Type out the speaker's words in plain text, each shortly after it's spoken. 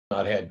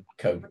not had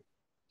COVID.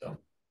 So.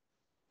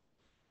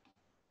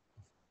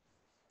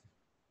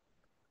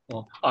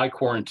 Well, I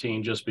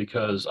quarantine just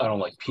because I don't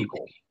like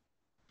people.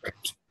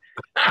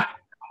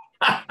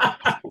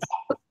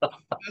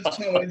 That's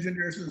how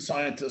engineers and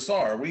scientists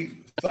are.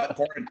 We thought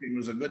quarantine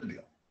was a good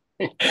deal.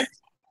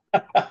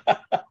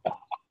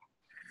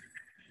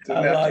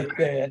 I like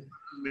that.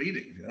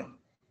 Meetings, you know.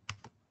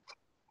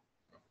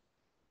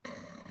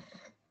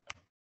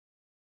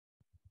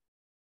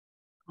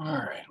 All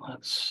right,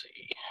 let's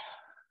see.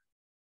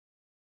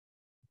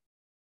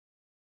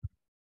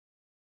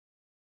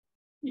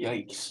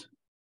 Yikes.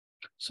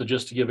 So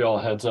just to give you all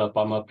a heads up,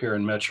 I'm up here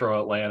in Metro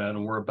Atlanta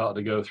and we're about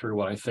to go through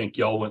what I think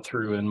y'all went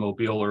through in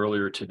Mobile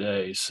earlier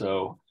today.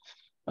 So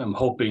I'm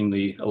hoping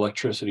the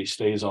electricity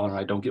stays on and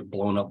I don't get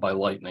blown up by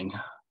lightning.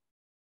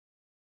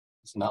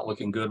 It's not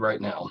looking good right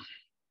now.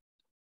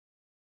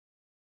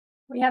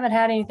 We haven't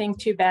had anything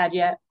too bad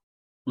yet.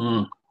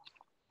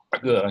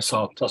 Good. I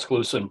saw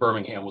Tuscaloosa and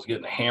Birmingham was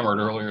getting hammered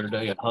earlier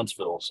today in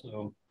Huntsville.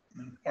 So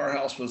our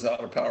house was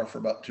out of power for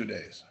about 2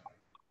 days.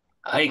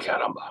 Ay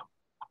caramba.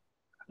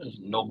 There's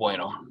no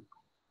bueno.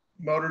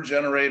 Motor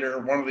generator,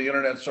 one of the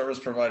internet service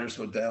providers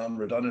went down,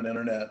 redundant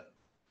internet,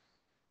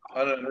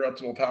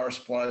 uninterruptible power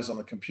supplies on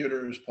the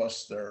computers,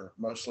 plus they're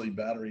mostly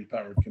battery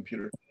powered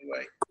computers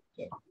anyway.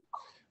 So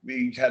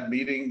we had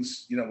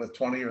meetings, you know, with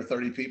 20 or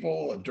 30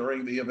 people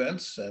during the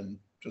events and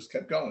just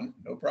kept going,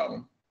 no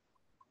problem.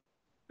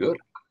 Good.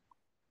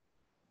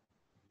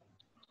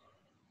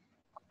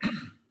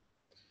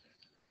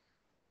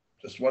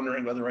 Just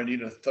wondering whether I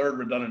need a third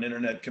redundant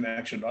internet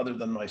connection other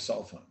than my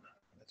cell phone.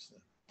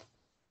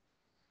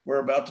 We're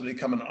about to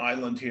become an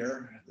island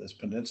here, this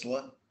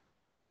peninsula.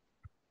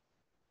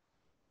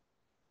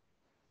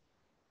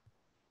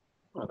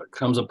 Well, there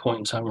comes a point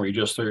in time where you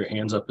just throw your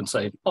hands up and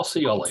say, I'll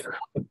see y'all later.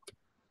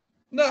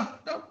 No,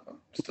 I'm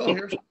still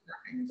here.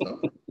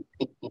 So.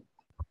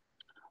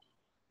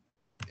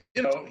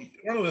 You know,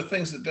 one of the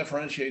things that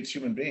differentiates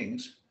human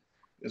beings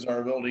is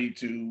our ability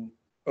to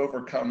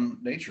overcome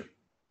nature.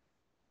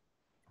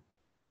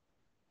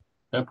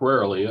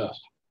 Temporarily, yes.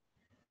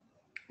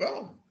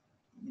 Well,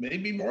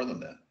 maybe more than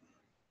that.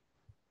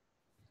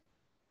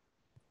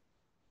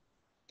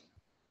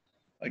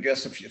 I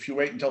guess if you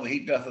wait until the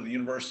heat death of the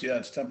universe, yeah,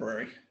 it's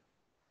temporary.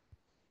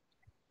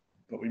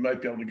 But we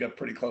might be able to get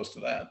pretty close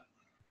to that.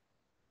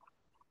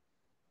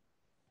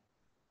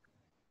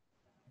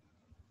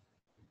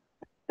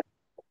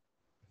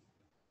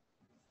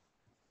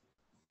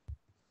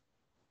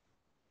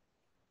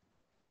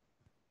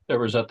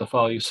 Was that the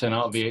file you sent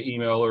out via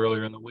email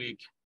earlier in the week?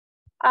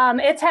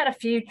 It's had a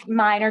few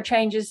minor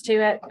changes to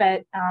it,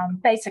 but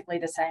basically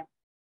the same.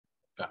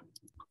 Okay.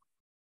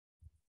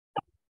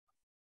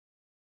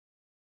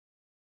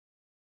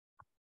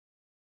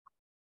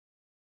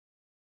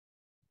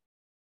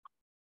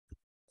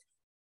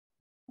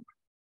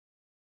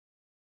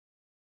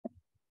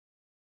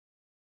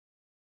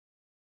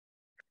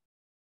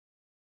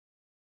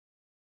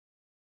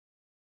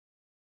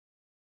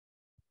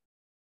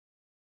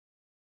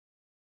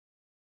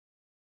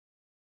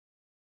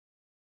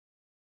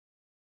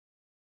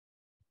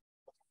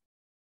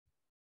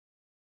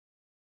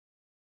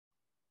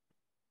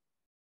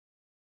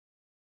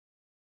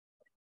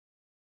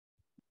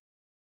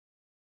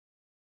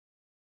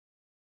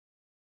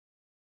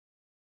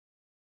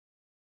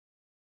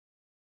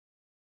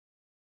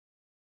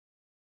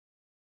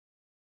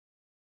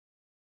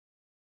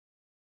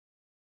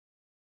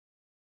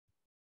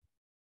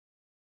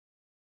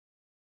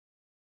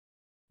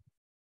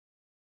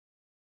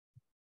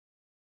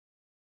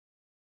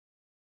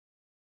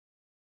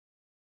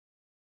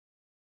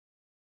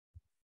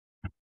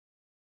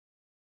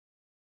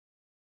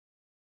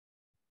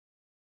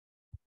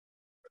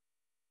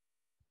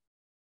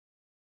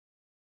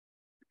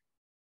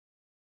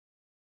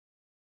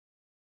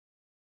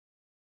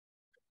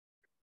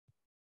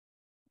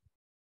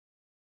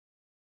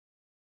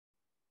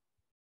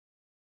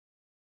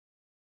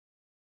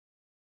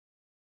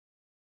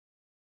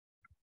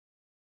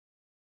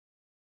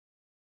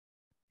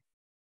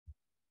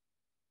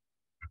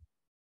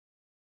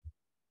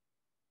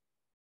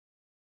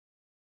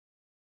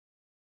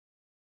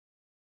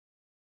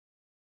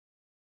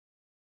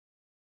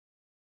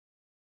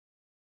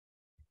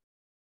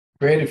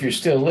 Brett, if you're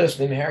still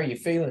listening, how are you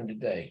feeling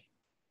today?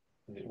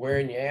 Is it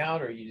wearing you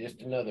out, or are you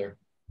just another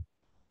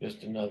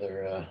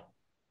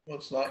well,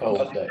 it's not cold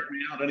doesn't day? wear me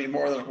out any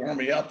more than it wore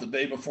me out the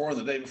day before,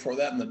 the day before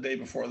that, and the day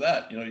before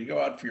that. You know, you go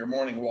out for your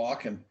morning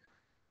walk, and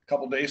a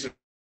couple of days ago,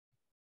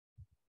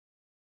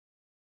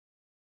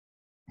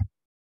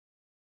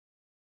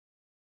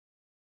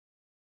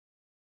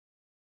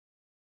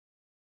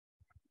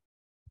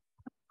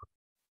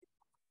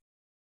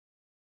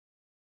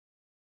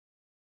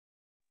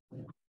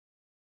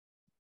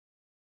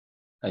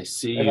 I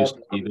see you,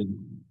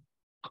 Stephen.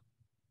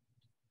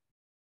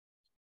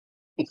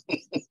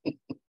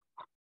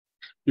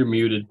 You're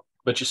muted,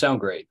 but you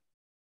sound great.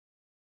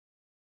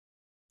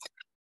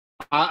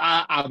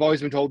 I've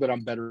always been told that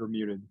I'm better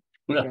muted.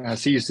 I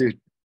see you, Steve.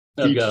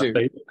 I've Each got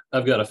do.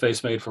 I've got a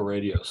face made for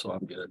radio, so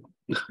I'm good.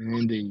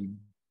 Indeed.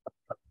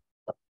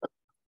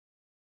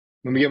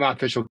 Let me get my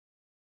official.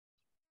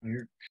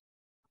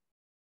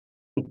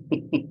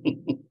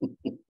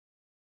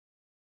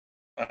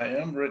 I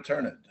am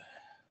returning.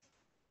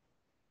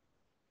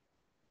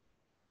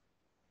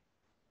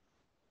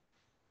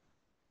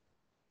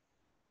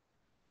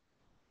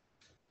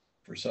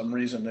 For some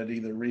reason, it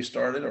either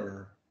restarted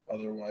or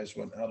otherwise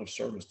went out of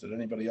service. Did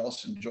anybody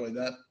else enjoy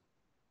that?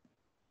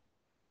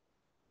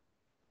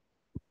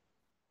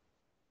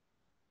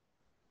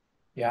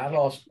 Yeah,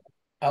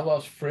 I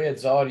lost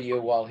Fred's audio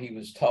while he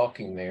was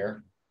talking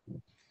there.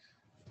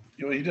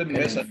 You know, you didn't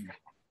miss it.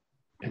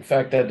 In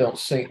fact, I don't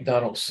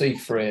see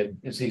Fred.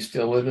 Is he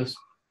still with us?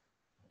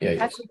 Yeah,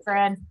 That's your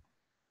friend.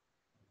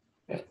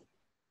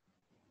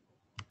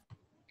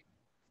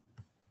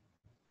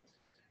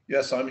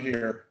 Yes, I'm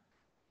here.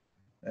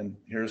 And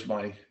here's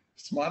my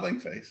smiling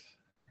face.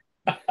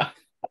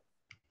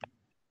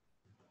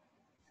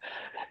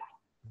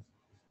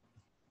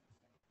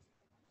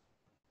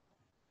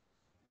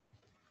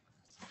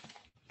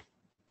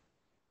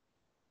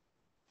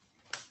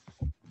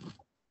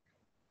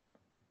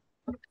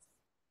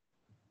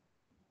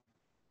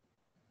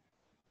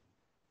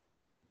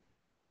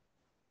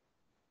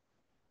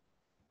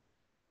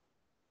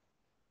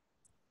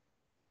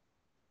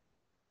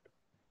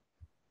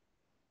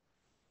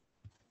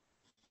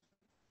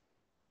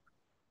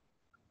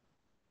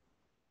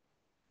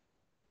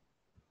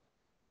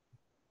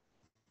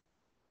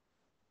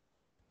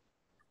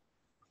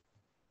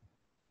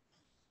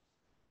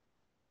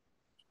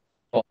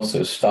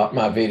 Also stop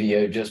my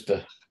video just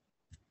to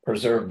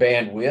preserve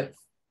bandwidth.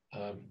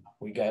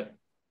 We got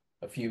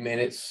a few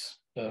minutes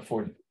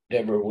for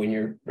Deborah. When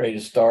you're ready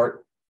to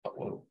start,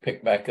 we'll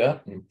pick back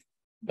up and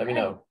let me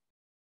know.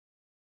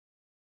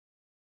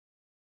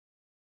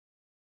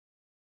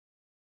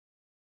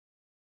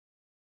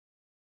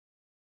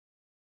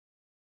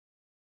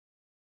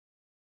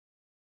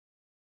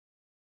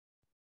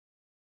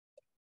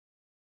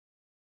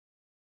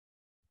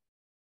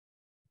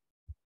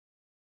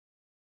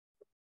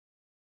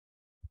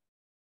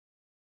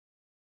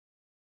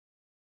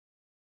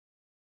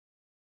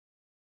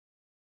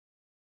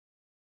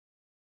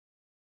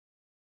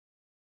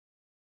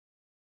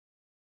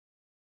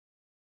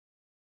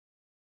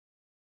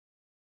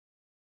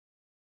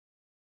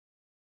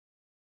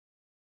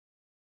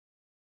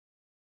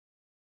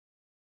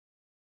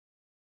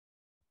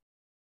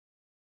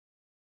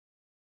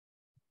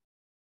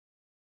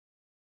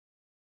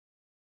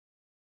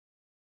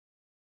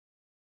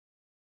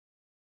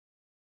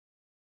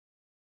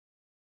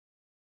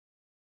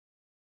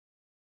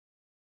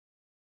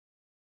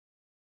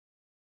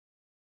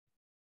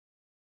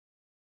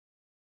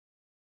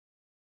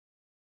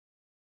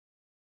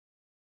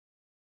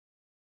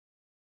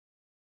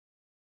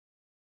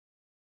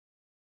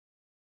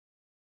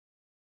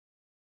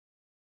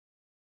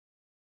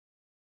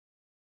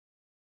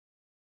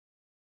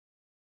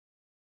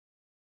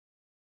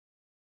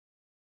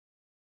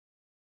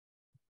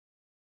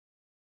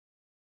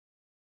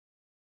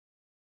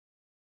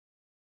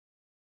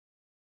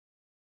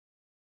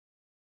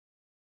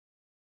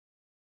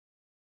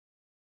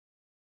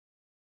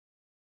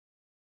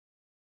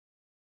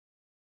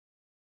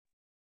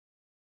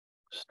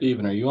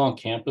 Stephen, are you on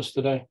campus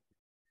today?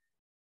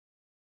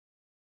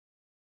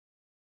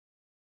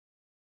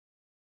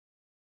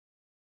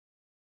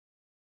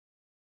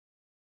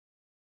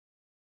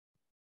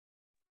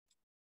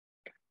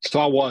 So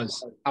I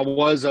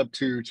was up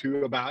to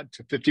about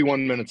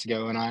 51 minutes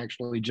ago, and I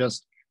actually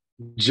just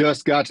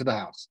got to the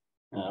house.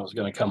 I was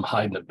going to come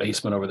hide in the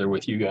basement over there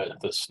with you guys if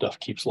this stuff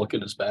keeps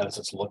looking as bad as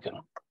it's looking.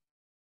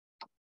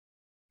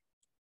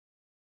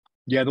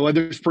 Yeah, the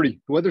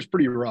weather's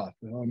pretty rough.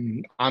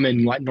 I'm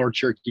in like North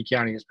Cherokee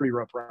County. It's pretty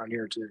rough around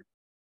here too.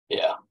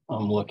 Yeah,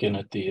 I'm looking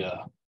at the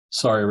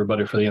sorry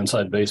everybody for the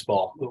inside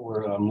baseball, but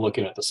I'm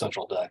looking at the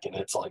central deck and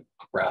it's like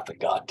wrath of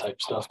God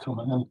type stuff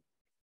coming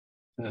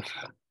in. Ugh.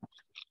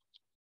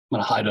 I'm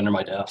gonna hide under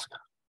my desk.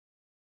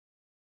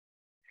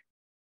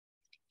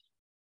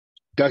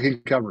 Duck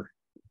and cover.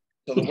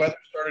 So the weather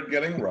started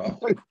getting rough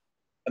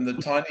and the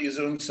tiny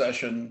Zoom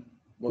session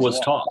Was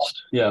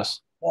tossed,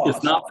 yes. Lost.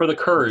 If not for the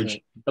courage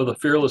of the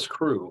fearless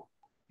crew,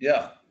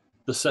 Yeah,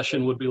 the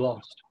session would be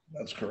lost.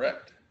 that's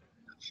correct.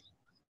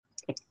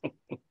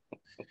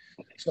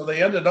 So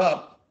they ended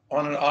up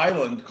on an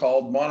island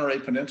called Monterey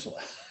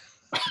Peninsula.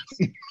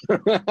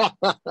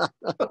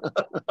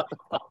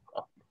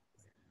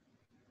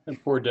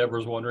 And poor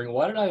Deborah's wondering,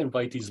 why did I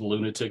invite these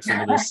lunatics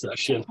into this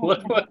session?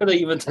 What are they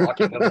even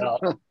talking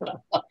about?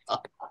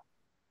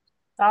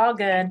 It's all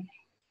good.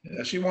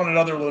 Yeah, she wanted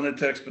other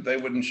lunatics, but they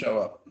wouldn't show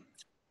up.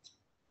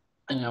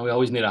 You know, we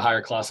always need a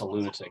higher class of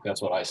lunatic.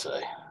 That's what I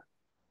say.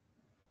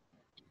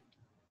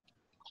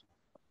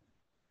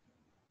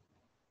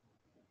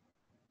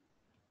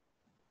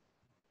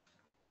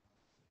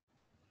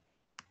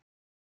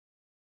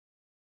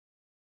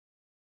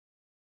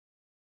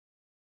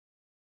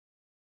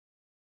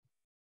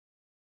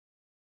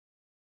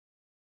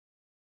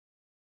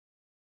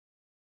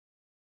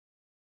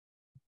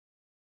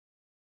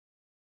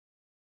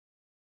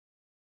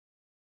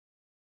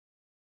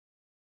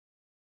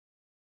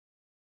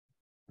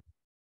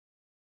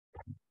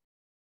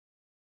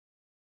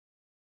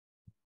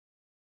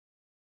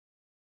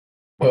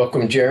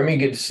 Welcome, Jeremy.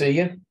 Good to see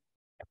you.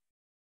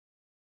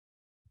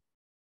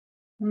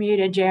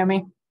 Muted,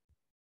 Jeremy.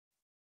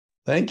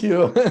 Thank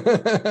you.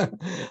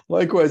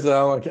 Likewise,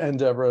 Alec and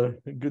Deborah.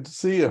 Good to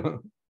see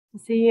you.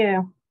 See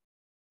you.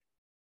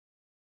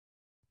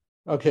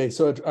 Okay,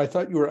 so I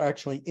thought you were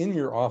actually in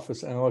your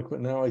office, Alec, but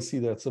now I see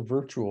that's a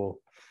virtual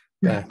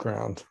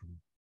background.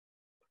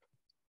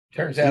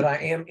 Turns out I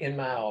am in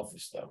my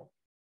office, though.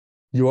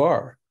 You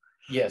are?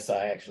 Yes,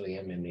 I actually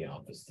am in the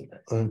office today.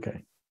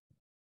 Okay.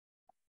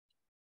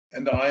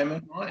 And I am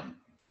in mine.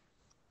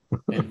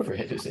 And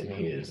Fred is in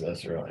his.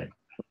 That's right.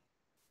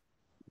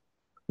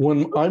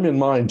 When I'm in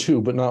mine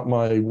too, but not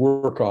my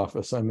work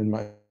office. I'm in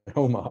my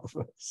home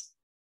office.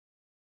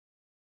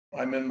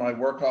 I'm in my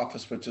work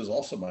office, which is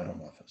also my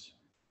home office.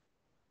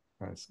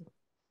 I see.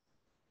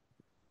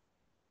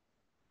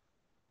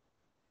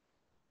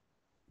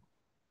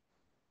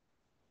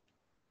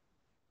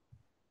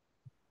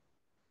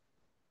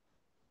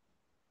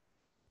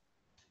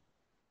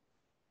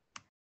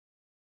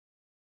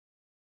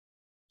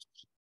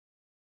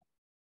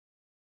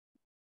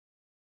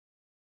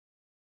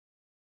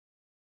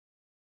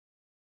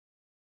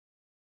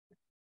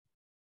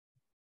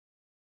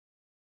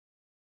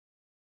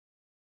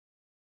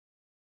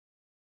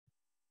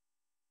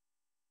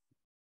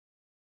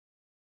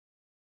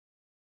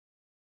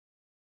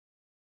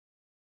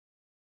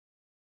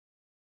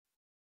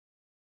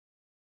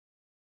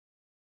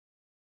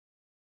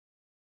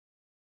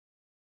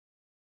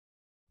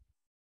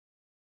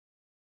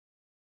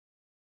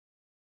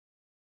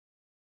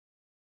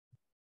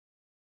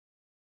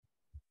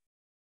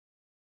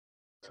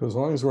 So as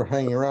long as we're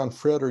hanging around,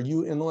 Fred, are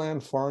you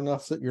inland far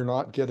enough that you're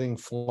not getting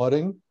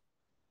flooding?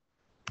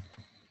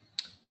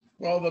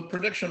 Well, the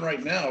prediction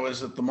right now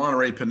is that the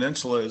Monterey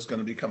Peninsula is going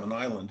to become an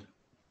island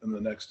in the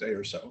next day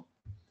or so.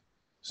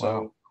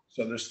 Wow.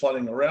 So there's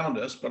flooding around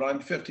us, but I'm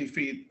 50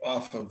 feet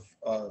off of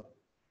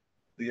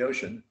the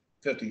ocean,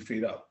 50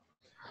 feet up.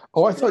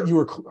 Oh, I thought you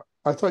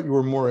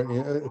were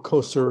more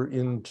closer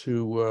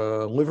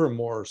into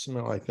Livermore or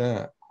something like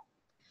that.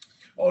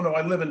 Oh no,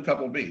 I live in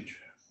Pebble Beach.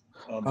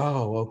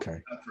 Oh, okay.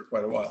 For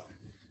quite a while.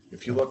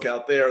 If you look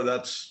out there,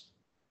 that's,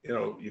 you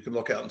know, you can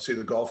look out and see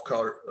the golf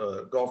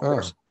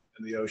course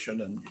in the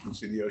ocean, and you can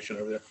see the ocean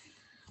over there.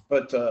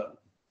 But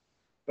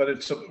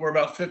we're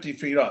about 50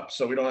 feet up,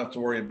 so we don't have to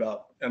worry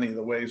about any of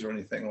the waves or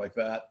anything like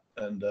that.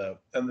 And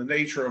the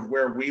nature of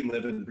where we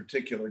live in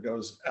particular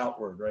goes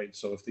outward, right?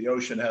 So if the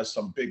ocean has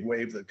some big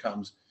wave that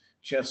comes,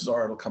 chances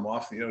are it'll come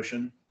off the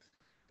ocean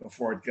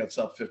before it gets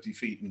up 50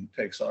 feet and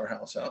takes our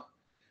house out.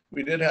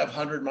 We did have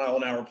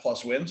 100-mile-an-hour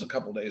plus winds a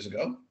couple days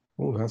ago.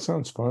 Oh, that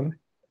sounds fun.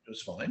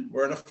 Just fine.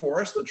 We're in a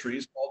forest. The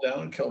trees fall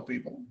down and kill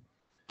people.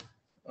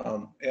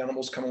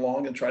 Animals come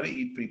along and try to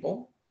eat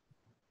people,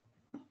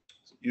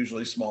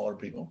 usually smaller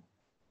people.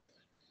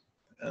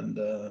 And,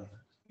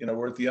 you know,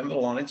 we're at the end of the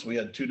line. So we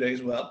had 2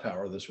 days without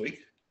power this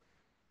week.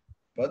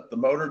 But the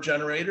motor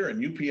generator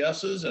and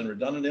UPSs and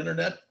redundant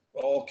internet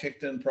all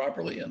kicked in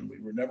properly. And we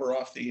were never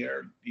off the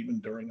air, even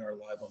during our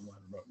live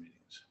online remote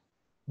meetings.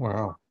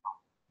 Wow.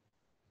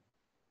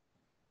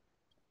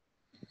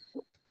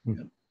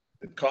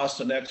 It costs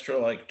an extra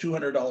like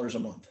 $200 a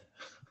month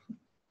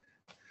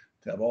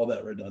to have all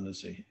that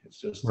redundancy. It's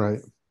just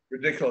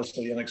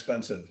ridiculously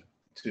inexpensive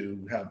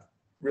to have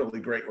really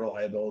great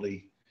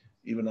reliability,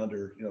 even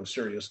under, you know,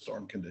 serious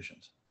storm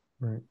conditions.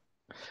 Right.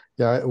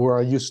 Yeah, where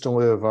I used to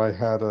live, I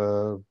had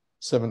a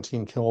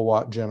 17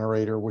 kilowatt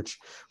generator, which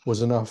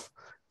was enough,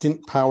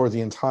 didn't power the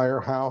entire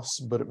house,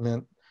 but it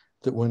meant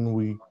that when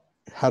we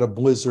had a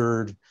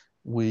blizzard,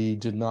 we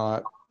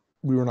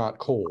were not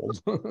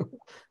cold.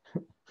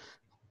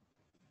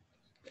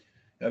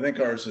 I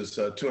think ours is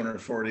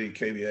 240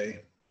 kVA.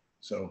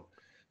 So.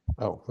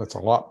 Oh, that's a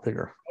lot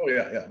bigger. Oh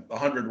yeah.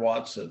 100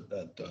 watts at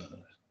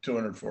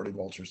 240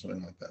 volts or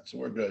something like that. So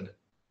we're good.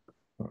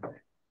 Okay.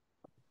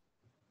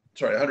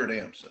 Sorry, 100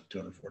 amps at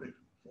 240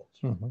 volts.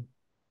 Mm-hmm.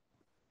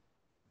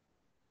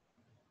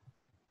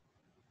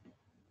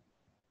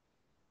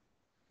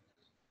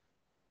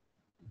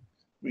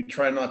 We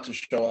try not to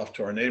show off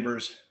to our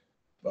neighbors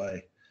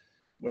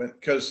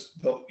because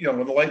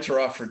when the lights are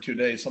off for 2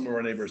 days, some of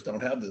our neighbors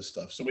don't have this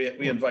stuff. So we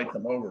invite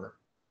them over,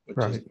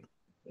 but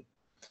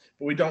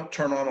we don't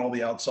turn on all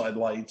the outside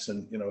lights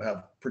and, you know,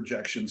 have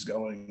projections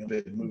going in a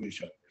big movie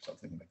show or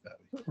something like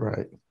that.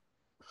 Right.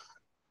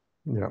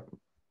 Yeah.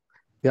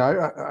 Yeah,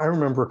 I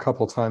remember a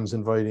couple of times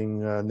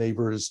inviting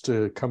neighbors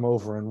to come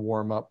over and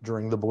warm up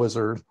during the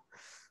blizzard.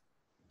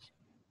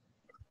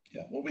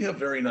 Yeah, well, we have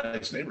very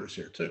nice neighbors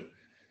here too.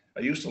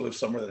 I used to live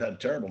somewhere that had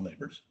terrible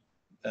neighbors,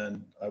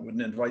 and I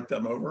wouldn't invite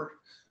them over.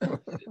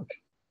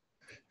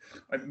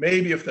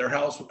 Maybe if their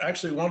house,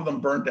 actually one of them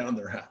burned down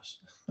their house.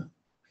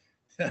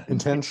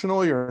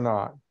 Intentionally or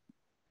not?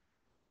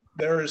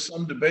 There is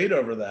some debate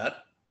over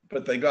that,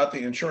 but they got the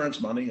insurance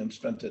money and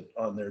spent it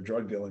on their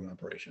drug dealing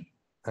operation.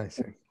 I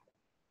see.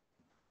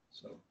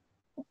 So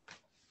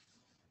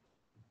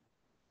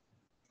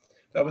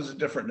that was a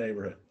different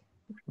neighborhood.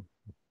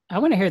 I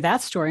want to hear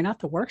that story, not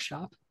the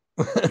workshop.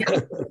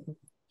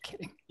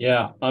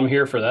 Yeah, I'm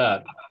here for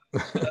that.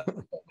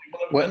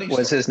 many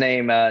was stories. his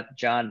name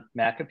John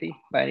McAfee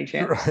by any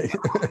chance? Right.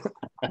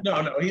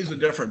 No, he's a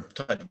different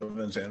type of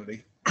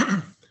insanity.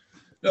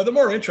 Now, the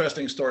more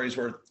interesting stories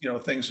were,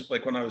 things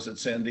like when I was at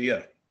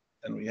Sandia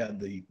and we had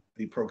the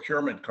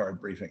procurement card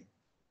briefing.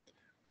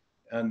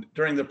 And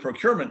during the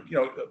procurement,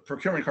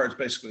 procurement card is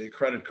basically a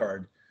credit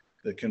card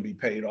that can be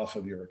paid off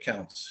of your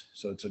accounts.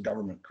 So it's a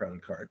government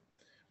credit card.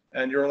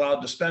 And you're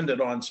allowed to spend it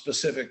on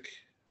specific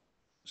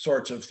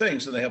sorts of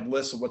things. And they have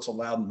lists of what's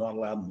allowed and not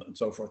allowed and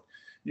so forth.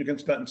 You can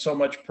spend so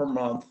much per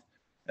month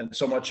and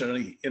so much on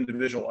any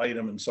individual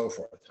item and so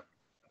forth.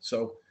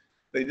 So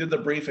they did the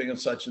briefing and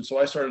such. And so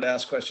I started to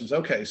ask questions.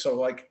 Okay, so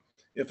like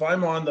if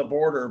I'm on the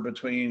border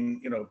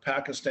between,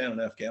 Pakistan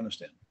and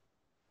Afghanistan,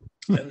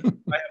 and I have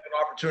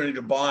an opportunity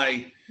to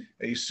buy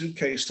a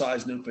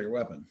suitcase-sized nuclear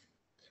weapon,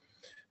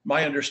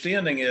 my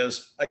understanding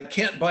is I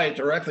can't buy it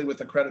directly with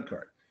the credit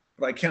card,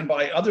 but I can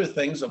buy other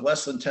things of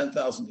less than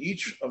 10,000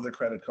 each of the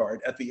credit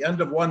card at the end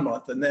of 1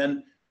 month, and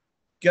then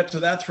get to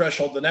that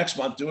threshold the next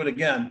month, do it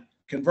again,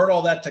 convert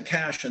all that to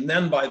cash, and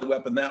then buy the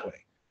weapon that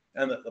way.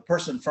 And the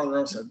person in front of the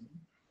room said,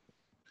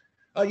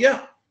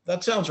 yeah,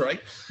 that sounds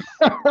right.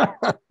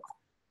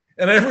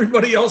 And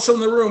everybody else in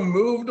the room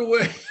moved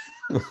away.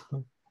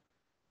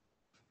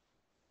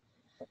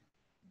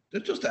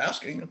 They're just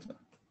asking.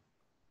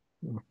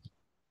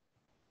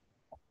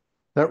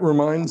 That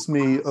reminds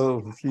me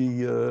of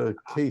the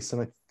case,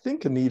 and I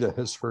think Anita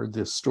has heard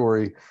this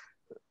story,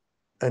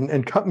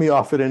 and cut me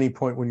off at any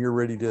point when you're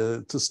ready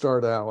to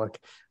start, Alec,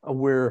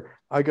 where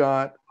I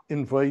got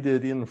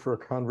invited in for a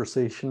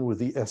conversation with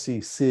the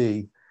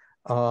SEC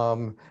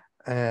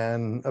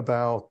and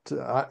about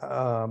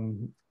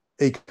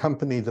a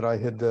company that I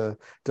had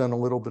done a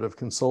little bit of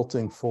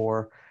consulting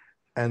for,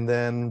 and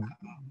then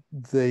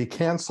they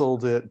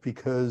canceled it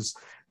because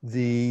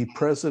the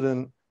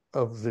president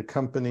of the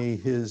company,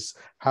 his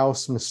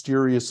house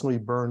mysteriously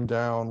burned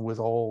down with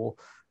all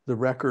the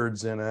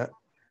records in it.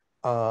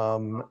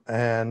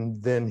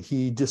 And then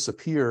he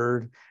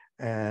disappeared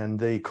and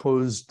they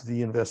closed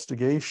the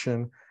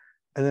investigation.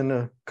 And then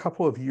a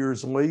couple of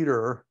years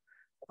later,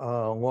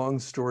 long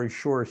story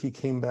short, he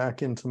came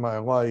back into my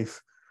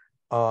life.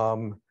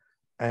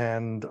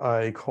 And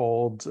I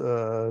called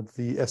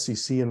the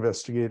SEC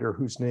investigator,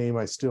 whose name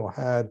I still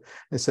had.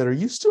 I said, "Are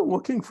you still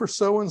looking for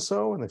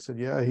so-and-so?" And they said,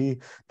 "Yeah,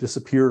 he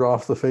disappeared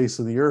off the face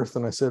of the earth."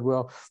 And I said,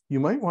 "Well, you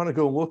might want to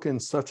go look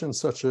in such and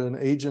such an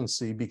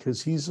agency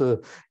because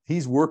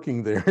he's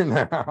working there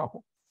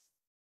now."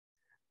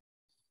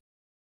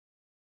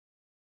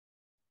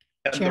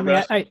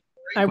 Jeremy,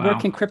 I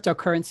work in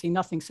cryptocurrency.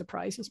 Nothing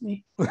surprises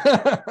me.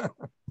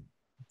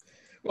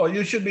 Well,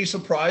 you should be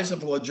surprised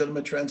if a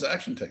legitimate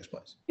transaction takes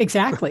place.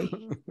 Exactly.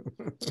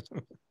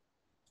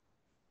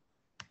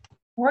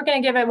 We're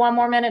going to give it one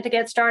more minute to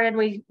get started.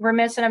 We're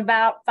missing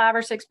about 5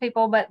 or 6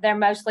 people, but they're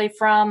mostly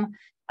from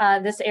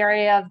this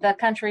area of the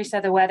country.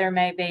 So the weather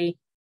may be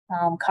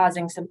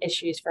causing some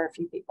issues for a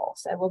few people.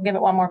 So we'll give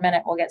it one more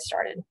minute. We'll get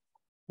started.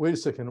 Wait a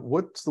second.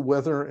 What's the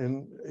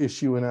weather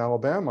issue in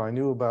Alabama? I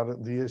knew about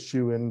it, the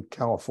issue in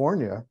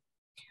California.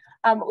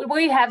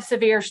 We have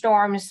severe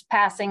storms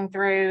passing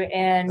through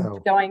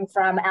and going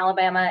from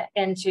Alabama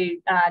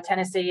into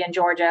Tennessee and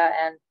Georgia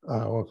and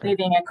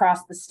moving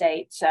across the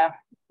state. So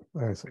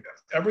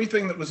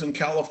everything that was in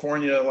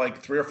California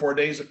like 3 or 4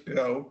 days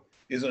ago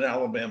is in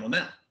Alabama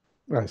now.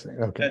 I see.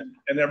 Okay.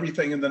 And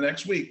everything in the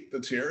next week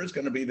that's here is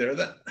going to be there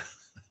then.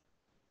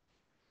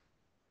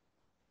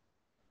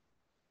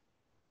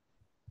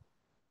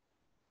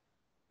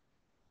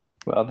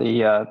 Well,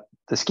 the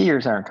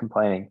skiers aren't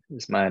complaining,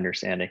 is my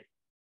understanding.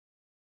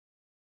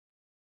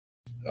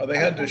 They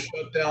had to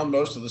shut down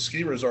most of the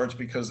ski resorts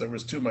because there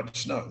was too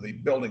much snow. The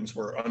buildings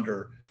were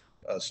under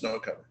snow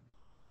cover.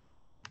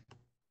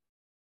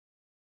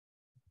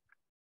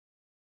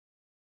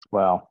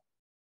 Well,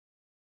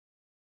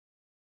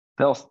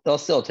 they'll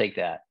still take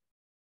that.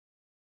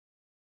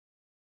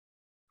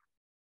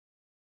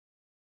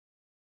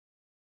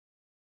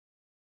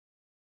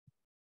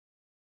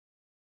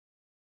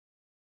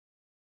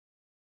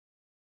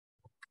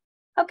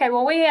 Okay,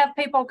 well, we have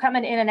people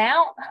coming in and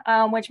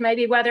out, which may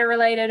be weather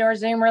related or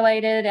Zoom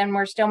related, and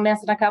we're still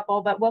missing a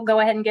couple, but we'll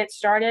go ahead and get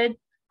started.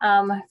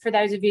 For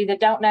those of you that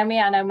don't know me,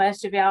 I know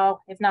most of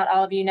y'all, if not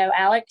all of you, know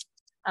Alec.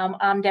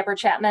 I'm Deborah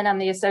Chapman. I'm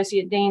the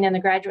Associate Dean and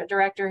the Graduate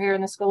Director here in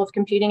the School of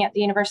Computing at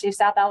the University of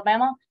South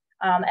Alabama.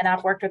 And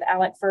I've worked with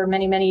Alec for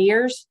many, many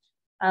years.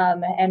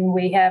 And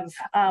we have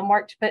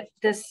worked to put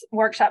this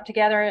workshop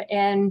together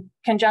in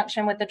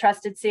conjunction with the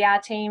Trusted CI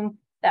team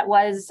that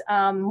was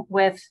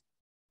with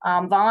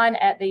Vaughn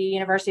at the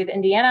University of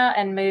Indiana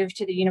and moved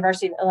to the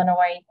University of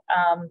Illinois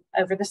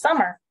over the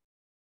summer.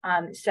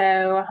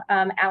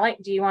 Alec,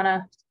 do you want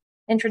to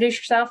introduce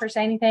yourself or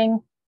say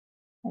anything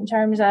in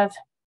terms of?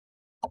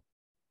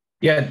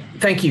 Yeah,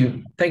 thank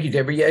you. Thank you,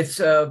 Deborah. Yeah,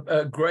 it's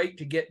great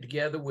to get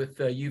together with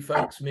you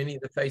folks, many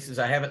of the faces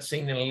I haven't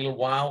seen in a little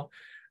while.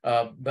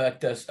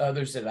 But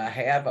others that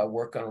I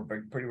work on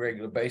a pretty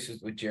regular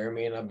basis with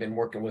Jeremy, and I've been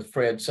working with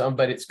Fred some,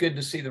 but it's good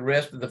to see the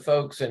rest of the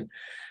folks. And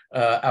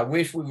I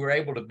wish we were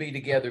able to be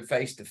together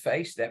face to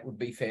face. That would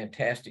be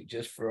fantastic,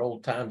 just for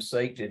old time's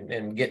sake,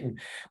 and getting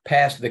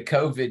past the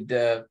COVID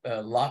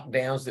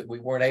lockdowns, that we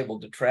weren't able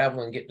to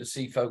travel and get to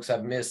see folks.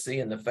 I've missed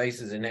seeing the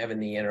faces and having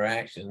the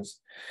interactions.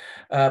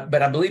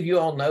 But I believe you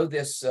all know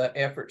this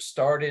effort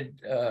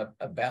started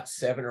about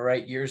 7 or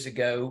 8 years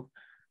ago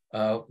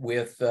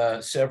with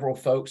several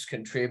folks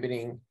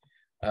contributing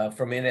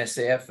from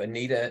NSF.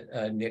 Anita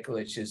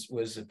Nikolic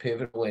was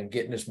pivotal in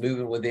getting us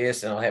moving with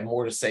this, and I'll have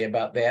more to say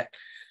about that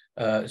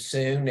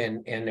soon.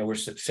 And there were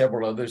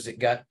several others that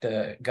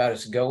got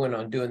us going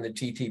on doing the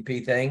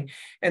TTP thing.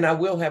 And I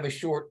will have a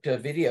short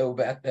video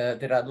about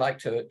that I'd like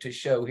to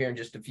show here in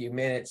just a few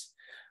minutes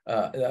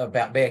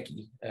about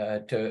Becky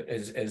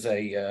as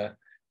a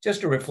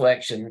just a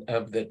reflection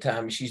of the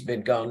time. She's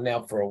been gone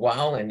now for a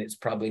while, and it's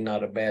probably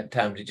not a bad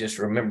time to just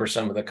remember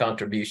some of the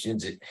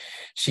contributions that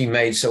she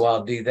made. So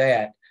I'll do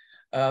that.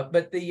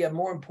 But the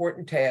more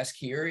important task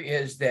here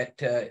is that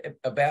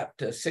about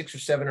 6 or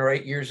 7 or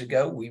 8 years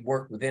ago, we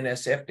worked with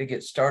NSF to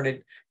get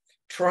started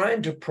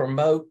trying to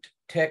promote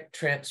tech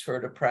transfer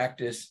to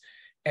practice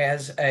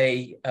as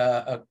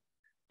an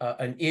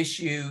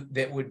issue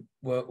that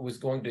was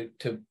going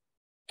to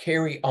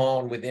carry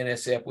on with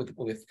NSF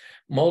with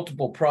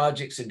multiple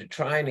projects, and to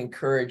try and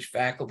encourage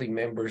faculty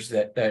members,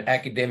 that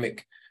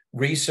academic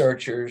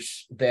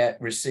researchers that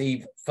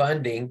receive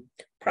funding,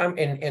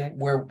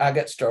 and where I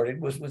got started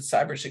was with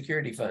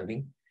cybersecurity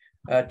funding,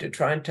 to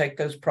try and take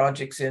those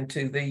projects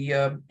into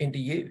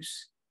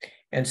use.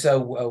 And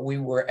so we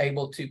were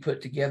able to put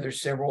together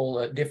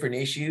several different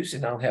issues,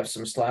 and I'll have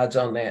some slides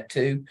on that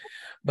too.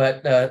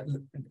 But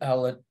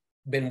I'll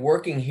been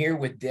working here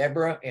with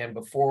Deborah, and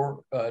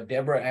before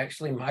Deborah,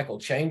 actually, Michael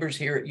Chambers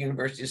here at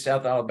University of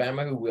South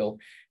Alabama, who we'll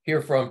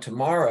hear from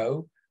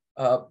tomorrow,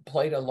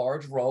 played a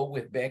large role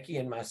with Becky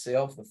and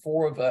myself. The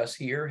 4 of us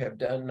here have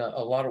done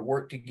a lot of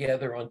work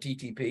together on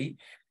TTP.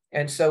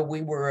 And so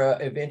we were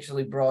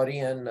eventually brought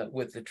in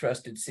with the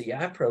Trusted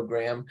CI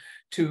program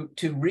to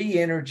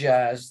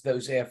re-energize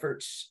those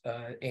efforts.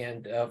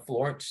 And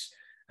Florence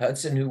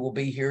Hudson, who will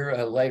be here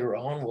later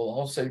on, will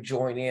also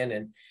join in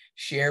and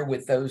share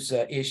with those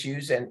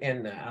issues.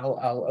 And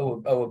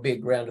I'll owe a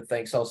big round of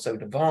thanks also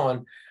to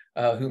Vaughn,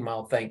 whom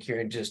I'll thank here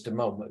in just a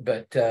moment.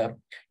 But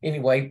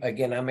anyway,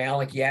 again, I'm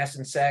Alec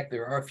Yasensak.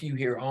 There are a few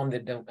here on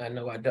that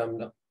I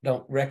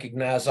don't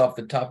recognize off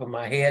the top of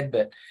my head,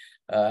 but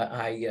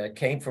I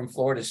came from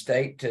Florida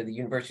State to the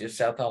University of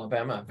South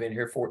Alabama. I've been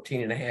here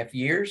 14 and a half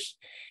years,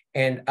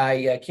 and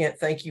I can't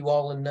thank you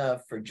all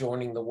enough for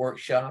joining the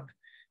workshop.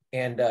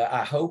 And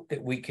I hope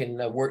that we can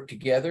work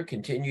together,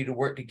 continue to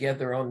work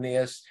together on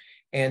this,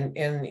 and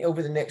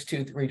over the next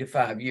 2, 3 to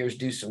 5 years,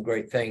 do some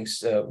great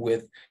things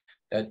with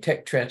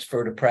tech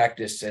transfer to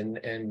practice, and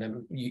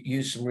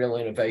use some real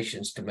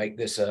innovations to make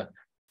this a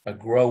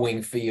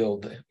growing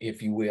field,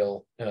 if you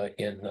will,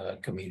 in the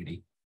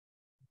community.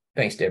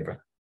 Thanks, Deborah.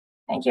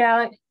 Thank you,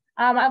 Alec.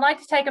 I'd like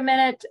to take a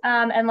minute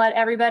and let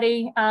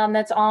everybody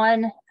that's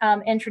on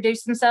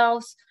introduce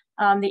themselves.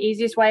 The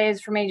easiest way is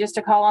for me just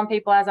to call on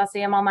people as I see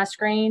them on my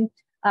screen.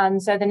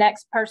 So the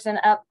next person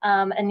up,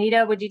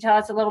 Anita, would you tell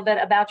us a little bit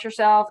about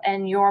yourself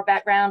and your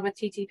background with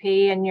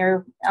TTP and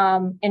your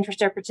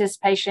interest or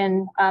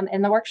participation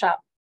in the workshop?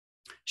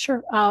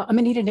 Sure. I'm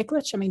Anita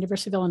Nikolic. I'm at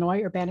University of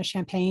Illinois,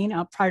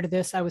 Urbana-Champaign. Prior to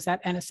this, I was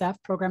at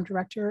NSF program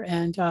director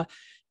and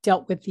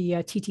dealt with the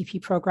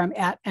TTP program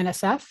at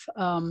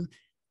NSF.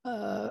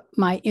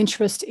 My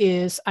interest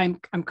is, I'm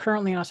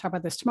currently, and I'll talk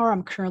about this tomorrow,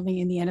 I'm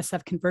currently in the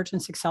NSF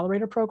Convergence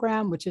Accelerator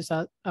Program, which is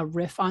a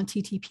riff on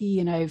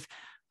TTP, and I've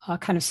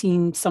kind of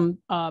seen some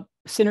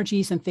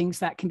synergies and things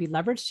that can be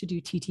leveraged to do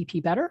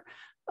TTP better.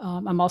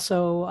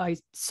 I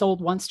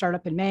sold one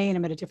startup in May, and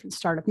I'm at a different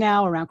startup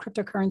now around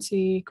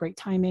cryptocurrency. Great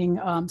timing.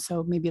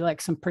 So maybe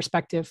like some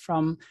perspective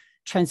from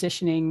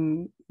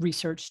transitioning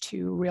research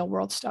to real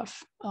world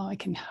stuff. I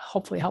can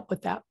hopefully help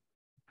with that.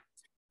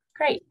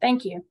 Great,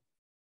 thank you.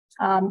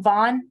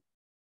 Vaughn?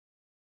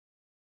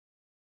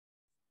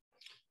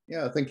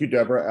 Yeah, thank you,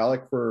 Deborah.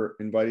 Alec, for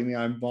inviting me.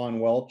 I'm Vaughn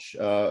Welch,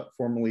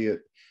 formerly at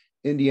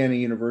Indiana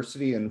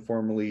University and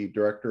formerly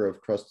director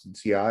of Trusted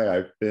CI.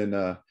 I've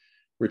been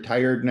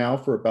retired now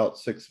for about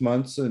 6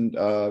 months, and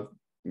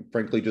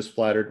frankly, just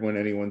flattered when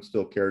anyone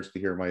still cares to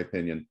hear my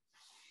opinion.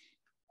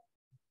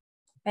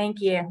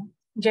 Thank you.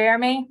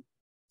 Jeremy?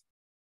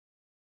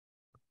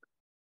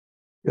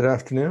 Good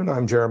afternoon.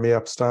 I'm Jeremy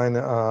Epstein.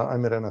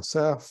 I'm at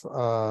NSF.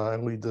 I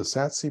lead the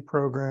SATC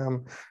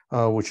program,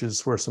 which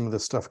is where some of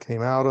this stuff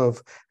came out of.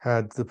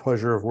 Had the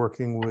pleasure of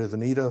working with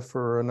Anita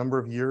for a number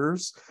of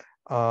years.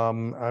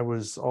 I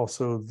was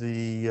also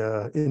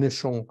the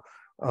initial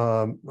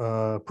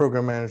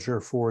program manager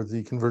for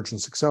the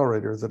Convergence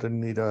Accelerator that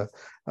Anita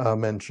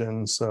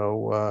mentioned.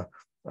 So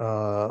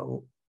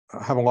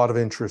I have a lot of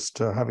interest,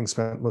 having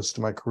spent most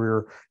of my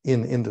career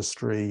in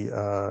industry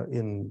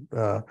in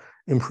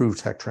improved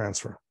tech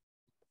transfer.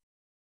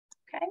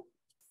 Okay.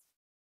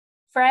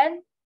 Fred?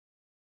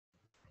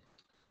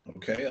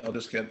 Okay, I'll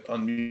just get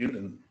unmuted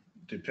and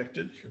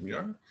depicted. Here we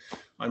are.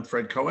 I'm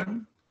Fred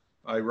Cohen.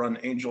 I run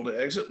Angel to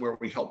Exit, where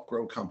we help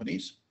grow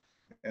companies.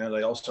 And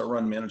I also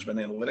run Management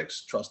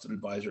Analytics, trusted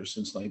advisor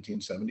since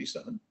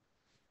 1977.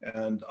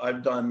 And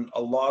I've done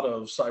a lot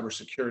of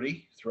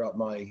cybersecurity throughout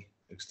my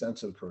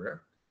extensive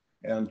career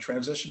and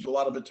transitioned a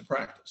lot of it to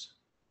practice.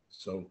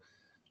 So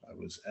I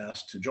was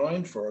asked to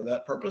join for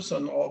that purpose,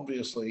 and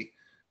obviously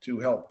to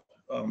help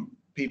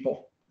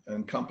people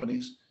and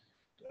companies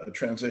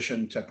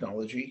transition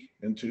technology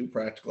into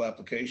practical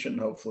application,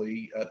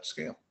 hopefully at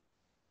scale.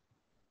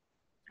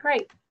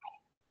 Great.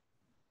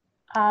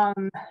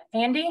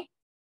 Andy?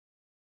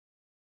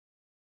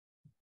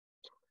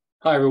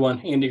 Hi, everyone.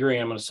 Andy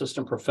Green. I'm an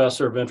assistant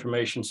professor of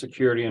information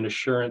security and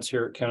assurance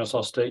here at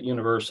Kennesaw State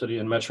University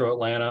in Metro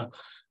Atlanta.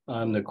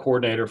 I'm the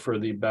coordinator for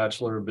the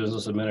Bachelor of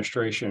Business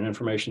Administration and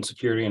Information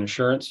Security and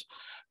Assurance.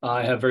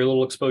 I have very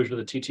little exposure to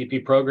the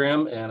TTP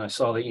program, and I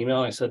saw the email.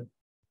 I said,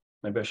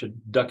 maybe I should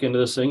duck into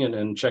this thing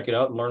and check it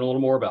out and learn a little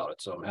more about it.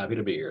 So I'm happy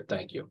to be here.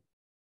 Thank you.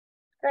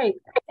 Great.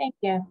 Thank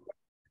you.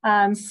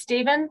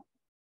 Stephen?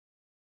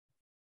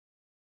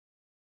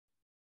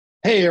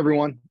 Hey,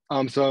 everyone.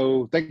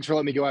 So thanks for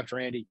letting me go after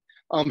Andy.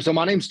 So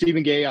my name's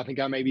Stephen Gay. I think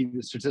I may be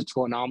the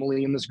statistical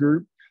anomaly in this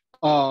group.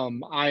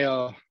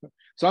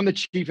 So I'm the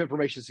Chief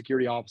Information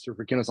Security Officer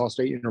for Kennesaw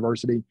State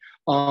University.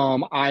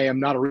 I am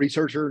not a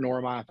researcher, nor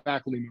am I a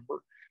faculty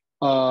member.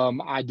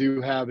 I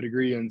do have a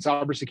degree in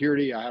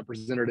cybersecurity. I have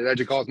presented at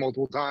EDUCAUSE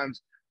multiple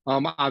times.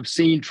 I've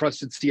seen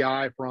Trusted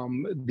CI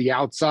from the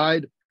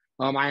outside.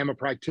 I am a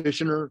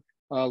practitioner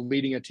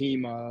leading a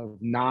team of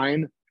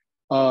 9.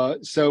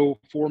 So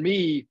for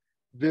me,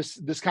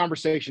 this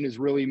conversation is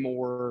really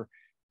more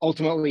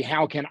ultimately,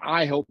 how can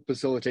I help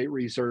facilitate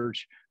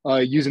research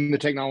using the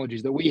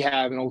technologies that we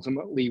have, and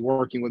ultimately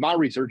working with my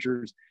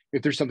researchers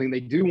if there's something they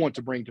do want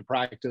to bring to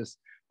practice.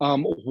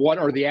 What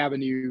are the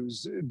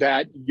avenues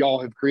that y'all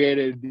have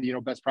created,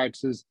 best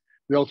practices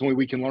that ultimately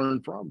we can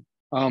learn from?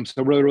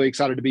 So really, really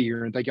excited to be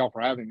here, and thank y'all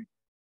for having me.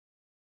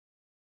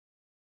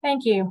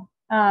 Thank you.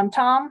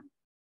 Tom?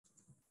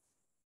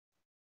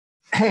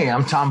 Hey,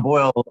 I'm Tom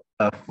Boyle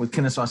with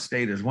Kennesaw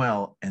State as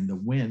well, and the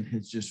wind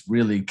has just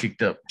really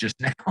kicked up just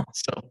now.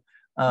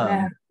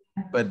 So,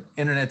 but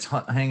internet's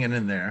hanging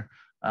in there.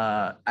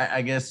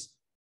 I guess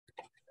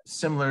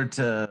similar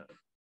to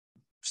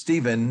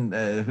Stephen,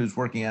 who's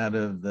working out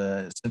of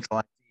the central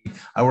IT,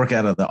 I work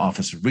out of the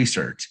Office of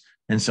Research,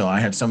 and so I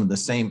have some of the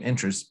same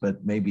interests,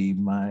 but maybe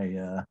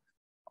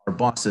our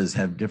bosses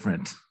have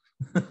different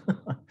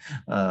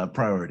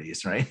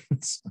priorities, right?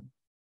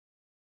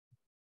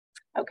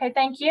 Okay,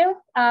 thank you.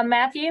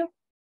 Matthew?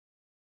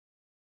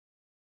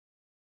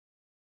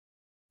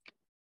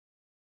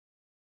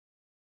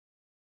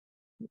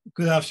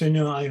 Good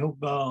afternoon. I hope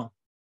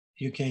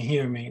you can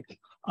hear me.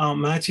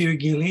 Matthew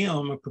Gilly.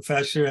 I'm a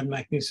professor at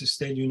McNeese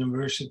State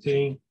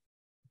University.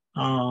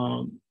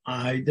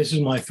 This is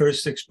my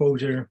first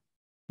exposure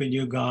with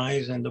you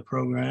guys and the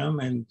program,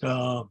 and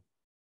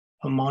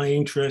my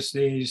interest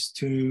is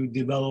to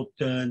develop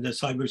the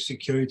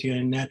cybersecurity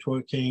and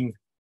networking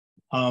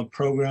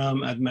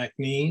program at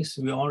McNeese.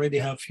 We already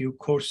have a few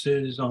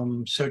courses.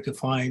 I'm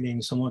certified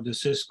in some of the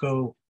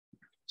Cisco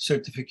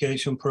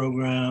certification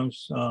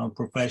programs,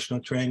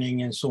 professional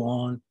training, and so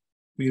on.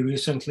 We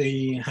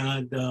recently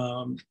had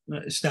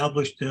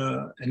established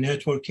a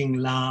networking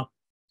lab.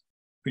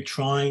 We're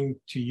trying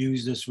to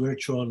use this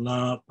virtual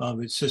lab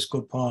with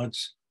Cisco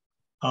pods,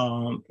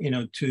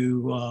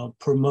 to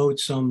promote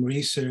some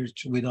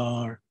research with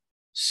our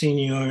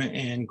senior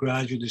and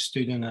graduate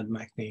student at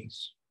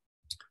McNeese.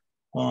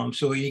 I'm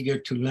so eager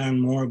to learn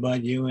more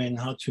about you and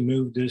how to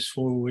move this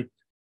forward,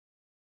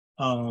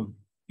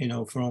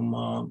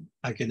 from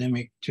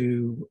academic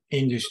to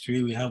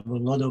industry. We have a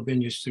lot of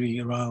industry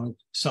around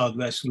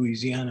Southwest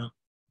Louisiana,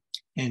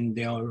 and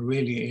they are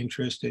really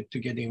interested to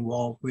get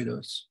involved with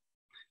us.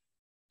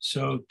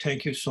 So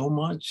thank you so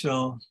much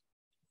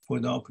for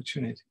the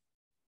opportunity.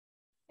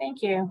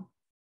 Thank you.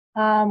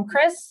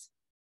 Chris?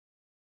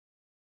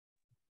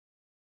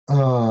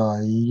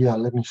 Yeah,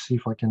 let me see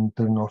if I can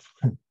turn off.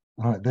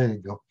 All right, there you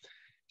go.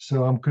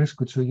 So I'm Chris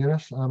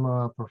Koutsougeras. I'm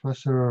a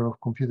professor of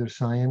computer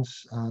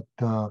science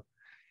at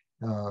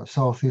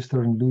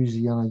Southeastern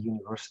Louisiana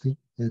University.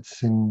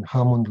 It's in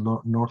Hammond,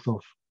 north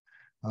of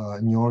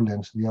New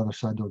Orleans, the other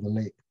side of the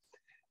lake.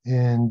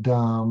 And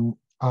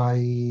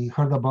I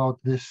heard about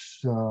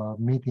this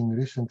meeting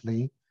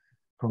recently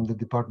from the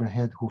department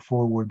head who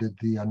forwarded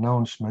the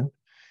announcement.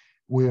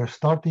 We are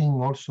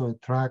starting also a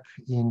track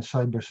in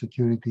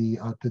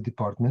cybersecurity at the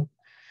department.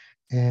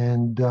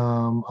 And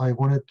I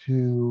wanted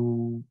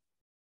to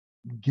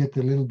get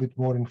a little bit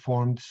more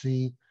informed,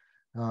 see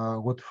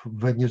what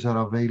venues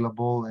are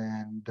available.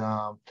 And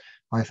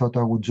I thought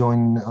I would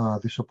join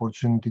this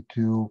opportunity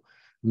to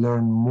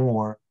learn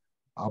more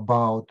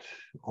about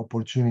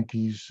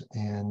opportunities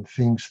and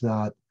things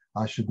that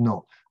I should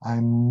know.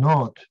 I'm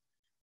not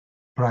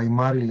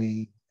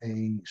primarily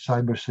a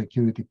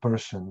cybersecurity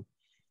person,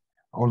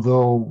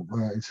 although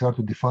it's hard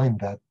to define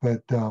that,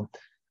 but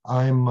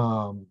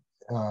I'm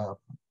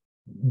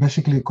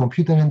basically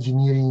computer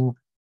engineering,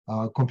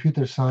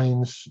 computer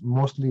science,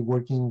 mostly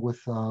working with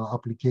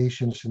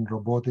applications in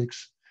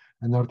robotics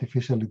and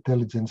artificial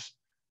intelligence.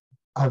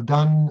 I've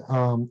done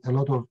a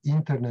lot of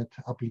internet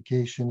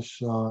applications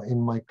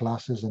in my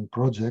classes and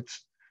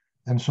projects.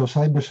 And so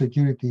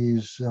cybersecurity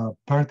is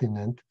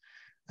pertinent.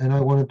 And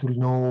I wanted to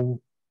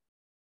know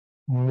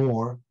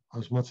more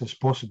as much as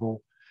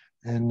possible.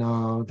 And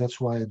that's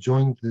why I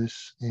joined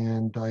this,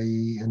 and I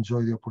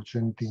enjoy the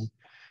opportunity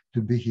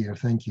to be here.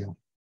 Thank you.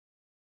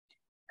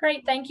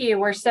 Great, thank you.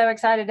 We're so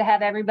excited to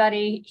have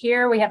everybody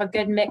here. We have a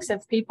good mix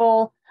of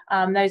people,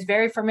 those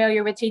very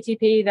familiar with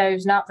TTP,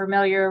 those not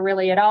familiar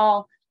really at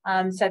all.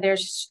 So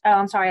there's, oh,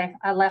 I'm sorry,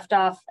 I left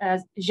off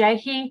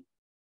Jehi.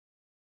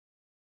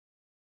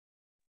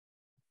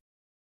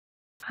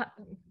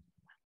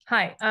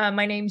 Hi,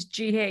 my name's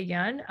Jihye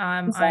Yun.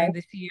 I'm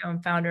the CEO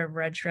and founder of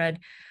Red Shred.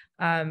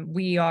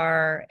 We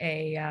are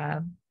a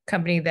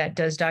company that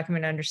does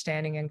document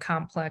understanding and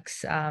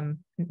complex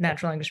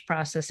natural language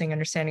processing,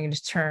 understanding and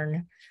to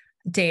turn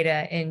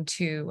data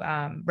into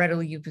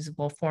readily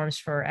usable forms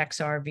for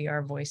XR,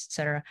 VR, voice,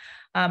 etc.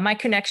 My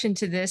connection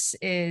to this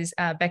is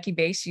Becky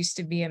Bass used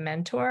to be a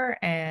mentor,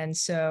 and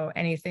so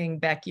anything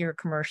Becky or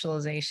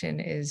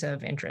commercialization is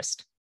of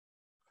interest.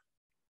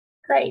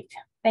 Great,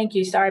 thank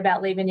you. Sorry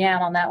about leaving you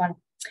out on that one.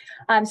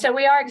 So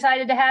we are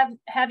excited to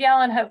have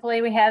y'all, and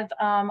hopefully we have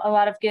a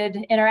lot of good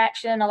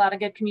interaction, a lot of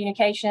good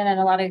communication,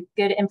 and a lot of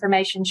good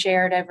information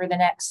shared over the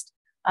next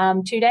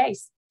 2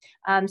 days.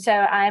 So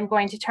I'm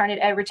going to turn it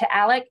over to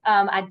Alec.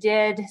 I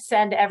did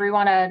send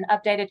everyone an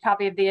updated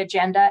copy of the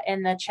agenda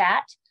in the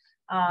chat,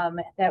 and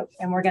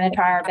we're going to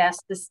try our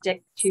best to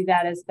stick to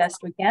that as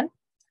best we can.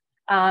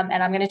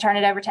 And I'm going to turn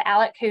it over to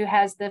Alec, who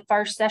has the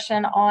first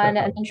session on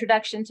an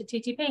introduction to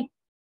TTP.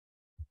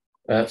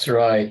 That's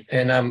right.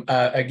 And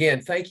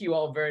again, thank you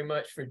all very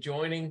much for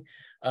joining.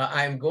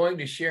 I'm going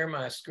to share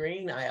my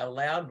screen. I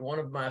allowed one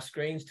of my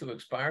screens to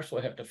expire, so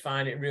I have to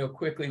find it real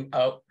quickly.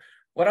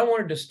 What I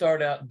wanted to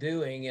start out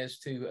doing is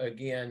to,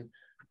 again,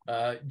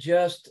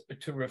 just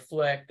to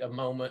reflect a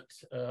moment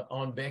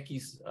on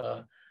Becky's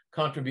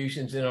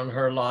contributions and on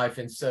her life.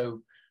 And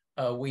so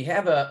we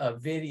have a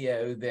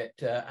video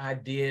that I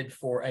did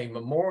for a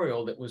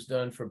memorial that was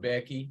done for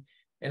Becky.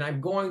 And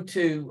I'm going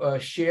to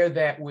share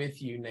that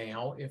with you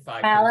now, if I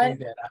can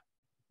do that.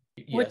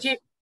 Yes. Would you,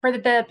 for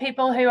the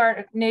people who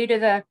are new to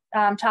the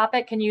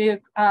topic, can you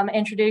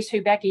introduce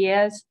who Becky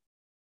is?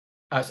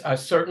 I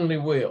certainly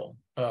will.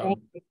 Thank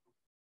you.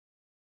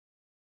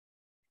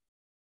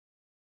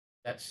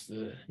 That's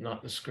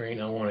not the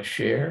screen I want to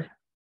share.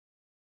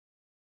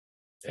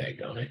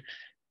 Daggone it.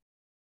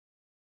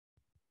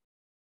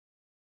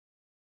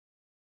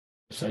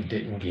 So I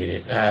didn't get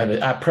it.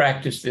 I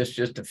practiced this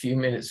just a few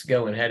minutes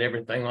ago and had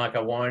everything like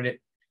I wanted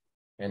it.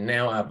 And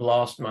now I've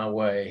lost my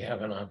way,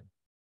 haven't I?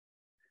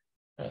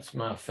 That's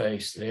my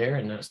face there,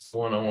 and that's the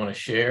one I want to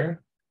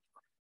share.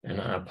 And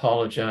I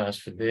apologize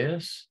for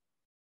this.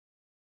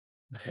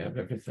 I have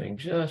everything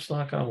just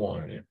like I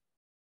wanted it.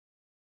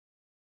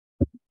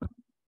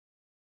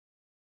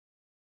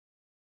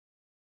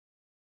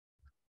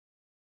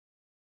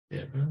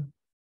 Deborah.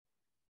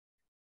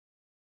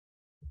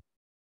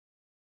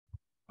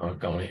 Oh,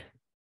 got it.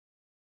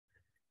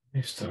 Let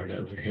me start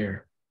over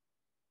here.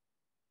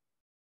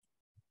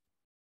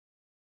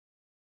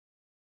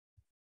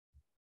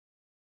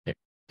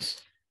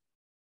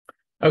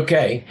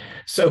 Okay,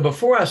 so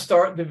before I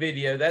start the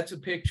video, that's a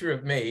picture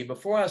of me.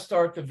 Before I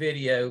start the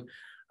video,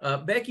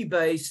 Becky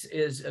Bass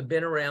has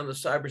been around the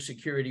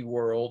cybersecurity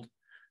world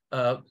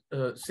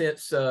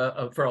since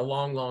for a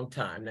long, long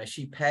time. Now,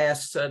 she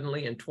passed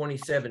suddenly in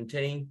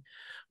 2017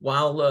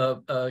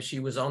 while she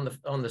was on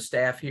the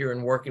staff here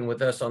and working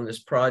with us on this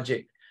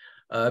project.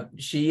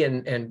 She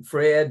and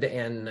Fred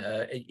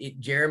and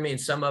Jeremy and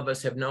some of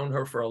us have known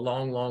her for a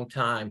long, long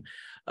time.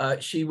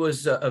 She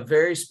was a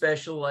very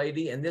special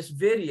lady. And this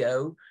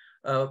video,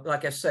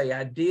 like I say,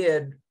 I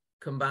did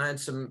combine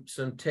some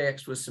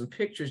text with some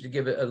pictures to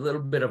give it a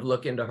little bit of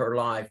look into her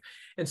life.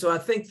 And so I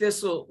think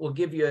this will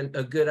give you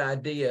a good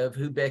idea of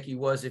who Becky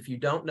was. If you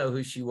don't know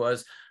who she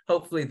was,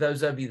 hopefully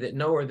those of you that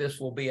know her, this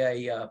will be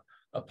a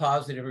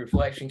positive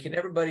reflection. Can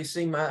everybody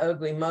see my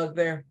ugly mug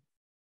there?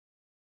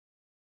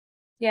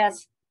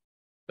 Yes.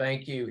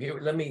 Thank you. Here,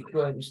 let me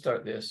go ahead and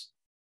start this.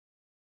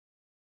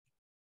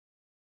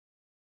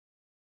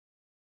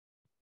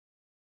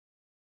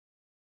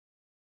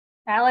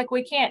 Alec,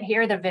 we can't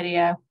hear the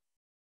video.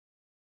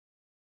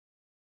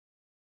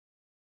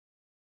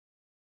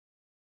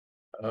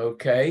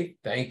 Okay,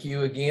 thank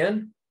you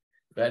again.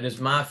 That is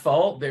my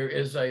fault. There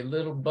is a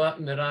little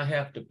button that I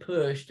have to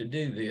push to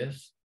do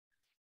this,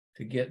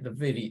 to get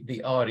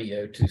the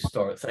audio to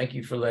start. Thank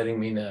you for letting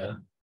me know.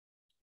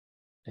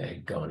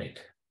 Daggone it.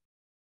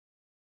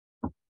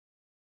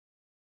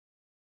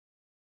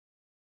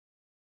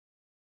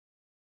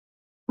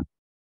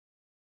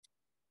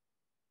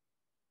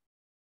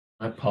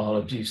 My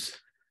apologies.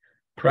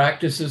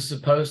 Practice is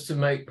supposed to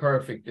make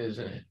perfect,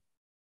 isn't it?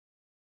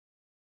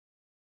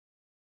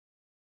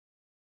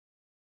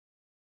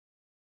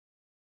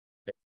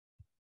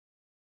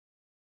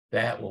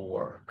 That will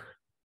work.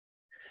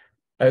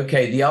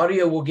 Okay, the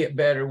audio will get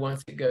better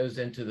once it goes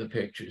into the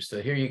pictures.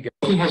 So here you go.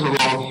 He has a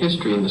long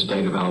history in the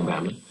state of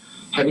Alabama,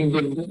 having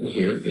been living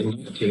here in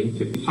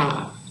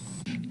 1955.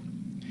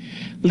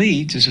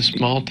 Leeds is a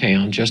small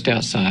town just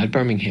outside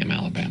Birmingham,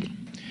 Alabama.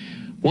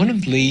 One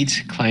of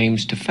Leeds'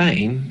 claims to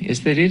fame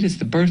is that it is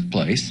the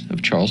birthplace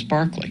of Charles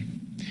Barkley.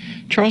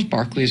 Charles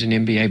Barkley is an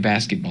NBA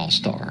basketball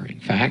star. In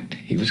fact,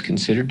 he was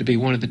considered to be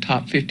one of the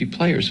top 50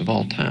 players of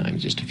all time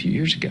just a few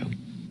years ago.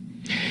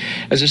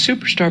 As a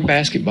superstar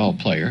basketball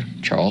player,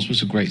 Charles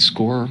was a great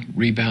scorer,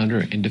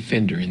 rebounder, and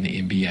defender in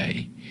the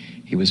NBA.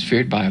 He was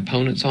feared by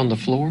opponents on the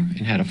floor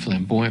and had a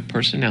flamboyant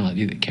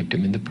personality that kept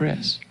him in the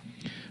press.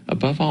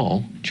 Above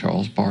all,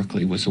 Charles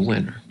Barkley was a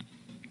winner.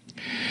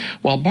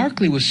 While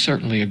Barkley was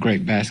certainly a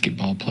great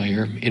basketball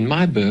player, in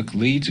my book,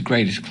 Leeds'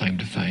 greatest claim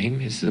to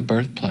fame is the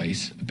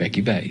birthplace of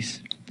Becky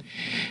Bass.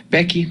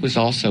 Becky was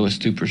also a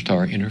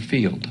superstar in her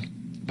field.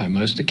 By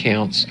most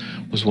accounts,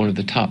 was one of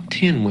the top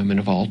 10 women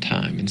of all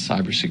time in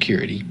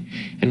cybersecurity,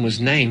 and was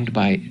named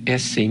by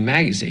SC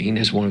Magazine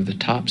as one of the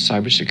top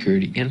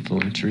cybersecurity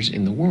influencers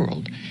in the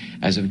world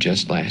as of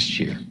just last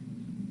year.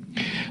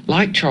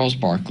 Like Charles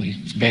Barkley,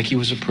 Becky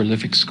was a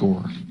prolific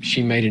scorer.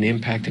 She made an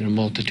impact in a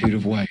multitude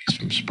of ways,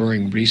 from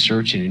spurring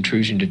research and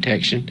intrusion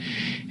detection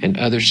and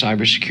other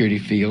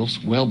cybersecurity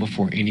fields well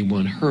before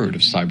anyone heard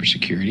of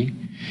cybersecurity,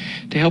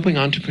 to helping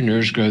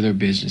entrepreneurs grow their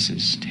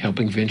businesses, to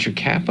helping venture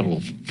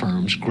capital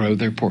firms grow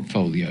their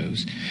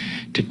portfolios,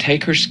 to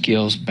take her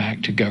skills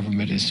back to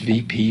government as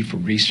VP for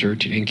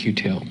research at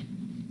In-Q-Tel.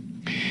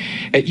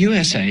 At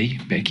USA,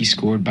 Becky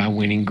scored by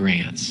winning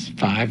grants,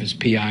 5 as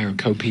PI or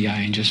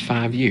co-PI in just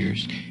 5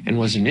 years, and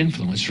was an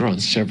influencer on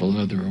several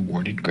other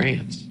awarded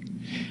grants.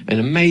 An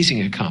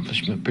amazing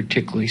accomplishment,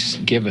 particularly so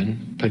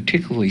given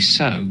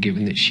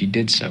that she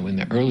did so in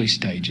the early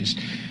stages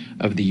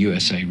of the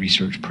USA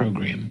research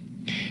program.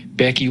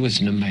 Becky was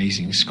an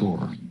amazing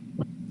scorer.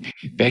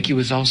 Becky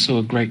was also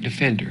a great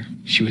defender.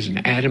 She was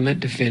an adamant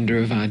defender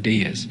of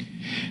ideas.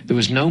 There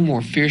was no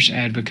more fierce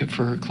advocate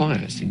for her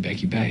clients than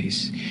Becky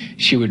Bass.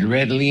 She would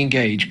readily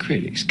engage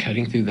critics,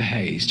 cutting through the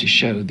haze to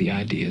show the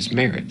idea's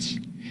merits.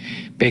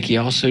 Becky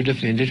also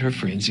defended her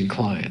friends and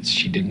clients.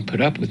 She didn't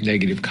put up with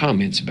negative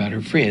comments about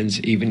her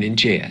friends, even in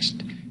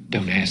jest.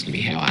 Don't ask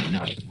me how I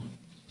know.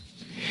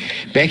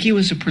 Becky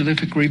was a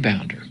prolific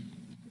rebounder.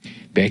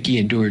 Becky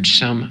endured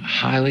some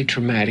highly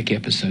traumatic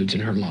episodes in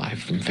her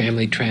life, from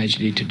family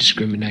tragedy to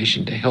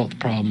discrimination to health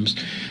problems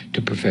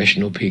to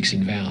professional peaks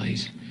and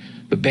valleys.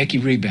 But Becky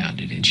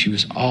rebounded, and she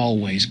was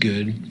always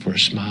good for a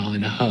smile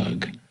and a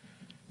hug,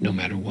 no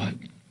matter what.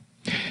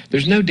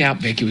 There's no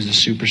doubt Becky was a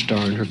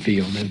superstar in her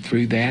field, and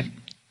through that,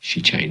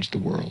 she changed the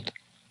world.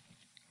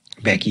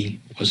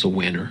 Becky was a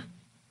winner.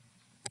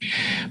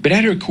 But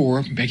at her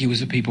core, Becky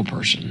was a people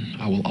person.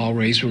 I will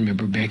always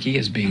remember Becky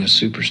as being a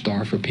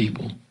superstar for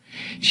people.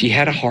 She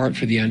had a heart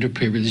for the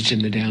underprivileged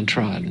and the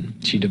downtrodden.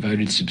 She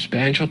devoted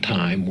substantial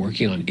time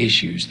working on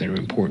issues that are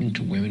important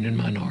to women and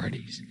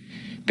minorities.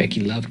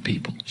 Becky loved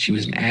people. She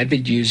was an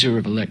avid user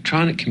of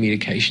electronic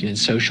communication and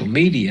social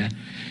media,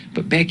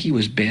 but Becky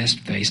was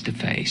best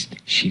face-to-face.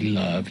 She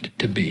loved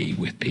to be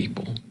with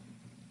people.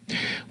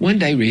 One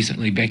day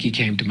recently, Becky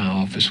came to my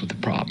office with a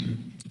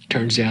problem.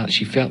 Turns out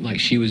she felt like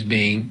she was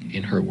being,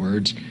 in her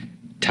words,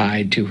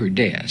 tied to her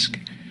desk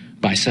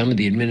by some of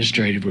the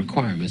administrative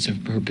requirements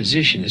of her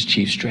position as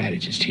chief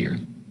strategist here.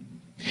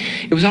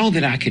 It was all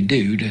that I could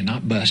do to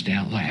not bust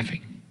out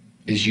laughing.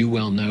 As you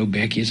well know,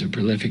 Becky is a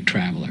prolific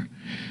traveler.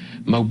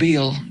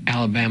 Mobile,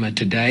 Alabama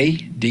today,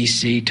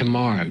 D.C.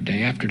 tomorrow,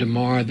 day after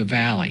tomorrow, the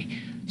Valley.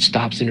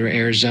 Stops in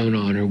Arizona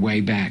on her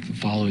way back the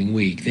following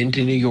week, then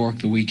to New York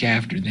the week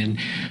after, then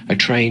a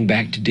train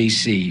back to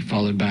D.C.,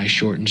 followed by a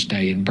shortened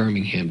stay in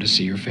Birmingham to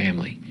see her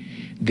family.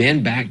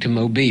 Then back to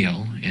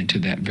Mobile and to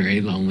that very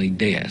lonely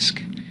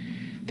desk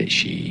that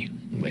she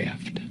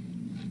left.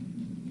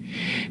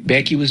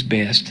 Becky was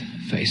best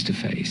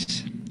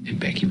face-to-face, and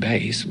Becky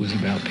Bass was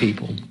about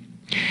people.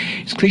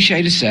 It's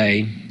cliche to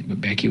say, but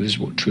Becky was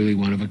truly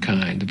one of a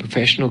kind. The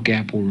professional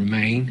gap will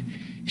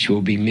remain. She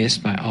will be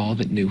missed by all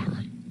that knew her,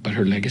 but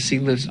her legacy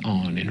lives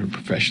on in her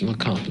professional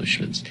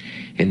accomplishments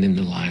and in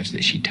the lives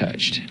that she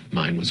touched.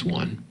 Mine was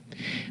one.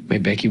 May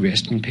Becky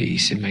rest in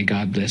peace, and may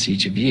God bless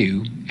each of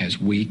you as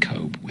we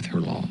cope with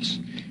her loss.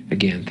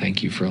 Again,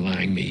 thank you for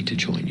allowing me to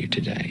join you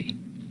today.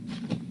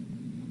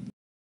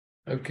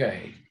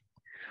 Okay.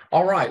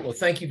 All right. Well,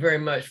 thank you very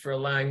much for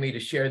allowing me to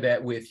share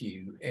that with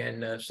you.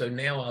 And so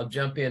now I'll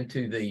jump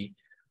into the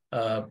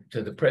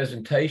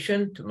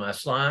presentation, to my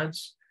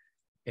slides,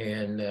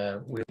 and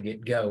we'll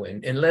get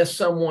going. Unless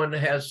someone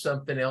has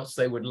something else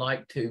they would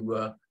like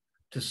to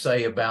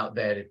say about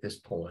that at this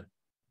point.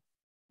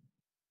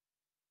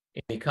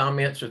 Any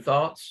comments or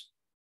thoughts?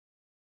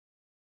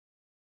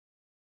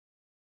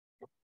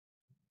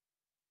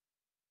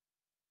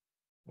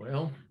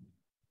 Well,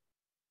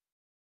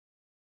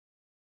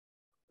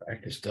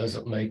 practice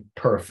doesn't make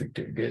perfect.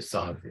 It gets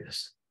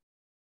obvious.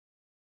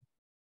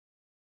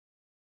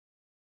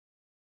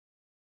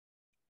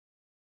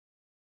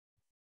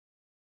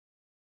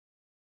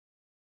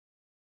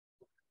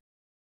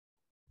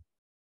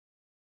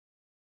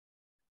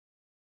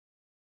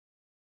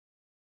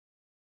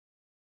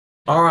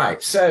 All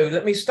right, so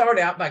let me start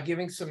out by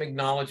giving some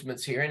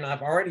acknowledgments here. And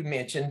I've already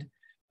mentioned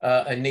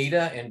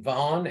Anita and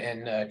Vaughn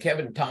and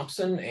Kevin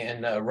Thompson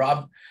and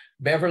Rob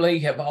Beverly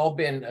have all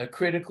been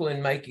critical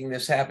in making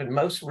this happen.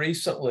 Most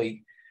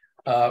recently,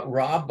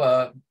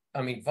 Vaughn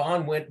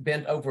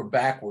bent over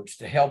backwards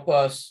to help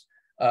us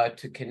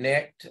to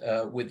connect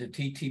with the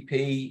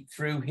TTP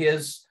through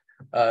his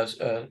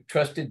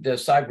trusted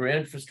cyber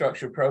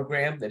infrastructure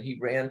program that he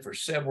ran for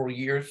several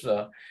years,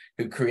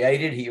 who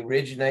created, he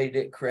originated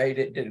it,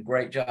 created, did a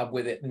great job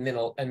with it,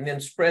 and then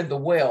spread the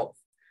wealth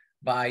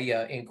by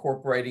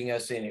incorporating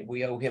us in it.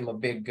 We owe him a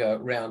big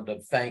round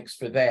of thanks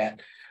for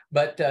that.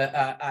 But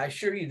I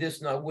assure you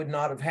this would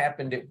not have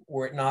happened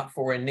were it not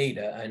for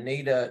Anita.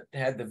 Anita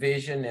had the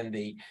vision and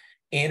the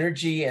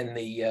energy and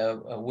the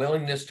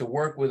willingness to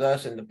work with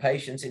us and the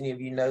patience. Any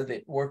of you know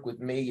that work with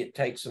me, it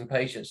takes some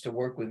patience to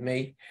work with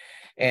me.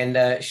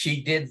 And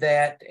she did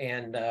that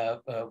and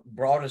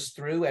brought us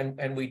through,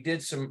 and we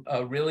did some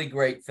really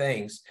great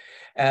things.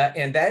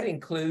 And that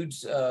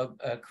includes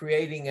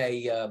creating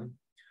a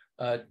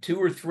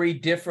 2 or 3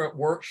 different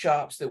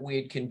workshops that we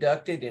had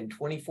conducted in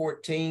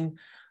 2014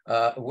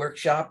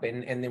 workshop.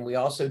 And then we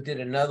also did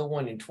another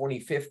one in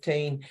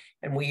 2015.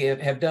 And we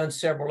have done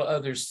several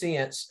others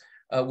since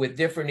with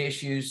different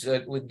issues,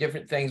 with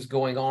different things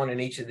going on in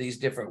each of these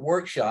different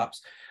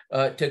workshops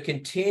to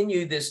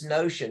continue this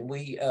notion.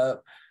 We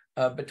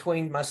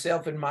between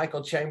myself and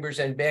Michael Chambers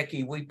and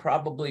Becky, we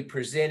probably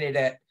presented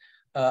at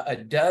a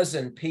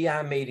dozen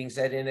PI meetings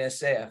at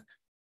NSF.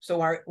 So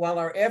while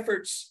our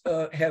efforts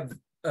have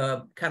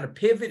kind of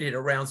pivoted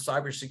around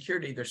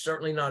cybersecurity, they're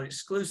certainly not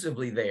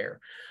exclusively there.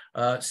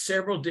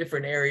 Several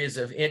different areas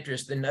of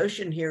interest. The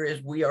notion here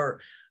is we are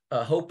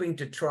hoping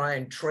to try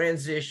and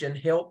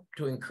help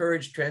to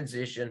encourage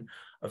transition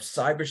of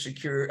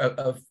cybersecurity,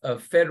 of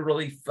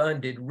federally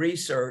funded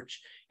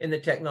research in the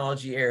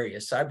technology area,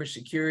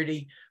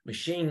 cybersecurity,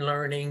 machine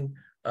learning,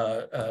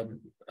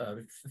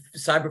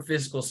 cyber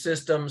physical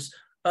systems,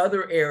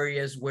 other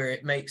areas where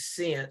it makes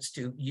sense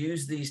to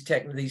use these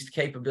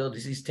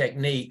capabilities, these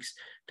techniques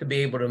to be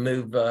able to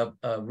move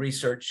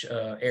research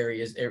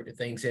areas,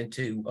 things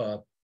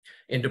into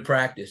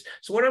practice.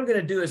 So what I'm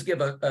going to do is give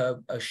a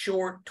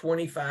short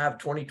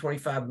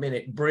 25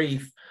 minute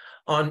brief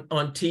on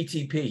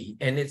TTP.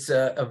 And it's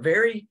a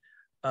very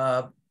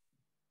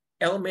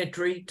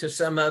elementary to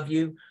some of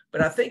you,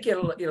 but I think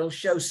it'll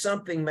show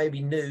something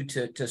maybe new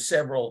to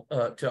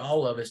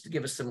all of us, to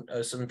give us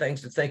some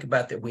things to think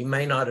about that we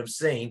may not have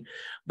seen.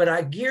 But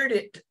I geared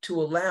it to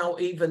allow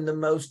even the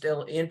most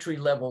entry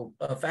level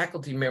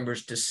faculty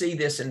members to see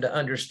this and to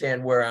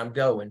understand where I'm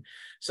going.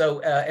 So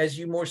as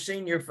you more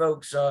senior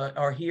folks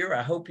are here,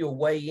 I hope you'll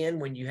weigh in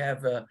when you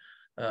have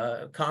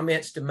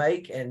comments to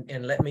make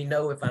and let me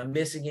know if I'm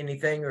missing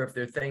anything or if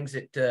there are things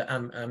that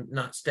I'm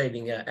not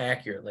stating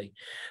accurately.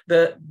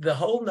 The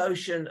whole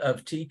notion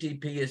of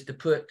TTP is to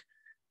put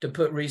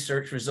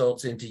research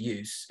results into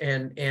use.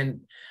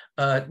 And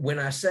when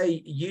I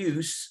say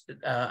use,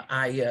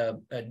 I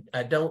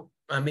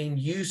mean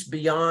use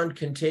beyond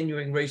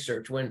continuing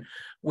research. When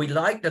we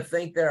like to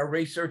think that our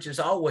research is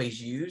always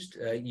used,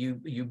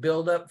 you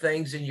build up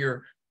things in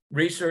your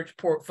research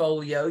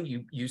portfolio,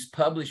 you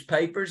publish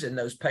papers, and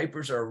those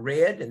papers are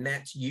read, and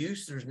that's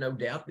use. There's no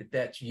doubt that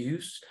that's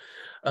use.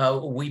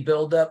 We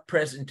build up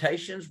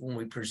presentations when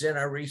we present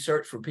our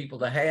research for people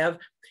to have.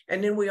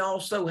 And then we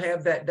also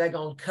have that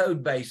daggone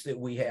code base that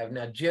we have.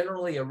 Now,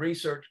 generally, a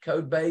research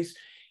code base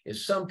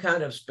is some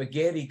kind of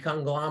spaghetti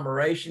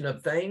conglomeration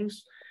of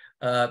things.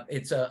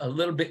 It's a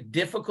little bit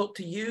difficult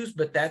to use,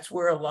 but that's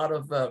where a lot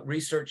of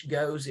research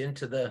goes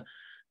into the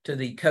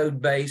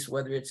code base,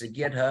 whether it's a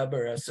GitHub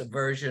or a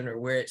Subversion or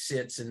where it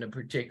sits in a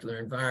particular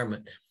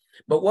environment.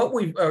 But what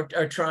we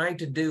are trying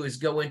to do is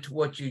go into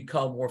what you'd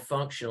call more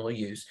functional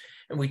use.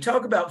 And we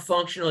talk about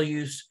functional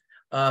use,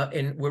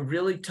 and we're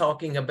really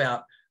talking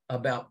about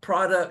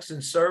products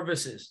and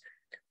services.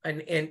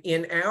 And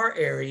in our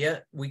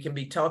area, we can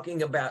be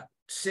talking about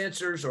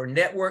sensors or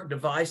network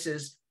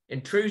devices,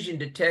 intrusion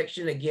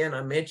detection. Again,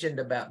 I mentioned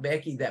about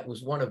Becky. That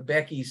was one of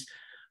Becky's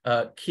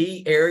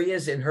key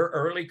areas in her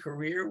early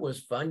career,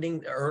 was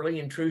funding early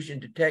intrusion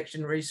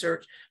detection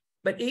research.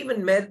 But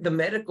even the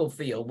medical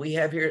field, we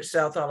have here at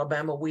South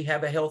Alabama, we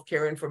have a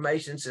healthcare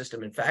information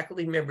system and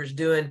faculty members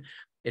doing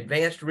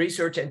advanced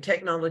research and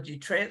technology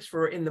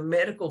transfer in the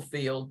medical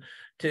field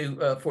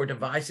for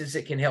devices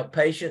that can help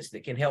patients,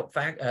 that can help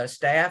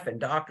staff and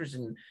doctors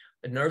and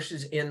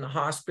nurses in the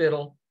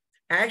hospital.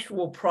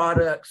 Actual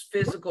products,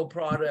 physical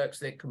products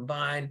that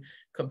combine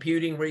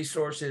computing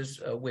resources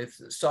with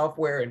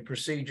software and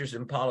procedures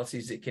and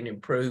policies that can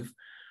improve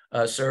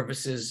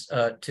services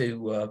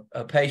to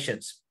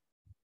patients.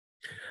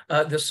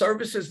 The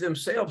services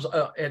themselves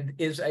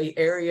is an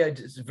area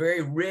that's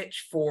very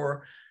rich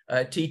for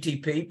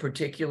TTP,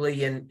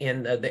 particularly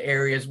in the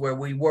areas where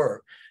we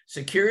work.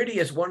 Security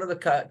is one of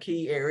the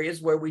key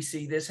areas where we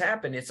see this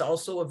happen. It's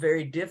also a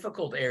very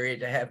difficult area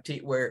to have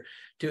to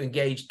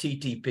engage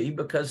TTP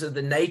because of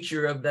the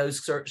nature of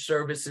those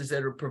services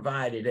that are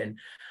provided. And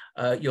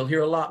you'll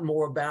hear a lot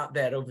more about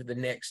that over the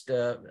next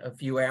a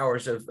few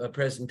hours of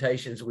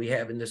presentations we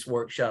have in this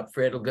workshop.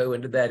 Fred will go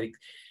into that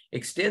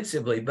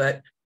extensively,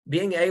 but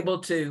being able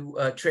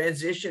to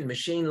transition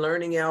machine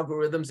learning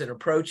algorithms and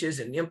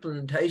approaches and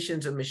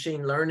implementations of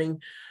machine learning,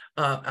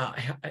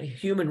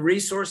 human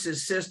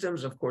resources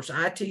systems, of course,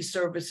 IT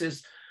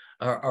services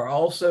are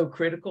also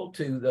critical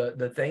to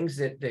the things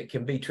that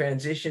can be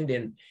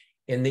transitioned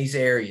in these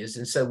areas.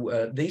 And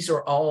so these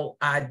are all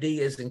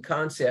ideas and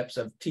concepts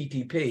of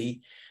TTP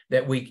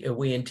that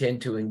we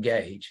intend to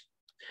engage.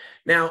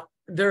 Now,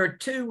 there are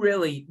two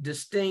really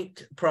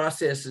distinct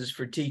processes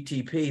for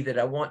TTP that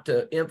I want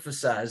to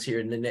emphasize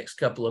here in the next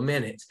couple of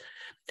minutes.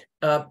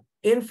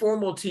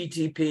 Informal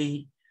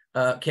TTP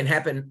can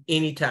happen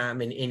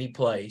anytime in any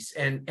place,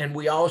 and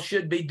we all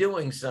should be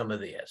doing some of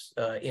this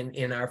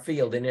in our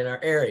field and in our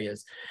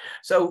areas.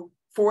 So,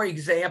 for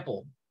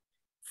example,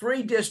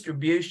 free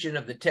distribution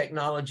of the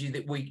technology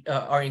that we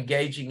are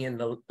engaging in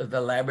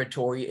the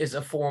laboratory is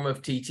a form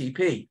of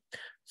TTP.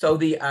 So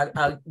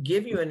I'll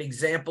give you an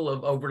example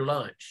of over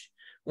lunch.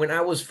 When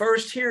I was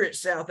first here at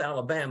South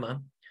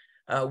Alabama,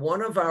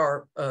 one of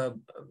our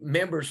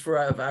members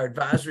of our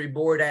advisory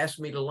board asked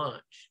me to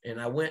lunch, and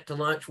I went to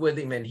lunch with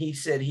him, and he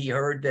said he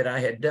heard that I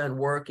had done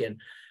work in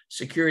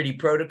security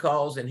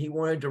protocols, and he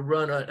wanted to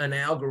run an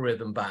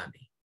algorithm by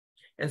me.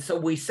 And so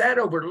we sat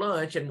over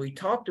lunch and we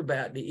talked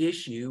about the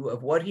issue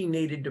of what he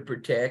needed to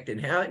protect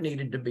and how it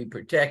needed to be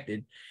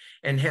protected,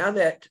 and how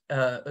that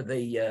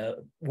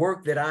the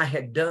work that I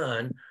had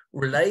done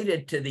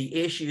related to the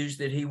issues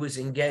that he was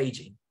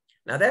engaging.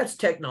 Now that's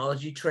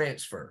technology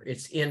transfer.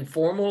 It's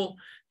informal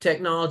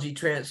technology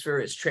transfer.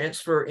 It's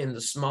transfer in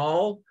the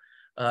small.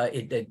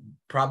 It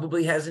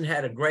probably hasn't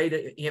had a great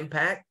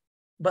impact,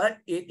 but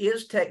it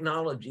is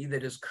technology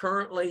that is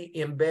currently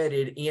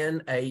embedded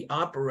in an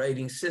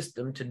operating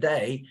system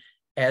today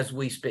as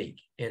we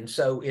speak. And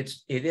so it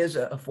is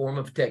a form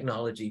of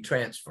technology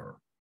transfer.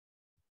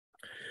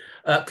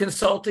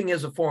 Consulting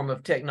is a form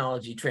of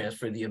technology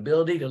transfer, the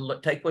ability to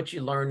take what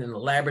you learn in the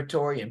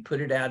laboratory and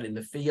put it out in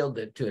the field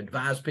to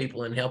advise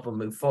people and help them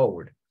move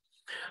forward.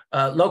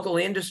 Local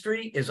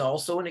industry is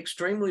also an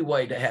extremely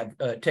way to have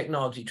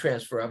technology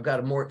transfer. I've got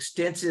a more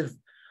extensive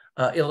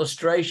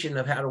illustration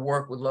of how to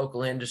work with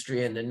local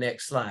industry in the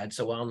next slide,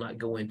 so I'll not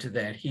go into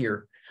that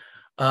here.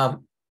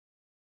 And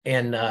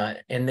then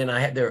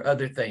there are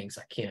other things.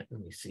 Let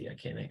me see, I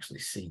can't actually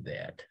see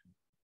that.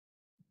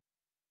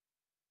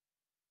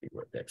 See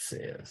what that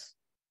says.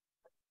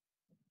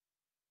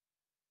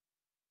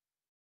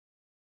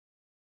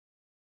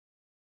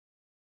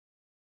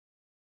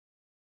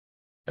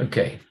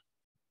 Okay,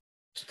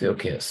 still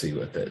can't see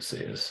what that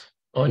says.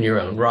 On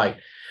your own, right?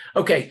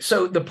 Okay,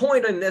 so the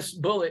point in this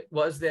bullet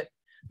was that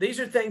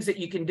these are things that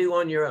you can do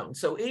on your own.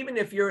 So even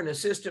if you're an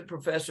assistant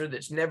professor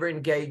that's never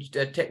engaged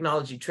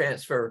technology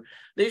transfer,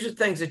 these are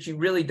things that you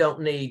really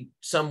don't need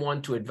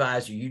someone to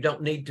advise you. You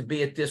don't need to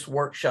be at this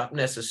workshop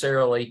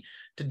necessarily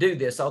to do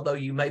this, although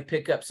you may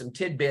pick up some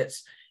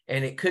tidbits,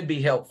 and it could be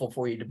helpful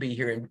for you to be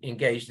here and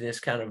engaged in this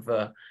kind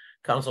of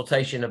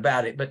consultation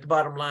about it. But the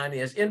bottom line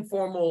is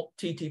informal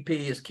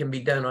TTP can be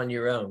done on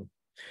your own.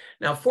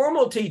 Now,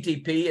 formal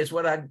TTP is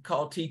what I'd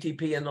call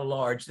TTP in the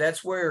large.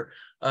 That's where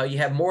you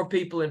have more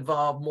people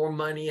involved, more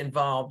money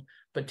involved,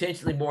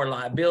 potentially more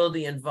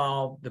liability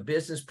involved. The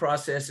business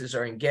processes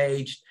are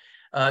engaged.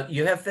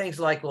 You have things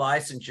like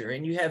licensure,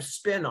 and you have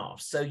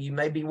spinoffs. So you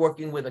may be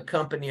working with a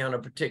company on a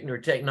particular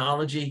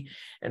technology,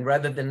 and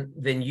rather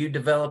than you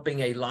developing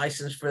a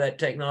license for that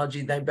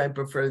technology, they may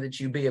prefer that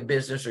you be a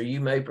business, or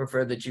you may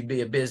prefer that you be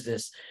a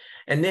business.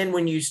 And then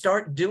when you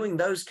start doing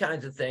those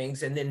kinds of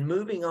things, and then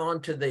moving on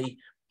to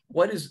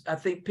what is, I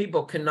think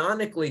people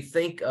canonically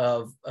think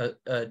of a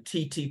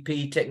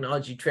TTP,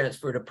 technology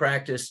transfer to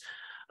practice,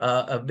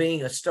 of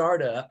being a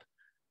startup,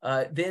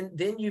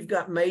 then you've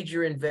got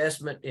major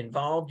investment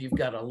involved. You've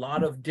got a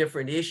lot of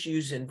different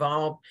issues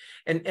involved.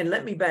 And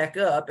let me back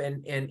up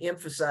and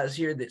emphasize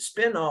here that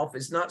spinoff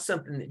is not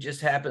something that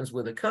just happens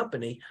with a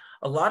company.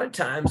 A lot of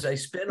times a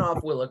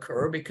spinoff will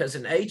occur because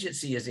an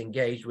agency is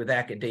engaged with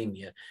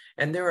academia.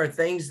 And there are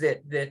things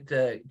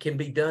that can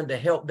be done to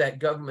help that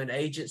government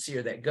agency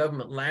or that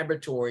government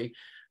laboratory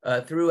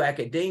through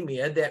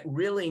academia that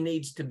really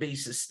needs to be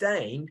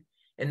sustained.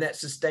 And that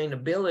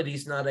sustainability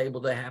is not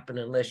able to happen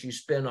unless you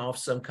spin off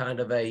some kind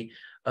of an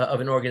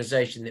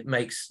organization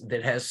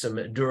that has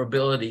some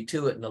durability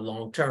to it in the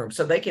long term.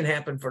 So they can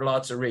happen for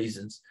lots of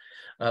reasons.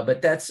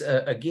 But that's,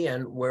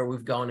 again, where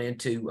we've gone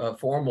into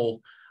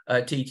formal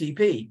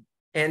TTP.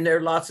 And there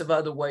are lots of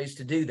other ways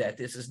to do that.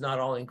 This is not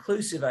all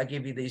inclusive. I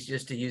give you these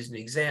just to use an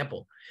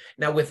example.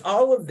 Now, with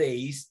all of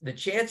these, the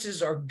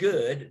chances are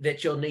good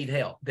that you'll need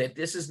help, that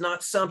this is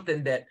not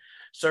something that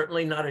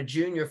certainly not a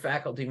junior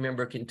faculty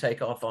member can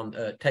take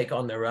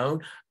on their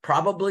own.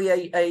 Probably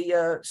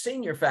a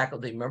senior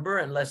faculty member,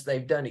 unless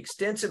they've done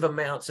extensive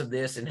amounts of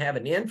this and have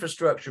an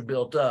infrastructure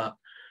built up,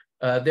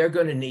 they're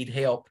going to need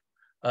help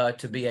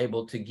to be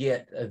able to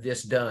get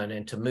this done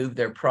and to move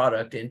their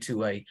product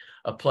into a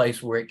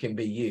place where it can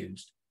be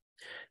used.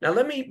 Now,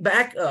 let me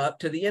back up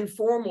to the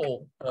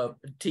informal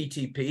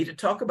TTP to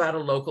talk about a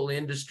local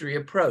industry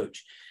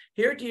approach.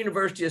 Here at the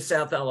University of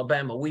South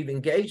Alabama, we've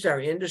engaged our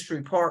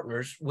industry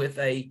partners with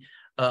a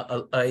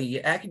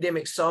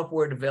academic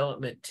software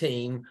development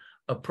team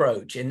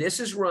approach. And this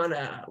is run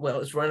out, well,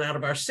 it's run out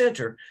of our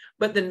center,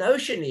 but the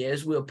notion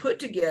is we'll put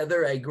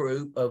together a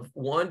group of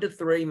 1 to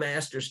 3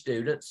 master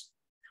students,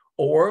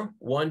 or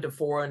 1 to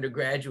 4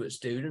 undergraduate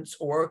students,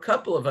 or a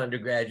couple of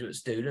undergraduate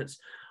students,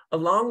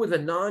 along with a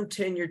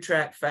non-tenure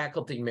track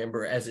faculty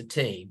member as a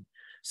team.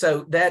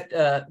 So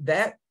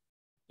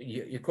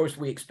of course,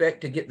 we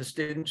expect to get the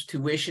students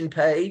tuition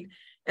paid,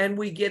 and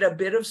we get a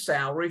bit of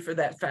salary for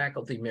that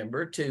faculty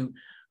member to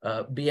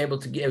be able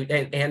to give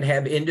and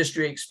have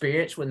industry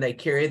experience when they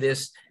carry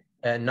this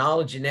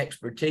knowledge and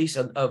expertise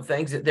of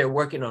things that they're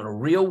working on a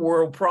real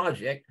world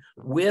project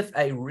with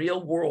a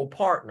real world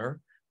partner.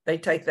 They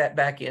take that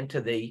back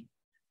into the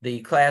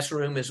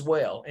classroom as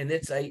well. And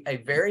it's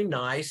a very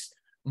nice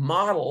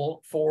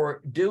model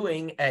for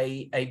doing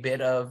a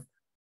bit of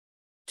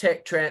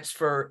tech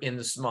transfer in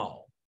the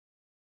small.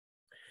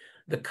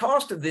 The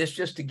cost of this,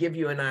 just to give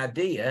you an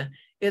idea,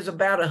 is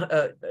about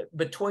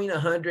between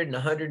 $100,000 and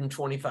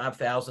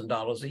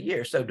 $125,000 a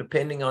year. So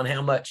depending on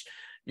how much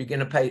you're going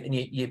to pay, and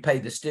you pay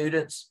the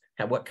students,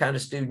 what kind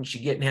of students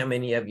you get and how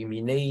many of them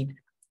you need.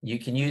 You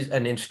can use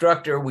an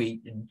instructor.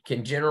 We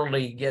can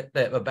generally get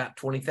about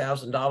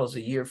 $20,000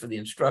 a year for the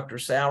instructor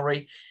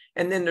salary.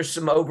 And then there's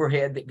some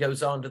overhead that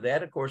goes on to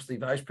that. Of course, the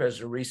vice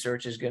president of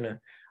research is going to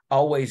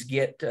always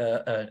get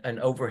an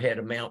overhead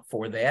amount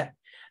for that.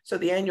 So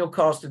the annual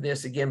cost of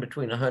this, again,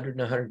 between $100,000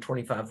 and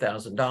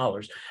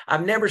 $125,000.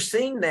 I've never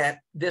seen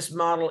this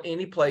model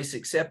any place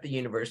except the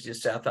University of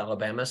South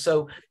Alabama.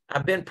 So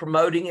I've been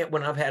promoting it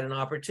when I've had an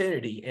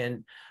opportunity,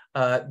 and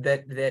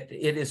that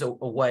it is a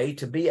way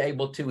to be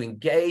able to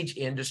engage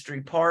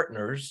industry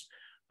partners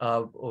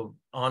on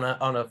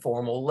a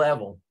formal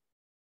level.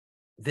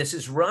 This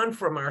is run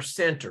from our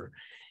center,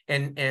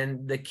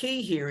 and the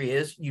key here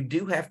is you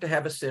do have to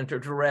have a center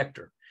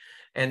director.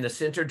 And the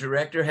center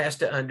director has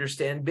to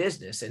understand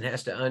business and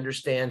has to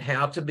understand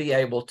how to be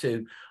able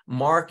to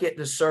market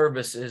the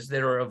services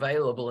that are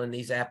available in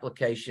these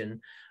application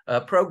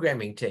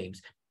programming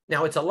teams.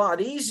 Now, it's a lot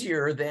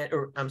easier than,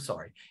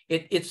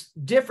 it's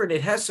different.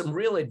 It has some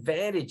real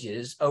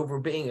advantages over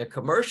being a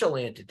commercial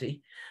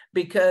entity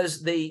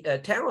because the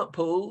talent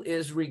pool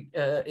is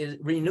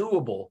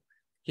renewable.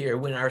 Here,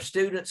 when our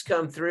students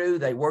come through,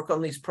 they work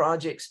on these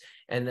projects,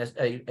 and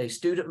a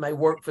student may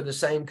work for the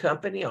same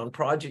company on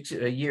projects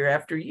year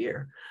after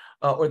year,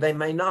 or they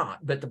may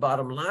not. But the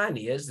bottom line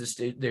is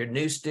there are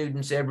new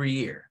students every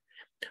year.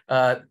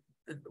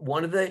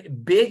 One of the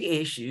big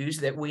issues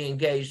that we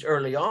engaged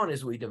early on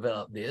as we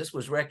developed this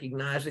was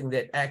recognizing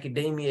that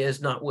academia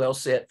is not well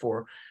set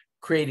for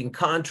creating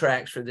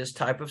contracts for this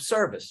type of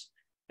service.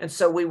 And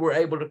so we were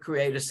able to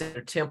create a set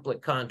of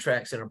template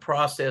contracts and a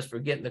process for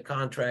getting the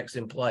contracts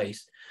in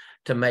place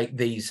to make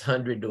these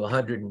 $100,000 to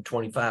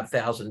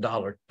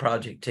 $125,000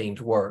 project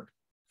teams work.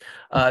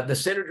 The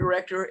center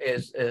director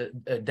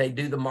they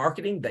do the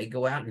marketing. They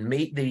go out and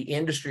meet the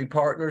industry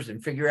partners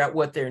and figure out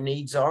what their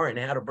needs are and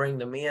how to bring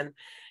them in.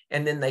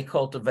 And then they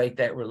cultivate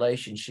that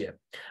relationship.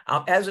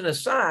 As an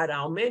aside,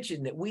 I'll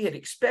mention that we had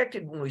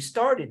expected when we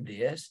started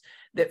this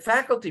that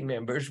faculty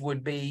members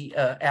would be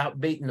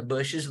out beating the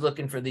bushes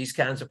looking for these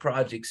kinds of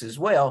projects as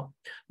well.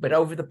 But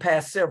over the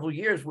past several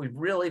years, we've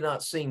really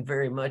not seen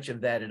very much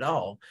of that at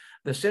all.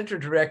 The center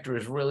director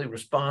is really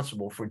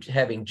responsible for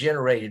having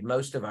generated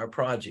most of our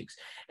projects.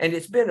 And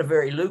it's been a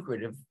very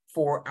lucrative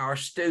for our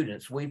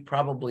students. We've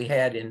probably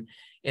had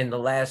in the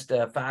last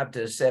 5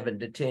 to 7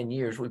 to 10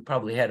 years, we've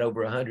probably had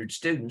over 100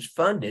 students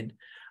funded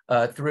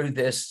through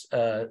this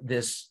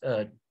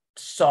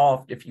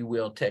soft, if you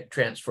will, tech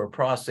transfer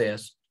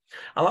process.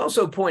 I'll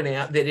also point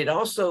out that it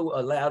also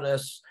allowed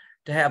us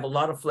to have a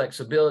lot of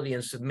flexibility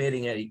in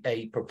submitting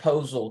a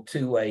proposal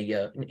to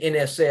an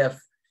NSF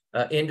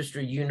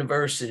industry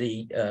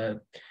university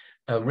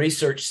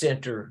research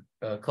center,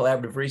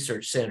 collaborative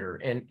research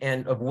center,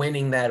 and of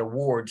winning that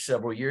award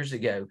several years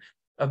ago,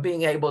 of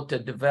being able to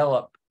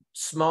develop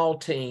small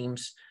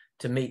teams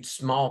to meet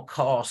small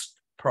cost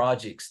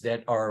projects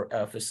that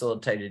are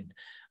facilitated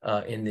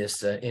in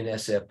this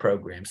NSF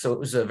program. So it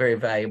was very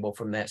valuable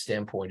from that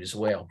standpoint as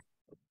well.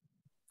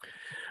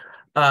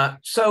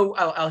 So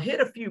I'll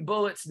hit a few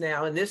bullets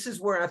now, and this is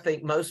where I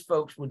think most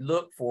folks would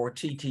look for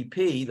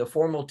TTP, the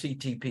formal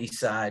TTP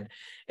side.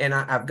 And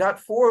I've got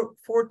four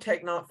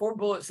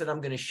bullets that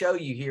I'm going to show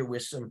you here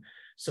with some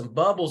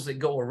bubbles that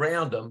go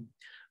around them.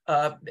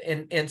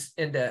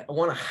 And I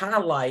want to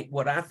highlight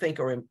what I think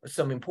are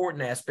some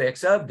important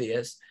aspects of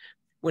this.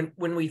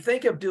 When we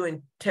think of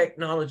doing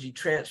technology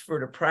transfer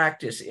to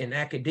practice in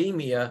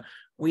academia,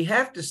 we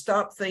have to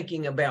stop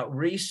thinking about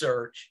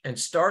research and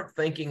start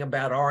thinking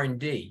about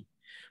R&D.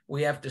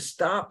 We have to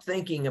stop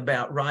thinking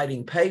about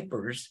writing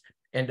papers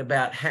and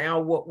about how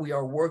what we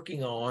are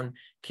working on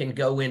can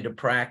go into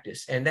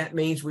practice. And that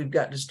means we've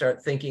got to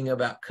start thinking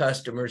about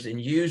customers and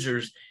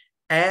users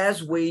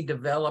as we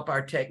develop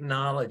our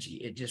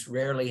technology. It just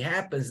rarely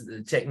happens that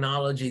the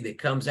technology that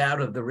comes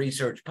out of the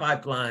research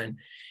pipeline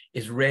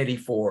is ready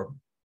for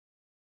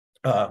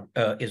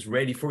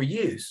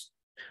use.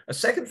 A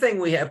second thing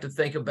we have to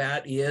think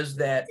about is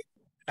that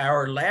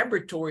our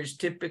laboratories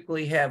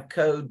typically have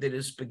code that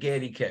is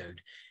spaghetti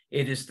code.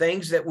 It is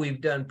things that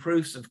we've done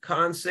proofs of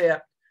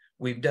concept,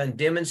 we've done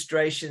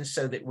demonstrations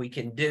so that we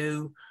can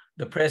do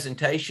the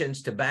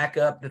presentations to back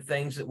up the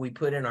things that we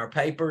put in our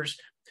papers.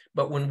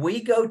 But when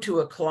we go to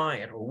a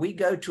client, or we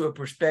go to a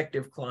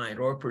prospective client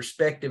or a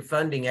prospective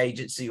funding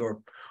agency,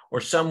 or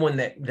someone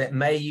that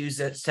may use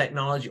this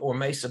technology or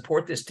may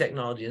support this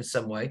technology in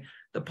some way,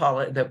 the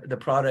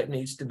product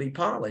needs to be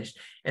polished.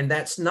 And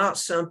that's not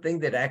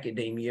something that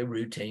academia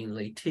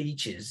routinely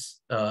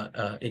teaches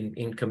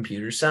in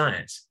computer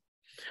science.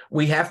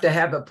 We have to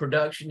have a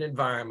production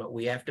environment.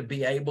 We have to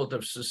be able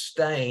to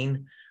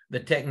sustain the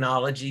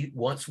technology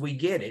once we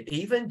get it.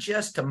 Even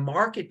just to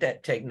market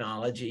that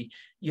technology,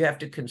 you have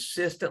to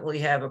consistently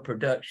have a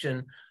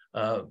production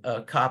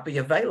copy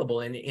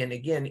available. And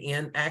again,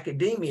 in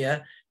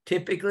academia,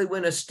 typically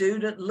when a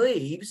student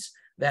leaves,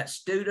 that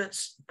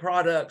student's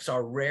products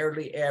are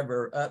rarely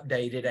ever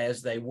updated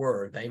as they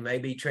were. They may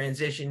be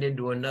transitioned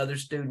into another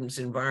student's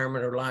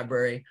environment or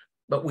library,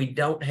 but we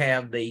don't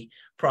have the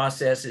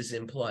processes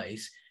in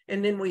place.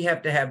 And then we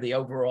have to have the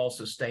overall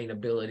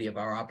sustainability of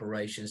our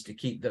operations to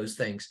keep those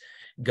things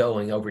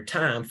going over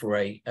time for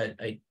a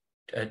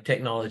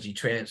technology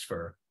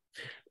transfer.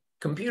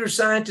 Computer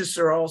scientists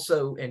are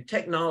also, and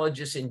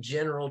technologists in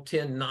general,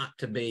 tend not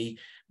to be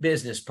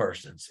business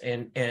persons.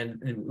 And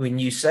when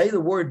you say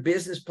the word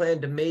business plan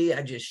to me,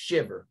 I just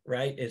shiver,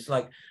 right? It's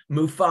like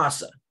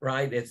Mufasa,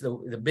 right? It's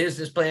the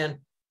business plan,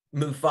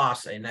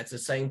 Mufasa, and that's the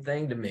same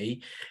thing to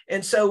me.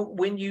 And so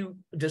when you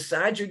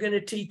decide you're going to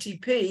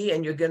TTP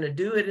and you're going to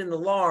do it in the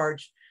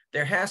large,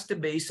 there has to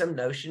be some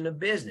notion of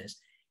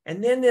business.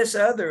 And then this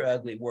other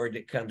ugly word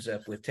that comes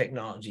up with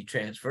technology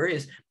transfer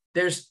is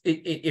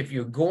if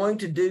you're going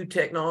to do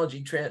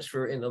technology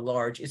transfer in the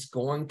large, it's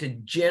going to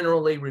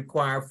generally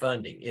require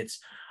funding. It's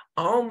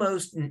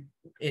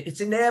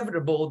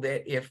inevitable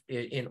that if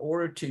in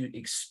order to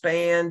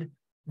expand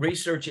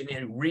research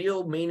in a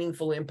real,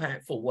 meaningful,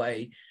 impactful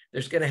way,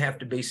 there's going to have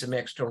to be some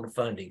external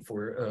funding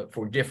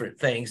for different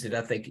things that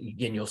I think,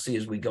 again, you'll see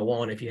as we go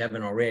on if you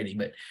haven't already,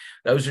 but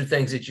those are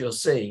things that you'll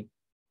see.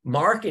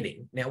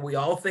 Marketing. Now, we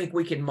all think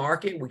we can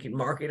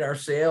market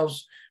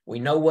ourselves. We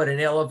know what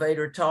an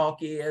elevator talk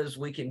is.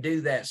 We can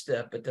do that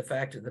stuff, but the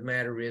fact of the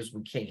matter is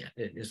we can't.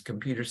 As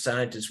computer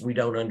scientists, we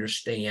don't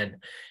understand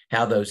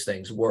how those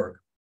things work.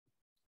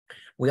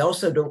 We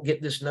also don't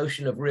get this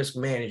notion of risk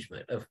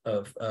management,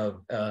 of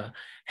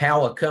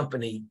how a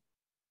company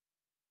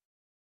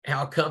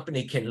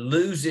can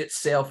lose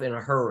itself in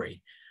a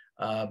hurry.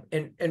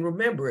 And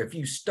remember, if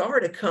you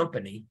start a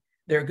company,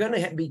 there are going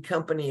to be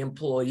company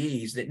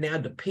employees that now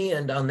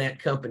depend on that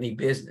company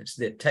business,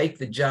 that take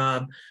the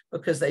job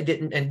because they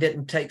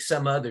didn't take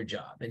some other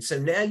job. And so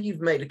now you've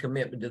made a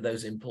commitment to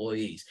those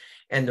employees,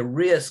 and the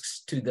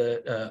risks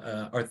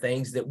to are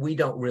things that we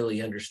don't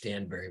really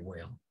understand very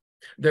well.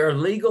 There are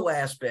legal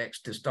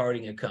aspects to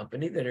starting a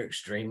company that are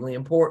extremely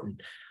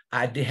important.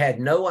 I had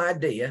no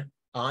idea,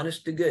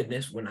 honest to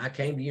goodness, when I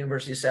came to the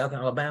University of South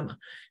Alabama,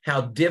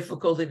 how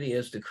difficult it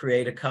is to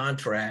create a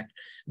contract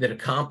that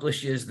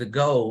accomplishes the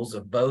goals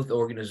of both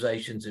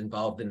organizations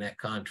involved in that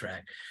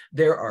contract.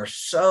 There are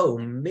so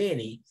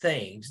many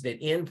things that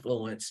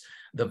influence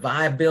the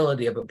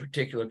viability of a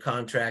particular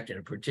contract in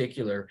a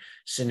particular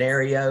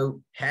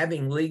scenario.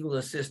 Having legal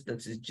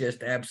assistance is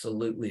just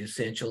absolutely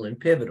essential and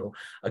pivotal.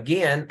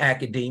 Again,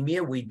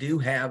 academia, we do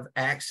have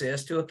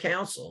access to a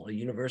council, a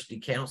university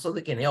council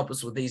that can help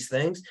us with these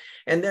things.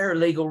 And there are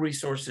legal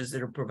resources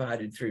that are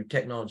provided through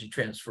Technology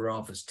Transfer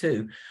Office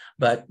too.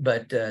 But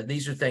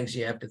these are things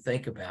you have to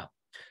think about.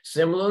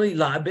 Similarly,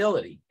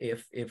 liability.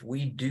 If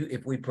we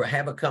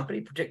have a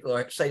company,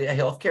 particularly say a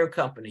healthcare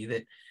company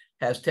that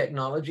has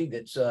technology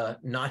that's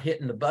not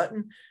hitting the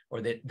button,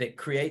 or that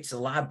creates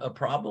a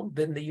problem,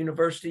 then the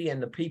university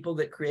and the people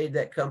that created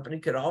that company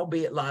could all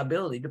be at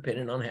liability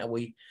depending on how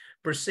we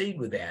proceed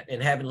with that.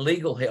 And having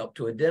legal help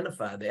to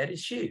identify that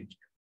is huge.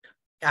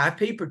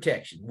 IP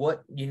protection.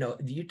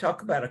 You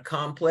talk about a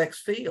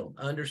complex field,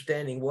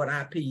 understanding what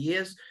IP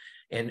is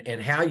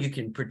and how you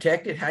can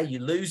protect it, how you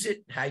lose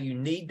it, how you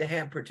need to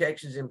have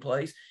protections in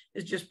place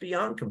is just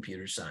beyond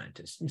computer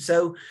scientists. And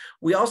so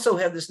we also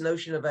have this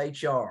notion of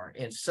HR,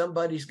 and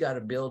somebody's got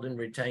to build and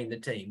retain the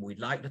team.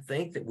 We'd like to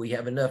think that we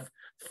have enough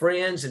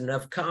friends,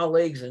 enough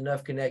colleagues,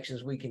 enough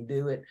connections we can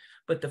do it,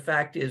 but the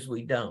fact is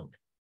we don't.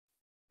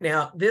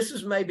 Now, this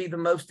is maybe the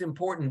most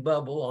important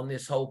bubble on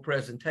this whole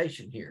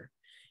presentation here,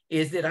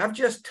 is that I've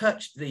just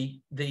touched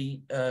the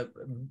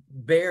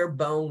bare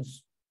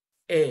bones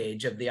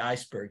edge of the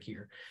iceberg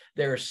here.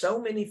 There are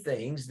so many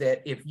things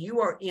that if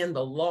you are in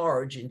the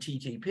large in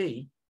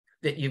TTP,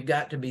 that you've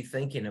got to be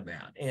thinking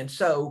about. And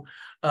so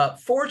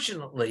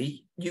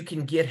fortunately, you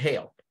can get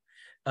help.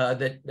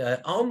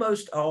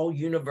 Almost all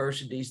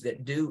universities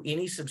that do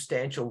any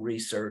substantial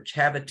research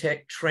have a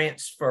tech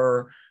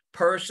transfer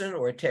person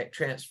or a tech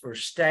transfer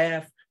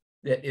staff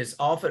that is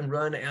often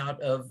run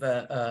out of,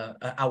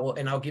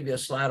 I'll give you a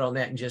slide on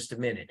that in just a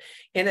minute.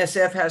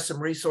 NSF has some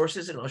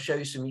resources, and I'll show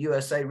you some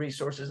USA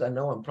resources. I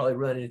know I'm probably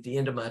running at the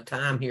end of my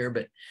time here,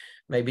 but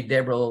maybe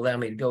Deborah will allow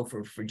me to go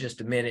for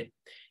just a minute.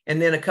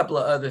 And then a couple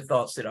of other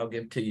thoughts that I'll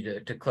give to you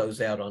to close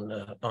out on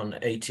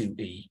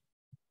A2E.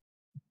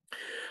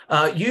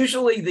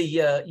 Usually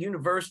the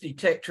university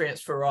tech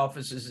transfer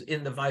office is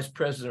in the vice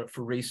president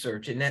for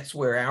research, and that's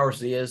where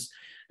ours is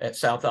at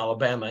South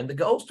Alabama. And the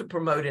goal is to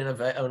promote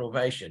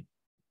innovation.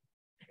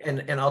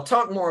 And I'll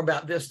talk more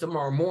about this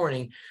tomorrow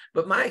morning,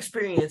 but my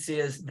experience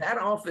is that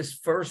office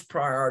first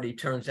priority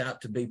turns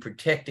out to be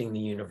protecting the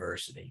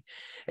university.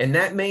 And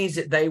that means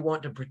that they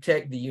want to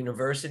protect the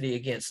university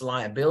against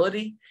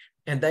liability,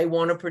 and they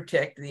want to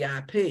protect the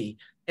IP.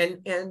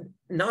 And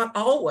not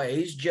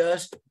always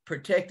just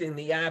protecting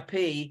the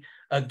IP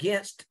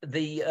against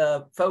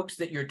the folks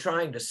that you're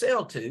trying to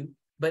sell to,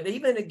 but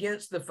even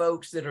against the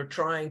folks that are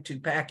trying to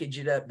package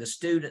it up, the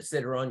students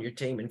that are on your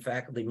team and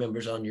faculty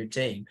members on your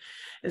team.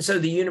 And so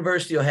the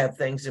university will have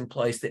things in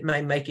place that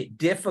may make it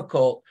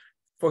difficult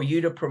for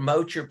you to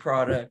promote your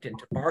product and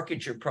to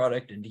market your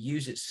product and to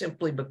use it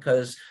simply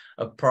because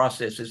of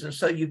processes. And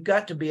so you've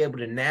got to be able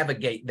to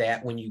navigate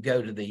that when you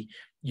go to the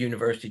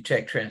University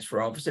Tech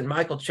Transfer Office. And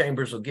Michael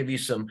Chambers will give you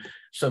some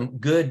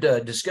good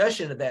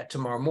discussion of that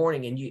tomorrow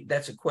morning. And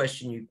that's a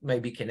question you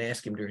maybe can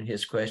ask him during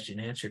his question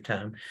and answer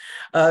time.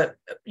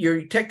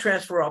 Your Tech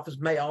Transfer Office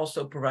may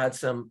also provide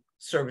some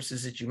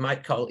services that you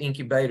might call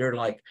incubator,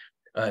 like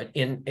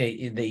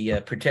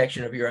the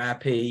protection of your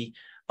IP,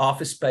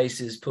 office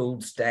spaces,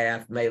 pooled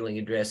staff, mailing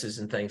addresses,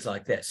 and things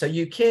like that. So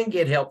you can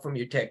get help from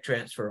your Tech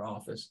Transfer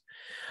Office.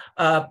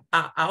 I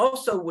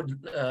also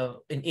would,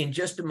 in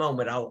just a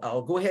moment,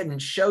 I'll go ahead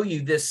and show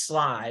you this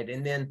slide.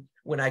 And then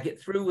when I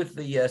get through with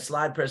the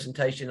slide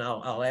presentation,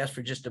 I'll ask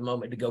for just a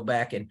moment to go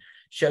back and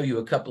show you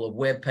a couple of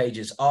web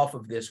pages off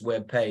of this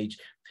web page.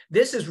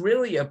 This is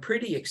really a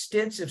pretty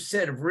extensive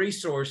set of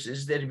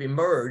resources that have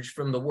emerged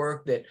from the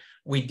work that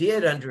we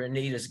did under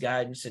Anita's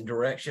guidance and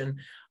direction.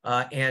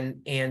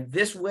 And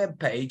this web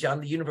page on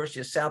the University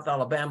of South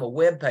Alabama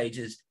web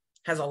pages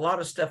has a lot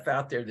of stuff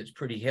out there that's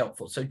pretty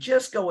helpful. So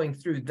just going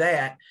through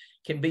that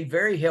can be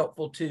very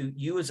helpful to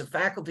you as a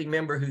faculty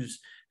member who's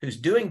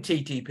doing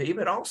TTP,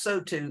 but also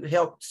to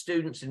help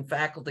students and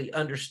faculty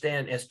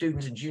understand, as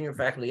students and junior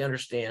faculty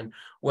understand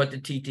what the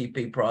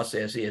TTP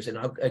process is. And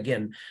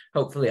again,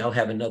 hopefully I'll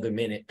have another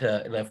minute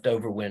left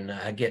over when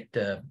I get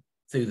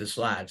through the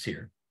slides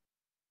here.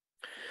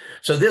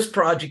 So this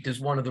project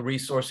is one of the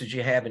resources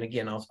you have. And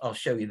again, I'll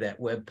show you that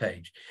web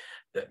page.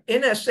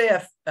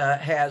 NSF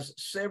has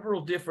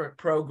several different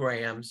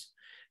programs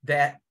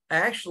that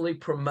actually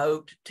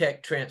promote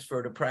tech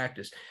transfer to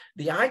practice.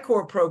 The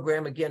I-Corps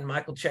program, again,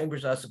 Michael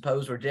Chambers, I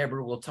suppose, or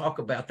Deborah will talk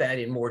about that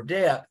in more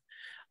depth.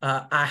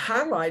 I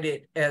highlight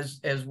it as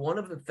one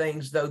of the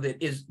things, though,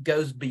 that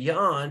goes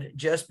beyond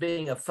just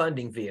being a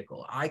funding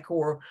vehicle.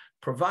 I-Corps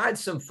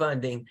provides some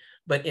funding,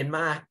 but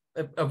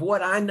of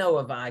what I know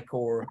of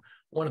I-Corps,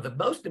 one of the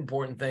most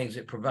important things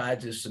it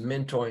provides is some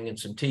mentoring and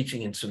some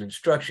teaching and some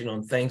instruction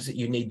on things that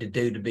you need to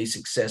do to be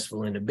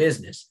successful in a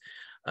business.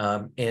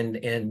 And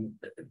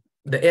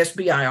the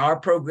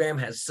SBIR program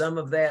has some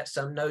of that,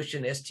 some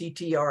notion.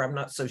 STTR, I'm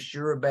not so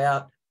sure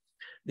about.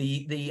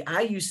 The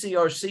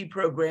IUCRC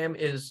program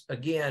is,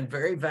 again,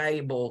 very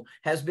valuable,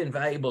 has been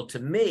valuable to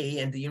me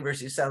and the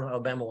University of South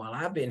Alabama while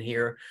I've been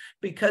here,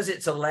 because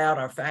it's allowed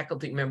our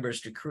faculty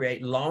members to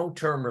create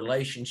long-term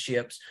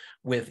relationships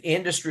with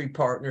industry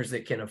partners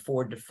that can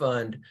afford to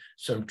fund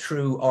some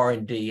true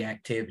R&D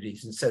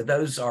activities. And so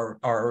those are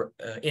our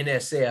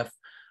NSF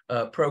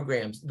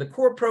programs. The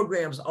core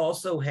programs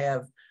also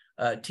have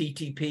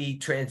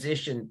TTP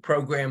transition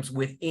programs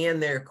within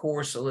their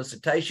core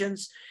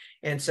solicitations.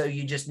 And so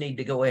you just need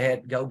to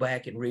go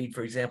back and read,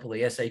 for example,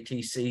 the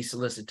SATC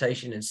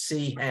solicitation and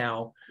see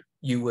how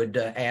you would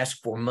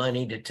ask for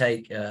money to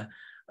take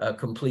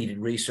completed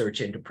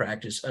research into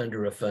practice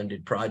under a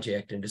funded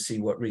project, and to see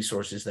what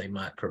resources they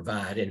might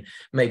provide. And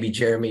maybe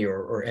Jeremy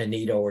or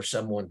Anita or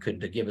someone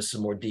could give us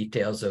some more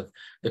details of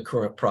the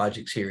current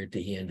projects here at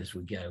the end as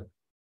we go.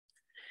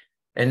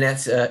 And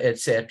that's et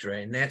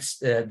cetera. And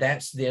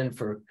that's then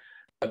for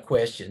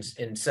questions.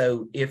 And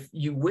so if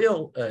you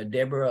will,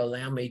 Deborah,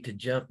 allow me to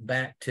jump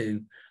back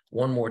to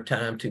one more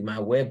time to my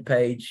web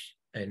page.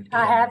 And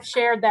I have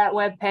shared that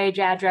web page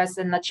address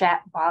in the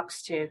chat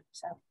box too.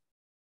 So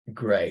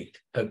great.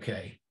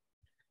 Okay.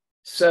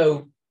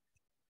 So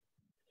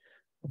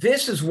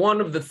this is one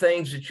of the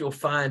things that you'll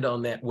find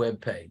on that web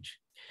page.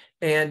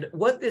 And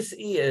what this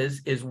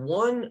is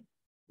one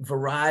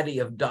variety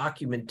of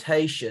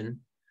documentation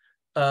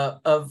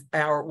of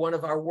one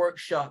of our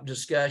workshop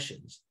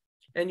discussions.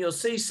 And you'll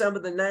see some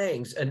of the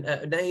names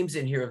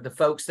in here of the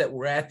folks that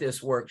were at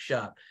this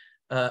workshop.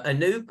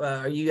 Anoop,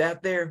 are you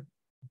out there?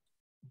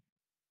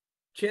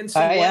 Chen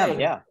I Wang. am.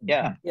 Yeah.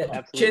 Yeah.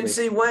 Absolutely.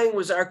 Chen Wang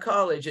was our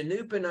college, and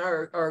Anoop and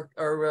I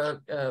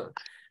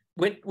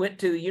went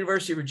to the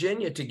University of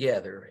Virginia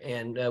together,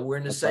 and we're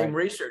in the same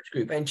research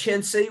group. And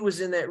Chen was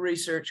in that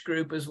research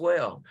group as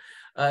well.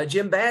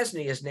 Jim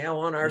Basney is now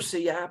on our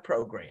CI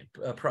program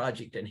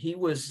project, and he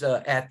was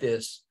at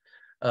this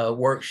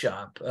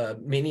workshop.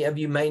 Many of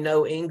you may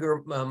know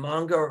Inger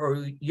Manga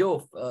or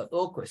Yulf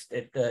Ulquist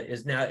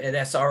is now at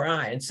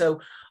SRI. And so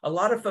a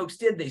lot of folks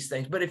did these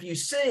things. But if you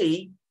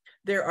see,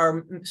 there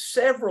are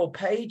several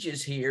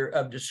pages here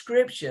of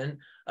description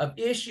of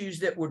issues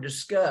that were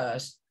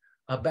discussed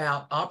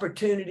about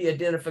opportunity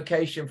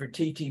identification for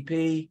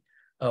TTP.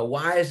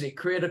 Why is it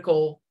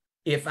critical?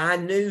 If I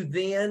knew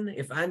then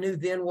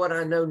what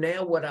I know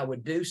now, what I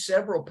would do,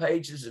 several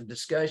pages of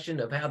discussion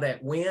of how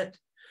that went.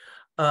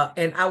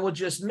 And I will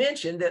just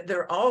mention that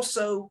there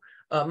also,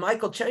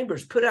 Michael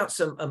Chambers put out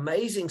some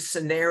amazing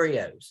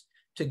scenarios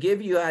to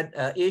give you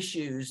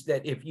issues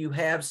that if you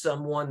have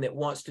someone that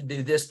wants to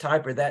do this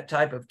type or that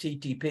type of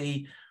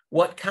TTP,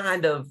 what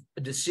kind of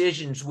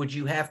decisions would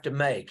you have to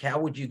make? How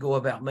would you go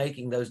about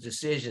making those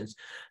decisions?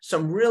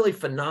 Some really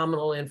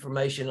phenomenal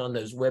information on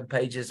those web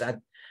pages. I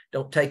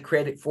don't take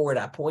credit for it.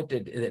 I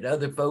pointed at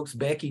other folks.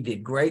 Becky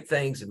did great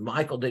things and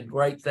Michael did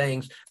great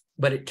things,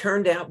 but it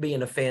turned out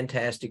being a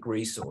fantastic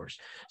resource.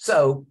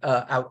 So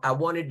I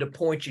wanted to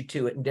point you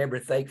to it. And Deborah,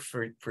 thanks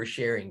for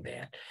sharing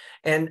that.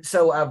 And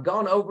so I've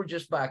gone over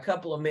just by a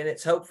couple of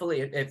minutes.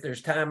 Hopefully, if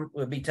there's time,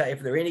 if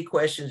there are any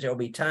questions, there'll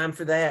be time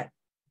for that.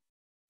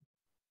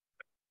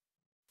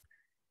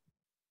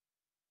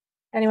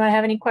 Anyone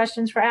have any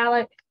questions for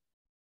Alec?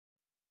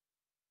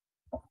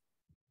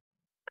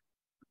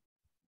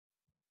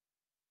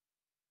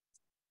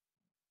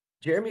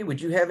 Jeremy, would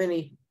you have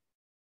any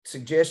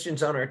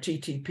suggestions on our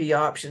TTP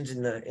options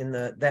in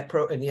the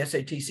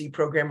SATC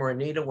program, or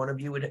Anita, one of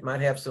you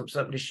might have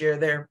something to share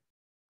there?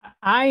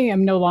 I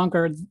am no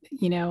longer, an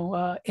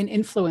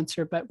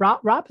influencer, but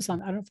Rob is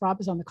on. I don't know if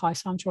Rob is on the call. I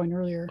saw him join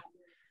earlier.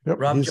 Yep,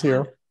 Rob he's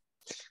joined. here.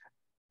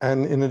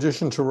 And in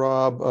addition to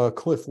Rob,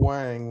 Cliff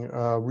Wang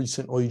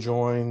recently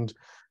joined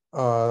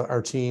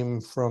our team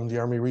from the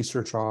Army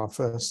Research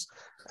Office,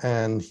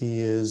 and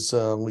he is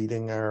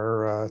leading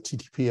our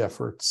TTP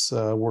efforts,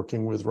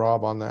 working with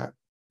Rob on that.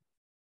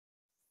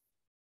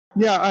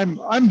 Yeah,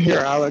 I'm here,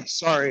 Alex.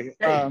 Sorry.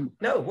 Hey,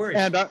 no worries.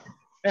 I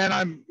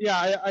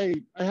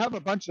have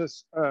a bunch of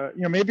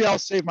maybe I'll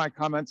save my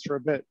comments for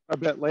a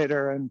bit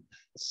later and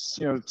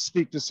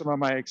speak to some of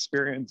my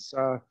experience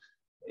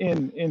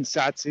in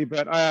SATC.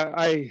 But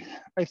I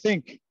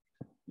think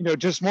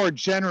just more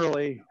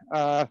generally,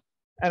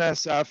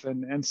 NSF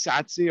and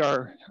SATC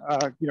are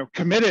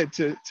committed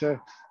to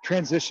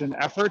transition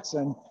efforts,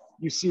 and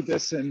you see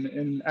this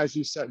in as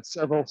you said,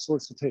 several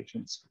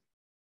solicitations.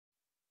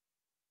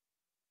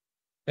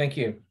 Thank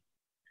you.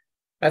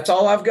 That's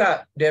all I've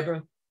got,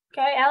 Deborah.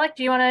 Okay, Alec,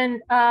 do you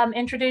want to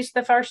introduce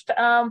the first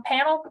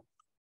panel?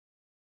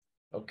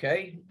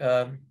 Okay.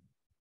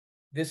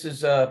 This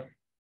is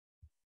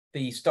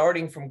the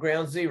starting from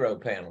ground zero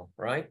panel,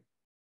 right?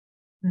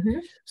 Mm-hmm.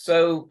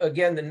 So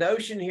again, the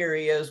notion here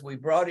is we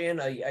brought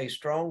in a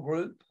strong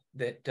group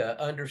that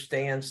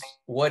understands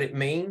what it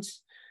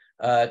means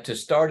to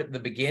start at the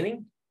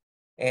beginning.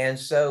 And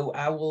so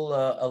I will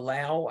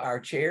allow our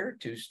chair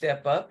to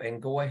step up and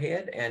go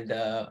ahead and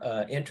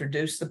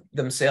introduce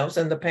themselves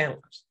and the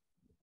panelists.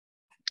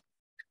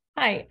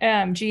 Hi,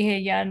 I'm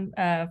Jihye Yun,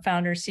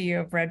 founder,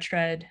 CEO of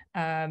RedShred.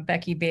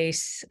 Becky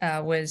Bass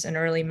was an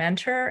early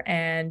mentor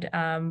and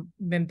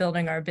been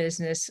building our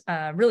business,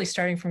 really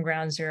starting from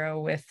ground zero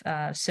with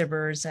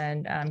Cybers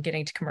and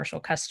getting to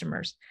commercial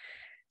customers.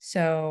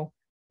 So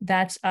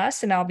that's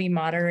us, and I'll be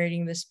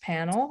moderating this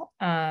panel.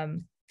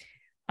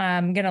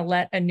 I'm going to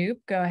let Anoop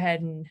go ahead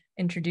and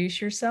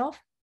introduce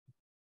yourself.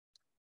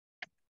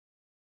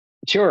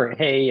 Sure.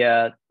 Hey,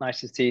 nice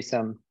to see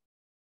some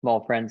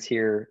small friends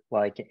here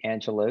like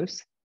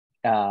Angelos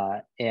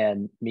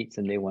and meet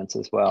some new ones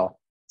as well.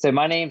 So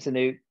my name's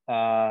Anoop.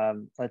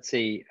 Let's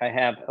see, I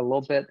have a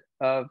little bit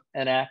of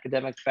an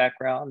academic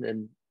background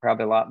and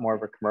probably a lot more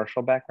of a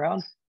commercial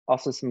background.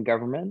 Also some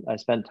government. I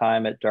spent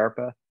time at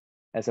DARPA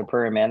as a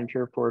program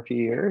manager for a few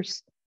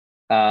years.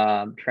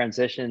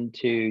 Transitioned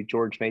to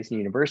George Mason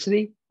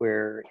University,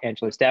 where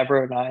Angelo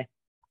Stavro and I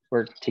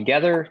worked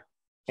together.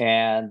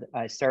 And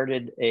I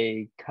started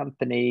a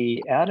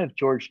company out of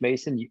George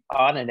Mason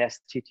on an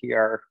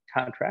STTR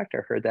contract. I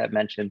heard that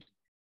mentioned.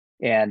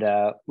 And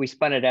we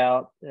spun it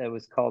out. It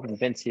was called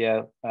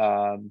Invencio.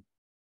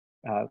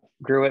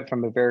 Grew it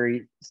from a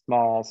very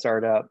small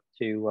startup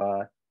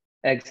to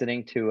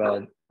exiting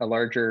to a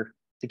larger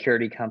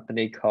security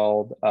company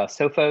called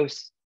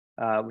Sophos,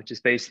 which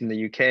is based in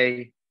the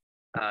UK.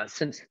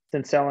 Since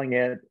selling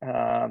it,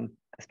 I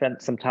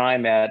spent some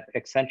time at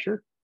Accenture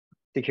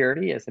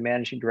Security as the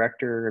managing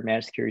director of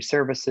managed security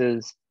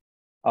services.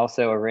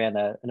 Also, I ran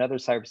another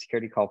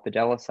cybersecurity called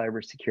Fidelis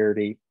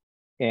Cybersecurity,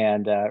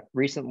 and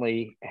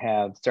recently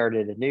have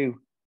started a new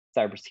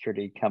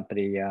cybersecurity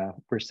company.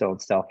 We're still in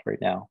stealth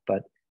right now,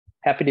 but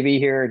happy to be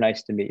here.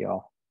 Nice to meet you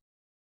all.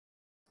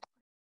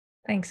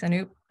 Thanks,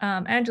 Anoop.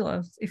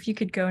 Angelo, if you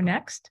could go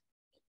next.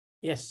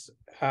 Yes,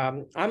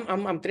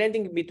 I'm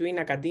trending between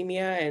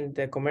academia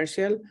and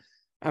commercial.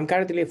 I'm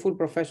currently a full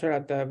professor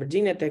at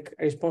Virginia Tech,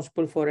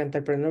 responsible for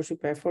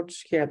entrepreneurship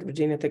efforts here at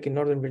Virginia Tech in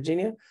Northern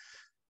Virginia.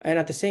 And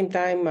at the same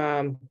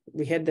time,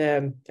 we had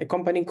a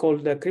company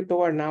called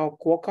CryptoWare, now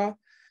Quokka,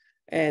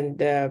 and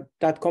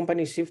that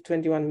company received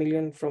 21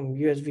 million from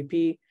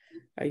USVP,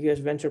 US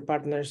venture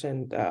partners,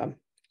 and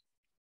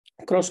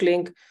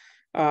Crosslink.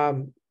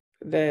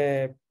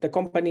 The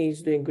company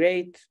is doing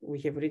great. We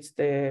have reached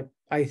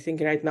I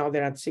think right now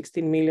they're at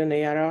 16 million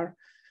ARR.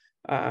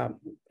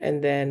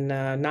 And then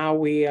now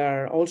we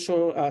are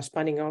also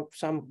spanning out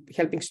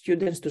helping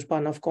students to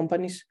spun off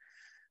companies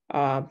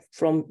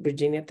from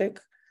Virginia Tech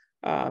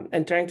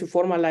and trying to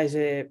formalize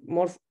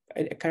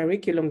a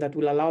curriculum that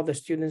will allow the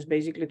students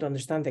basically to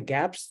understand the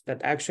gaps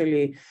that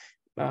actually,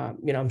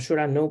 I'm sure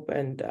Anup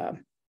and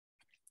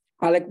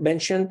Alec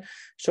mentioned.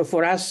 So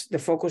for us, the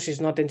focus is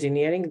not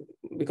engineering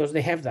because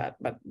they have that,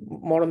 but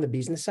more on the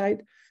business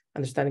side,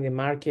 understanding the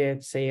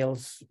market,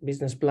 sales,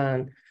 business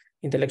plan,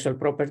 intellectual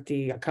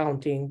property,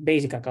 accounting,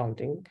 basic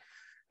accounting.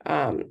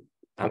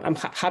 I'm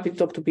happy to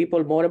talk to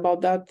people more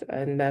about that,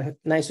 and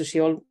nice to see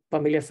all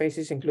familiar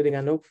faces, including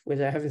Anup, which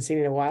I haven't seen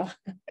in a while.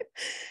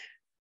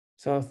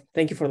 So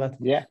thank you for that.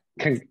 Yeah,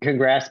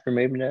 congrats for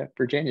moving to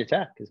Virginia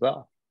Tech as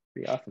well.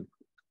 Pretty awesome.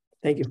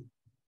 Thank you.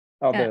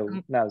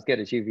 Although not as good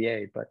as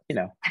UVA, but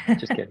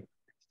just kidding.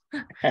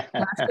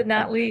 Last but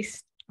not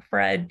least,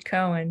 Fred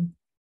Cohen.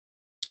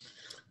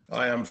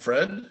 Hi, I'm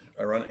Fred.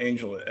 I run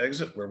Angel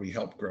Exit, where we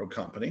help grow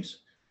companies.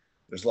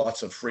 There's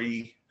lots of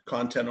free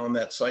content on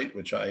that site,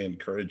 which I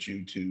encourage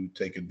you to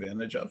take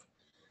advantage of.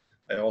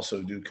 I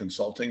also do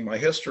consulting. My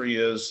history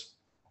is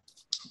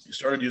I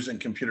started using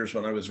computers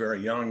when I was very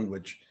young,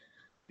 which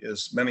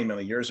is many,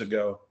 many years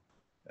ago,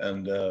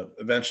 and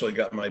eventually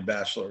got my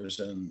bachelor's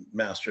and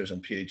master's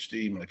and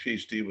PhD. My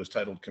PhD was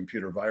titled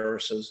Computer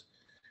Viruses,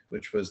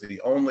 which was the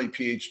only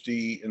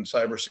PhD in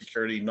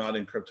cybersecurity, not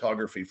in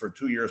cryptography, for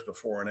 2 years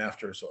before and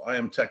after. So I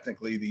am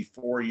technically the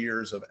 4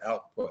 years of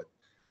output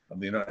of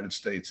the United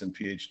States in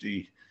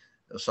PhD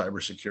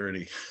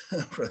cybersecurity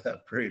for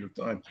that period of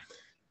time.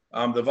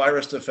 The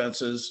virus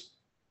defenses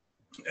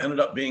ended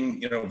up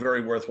being,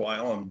 very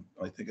worthwhile. And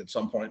I think at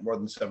some point, more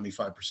than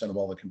 75% of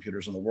all the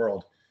computers in the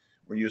world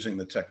were using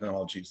the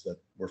technologies that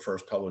were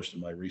first published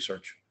in my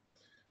research.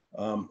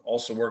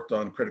 Also worked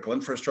on critical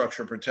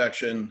infrastructure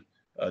protection,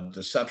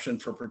 deception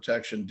for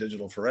protection,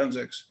 digital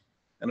forensics,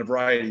 and a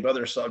variety of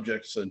other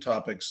subjects and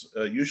topics,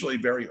 usually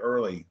very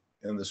early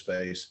in the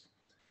space.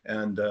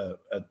 And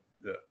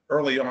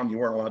early on, you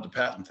weren't allowed to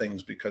patent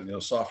things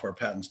because software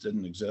patents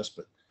didn't exist,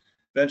 but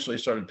eventually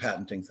started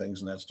patenting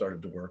things, and that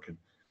started to work. And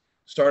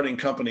starting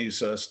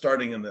companies,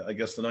 starting in the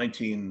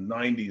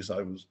 1990s,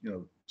 I was,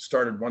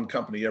 started one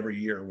company every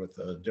year with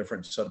a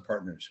different set of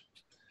partners.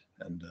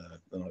 And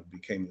then I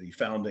became the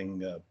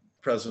founding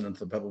president of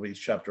the Pebble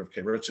Beach chapter of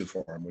Keiretsu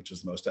Forum, which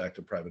is the most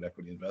active private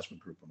equity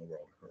investment group in the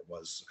world, or it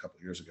was a couple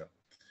of years ago,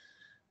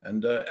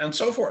 and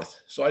so forth.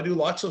 So I do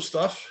lots of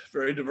stuff,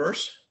 very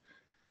diverse,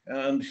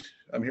 and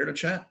I'm here to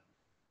chat.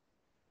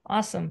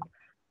 Awesome.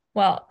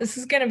 Well, this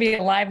is going to be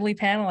a lively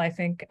panel, I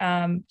think.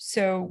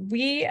 So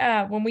we,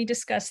 when we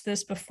discussed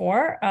this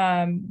before,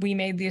 we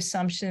made the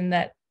assumption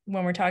that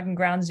when we're talking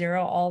ground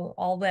zero,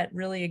 all that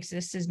really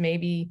exists is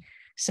maybe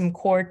some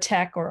core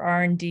tech or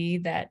R&D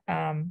that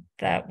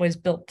that was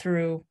built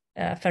through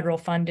federal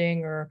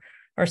funding or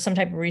some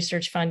type of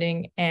research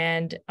funding.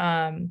 And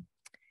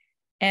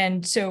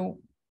so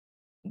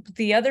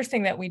the other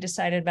thing that we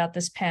decided about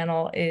this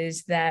panel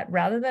is that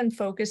rather than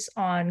focus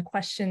on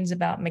questions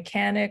about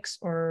mechanics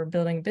or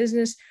building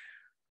business,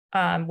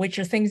 which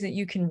are things that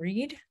you can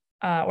read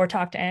or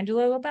talk to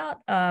Angelo about,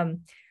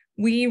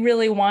 we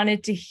really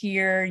wanted to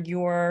hear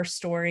your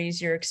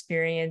stories, your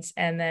experience,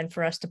 and then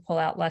for us to pull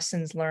out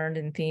lessons learned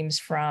and themes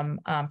from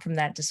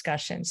that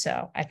discussion.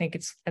 So I think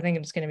it's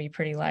going to be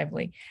pretty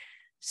lively.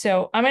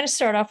 So I'm going to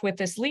start off with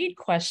this lead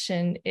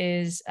question: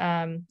 is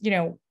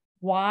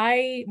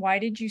why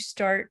did you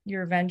start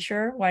your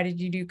venture? Why did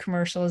you do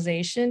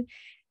commercialization?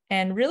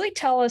 And really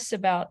tell us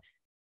about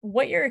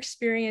what your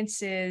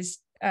experience is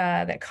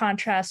that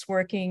contrasts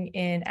working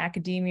in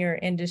academia or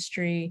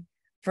industry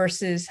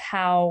versus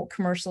how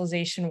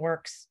commercialization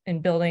works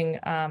in building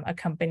a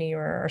company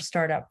or a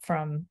startup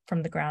from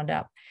the ground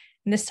up.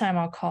 And this time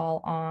I'll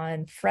call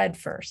on Fred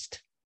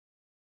first.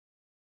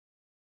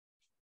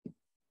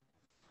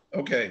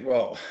 Okay,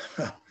 well,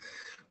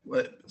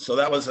 so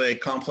that was a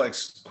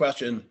complex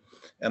question,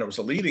 and it was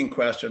a leading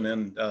question.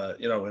 And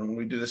when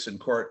we do this in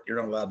court, you're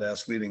not allowed to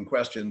ask leading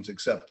questions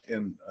except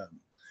in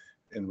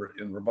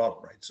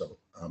rebuttal, right? So,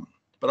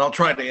 but I'll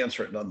try to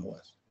answer it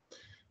nonetheless.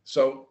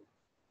 So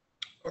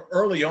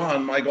early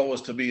on, my goal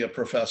was to be a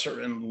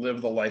professor and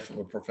live the life of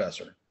a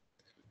professor.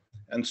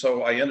 And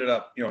so I ended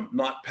up,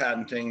 not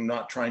patenting,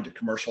 not trying to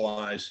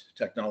commercialize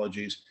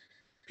technologies.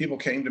 People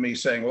came to me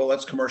saying, well,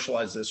 let's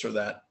commercialize this or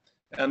that.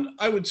 And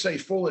I would say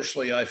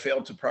foolishly, I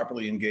failed to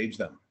properly engage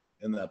them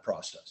in that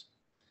process.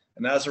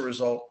 And as a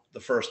result, the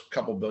first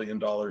couple $1 billion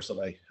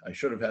that I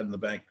should have had in the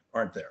bank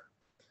aren't there.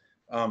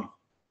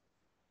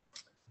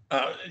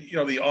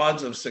 The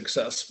odds of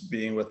success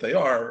being what they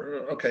are,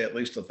 okay, at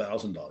least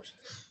 $1,000.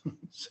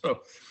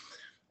 So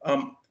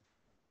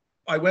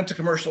I went to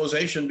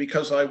commercialization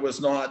because I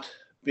was not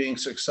being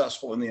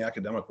successful in the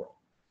academic world.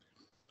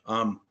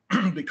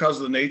 Because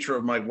of the nature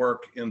of my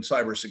work in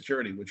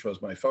cybersecurity, which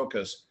was my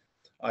focus,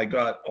 I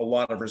got a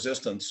lot of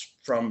resistance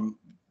from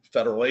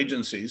federal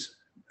agencies.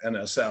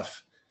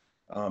 NSF,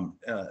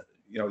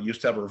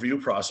 used to have a review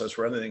process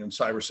where anything in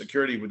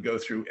cybersecurity would go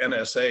through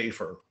NSA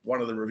for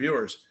one of the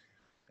reviewers.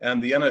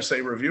 And the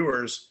NSA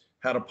reviewers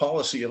had a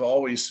policy of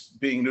always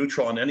being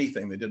neutral on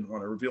anything. They didn't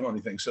want to reveal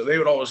anything. So they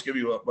would always give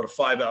you a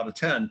 5 out of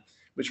 10,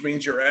 which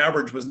means your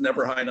average was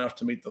never high enough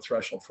to meet the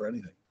threshold for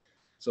anything.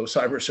 So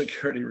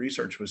cybersecurity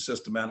research was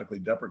systematically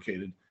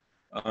deprecated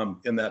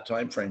in that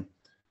time frame.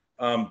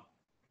 I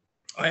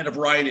had a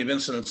variety of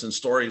incidents and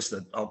stories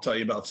that I'll tell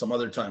you about some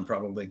other time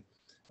probably,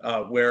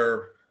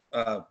 where,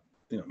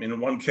 in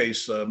one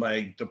case,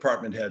 my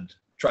department had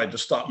tried to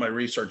stop my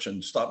research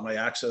and stop my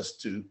access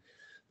to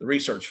the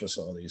research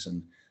facilities,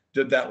 and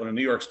did that when a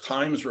New York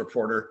Times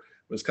reporter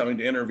was coming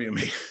to interview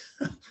me.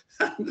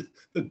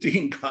 The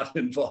dean got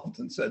involved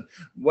and said,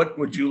 "What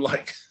would you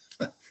like?"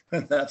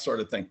 and that sort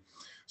of thing.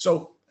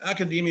 So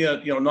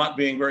academia, not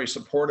being very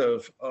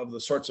supportive of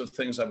the sorts of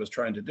things I was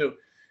trying to do.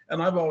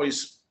 And I've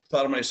always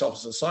thought of myself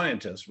as a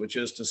scientist, which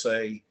is to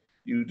say,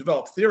 you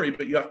develop theory,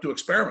 but you have to do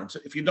experiments.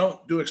 If you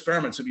don't do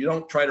experiments, if you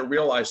don't try to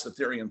realize the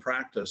theory in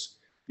practice,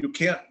 you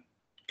can't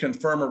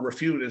confirm or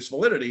refute its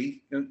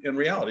validity in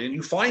reality. And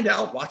you find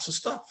out lots of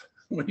stuff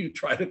when you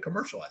try to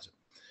commercialize it.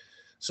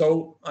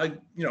 So I,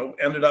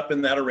 ended up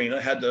in that arena,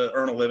 had to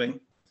earn a living.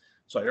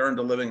 So I earned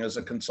a living as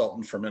a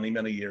consultant for many,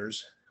 many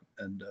years,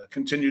 and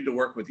continued to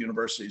work with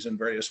universities in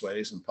various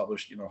ways and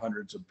published,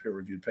 hundreds of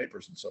peer-reviewed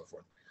papers and so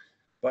forth.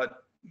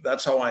 But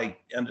that's how I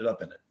ended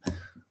up in it.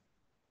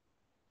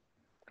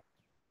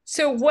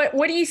 So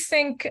what do you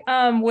think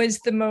was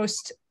the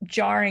most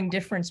jarring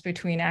difference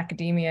between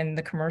academia and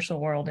the commercial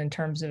world in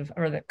terms of,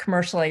 or the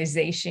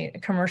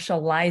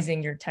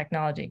commercializing your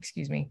technology,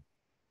 excuse me?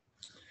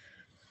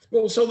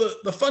 Well, so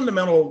the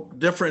fundamental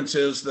difference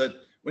is that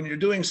when you're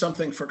doing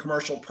something for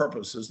commercial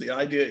purposes, the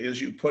idea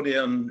is you put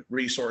in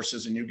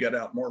resources and you get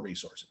out more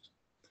resources.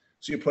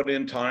 So you put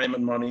in time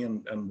and money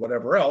and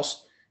whatever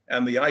else,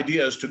 and the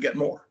idea is to get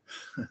more,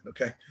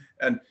 okay?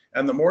 And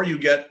the more you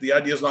get, the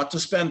idea is not to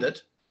spend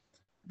it,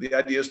 the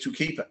idea is to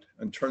keep it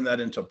and turn that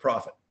into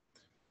profit.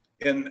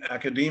 In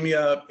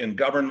academia, in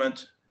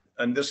government,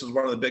 and this is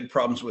one of the big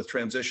problems with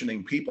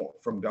transitioning people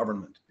from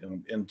government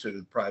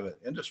into private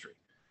industry,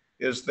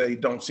 is they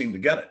don't seem to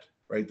get it,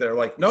 right? They're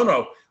like,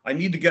 no, I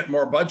need to get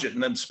more budget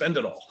and then spend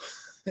it all.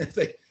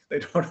 they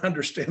don't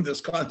understand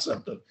this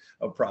concept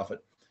of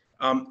profit.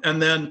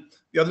 And then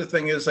the other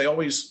thing is they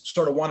always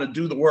sort of want to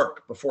do the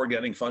work before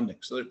getting funding.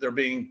 So they're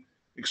being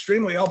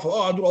extremely helpful.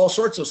 Oh, I'll do all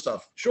sorts of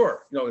stuff.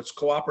 Sure, it's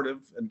cooperative,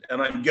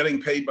 and I'm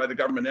getting paid by the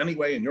government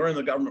anyway, and you're in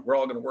the government, we're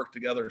all going to work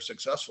together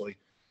successfully.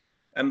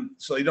 And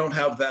so they don't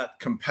have that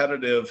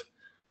competitive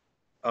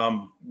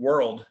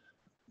world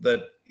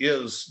that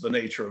is the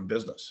nature of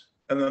business.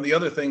 And then the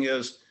other thing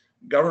is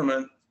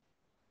government,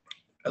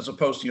 as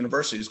opposed to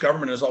universities,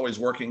 government is always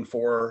working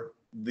for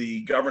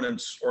the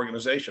governance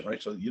organization,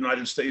 right? So the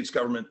United States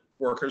government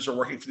workers are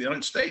working for the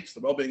United States, the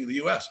well-being of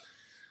the US.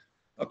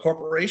 A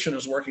corporation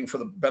is working for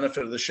the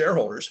benefit of the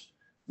shareholders,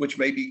 which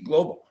may be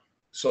global.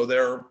 So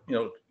they're,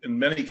 in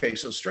many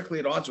cases, strictly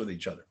at odds with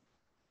each other.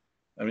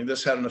 I mean,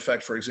 this had an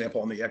effect, for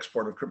example, on the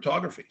export of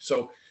cryptography.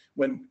 So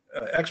when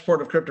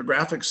export of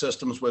cryptographic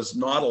systems was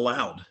not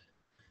allowed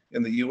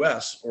in the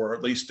US, or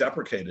at least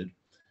deprecated,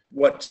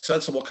 what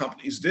sensible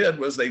companies did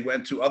was they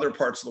went to other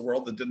parts of the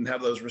world that didn't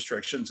have those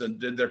restrictions and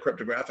did their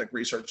cryptographic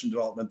research and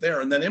development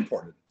there and then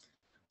imported.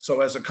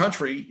 So as a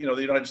country,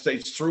 the United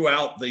States threw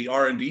out the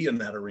R&D in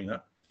that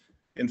arena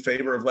in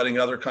favor of letting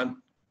other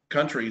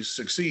countries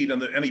succeed,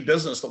 and that any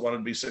business that wanted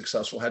to be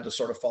successful had to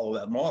sort of follow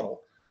that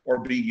model or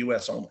be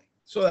US only.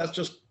 So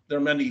there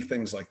are many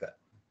things like that.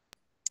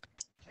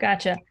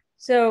 Gotcha.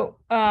 So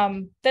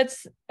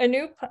that's a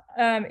new,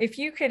 if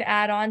you could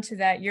add on to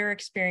that, your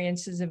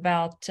experiences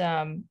about,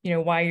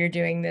 why you're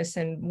doing this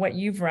and what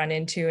you've run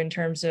into in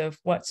terms of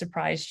what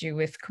surprised you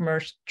with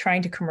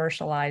trying to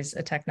commercialize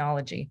a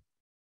technology.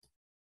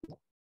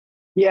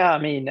 Yeah, I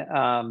mean,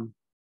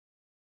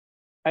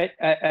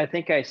 I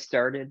think I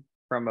started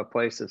from a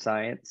place of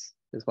science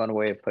is one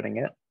way of putting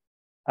it.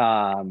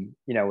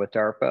 With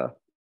DARPA,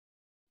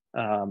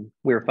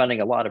 we were funding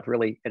a lot of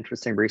really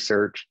interesting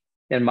research.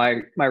 And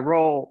my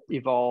role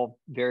evolved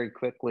very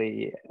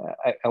quickly.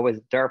 I was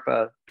at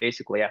DARPA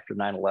basically after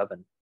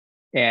 9/11,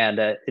 and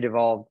it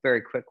evolved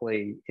very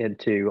quickly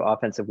into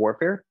offensive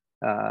warfare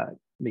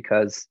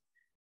because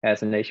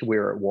as a nation we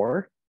were at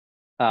war.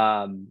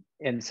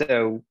 And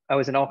so I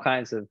was in all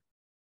kinds of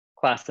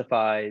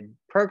classified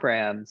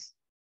programs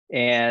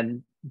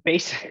and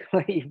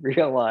basically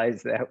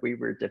realized that we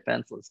were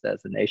defenseless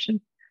as a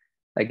nation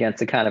against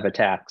the kind of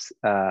attacks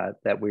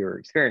that we were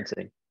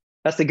experiencing.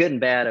 that's the good and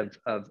bad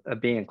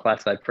of being in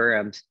classified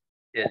programs.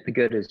 The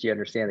good is you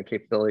understand the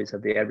capabilities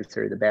of the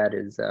adversary. The bad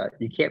is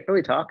you can't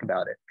really talk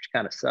about it, which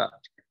kind of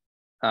sucked.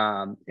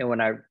 And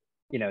when I,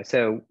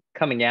 so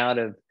coming out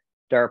of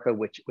DARPA,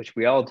 which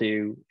we all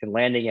do, and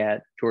landing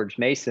at George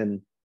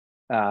Mason,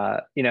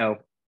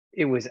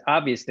 it was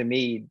obvious to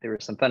me there were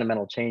some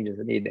fundamental changes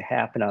that needed to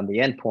happen on the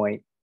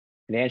endpoint.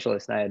 And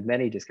Angelos and I had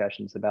many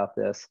discussions about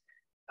this.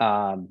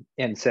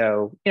 And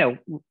so,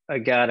 I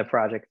got a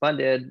project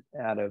funded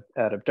out of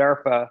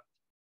DARPA,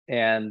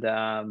 and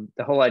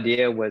the whole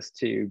idea was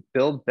to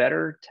build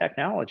better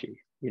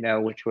technology,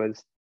 which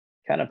was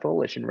kind of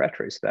foolish in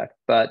retrospect.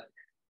 But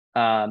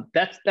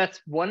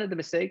that's one of the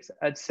mistakes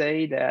I'd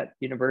say that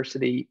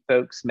university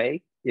folks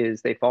make,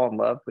 is they fall in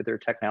love with their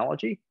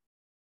technology.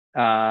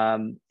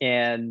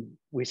 And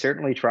we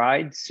certainly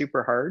tried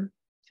super hard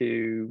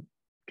to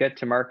get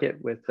to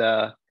market with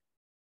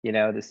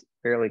this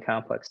fairly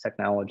complex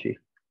technology.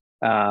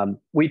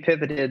 We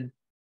pivoted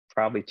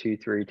probably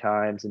 2-3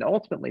 times and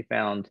ultimately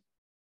found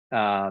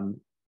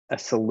a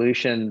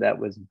solution that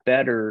was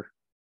better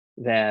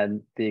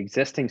than the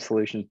existing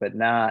solutions, but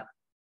not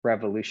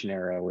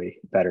revolutionarily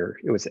better.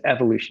 It was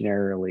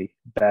evolutionarily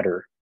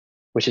better,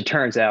 which it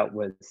turns out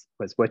was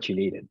what you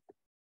needed.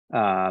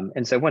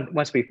 And so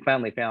once we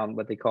finally found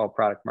what they call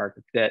product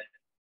market fit,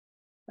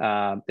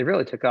 it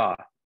really took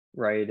off,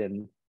 right?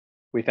 And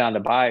we found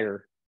a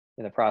buyer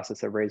in the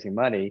process of raising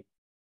money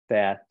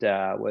that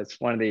was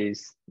one of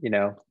these,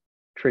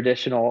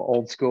 traditional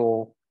old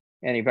school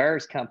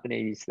antivirus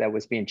companies that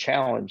was being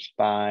challenged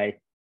by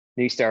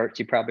new starts.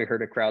 You probably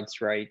heard of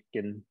CrowdStrike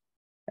and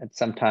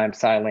sometimes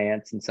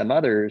Cylance and some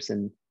others.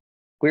 And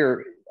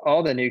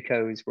all the new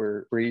codes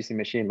were using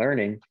machine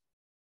learning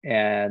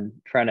and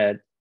trying to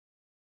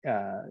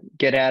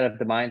get out of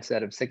the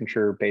mindset of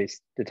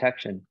signature-based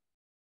detection.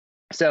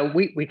 So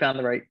we found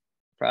the right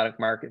product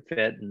market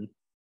fit, and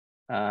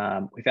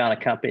we found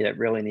a company that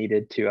really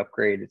needed to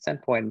upgrade its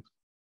endpoint.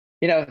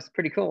 It's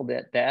pretty cool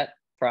that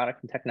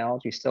product and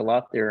technology is still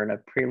out there in a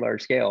pretty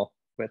large scale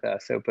with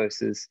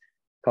Sophos's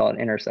called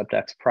Intercept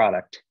X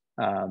product.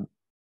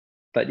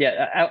 But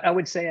yeah, I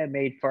would say I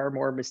made far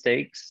more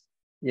mistakes,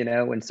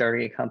 when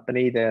starting a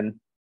company than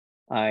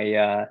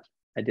I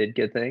did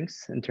good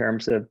things in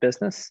terms of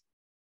business.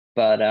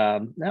 But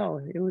no,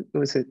 it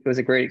was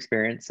a great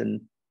experience,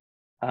 and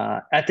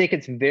I think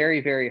it's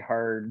very, very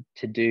hard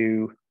to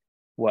do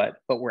what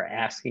we're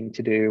asking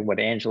to do, what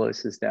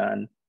Angelos has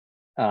done,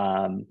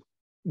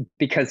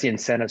 because the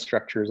incentive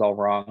structure is all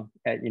wrong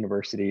at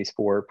universities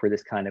for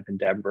this kind of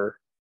endeavor.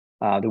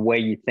 The way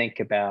you think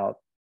about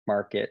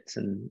markets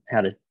and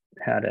how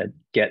to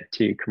get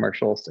to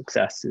commercial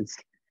success is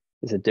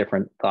a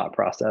different thought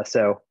process.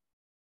 So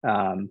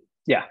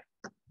yeah.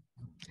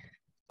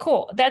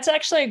 Cool. That's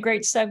actually a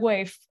great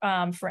segue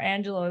for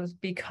Angelos,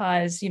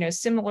 because,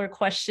 similar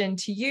question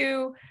to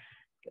you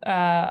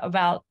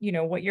about,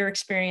 what your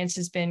experience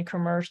has been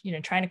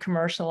trying to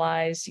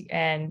commercialize,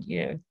 and,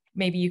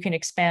 maybe you can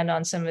expand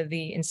on some of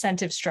the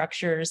incentive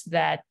structures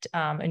that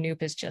Anoop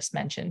has just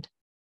mentioned.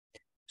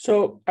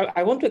 So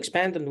I want to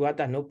expand on what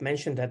Anoop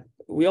mentioned, that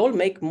we all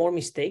make more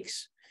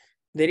mistakes.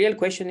 The real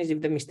question is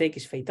if the mistake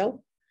is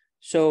fatal.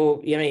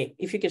 So,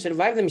 if you can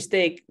survive the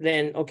mistake,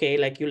 then okay,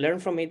 like you learn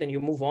from it and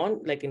you move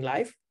on, like in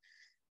life.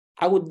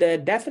 I would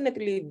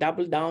definitely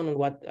double down on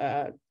what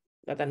that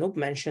Anoop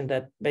mentioned,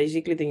 that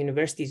basically the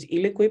university is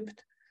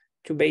ill-equipped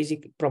to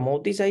basically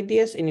promote these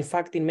ideas. And in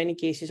fact, in many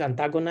cases,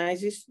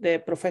 antagonizes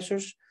the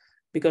professors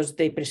because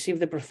they perceive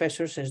the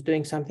professors as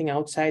doing something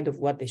outside of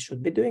what they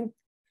should be doing.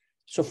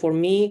 So for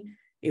me,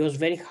 it was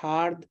very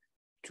hard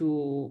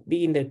to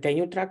be in the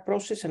tenure track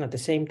process and at the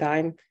same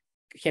time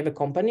have a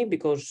company,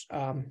 because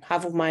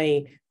half of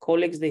my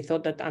colleagues, they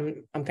thought that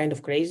I'm kind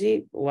of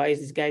crazy. Why is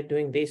this guy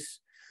doing this?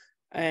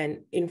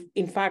 And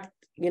in fact,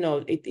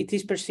 it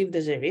is perceived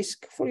as a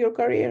risk for your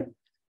career.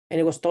 And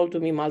it was told to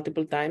me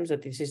multiple times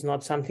that this is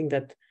not something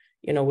that,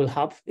 will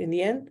help in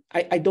the end.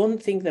 I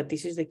don't think that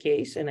this is the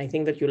case. And I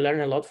think that you learn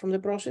a lot from the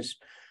process.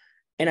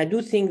 And I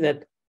do think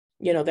that,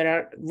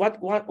 there are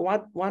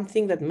one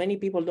thing that many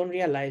people don't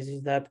realize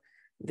is that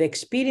the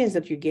experience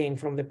that you gain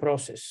from the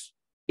process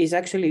is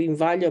actually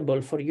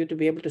invaluable for you to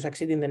be able to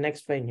succeed in the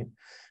next venue.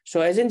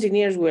 So as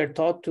engineers, we're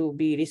taught to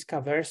be risk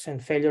averse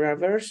and failure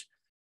averse.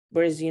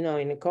 Whereas, in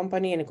a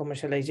company and a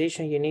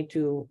commercialization, you need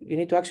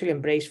to actually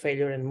embrace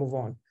failure and move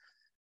on.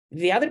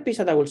 The other piece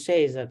that I will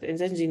say is that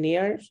as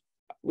engineers,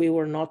 we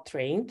were not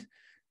trained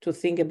to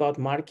think about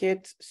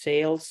market,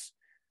 sales.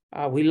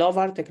 We love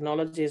our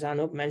technology, as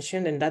Anoop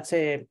mentioned, and that's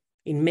in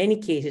many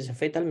cases, a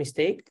fatal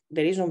mistake.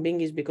 The reason being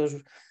is because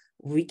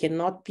we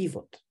cannot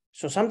pivot.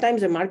 So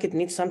sometimes the market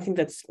needs something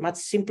that's much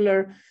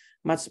simpler,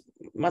 much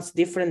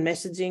different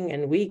messaging,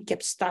 and we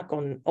kept stuck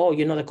on,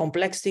 the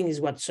complex thing is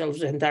what solves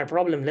the entire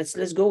problem.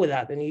 Let's go with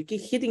that, and you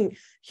keep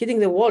hitting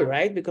the wall,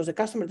 right? Because the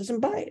customer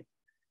doesn't buy it,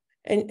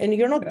 and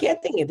you're not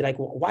getting it. Like,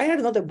 why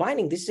are they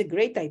buying? This is a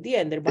great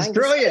idea, and they're buying. It's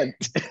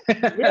brilliant.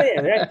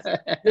 Brilliant, right?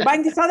 They're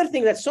buying this other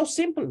thing that's so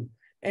simple.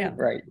 And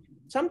right.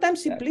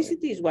 Sometimes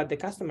simplicity is what the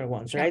customer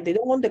wants, right? They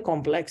don't want the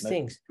complex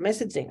things,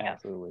 messaging.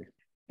 Absolutely.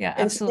 Yeah,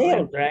 And absolutely.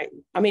 sales, right?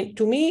 I mean,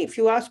 to me, if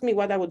you ask me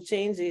what I would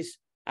change is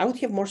I would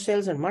have more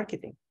sales and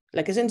marketing.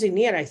 Like as an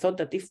engineer, I thought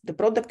that if the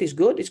product is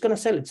good, it's going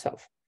to sell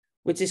itself,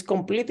 which is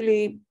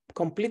completely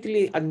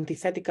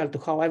antithetical to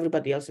how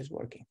everybody else is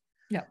working.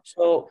 Yeah.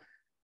 So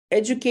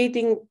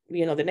educating,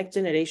 the next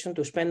generation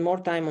to spend more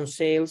time on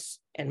sales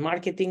and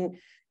marketing,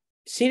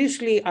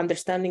 seriously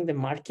understanding the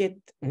market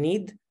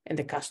need and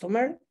the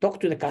customer, talk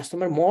to the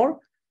customer more.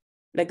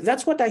 Like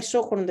that's what I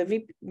saw when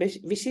the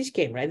VCs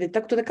came, right? They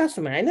talk to the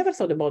customer. I never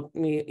thought about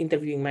me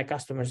interviewing my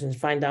customers and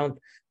find out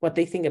what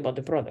they think about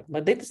the product,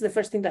 but that's the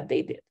first thing that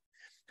they did.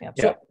 Yeah.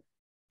 So,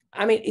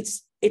 I mean,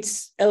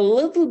 it's a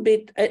little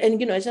bit, and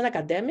as an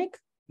academic,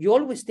 you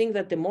always think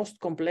that the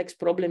most complex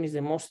problem is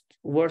the most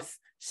worth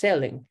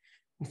selling.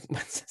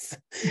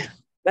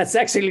 That's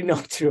actually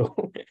not true.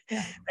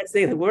 Yeah. That's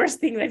the worst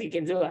thing that you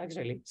can do,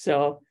 actually.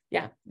 So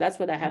yeah, that's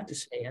what I have to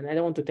say. And I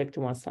don't want to take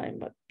too much time,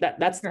 but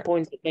that's the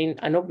point.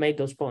 I not made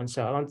those points,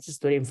 so I want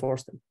just to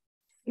reinforce them.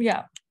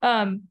 Yeah.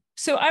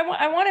 So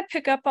I want to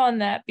pick up on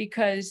that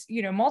because,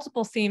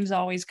 multiple themes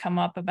always come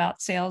up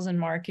about sales and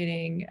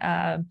marketing,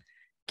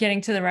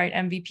 getting to the right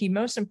MVP,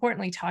 most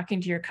importantly, talking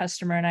to your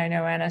customer. And I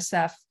know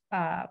NSF,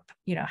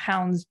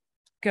 hounds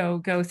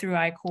go through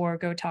iCore,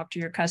 go talk to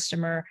your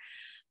customer.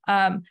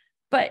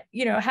 But,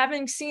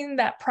 having seen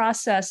that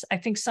process, I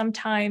think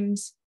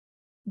sometimes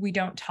we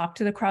don't talk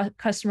to the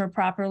customer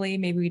properly.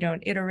 Maybe we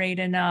don't iterate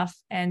enough.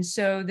 And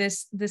so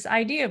this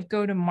idea of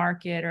go to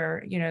market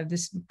or,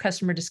 this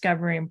customer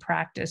discovery and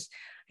practice,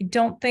 I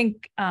don't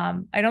think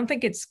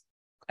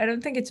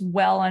it's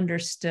well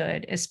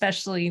understood,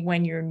 especially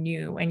when you're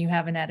new and you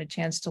haven't had a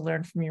chance to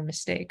learn from your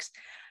mistakes.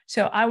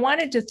 So I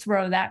wanted to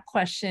throw that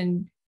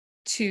question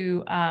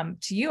to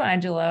you,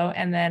 Angelo,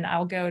 and then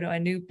I'll go to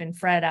Anoop and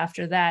Fred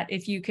after that.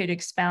 If you could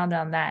expound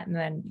on that, and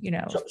then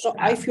So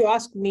if you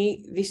ask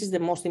me, this is the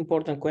most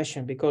important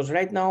question because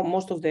right now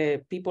most of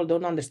the people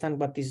don't understand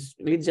what is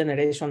lead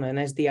generation and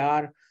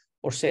SDR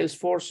or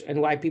Salesforce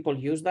and why people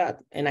use that.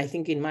 And I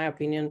think, in my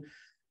opinion,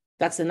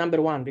 that's the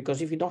number one,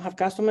 because if you don't have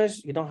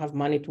customers, you don't have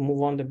money to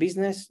move on the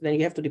business. Then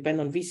you have to depend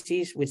on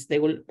VCs, which they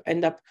will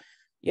end up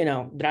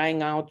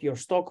drying out your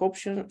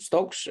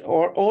stocks,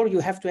 or you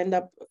have to end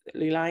up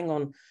relying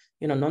on,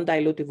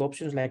 non-dilutive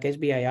options like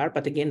SBIR.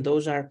 But again,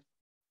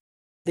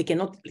 they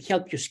cannot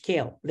help you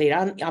scale. They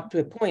run up to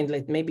a point,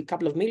 like maybe a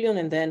couple of million.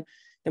 And then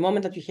the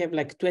moment that you have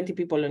like 20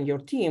 people on your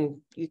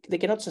team, they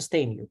cannot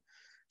sustain you.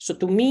 So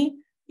to me,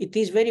 it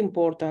is very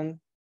important.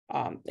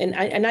 And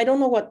I don't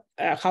know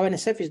how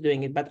NSF is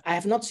doing it, but I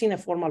have not seen a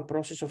formal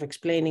process of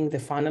explaining the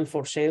funnel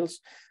for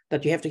sales,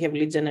 that you have to have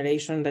lead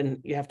generation,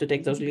 then you have to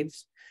take those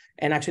leads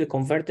and actually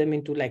convert them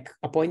into like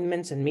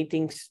appointments and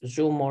meetings,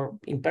 Zoom or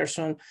in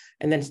person.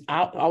 And then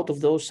out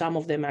of those, some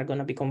of them are going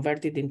to be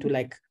converted into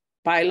like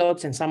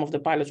pilots, and some of the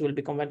pilots will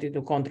be converted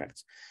to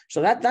contracts.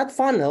 So that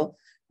funnel,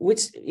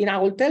 which, I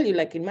will tell you,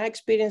 like in my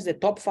experience, the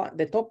top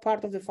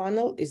part of the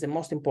funnel is the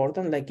most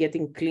important, like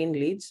getting clean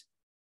leads.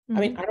 Mm-hmm.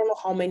 I mean, I don't know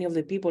how many of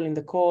the people in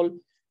the call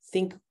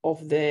think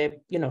of the,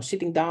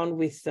 sitting down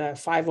with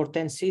 5 or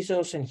 10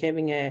 CISOs and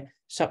having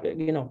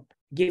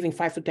giving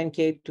 5 to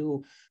 10K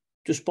to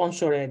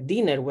sponsor a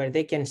dinner where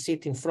they can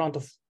sit in front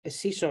of a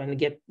CISO and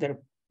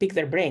pick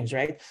their brains,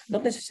 right?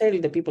 Not necessarily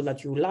the people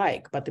that you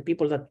like, but the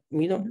people that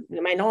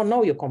might not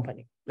know your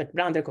company, like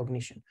brand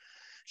recognition.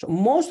 So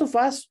most of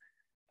us,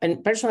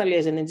 and personally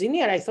as an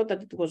engineer, I thought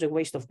that it was a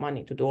waste of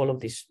money to do all of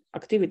these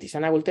activities.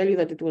 And I will tell you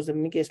that it was the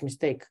biggest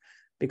mistake,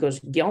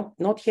 because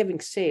not having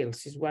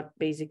sales is what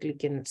basically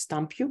can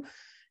stump you,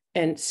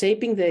 and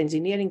shaping the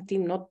engineering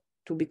team not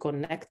to be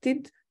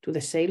connected to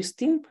the sales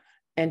team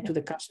and to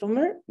the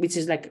customer, which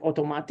is like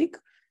automatic.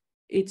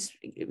 It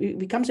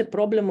becomes a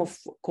problem of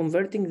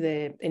converting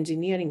the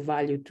engineering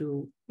value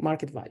to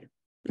market value.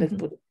 Let's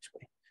put it this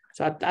way.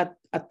 So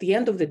at the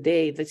end of the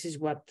day, this is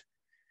what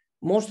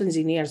most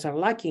engineers are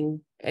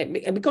lacking,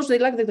 because they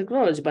like the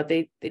technology, but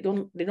they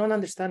don't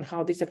understand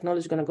how this technology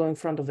is going to go in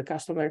front of the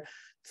customer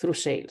through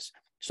sales.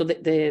 So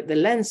the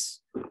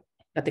lens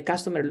that the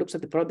customer looks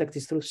at the product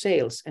is through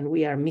sales, and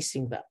we are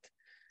missing that.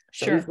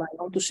 So if I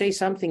want to say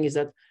something, is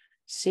that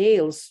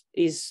sales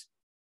is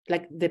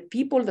like the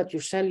people that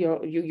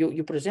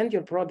you present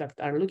your product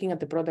are looking at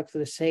the product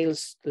through the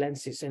sales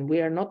lenses, and we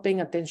are not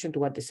paying attention to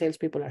what the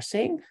salespeople are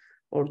saying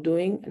or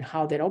doing and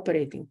how they're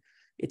operating.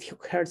 It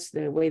hurts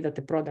the way that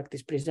the product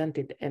is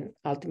presented and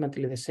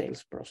ultimately the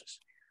sales process.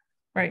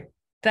 Right.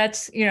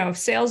 That's,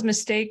 sales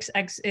mistakes.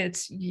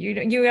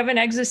 You have an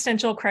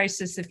existential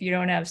crisis if you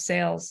don't have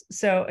sales.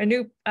 So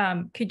Anoop,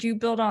 could you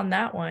build on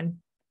that one?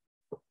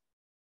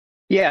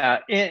 Yeah.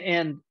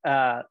 And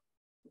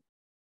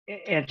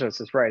Angelos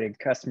is right, and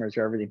customers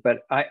are everything. But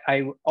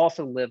I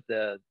also live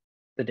the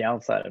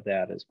downside of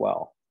that as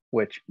well,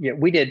 which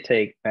we did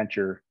take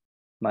venture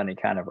money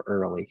kind of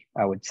early,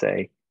 I would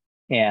say.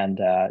 And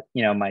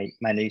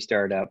my new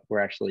startup, we're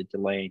actually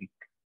delaying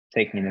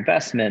taking an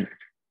investment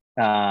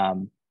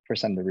for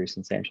some of the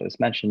reasons Angelos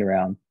mentioned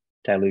around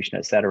dilution,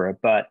 et cetera.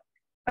 But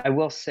I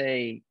will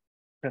say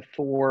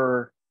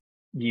before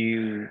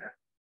you,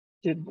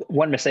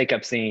 one mistake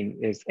I've seen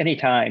is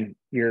anytime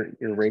you're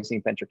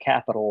raising venture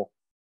capital,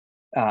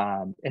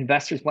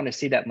 investors want to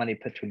see that money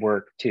put to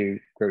work to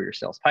grow your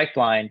sales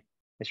pipeline,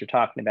 as you're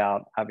talking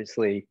about,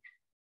 obviously,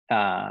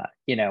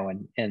 you know,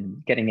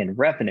 and getting in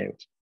revenue,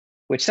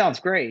 which sounds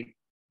great,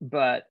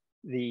 but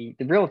the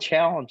real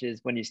challenge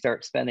is when you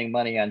start spending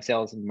money on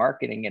sales and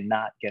marketing and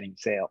not getting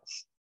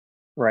sales,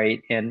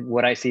 right? And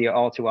what I see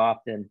all too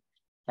often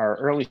are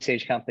early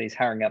stage companies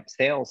hiring up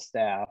sales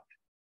staff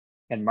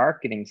and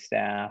marketing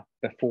staff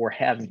before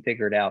having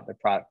figured out the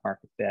product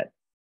market fit.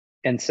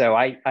 And so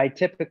I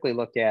typically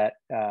look at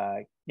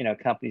you know,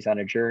 companies on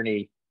a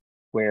journey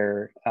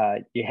where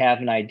you have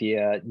an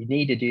idea, you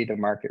need to do the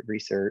market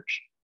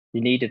research,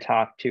 you need to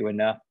talk to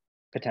enough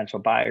potential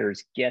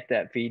buyers, get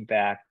that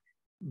feedback,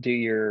 do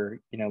your,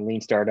 you know, lean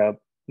startup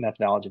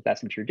methodology if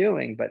that's what you're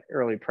doing, but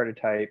early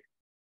prototype,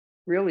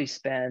 really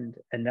spend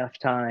enough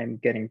time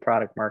getting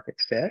product market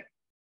fit.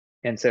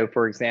 And so,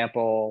 for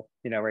example,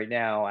 you know, right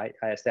now I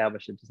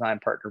established a design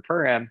partner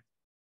program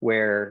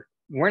where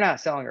we're not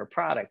selling our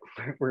product,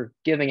 we're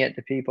giving it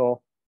to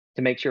people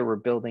to make sure we're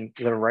building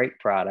the right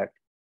product.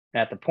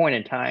 And at the point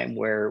in time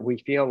where we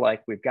feel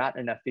like we've gotten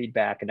enough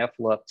feedback, enough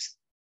looks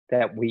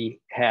that we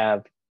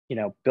have, you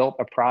know, built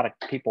a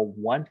product people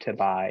want to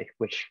buy,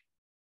 which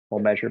we'll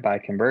measure by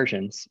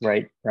conversions,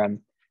 right, from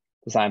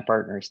design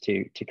partners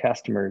to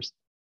customers,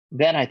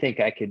 then I think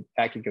I could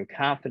go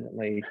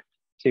confidently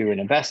to an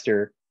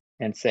investor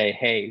and say,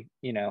 hey,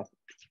 you know,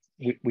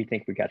 we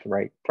think we got the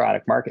right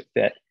product market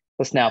fit.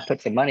 Let's now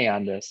put some money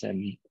on this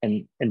and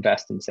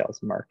invest in sales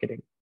and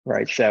marketing,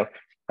 right? So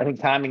I think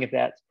timing of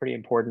that's pretty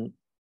important.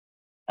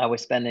 I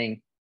was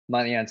spending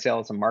money on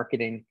sales and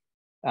marketing,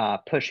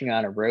 pushing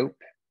on a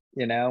rope,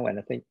 you know, and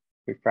I think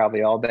we've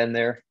probably all been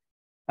there.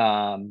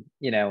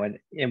 You know,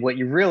 and what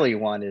you really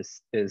want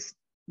is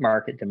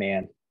market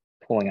demand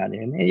pulling on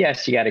you. And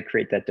yes, you got to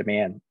create that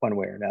demand one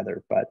way or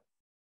another, but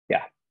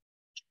yeah.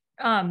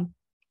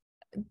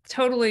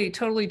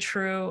 Totally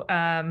true.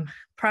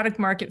 Product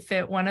market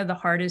fit, one of the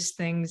hardest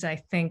things I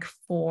think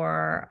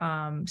for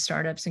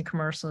startups and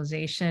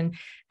commercialization.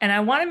 And I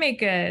want to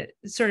make a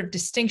sort of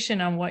distinction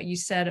on what you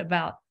said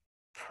about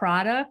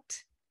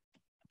product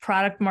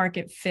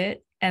market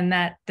fit, and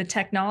that the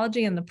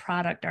technology and the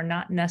product are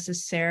not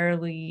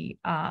necessarily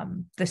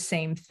the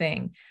same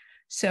thing.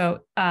 So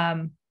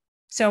I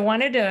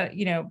wanted to,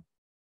 you know,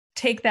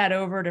 take that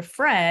over to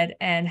Fred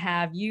and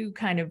have you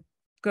kind of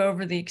go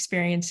over the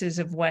experiences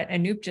of what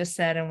Anoop just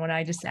said and what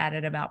I just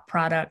added about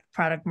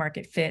product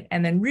market fit,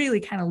 and then really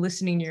kind of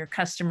listening to your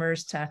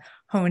customers to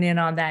hone in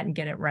on that and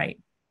get it right.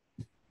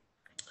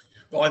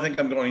 Well, I think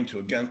I'm going to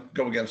again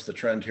go against the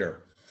trend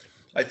here.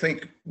 I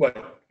think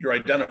what you're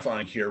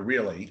identifying here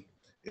really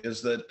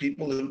is that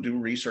people who do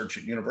research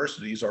at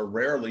universities are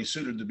rarely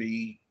suited to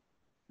be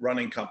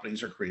running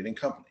companies or creating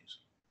companies.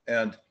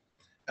 And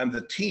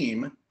the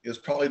team is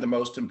probably the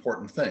most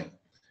important thing.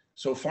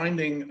 So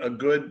finding a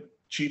good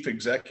chief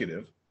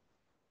executive,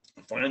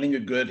 finding a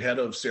good head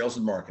of sales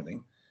and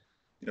marketing,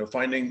 you know,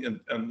 finding and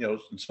you know,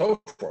 and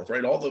so forth,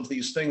 right? All of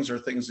these things are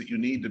things that you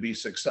need to be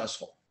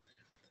successful.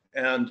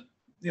 And,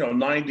 you know,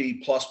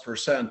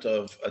 90+%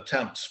 of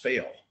attempts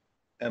fail,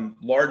 and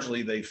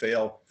largely they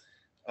fail.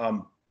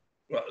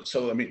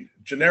 So, I mean,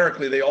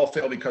 generically, they all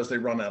fail because they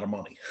run out of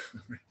money.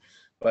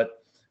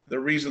 But the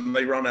reason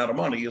they run out of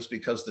money is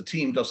because the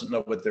team doesn't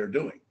know what they're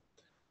doing.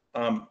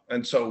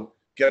 And so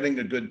getting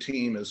a good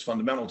team is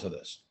fundamental to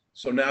this.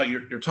 So now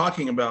you're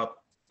talking about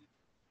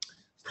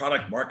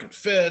product market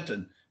fit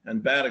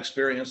and bad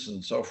experiences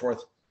and so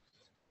forth.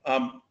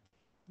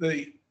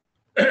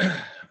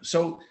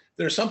 So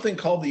there's something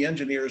called the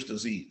engineer's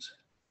disease,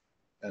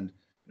 and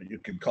you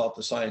could call it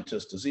the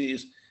scientist's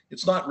disease.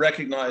 It's not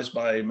recognized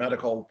by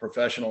medical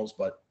professionals,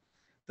 but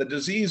the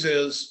disease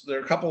is, there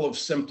are a couple of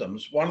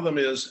symptoms. One of them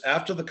is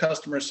after the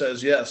customer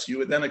says yes, you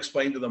would then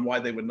explain to them why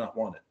they would not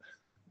want it.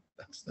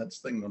 That's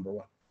thing number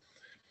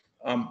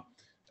one,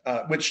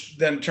 which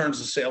then turns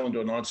the sale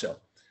into a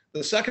non-sale.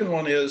 The second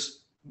one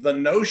is the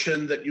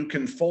notion that you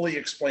can fully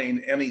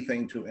explain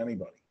anything to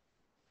anybody.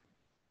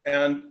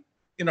 And,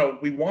 you know,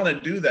 we want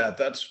to do that.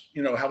 That's,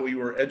 you know, how we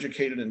were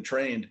educated and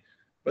trained.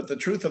 But the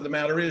truth of the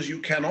matter is you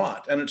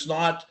cannot. And it's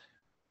not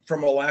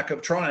from a lack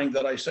of trying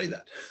that I say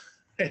that.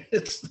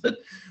 It's that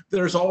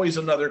there's always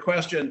another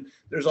question.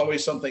 There's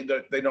always something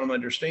that they don't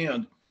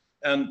understand.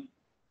 And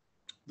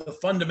the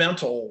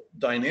fundamental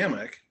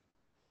dynamic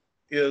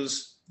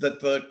is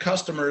that the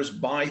customers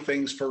buy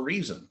things for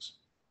reasons.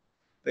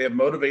 They have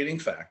motivating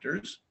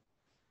factors.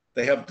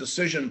 They have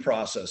decision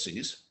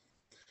processes.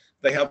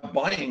 They have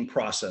buying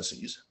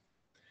processes.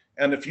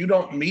 And if you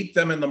don't meet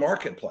them in the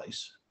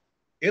marketplace,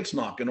 it's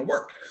not going to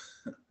work.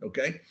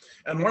 Okay.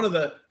 And one of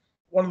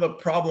the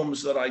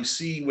problems that I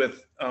see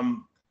with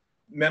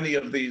many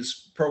of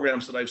these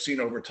programs that I've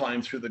seen over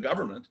time through the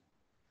government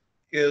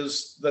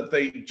is that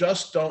they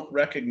just don't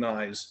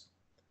recognize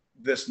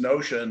this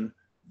notion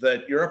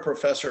that you're a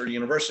professor at a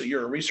university,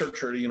 you're a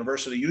researcher at a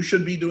university, you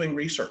should be doing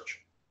research.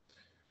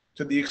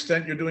 To the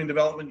extent you're doing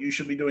development, you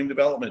should be doing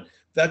development.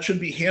 That should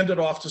be handed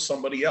off to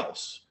somebody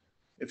else.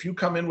 If you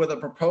come in with a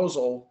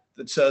proposal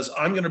that says,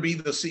 I'm going to be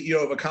the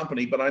CEO of a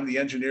company, but I'm the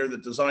engineer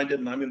that designed it,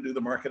 and I'm going to do the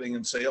marketing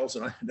and sales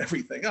and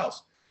everything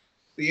else,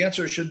 the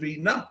answer should be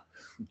no.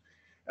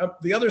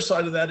 The other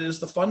side of that is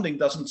the funding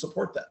doesn't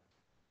support that.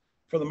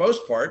 For the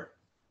most part,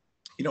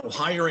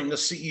 hiring a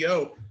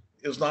CEO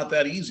is not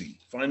that easy.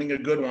 Finding a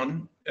good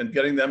one and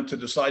getting them to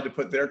decide to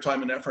put their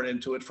time and effort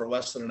into it for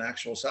less than an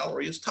actual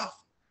salary is tough.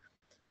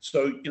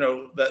 So,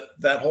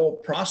 that whole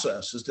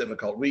process is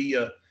difficult. We,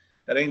 at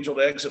Angel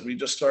to Exit, we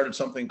just started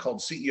something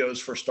called CEOs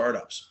for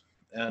Startups.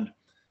 And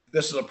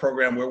this is a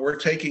program where we're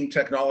taking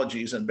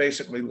technologies and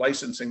basically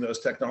licensing those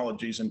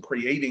technologies and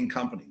creating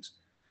companies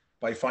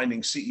by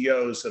finding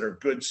CEOs that are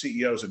good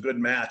CEOs, a good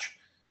match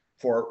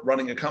for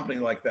running a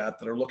company like that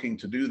are looking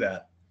to do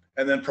that,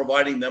 and then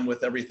providing them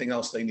with everything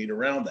else they need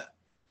around that.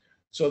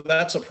 So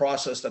that's a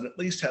process that at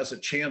least has a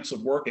chance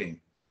of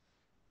working.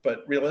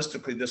 But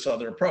realistically, this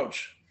other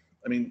approach,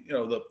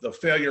 the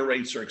failure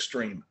rates are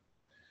extreme.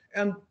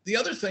 And the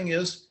other thing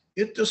is,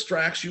 it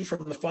distracts you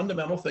from the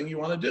fundamental thing you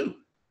want to do.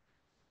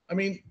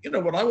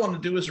 What I want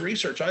to do is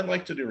research. I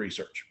like to do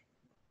research.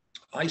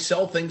 I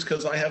sell things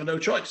because I have no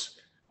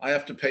choice. I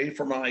have to pay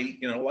for my,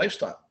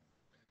 lifestyle.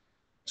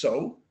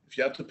 So if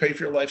you have to pay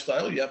for your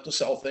lifestyle, you have to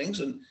sell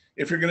things. And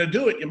if you're going to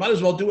do it, you might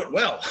as well do it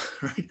well,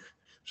 right?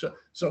 So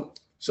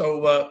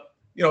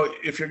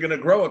if you're going to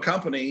grow a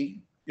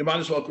company, you might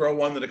as well grow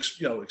one that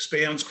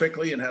expands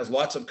quickly and has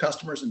lots of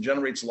customers and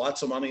generates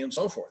lots of money and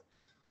so forth.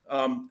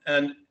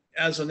 And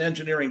as an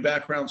engineering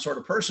background sort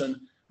of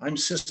person, I'm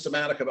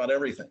systematic about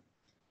everything.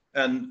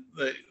 And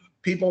the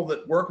people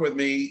that work with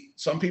me,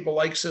 some people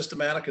like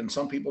systematic and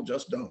some people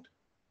just don't.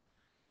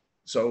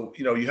 So,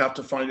 you have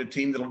to find a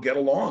team that'll get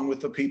along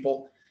with the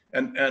people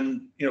and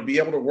be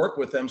able to work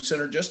with them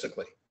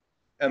synergistically.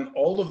 And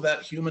all of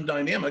that human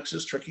dynamics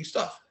is tricky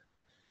stuff.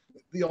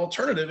 The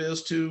alternative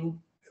is to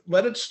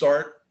let it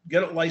start,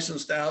 get it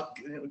licensed out,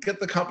 get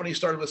the company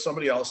started with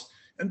somebody else,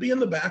 and be in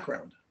the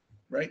background,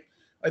 right?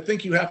 I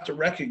think you have to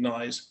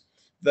recognize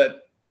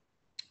that,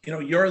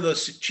 you're the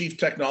chief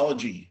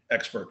technology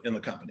expert in the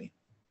company.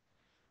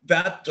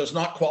 That does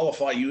not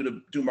qualify you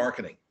to do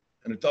marketing,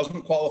 and it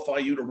doesn't qualify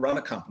you to run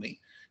a company,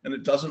 and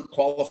it doesn't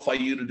qualify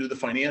you to do the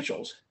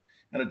financials,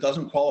 and it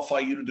doesn't qualify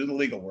you to do the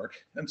legal work,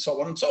 and so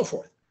on and so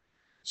forth.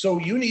 So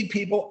you need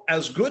people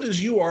as good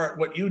as you are at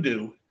what you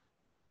do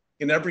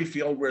in every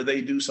field where they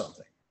do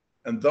something.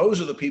 And those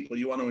are the people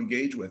you want to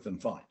engage with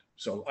and find.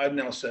 So I've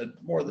now said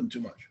more than too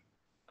much.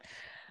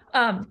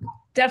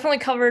 Definitely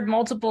covered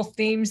multiple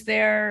themes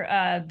there.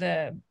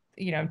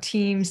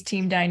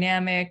 Team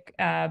dynamic,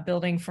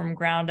 building from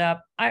ground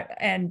up.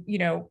 And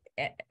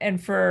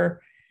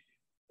for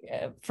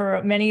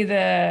many of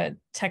the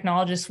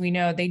technologists we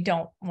know, they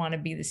don't want to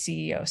be the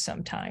CEO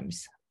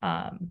sometimes.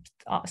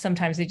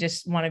 Sometimes they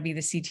just want to be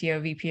the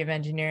CTO, VP of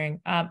engineering.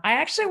 I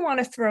actually want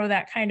to throw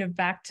that kind of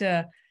back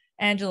to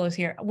Angelos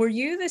here. Were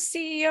you the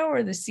CEO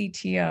or the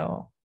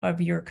CTO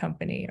of your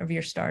company, of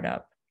your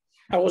startup?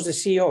 I was the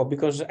CEO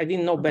because I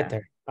didn't know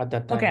better at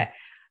that time. Okay.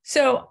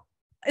 So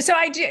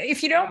I do,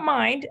 if you don't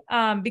mind,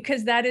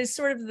 because that is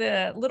sort of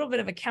the little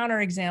bit of a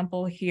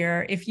counterexample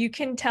here. If you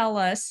can tell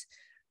us,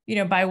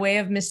 by way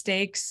of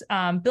mistakes,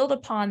 build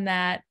upon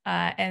that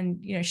and,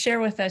 share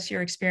with us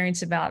your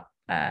experience about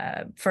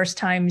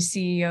first-time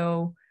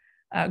CEO,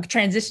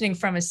 transitioning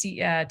from a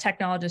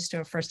technologist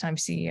to a first-time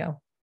CEO.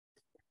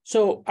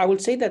 So I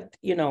would say that,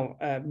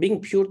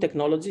 being pure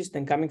technologist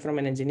and coming from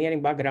an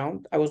engineering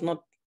background, I was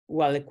not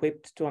well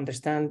equipped to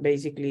understand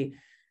basically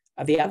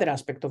the other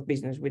aspect of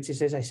business, which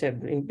is, as I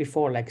said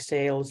before, like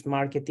sales,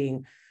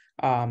 marketing,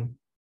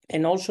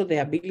 and also the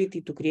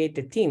ability to create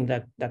the team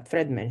that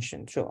Fred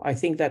mentioned. So I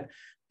think that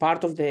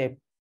part of the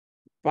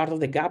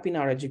gap in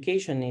our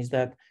education is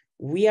that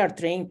we are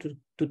trained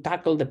to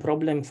tackle the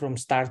problem from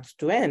start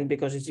to end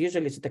because it's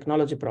usually a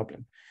technology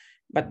problem.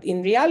 But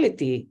in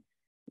reality,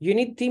 you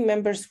need team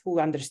members who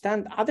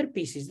understand other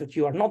pieces that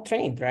you are not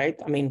trained, right?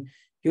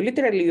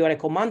 You are a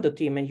commando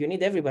team and you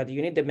need everybody.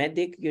 You need the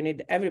medic, you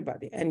need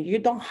everybody. And you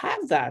don't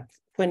have that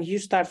when you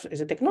start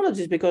as a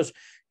technologist because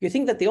you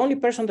think that the only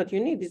person that you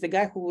need is the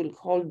guy who will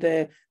hold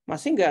the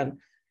machine gun.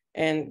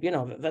 And,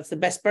 that's the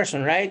best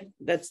person, right?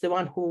 That's the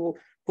one who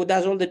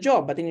does all the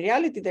job. But in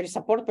reality, there is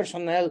support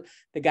personnel,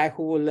 the guy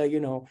who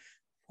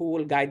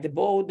will guide the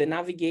boat, the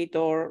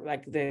navigator,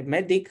 like the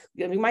medic,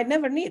 you might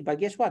never need, but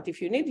guess what?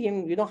 If you need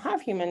him, you don't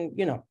have him and,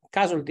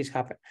 casualties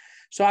happen.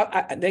 So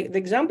the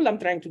example I'm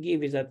trying to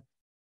give is that,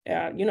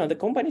 the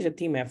company is a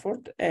team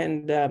effort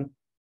and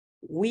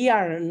we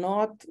are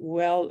not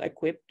well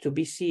equipped to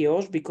be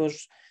CEOs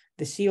because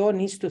the CEO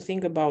needs to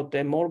think about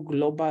a more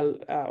global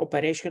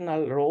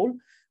operational role,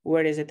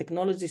 whereas a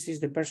technologist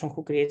is the person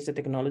who creates the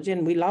technology.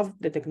 And we love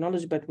the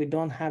technology, but we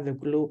don't have a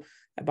clue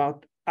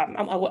about,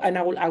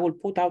 I will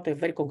put out a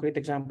very concrete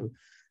example.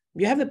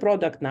 You have the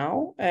product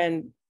now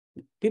and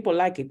people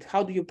like it.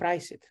 How do you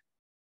price it?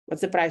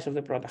 What's the price of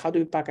the product? How do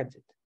you package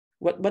it?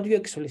 What do you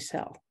actually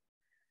sell?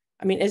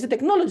 I mean, as a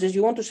technologist,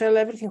 you want to sell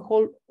everything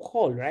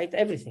whole, right?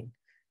 Everything.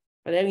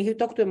 But then if you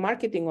talk to a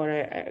marketing or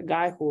a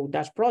guy who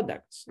does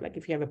products, like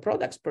if you have a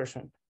products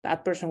person,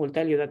 that person will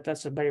tell you that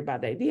that's a very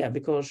bad idea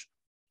because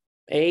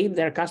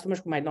there are customers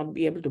who might not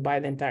be able to buy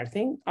the entire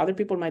thing. Other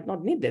people might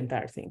not need the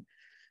entire thing.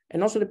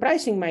 And also the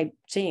pricing might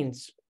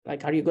change.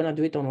 Like, are you going to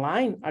do it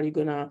online? Are you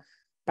going to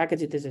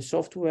package it as a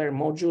software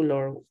module,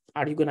 or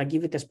are you going to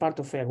give it as part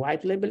of a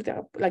white label,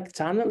 like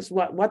channels?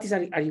 What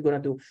are you going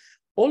to do?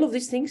 All of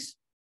these things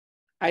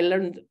I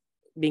learned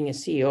being a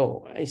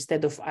CEO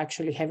instead of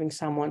actually having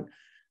someone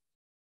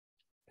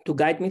to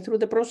guide me through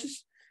the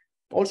process.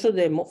 Also,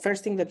 the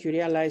first thing that you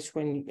realize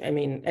when,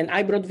 and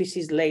I brought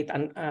VCs late,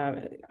 and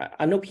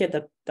Anup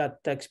had that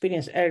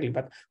experience early,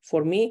 but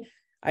for me,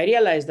 I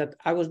realized that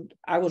I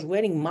was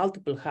wearing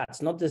multiple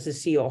hats, not just the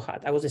CEO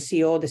hat. I was the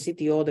CEO, the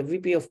CTO, the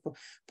VP of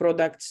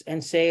products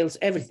and sales,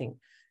 everything.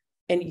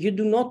 And you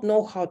do not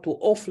know how to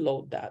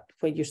offload that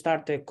when you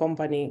start a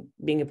company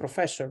being a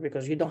professor,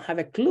 because you don't have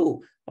a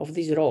clue of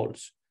these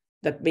roles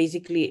that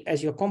basically,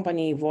 as your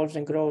company evolves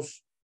and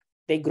grows,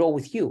 they grow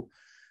with you.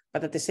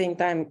 But at the same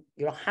time,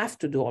 you don't have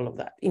to do all of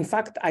that. In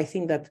fact, I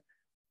think that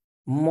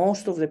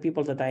most of the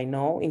people that I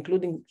know,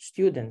 including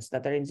students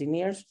that are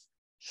engineers,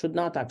 should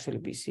not actually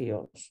be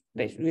CEOs.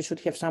 We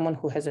should have someone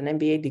who has an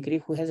MBA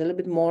degree, who has a little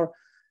bit more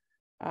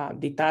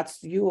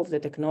detached view of the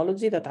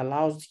technology that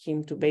allows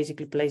him to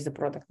basically place the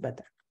product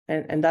better.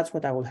 And that's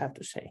what I will have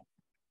to say.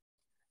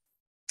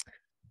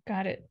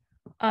 Got it.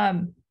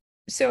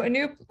 So a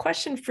new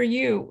question for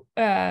you,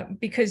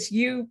 because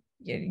you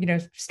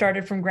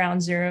started from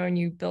ground zero and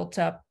you built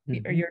up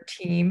your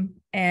team,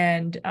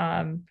 and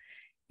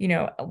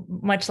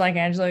much like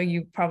Angelo,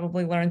 you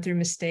probably learned through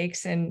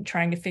mistakes and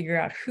trying to figure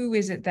out who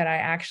is it that I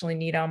actually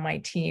need on my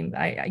team.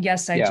 I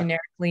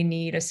generically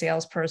need a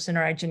salesperson,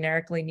 or I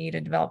generically need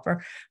a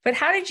developer. But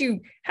how did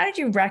you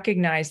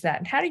recognize that?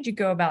 And how did you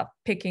go about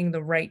picking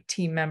the right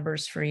team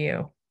members for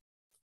you?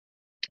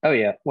 Oh,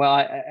 yeah. Well,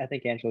 I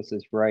think Angelos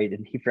is right.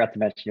 And he forgot to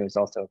mention he was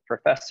also a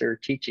professor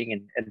teaching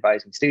and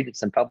advising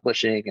students and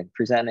publishing and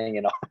presenting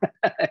and all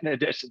in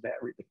addition to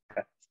everything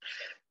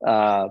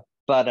else.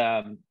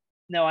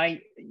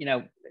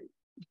 No,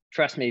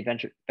 trust me,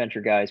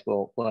 venture guys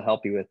will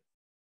help you with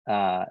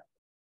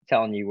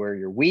telling you where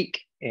you're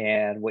weak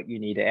and what you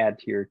need to add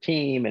to your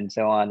team and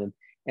so on.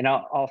 And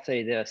I'll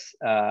say this,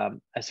 I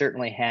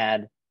certainly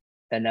had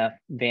enough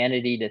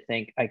vanity to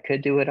think I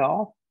could do it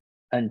all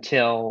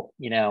until,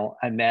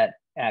 I met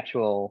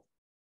actual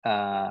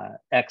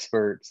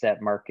experts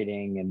at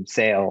marketing and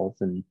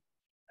sales and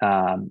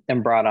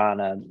brought on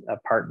a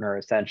partner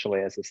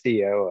essentially as a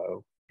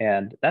COO.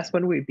 And that's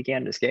when we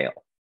began to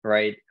scale,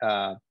 right?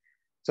 So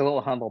a little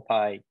humble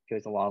pie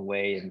goes a long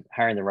way in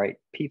hiring the right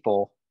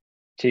people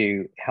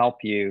to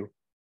help you.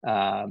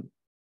 It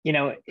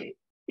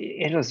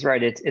was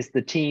right. It's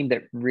the team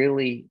that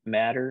really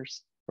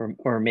matters,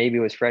 or maybe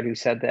it was Fred who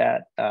said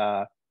that.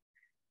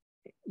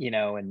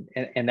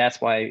 And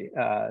that's why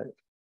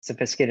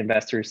sophisticated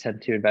investors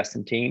tend to invest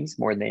in teams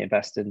more than they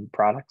invest in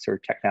products or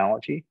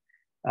technology,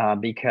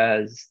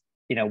 because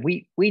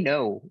we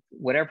know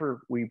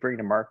whatever we bring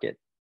to market,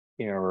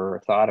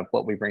 or thought of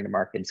what we bring to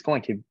market is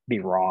going to be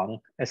wrong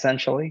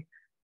essentially.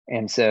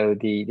 And so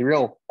the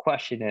real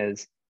question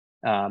is,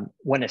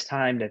 when it's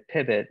time to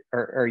pivot,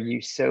 are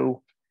you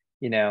so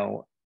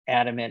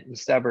adamant and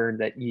stubborn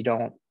that you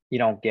don't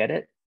get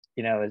it?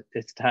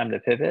 It's time to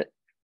pivot,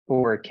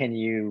 or can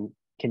you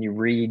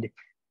read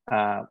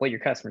what your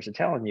customers are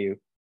telling you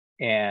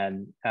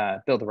and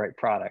build the right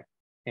product?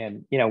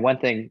 And one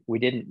thing we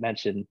didn't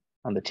mention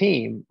on the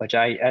team, which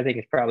I think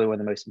is probably one of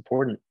the most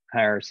important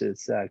hires,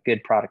 is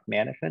good product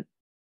management.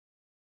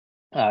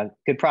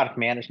 Good product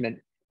management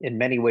in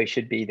many ways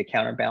should be the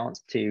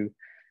counterbalance to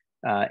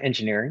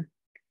engineering.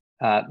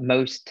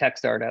 Most tech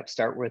startups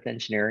start with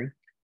engineering,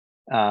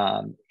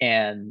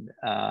 and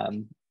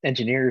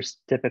engineers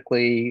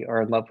typically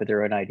are in love with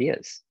their own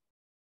ideas.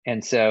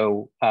 And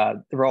so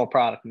the role of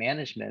product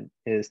management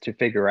is to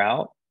figure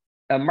out,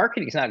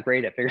 marketing is not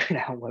great at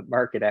figuring out what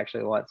market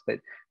actually wants, but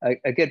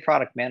a good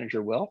product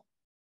manager will,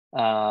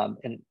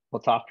 and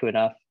we'll talk to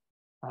enough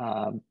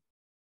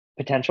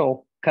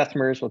potential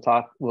customers.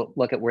 We'll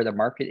look at where the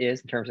market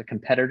is in terms of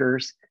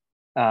competitors,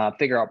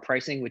 figure out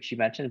pricing, which you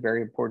mentioned, a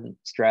very important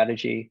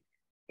strategy,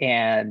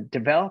 and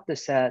develop the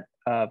set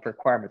of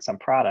requirements on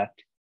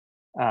product,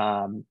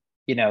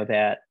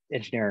 that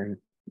engineering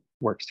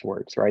works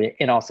towards, right?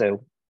 And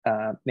also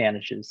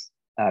manages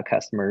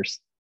customers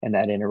and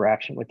that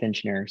interaction with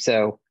engineering.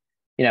 So,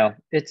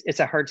 it's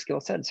a hard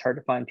skill set. It's hard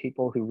to find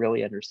people who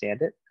really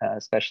understand it,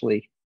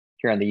 especially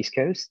here on the East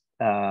Coast.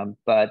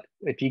 But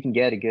if you can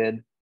get a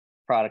good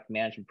product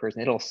management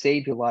person, it'll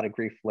save you a lot of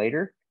grief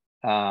later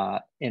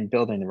in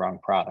building the wrong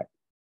product.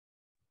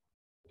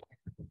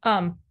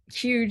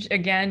 Huge,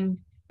 again,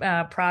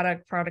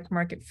 product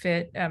market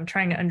fit.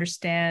 Trying to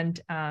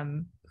understand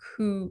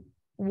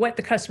what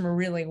the customer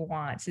really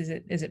wants. Is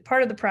it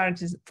part of the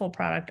product? Is it full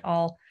product?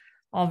 All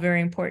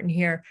very important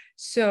here.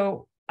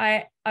 So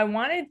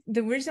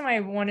the reason why I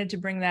wanted to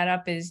bring that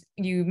up is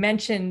you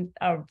mentioned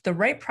the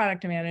right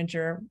product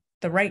manager,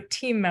 the right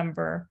team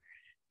member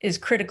is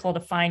critical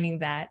to finding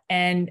that.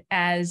 And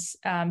as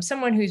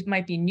someone who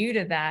might be new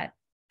to that,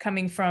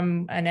 coming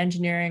from an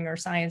engineering or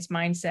science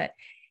mindset,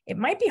 it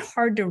might be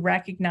hard to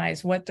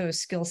recognize what those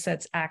skill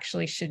sets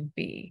actually should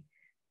be.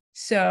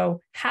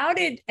 So how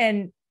did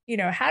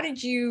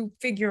you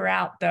figure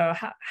out though,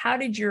 how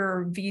did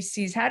your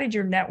VCs, how did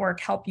your network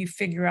help you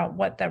figure out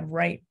what the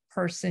right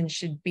person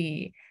should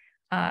be?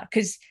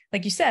 Because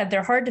like you said,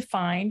 they're hard to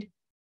find.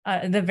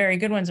 The very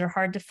good ones are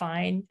hard to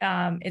find.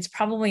 It's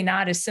probably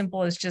not as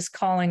simple as just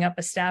calling up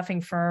a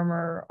staffing firm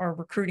or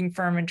recruiting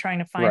firm and trying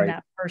to find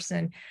that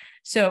person.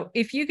 So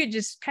if you could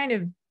just kind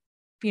of,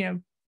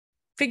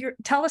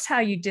 tell us how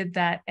you did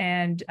that.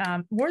 And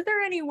were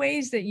there any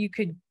ways that you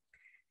could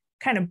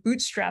kind of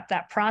bootstrap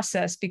that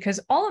process? Because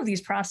all of these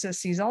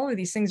processes, all of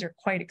these things are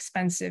quite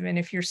expensive. And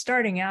if you're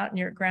starting out and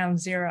you're at ground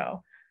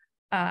zero,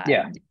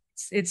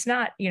 it's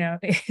not,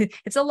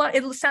 it's a lot.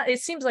 It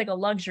seems like a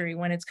luxury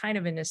when it's kind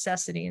of a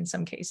necessity in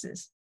some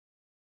cases.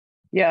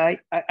 Yeah,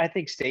 I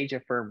think stage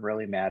of firm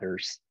really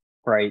matters,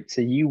 right? So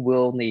you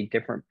will need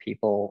different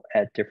people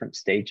at different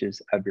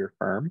stages of your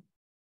firm.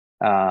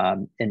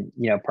 And,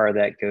 part of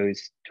that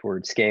goes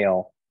towards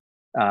scale.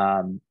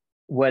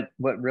 What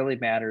really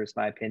matters,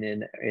 in my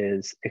opinion,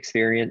 is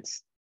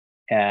experience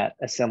at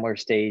a similar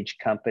stage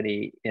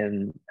company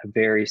in a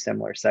very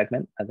similar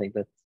segment. I think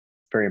that's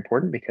very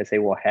important because they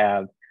will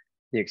have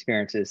the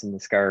experiences and the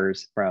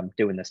scars from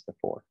doing this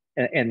before.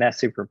 And that's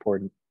super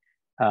important.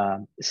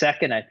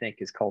 Second, I think,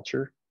 is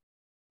culture,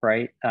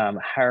 right?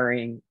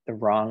 Hiring the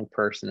wrong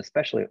person,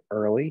 especially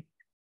early,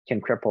 can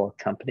cripple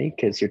a company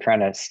because you're trying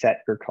to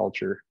set your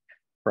culture,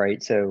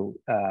 right? So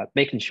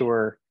making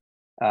sure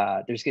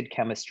there's good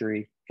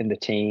chemistry in the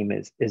team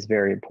is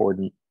very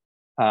important.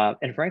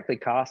 And frankly,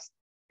 cost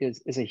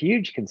is a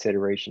huge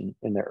consideration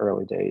in the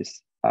early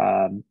days.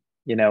 In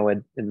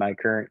my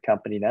current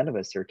company, none of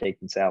us are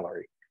taking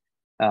salary.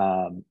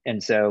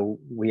 And so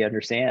we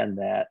understand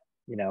that,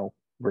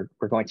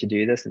 we're going to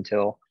do this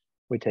until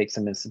we take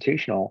some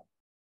institutional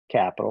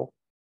capital,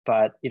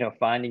 but,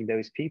 finding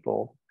those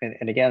people,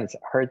 and again, it's a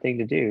hard thing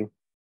to do.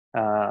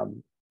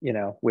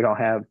 We don't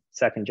have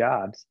second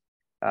jobs,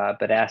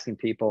 but asking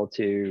people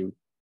to,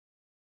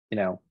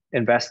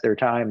 invest their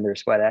time, their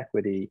sweat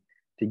equity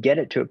to get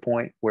it to a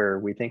point where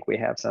we think we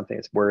have something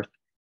that's worth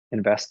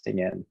investing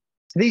in.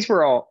 So these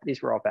were all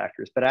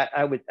factors, but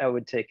I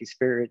would take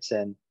experience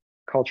and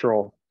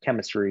cultural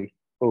chemistry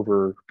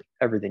over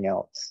everything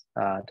else,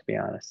 to be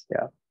honest.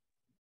 Yeah.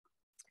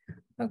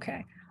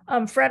 Okay.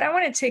 Fred, I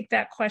want to take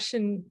that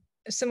question,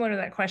 similar to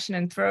that question,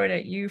 and throw it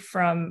at you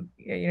from,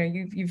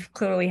 you've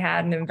clearly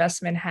had an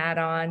investment hat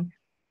on.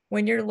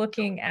 When you're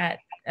looking at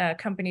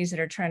companies that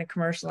are trying to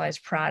commercialize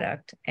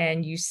product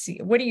and you see,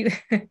 what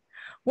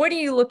are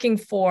you looking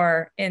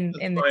for in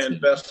the my team?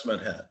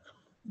 Investment hat.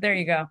 There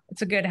you go.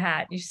 It's a good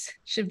hat. You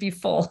should be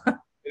full.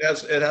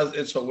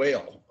 It's a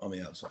whale on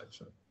the outside.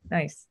 So.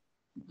 Nice.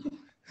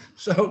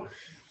 So,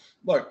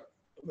 look,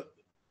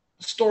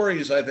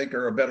 stories, I think,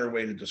 are a better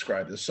way to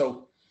describe this.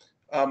 So,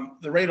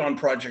 the Radon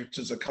Project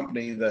is a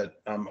company that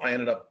I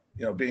ended up,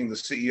 being the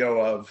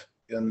CEO of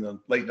in the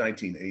late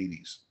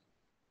 1980s.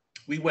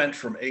 We went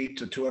from 8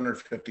 to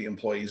 250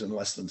 employees in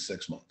less than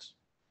 6 months.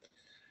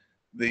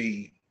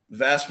 The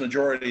vast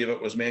majority of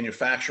it was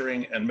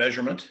manufacturing and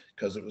measurement,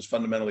 because it was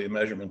fundamentally a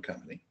measurement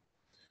company.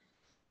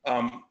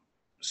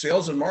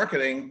 Sales and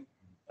marketing,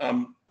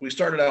 we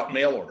started out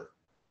mail order.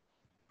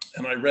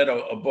 And I read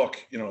a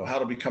book, How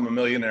to Become a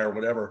Millionaire, or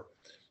whatever,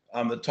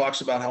 that talks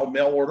about how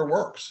mail order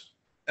works.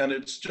 And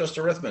it's just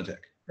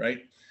arithmetic, right?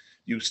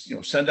 You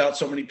send out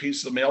so many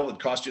pieces of mail that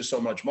cost you so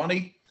much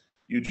money.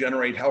 You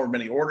generate however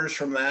many orders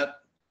from that.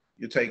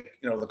 You take,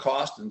 the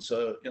cost and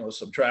so,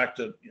 subtract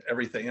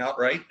everything out,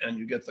 right? And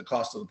you get the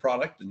cost of the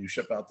product and you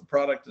ship out the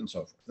product and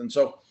so forth. And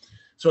so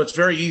it's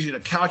very easy to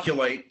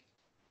calculate.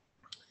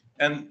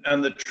 And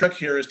the trick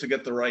here is to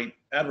get the right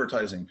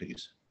advertising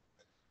piece.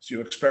 So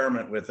you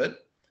experiment with it.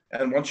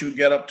 And once you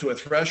get up to a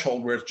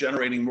threshold where it's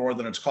generating more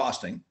than it's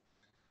costing,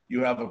 you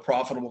have a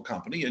profitable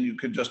company, and you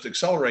could just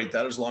accelerate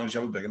that as long as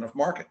you have a big enough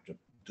market to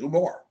do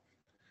more.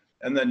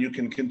 And then you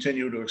can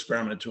continue to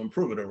experiment to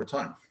improve it over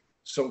time.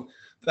 So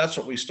that's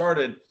what we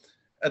started.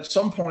 At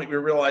some point, we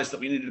realized that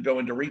we needed to go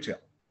into retail.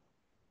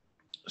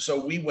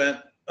 So we went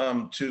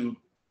to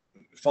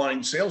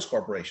find sales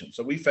corporations.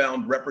 So we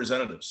found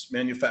representatives,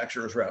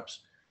 manufacturers,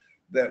 reps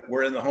that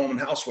were in the home and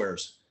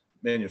housewares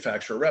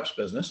manufacturer reps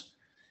business,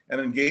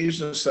 and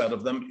engaged a set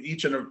of them,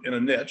 each in a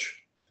niche,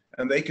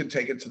 and they could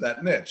take it to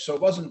that niche. So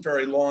it wasn't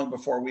very long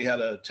before we had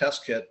a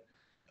test kit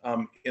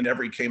in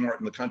every Kmart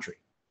in the country.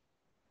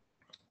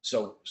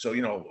 So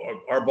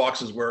our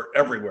boxes were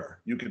everywhere.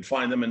 You could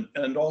find them,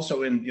 and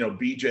also in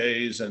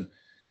BJ's and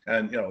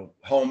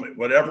Home,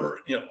 whatever,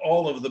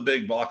 all of the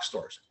big box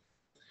stores.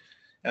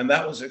 And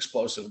that was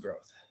explosive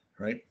growth,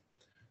 right?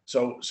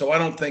 So I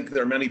don't think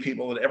there are many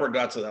people that ever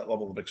got to that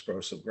level of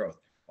explosive growth.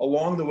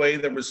 along the way,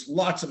 there was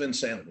lots of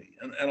insanity.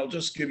 And I'll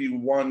just give you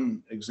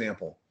one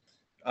example.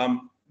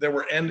 There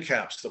were end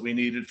caps that we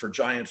needed for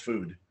Giant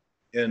Food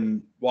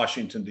in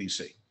Washington,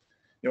 D.C.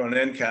 You know, an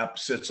end cap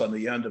sits on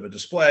the end of a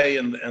display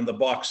and the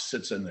box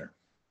sits in there.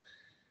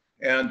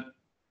 And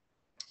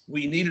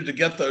we needed to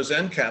get those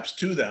end caps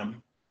to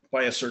them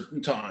by a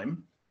certain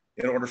time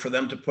in order for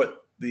them to put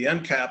the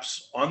end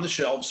caps on the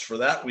shelves for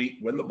that week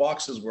when the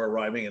boxes were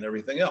arriving and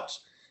everything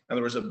else. And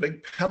there was a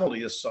big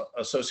penalty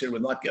associated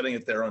with not getting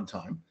it there on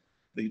time.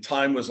 The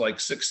time was like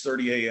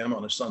 6:30 a.m.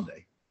 on a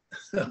Sunday.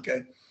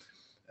 Okay.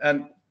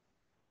 And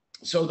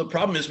so the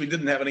problem is we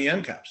didn't have any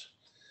end caps.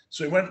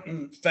 So we went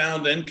and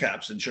found end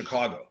caps in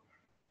Chicago.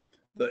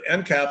 The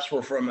end caps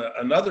were from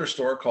another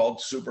store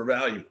called Super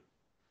Value.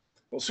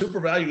 Well, Super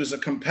Value is a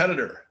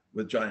competitor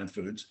with Giant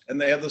Foods, and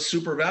they have the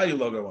Super Value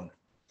logo on it.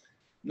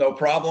 No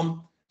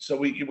problem. So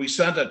we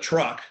sent a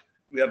truck.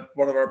 We had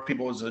one of our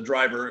people was a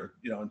driver,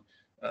 you know,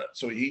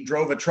 so he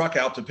drove a truck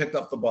out to pick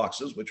up the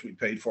boxes, which we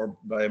paid for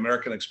by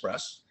American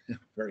Express.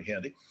 Very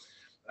handy.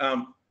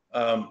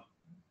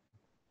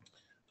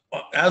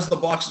 As the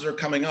boxes are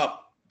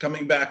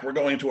coming back, we're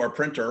going to our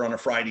printer on a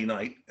Friday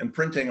night and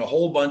printing a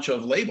whole bunch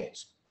of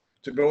labels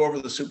to go over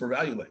the Super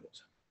Value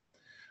labels.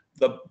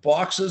 The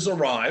boxes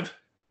arrive.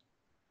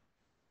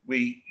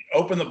 We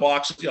open the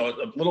boxes, you know,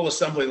 a little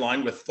assembly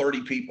line with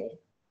 30 people,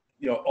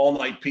 you know, all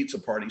night pizza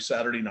party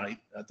Saturday night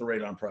at the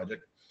Radon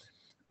Project.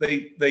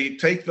 They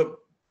take the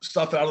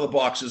stuff out of the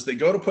boxes. They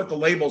go to put the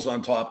labels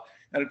on top,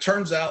 and it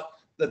turns out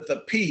that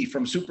the P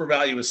from Super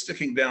Value is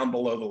sticking down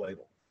below the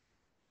label.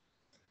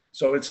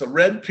 So it's a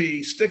red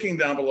P sticking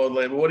down below the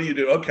label. What do you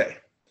do? Okay.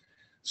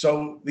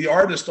 So the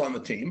artist on the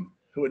team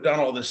who had done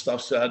all this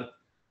stuff said,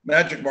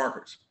 magic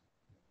markers.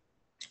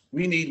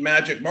 We need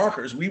magic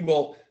markers. We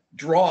will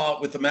draw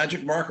with the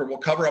magic marker. We'll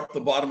cover up the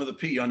bottom of the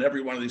P on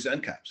every one of these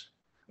end caps.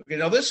 Okay,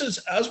 now this is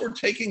as we're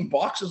taking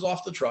boxes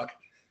off the truck,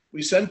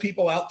 we send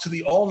people out to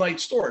the all-night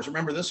stores.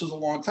 Remember, this was a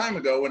long time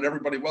ago when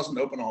everybody wasn't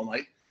open all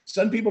night.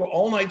 Send people to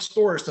all-night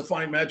stores to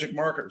find magic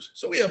markers.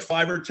 So we have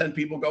 5 or 10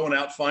 people going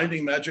out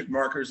finding magic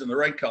markers in the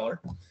right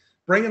color,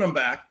 bringing them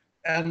back,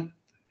 and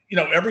you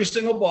know, every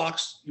single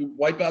box, you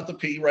wipe out the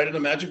P, write in a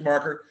magic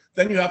marker.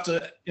 Then you have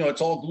to, you know, it's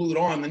all glued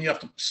on. Then you have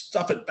to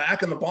stuff it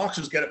back in the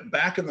boxes, get it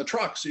back in the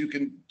truck so you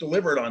can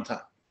deliver it on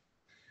time.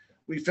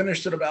 We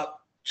finished at about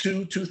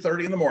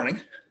 2:30 in the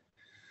morning.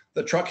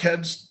 The truck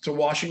heads to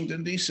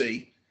Washington,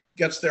 D.C.,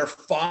 gets there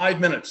 5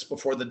 minutes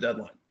before the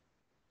deadline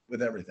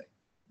with everything.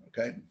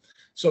 Okay.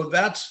 So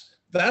that's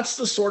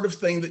the sort of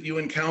thing that you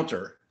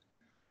encounter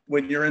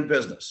when you're in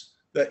business.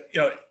 That,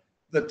 you know,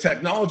 the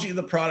technology of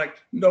the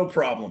product, no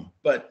problem.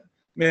 But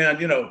man,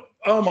 you know,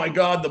 oh my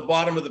God, the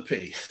bottom of the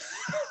P.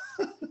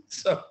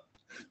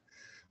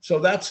 So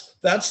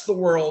that's the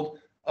world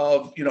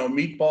of, you know,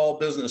 meatball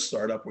business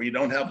startup where you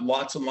don't have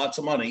lots and lots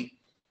of money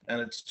and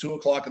it's 2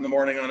 o'clock in the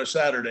morning on a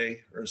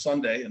Saturday or a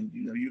Sunday, and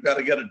you know, you got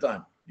to get it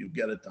done. You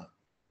get it done.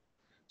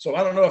 So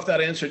I don't know if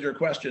that answered your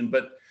question,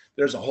 but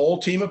there's a whole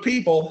team of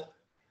people.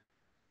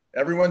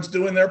 Everyone's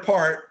doing their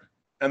part,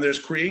 and there's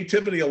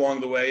creativity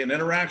along the way and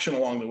interaction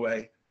along the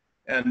way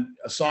and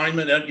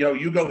assignment. And, you know,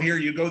 you go here,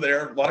 you go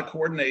there, a lot of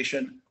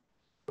coordination,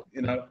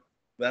 you know,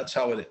 that's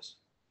how it is.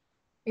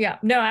 Yeah,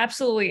 no,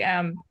 absolutely.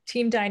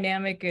 Team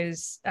dynamic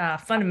is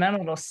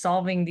fundamental to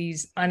solving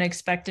these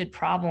unexpected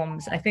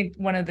problems. I think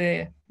one of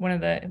the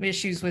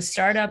issues with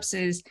startups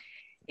is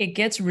it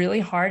gets really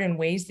hard in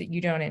ways that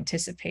you don't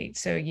anticipate.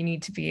 So you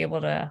need to be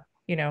able to,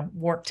 you know,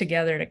 work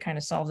together to kind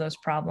of solve those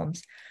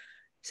problems.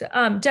 So,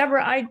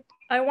 Deborah,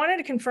 I wanted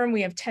to confirm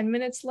we have 10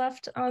 minutes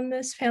left on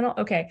this panel.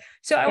 Okay,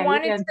 so I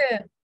wanted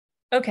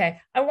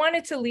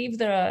to leave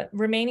the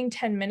remaining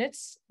 10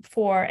 minutes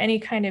for any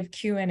kind of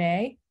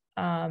Q&A.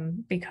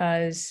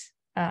 Because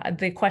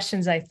the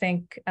questions I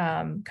think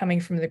coming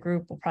from the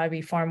group will probably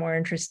be far more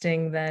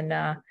interesting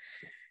than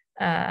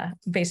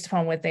based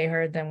upon what they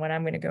heard than what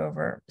I'm going to go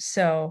over.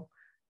 So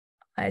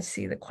I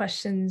see the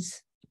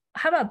questions.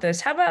 How about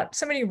this? How about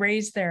somebody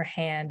raise their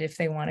hand if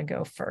they want to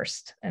go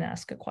first and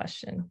ask a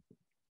question?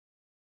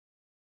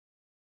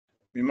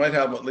 We might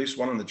have at least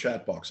one in the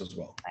chat box as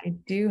well. I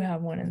do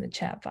have one in the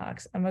chat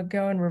box. I'm going to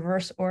go in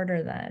reverse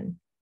order then.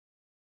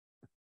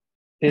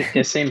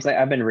 It seems like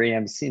I've been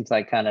reading, it seems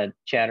like kind of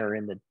chatter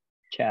in the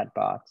chat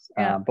box.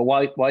 Yeah. But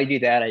while you do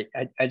that,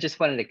 I just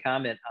wanted to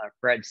comment on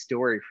Fred's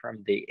story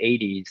from the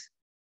 80s.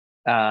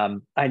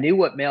 I knew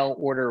what mail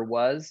order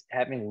was,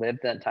 having lived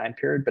that time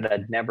period, but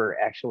I'd never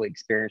actually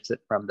experienced it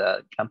from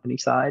the company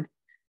side.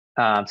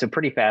 So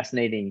pretty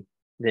fascinating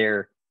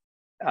there.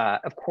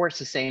 Of course,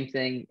 the same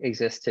thing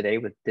exists today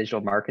with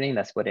digital marketing.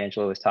 That's what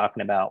Angela was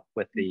talking about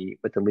with the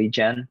lead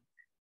gen.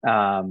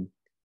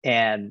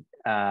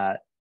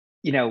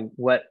 You know,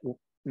 what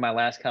my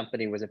last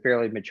company was a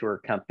fairly mature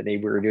company.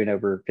 We were doing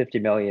over 50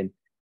 million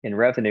in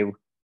revenue.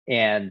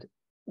 And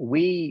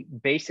we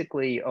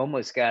basically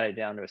almost got it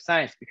down to a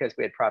science because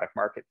we had product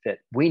market fit.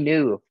 We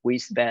knew if we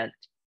spent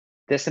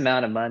this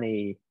amount of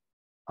money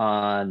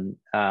on,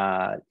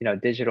 you know,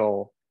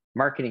 digital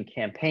marketing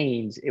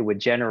campaigns, it would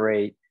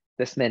generate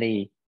this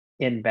many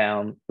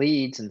inbound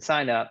leads and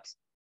signups.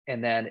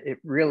 And then it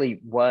really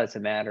was a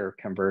matter of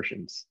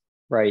conversions,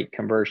 right?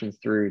 Conversions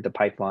through the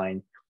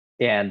pipeline.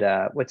 And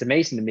what's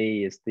amazing to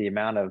me is the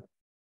amount of,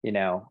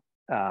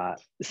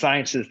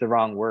 science is the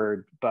wrong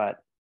word, but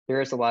there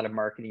is a lot of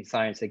marketing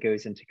science that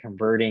goes into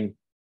converting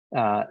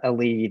a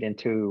lead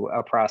into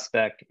a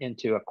prospect,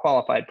 into a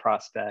qualified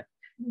prospect,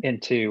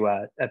 into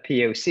a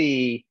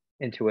POC,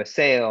 into a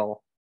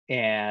sale,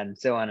 and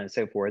so on and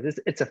so forth.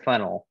 It's a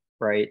funnel,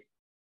 right?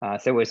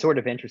 So it was sort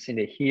of interesting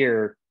to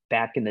hear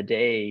back in the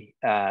day,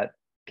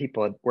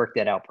 people had worked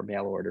that out for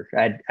mail order.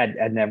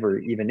 I never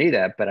even knew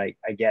that, but I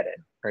get it,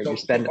 right? So, You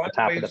spend at the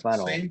top of the it's the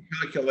funnel. same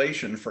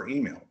calculation for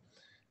email.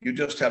 You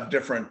just have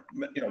different,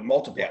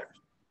 multipliers.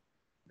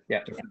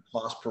 Yeah. Different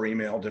cost per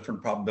email,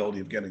 different probability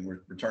of getting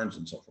returns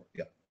and so forth.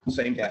 Yeah.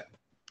 Same thing.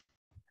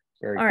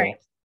 Very All cool. right.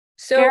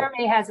 So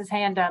Jeremy has his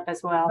hand up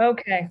as well.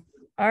 okay.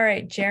 All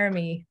right,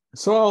 Jeremy.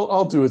 So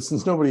I'll do it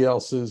since nobody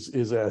else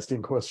is asking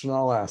a question.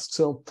 I'll ask.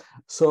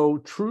 So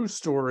true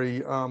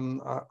story.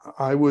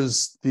 I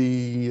was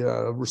the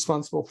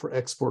responsible for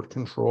export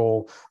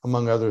control,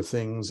 among other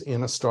things,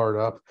 in a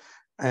startup,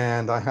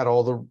 and I had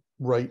all the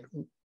right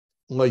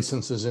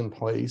licenses in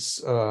place.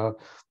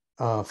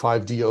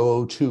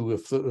 5D002,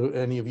 if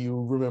any of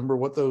you remember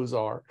what those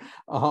are.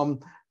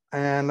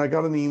 And I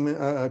got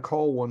a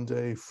call one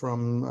day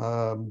from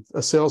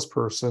a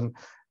salesperson,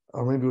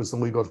 or maybe it was the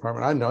legal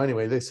department, I don't know.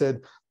 Anyway, they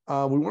said,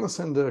 we want to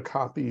send a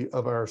copy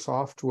of our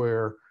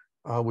software,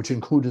 which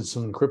included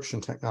some encryption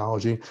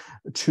technology,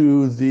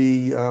 to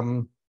the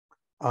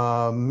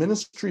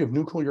Ministry of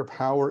Nuclear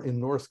Power in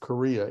North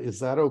Korea.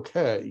 Is that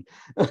okay?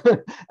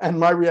 And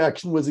my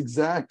reaction was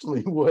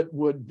exactly what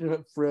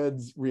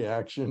Fred's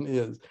reaction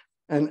is.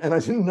 And I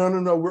said,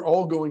 no, we're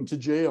all going to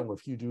jail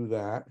if you do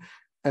that.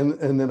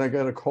 And then I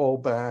got a call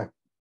back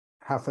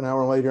half an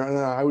hour later, and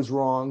I was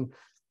wrong.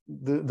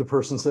 The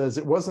person says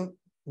it wasn't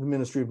the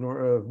Ministry of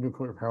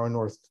Nuclear Power in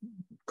North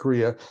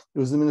Korea. It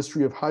was the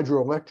Ministry of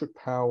Hydroelectric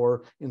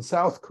Power in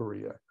South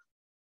Korea.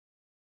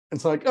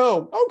 It's like,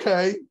 oh,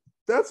 okay,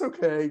 that's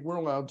okay. We're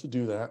allowed to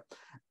do that.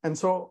 And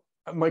so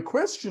my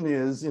question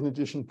is, in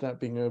addition to that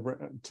being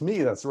to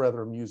me, that's a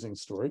rather amusing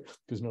story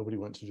because nobody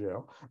went to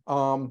jail.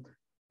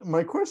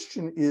 My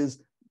question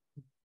is,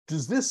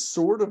 does this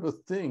sort of a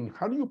thing,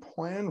 how do you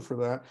plan for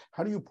that?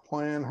 How do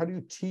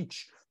you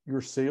teach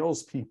your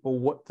salespeople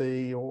what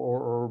they,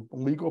 or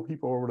legal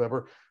people or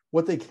whatever,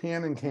 what they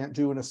can and can't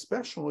do, and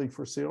especially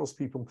for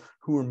salespeople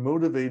who are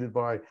motivated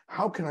by,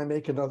 how can I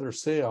make another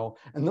sale?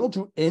 And they'll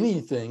do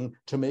anything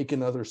to make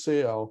another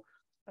sale,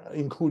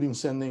 including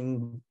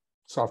sending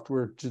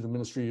software to the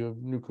Ministry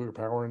of Nuclear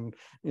Power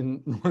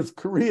in North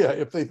Korea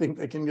if they think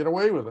they can get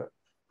away with it.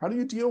 How do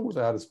you deal with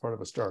that as part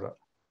of a startup?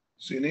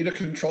 So you need a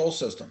control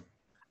system,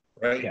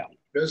 right? Yeah.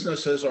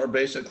 Businesses are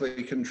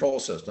basically control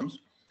systems.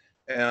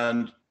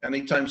 And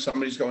anytime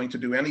somebody's going to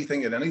do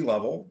anything at any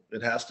level,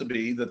 it has to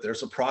be that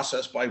there's a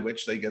process by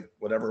which they get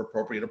whatever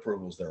appropriate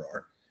approvals there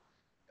are.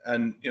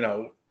 And,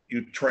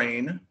 you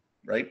train,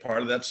 right?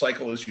 Part of that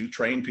cycle is you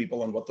train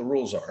people on what the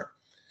rules are.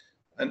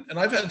 And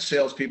I've had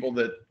salespeople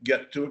that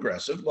get too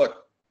aggressive.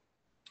 Look,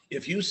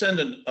 if you send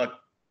an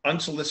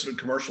unsolicited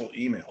commercial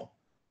email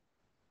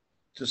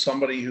to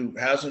somebody who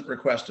hasn't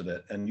requested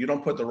it, and you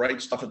don't put the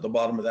right stuff at the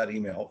bottom of that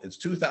email, it's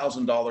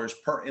 $2,000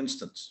 per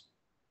instance.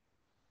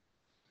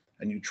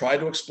 And you try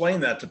to explain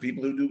that to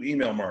people who do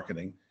email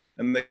marketing,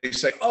 and they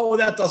say, oh,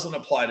 that doesn't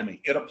apply to me.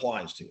 It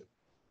applies to you.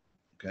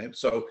 Okay,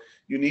 so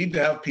you need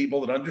to have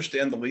people that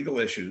understand the legal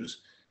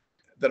issues,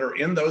 that are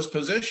in those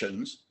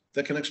positions,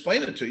 that can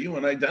explain it to you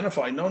and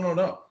identify,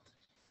 no.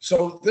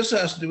 So this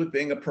has to do with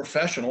being a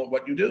professional at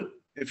what you do.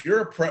 If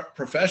you're a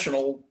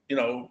professional,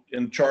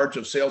 in charge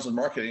of sales and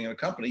marketing in a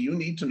company, you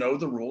need to know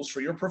the rules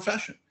for your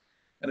profession.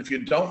 And if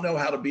you don't know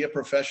how to be a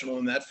professional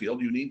in that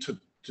field, you need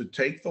to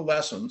take the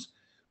lessons,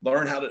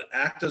 learn how to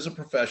act as a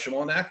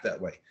professional and act that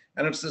way.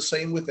 And it's the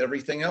same with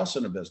everything else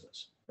in a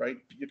business, right?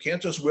 You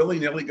can't just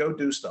willy-nilly go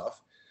do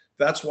stuff.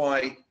 That's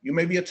why you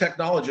may be a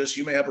technologist,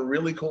 you may have a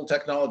really cool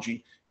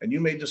technology, and you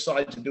may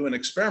decide to do an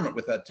experiment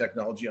with that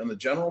technology on the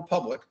general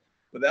public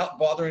without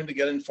bothering to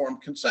get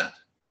informed consent.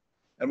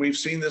 And we've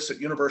seen this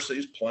at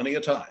universities plenty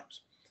of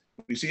times.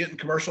 We see it in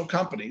commercial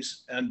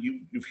companies, and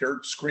you've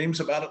heard screams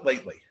about it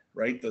lately,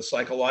 right? The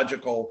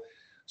psychological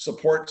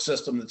support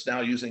system that's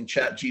now using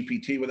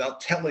ChatGPT without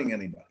telling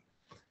anybody,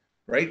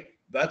 right?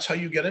 That's how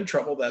you get in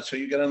trouble. That's how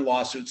you get in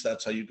lawsuits.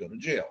 That's how you go to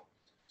jail.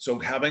 So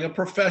having a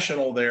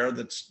professional there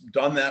that's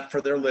done that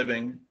for their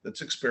living,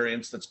 that's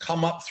experienced, that's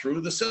come up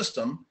through the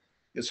system,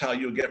 is how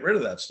you get rid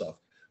of that stuff.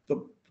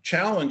 The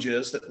challenge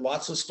is that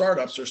lots of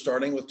startups are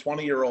starting with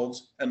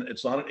 20-year-olds, and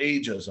it's not an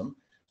ageism,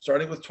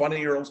 starting with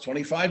 20-year-olds,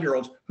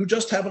 25-year-olds who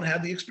just haven't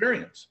had the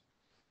experience.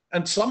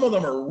 And some of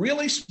them are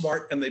really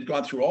smart, and they've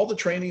gone through all the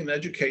training and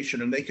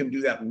education, and they can do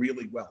that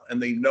really well.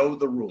 And they know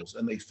the rules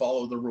and they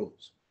follow the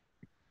rules,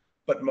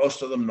 but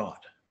most of them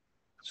not.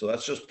 So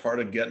that's just part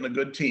of getting a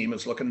good team,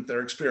 is looking at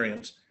their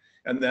experience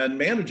and then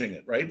managing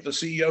it, right? The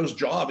CEO's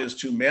job is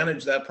to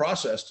manage that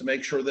process to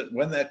make sure that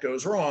when that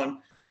goes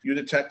wrong, you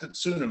detect it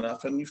soon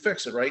enough and you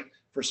fix it, right?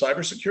 For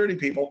cybersecurity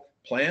people,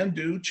 plan,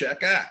 do,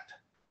 check, act,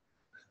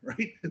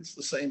 right? It's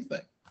the same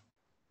thing.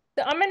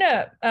 So I'm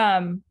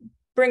gonna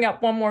bring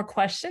up one more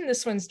question.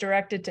 This one's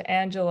directed to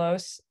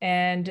Angelos,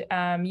 and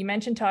you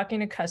mentioned talking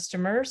to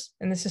customers,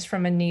 and this is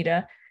from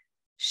Anita.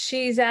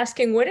 She's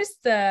asking, what's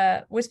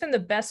been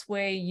the best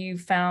way you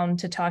found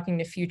to talking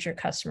to future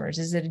customers?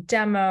 Is it a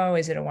demo?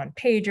 Is it a one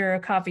pager, a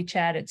coffee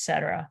chat,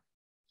 etc.?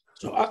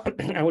 So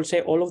I would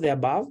say all of the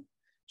above.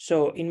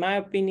 So in my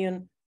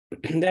opinion,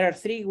 there are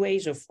three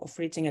ways of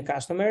reaching a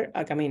customer.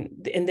 Like, I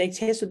mean, and it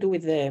has to do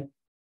with the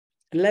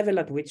level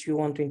at which you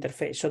want to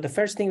interface. So the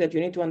first thing that you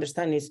need to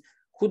understand is,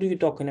 who do you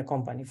talk in a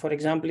company? For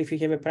example, if you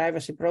have a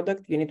privacy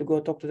product, you need to go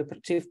talk to the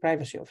chief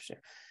privacy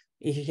officer.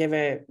 If you have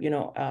a,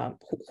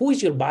 who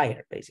is your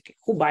buyer, basically?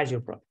 Who buys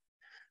your product?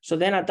 So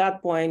then at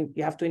that point,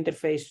 you have to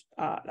interface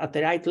at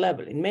the right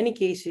level. In many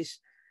cases,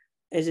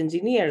 as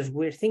engineers,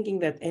 we're thinking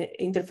that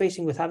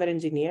interfacing with other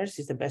engineers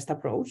is the best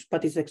approach,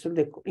 but it's actually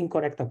the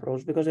incorrect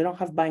approach because they don't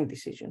have buying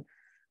decision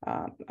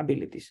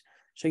abilities.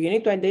 So you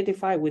need to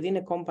identify within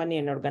a company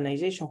and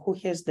organization who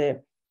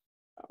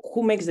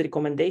makes the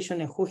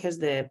recommendation and who has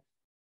the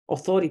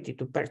authority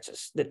to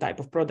purchase the type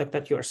of product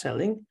that you are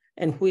selling,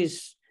 and who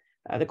is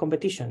the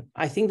competition.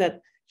 I think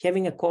that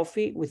having a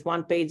coffee with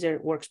one pager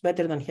works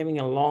better than having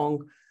a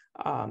long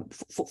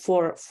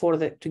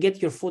to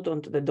get your foot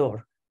onto the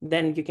door.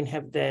 Then you can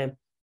have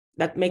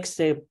that makes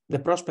the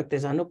prospect,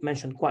 as Anup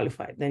mentioned,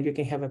 qualified. Then you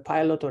can have a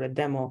pilot or a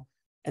demo,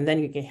 and then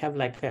you can have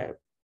like a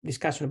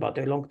discussion about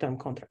a long-term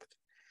contract.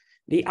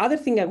 The other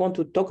thing I want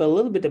to talk a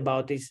little bit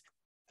about is,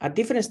 at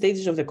different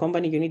stages of the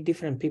company, you need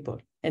different people.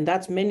 And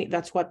that's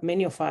what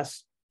many of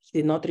us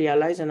did not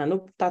realize, and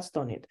Anup touched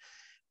on it.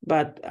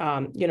 But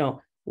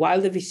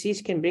while the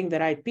VCs can bring the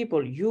right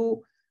people,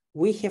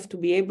 we have to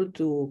be able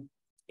to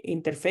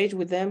interface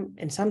with them,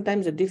 and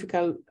sometimes a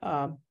difficult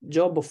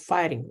job of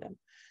firing them.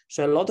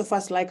 So a lot of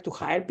us like to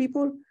hire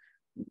people,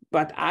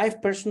 but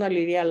I've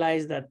personally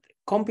realized that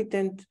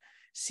competent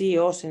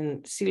CEOs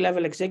and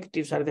C-level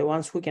executives are the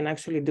ones who can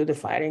actually do the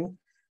firing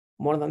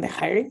more than the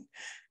hiring.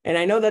 And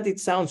I know that it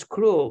sounds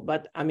cruel,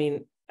 but I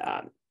mean,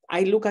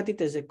 I look at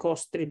it as a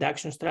cost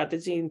reduction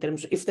strategy in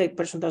terms of, if that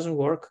person doesn't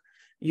work,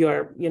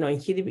 you're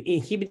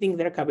inhibiting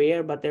their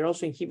career, but they're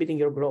also inhibiting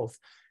your growth.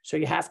 So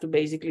you have to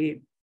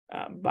basically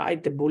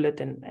bite the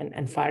bullet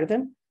and fire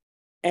them.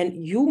 And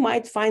you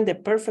might find the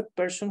perfect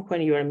person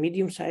when you're a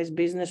medium-sized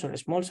business or a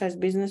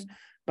small-sized business,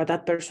 but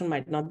that person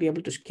might not be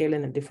able to scale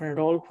in a different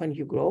role when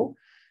you grow.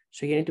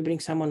 So you need to bring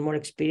someone more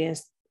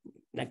experienced,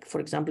 like, for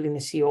example, in a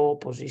COO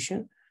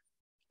position.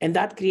 And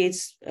that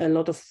creates a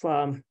lot of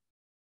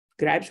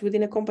gripes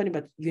within a company,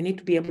 but you need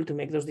to be able to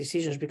make those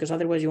decisions, because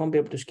otherwise you won't be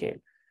able to scale.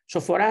 So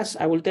for us,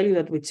 I will tell you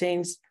that we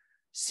changed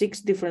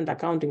 6 different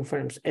accounting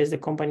firms as the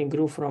company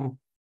grew from,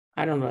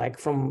 I don't know, like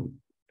from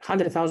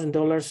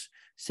 $100,000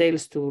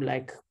 sales to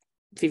like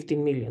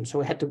 15 million. So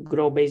we had to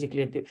grow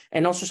basically.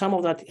 And also some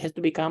of that has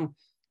to become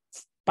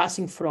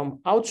passing from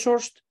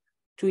outsourced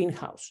to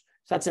in-house.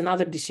 So that's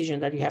another decision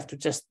that you have to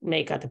just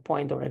make at a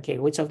point, or, okay,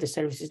 which of the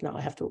services now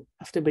I have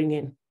to bring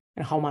in,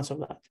 and how much of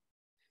that.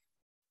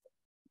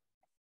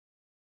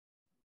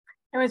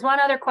 There was one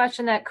other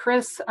question that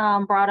Chris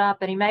brought up,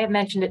 and he may have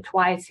mentioned it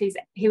twice.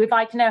 He would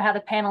like to know how the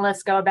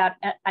panelists go about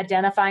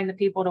identifying the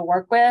people to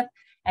work with,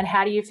 and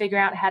how do you figure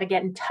out how to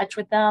get in touch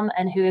with them,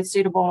 and who is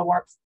suitable to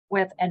work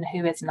with and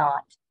who is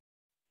not?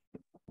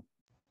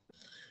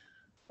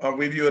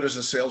 We view it as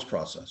a sales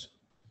process,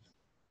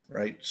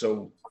 right?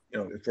 So,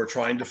 if we're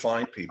trying to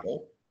find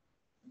people,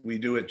 we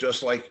do it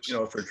just like,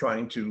 if we're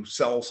trying to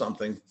sell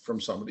something from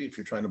somebody, if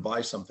you're trying to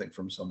buy something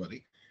from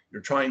somebody,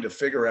 you're trying to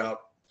figure out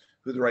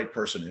who the right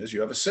person is. You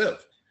have a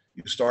sieve.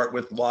 You start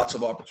with lots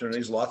of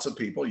opportunities, lots of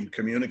people. You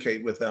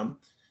communicate with them.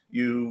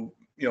 You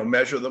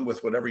measure them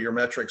with whatever your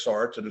metrics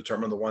are to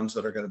determine the ones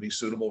that are going to be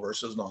suitable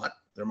versus not.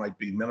 There might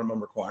be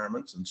minimum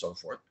requirements and so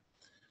forth.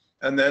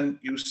 And then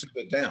you sit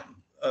it down.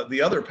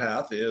 The other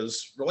path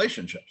is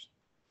relationships.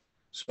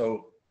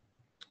 So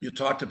you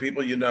talk to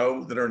people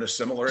that are in a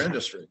similar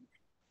industry,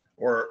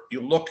 or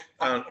you look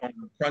on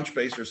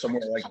Crunchbase or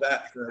somewhere like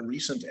that for a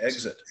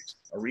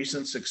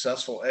recent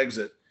successful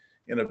exit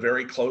in a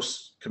very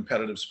close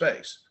competitive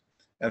space.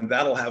 And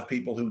that'll have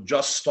people who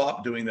just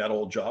stopped doing that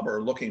old job or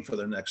are looking for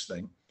their next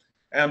thing.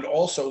 And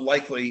also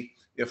likely,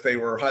 if they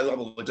were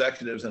high-level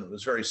executives and it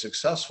was very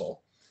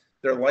successful,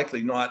 they're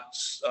likely not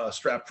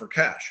strapped for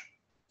cash.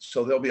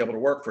 So they'll be able to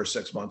work for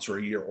 6 months or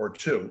a year or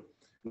 2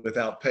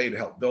 without pay to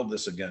help build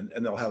this again,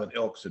 and they'll have an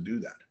ilk to do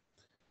that.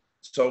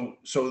 So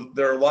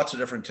there are lots of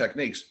different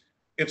techniques.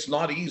 It's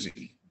not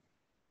easy,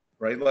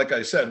 right? Like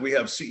I said, we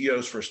have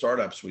CEOs for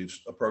startups.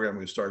 A program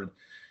we've started.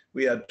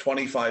 We had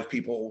 25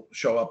 people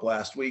show up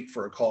last week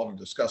for a call to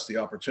discuss the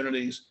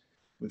opportunities.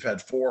 We've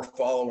had 4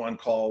 follow-on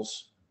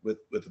calls with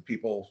the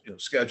people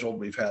scheduled.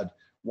 We've had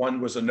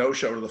one was a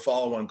no-show to the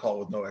follow-on call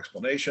with no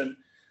explanation.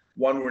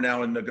 One, we're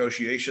now in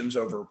negotiations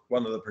over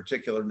one of the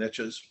particular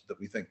niches that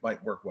we think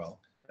might work well.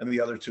 And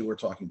the other 2 we're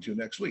talking to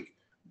next week.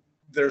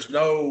 There's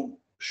no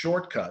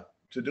shortcut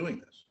to doing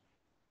this.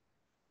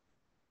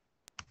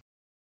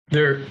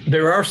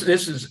 There are,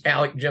 this is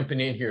Alec jumping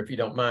in here if you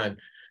don't mind.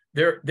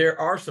 There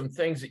are some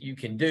things that you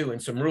can do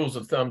and some rules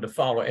of thumb to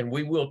follow, and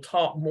we will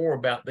talk more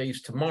about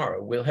these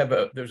tomorrow. We'll have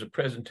there's a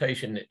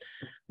presentation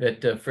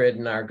that Fred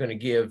and I are going to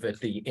give at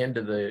the end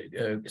of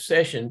the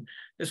session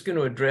that's going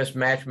to address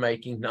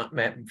matchmaking.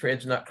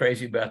 Fred's not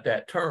crazy about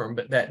that term,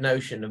 but that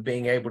notion of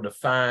being able to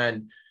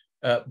find,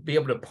 be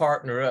able to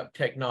partner up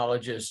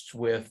technologists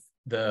with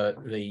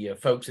the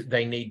folks that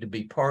they need to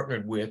be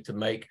partnered with to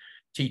make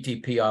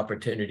TTP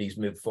opportunities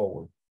move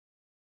forward.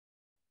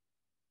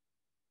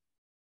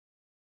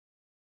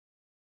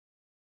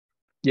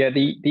 Yeah,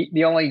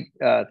 the only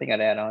thing I'd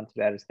add on to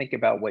that is think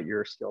about what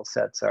your skill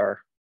sets are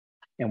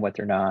and what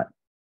they're not,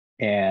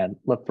 and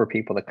look for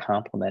people to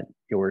complement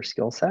your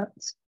skill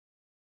sets.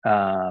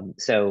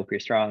 So if you're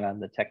strong on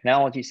the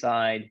technology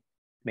side,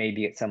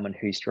 maybe it's someone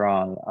who's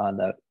strong on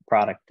the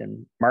product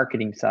and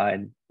marketing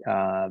side.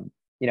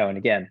 You know, and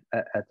again,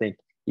 I think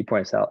he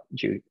points out,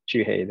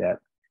 Juhei, that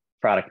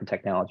product and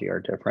technology are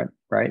different,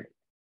 right?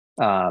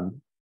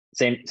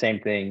 Same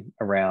thing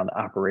around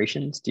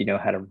operations. Do you know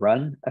how to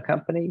run a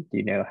company? Do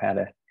you know how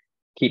to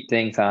keep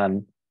things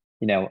on,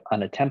 you know,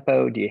 on a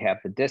tempo? Do you have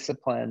the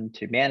discipline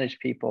to manage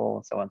people,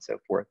 and so on and so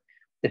forth?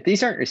 If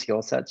these aren't your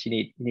skill sets,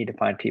 you need to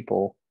find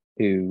people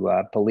who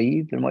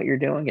believe in what you're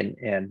doing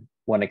and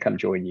want to come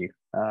join you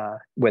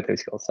with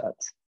those skill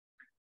sets.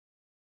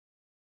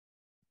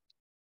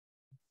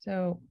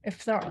 So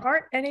if there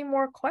aren't any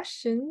more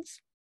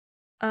questions,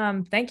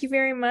 thank you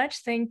very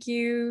much. Thank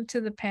you to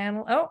the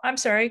panel. Oh, I'm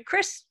sorry,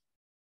 Chris.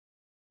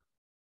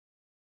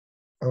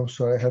 I'm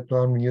sorry, I had to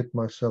unmute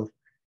myself.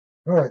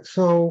 All right,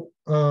 so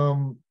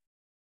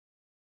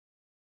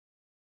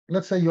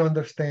let's say you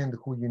understand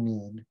who you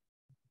need,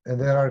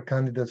 and there are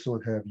candidates who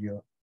have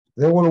you.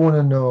 They will want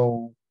to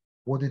know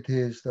what it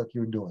is that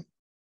you're doing.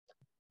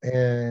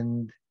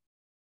 And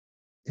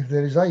if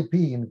there is IP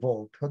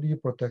involved, how do you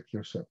protect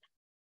yourself?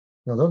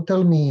 Now, don't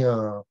tell me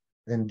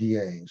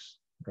NDAs,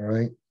 all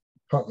right?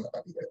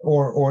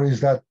 Or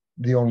is that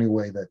the only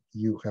way that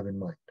you have in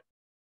mind?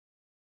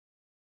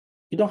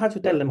 You don't have to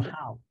tell them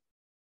how.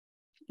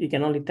 You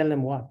can only tell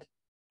them what,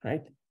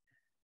 right?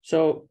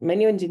 So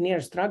many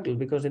engineers struggle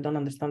because they don't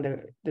understand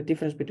the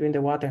difference between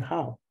the what and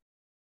how.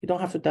 You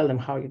don't have to tell them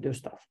how you do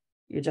stuff.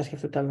 You just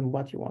have to tell them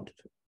what you want to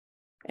do.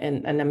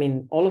 And I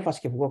mean, all of us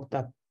have walked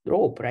that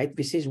rope, right?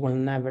 VCs will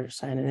never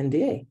sign an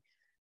NDA.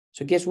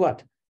 So guess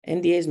what?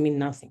 NDAs mean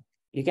nothing.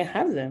 You can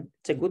have them.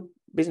 It's a good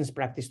business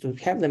practice to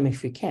have them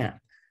if you can,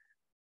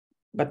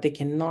 but they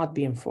cannot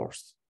be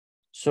enforced.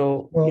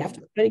 So you have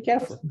to be very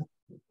careful.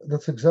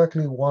 That's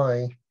exactly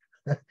why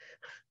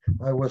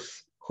I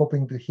was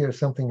hoping to hear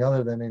something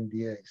other than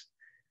NDAs.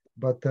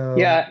 But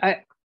yeah,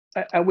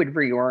 I would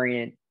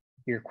reorient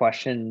your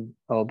question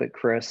a little bit,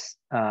 Chris.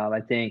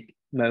 I think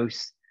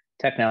most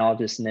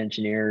technologists and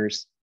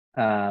engineers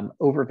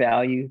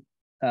overvalue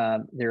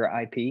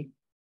their IP,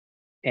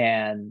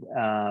 and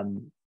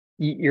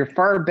you're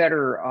far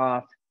better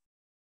off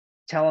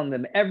telling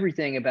them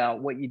everything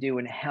about what you do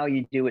and how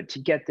you do it to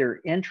get their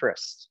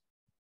interest.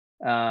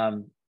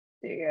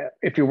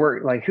 If you're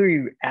worried, like, who are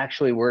you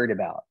actually worried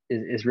about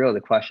is really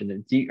the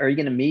question. Are you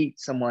going to meet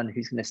someone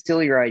who's going to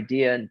steal your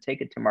idea and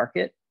take it to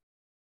market?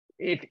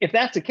 If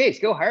that's the case,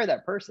 go hire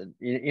that person.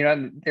 You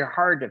know, they're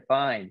hard to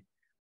find.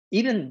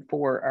 Even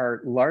for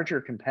our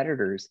larger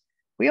competitors,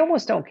 we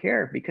almost don't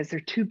care because they're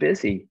too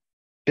busy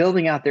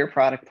building out their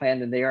product plan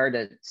than they are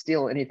to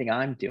steal anything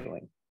I'm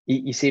doing.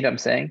 You see what I'm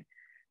saying?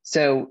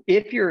 So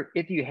if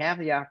you have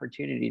the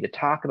opportunity to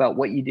talk about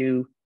what you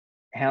do,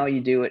 how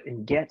you do it,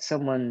 and get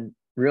someone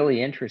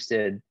really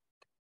interested,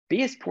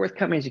 be as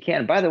forthcoming as you can.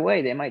 And by the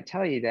way, they might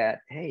tell you that,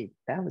 hey,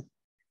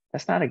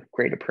 that's not a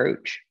great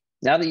approach.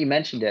 Now that you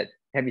mentioned it,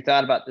 have you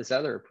thought about this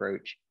other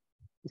approach?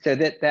 So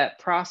that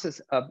process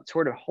of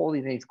sort of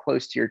holding things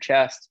close to your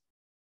chest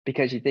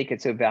because you think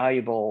it's so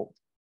valuable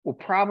will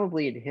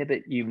probably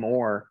inhibit you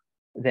more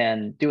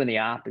than doing the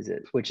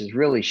opposite, which is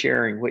really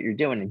sharing what you're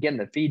doing and getting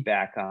the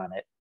feedback on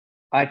it.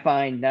 I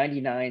find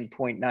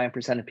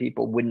 99.9% of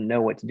people wouldn't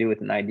know what to do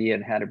with an idea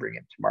and how to bring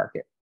it to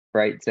market,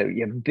 right? So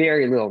you have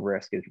very little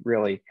risk is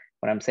really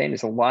what I'm saying.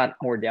 There's a lot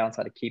more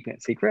downside of keeping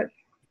it secret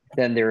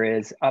than there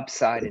is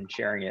upside in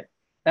sharing it.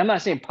 I'm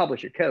not saying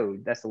publish your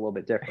code. That's a little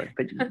bit different,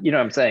 but you know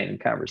what I'm saying in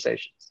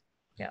conversations.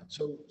 Yeah.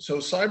 So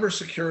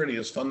cybersecurity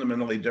is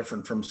fundamentally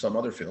different from some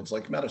other fields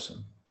like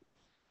medicine.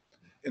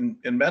 In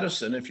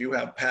medicine, if you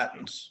have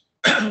patents,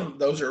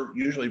 those are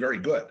usually very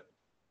good,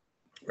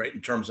 right? In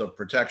terms of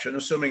protection,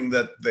 assuming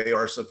that they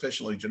are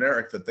sufficiently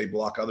generic that they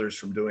block others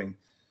from doing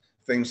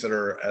things that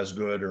are as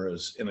good or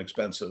as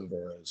inexpensive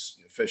or as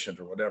efficient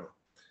or whatever.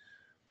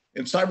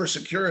 In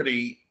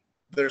cybersecurity,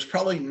 there's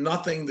probably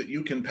nothing that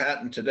you can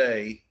patent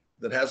today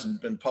that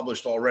hasn't been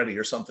published already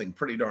or something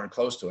pretty darn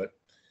close to it.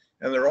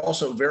 And they're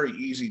also very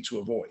easy to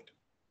avoid.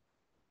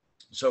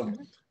 So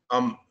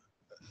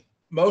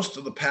most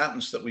of the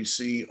patents that we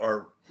see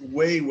are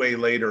way, way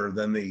later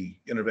than the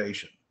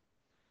innovation.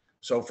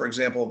 So for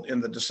example,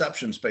 in the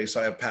deception space,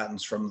 I have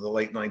patents from the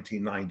late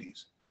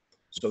 1990s.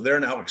 So they're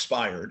now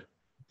expired.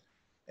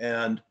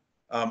 And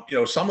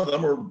Some of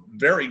them were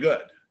very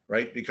good,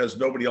 right? Because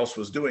nobody else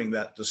was doing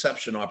that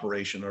deception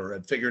operation or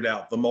had figured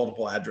out the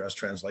multiple address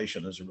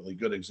translation is a really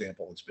good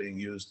example. It's being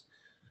used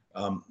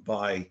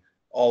by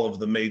all of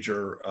the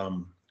major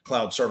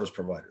cloud service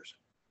providers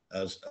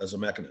as a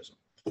mechanism.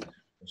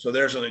 So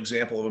there's an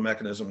example of a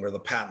mechanism where the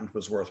patent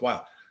was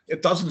worthwhile.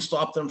 It doesn't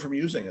stop them from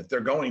using it. They're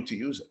going to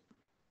use it.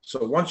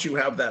 So once you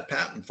have that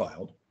patent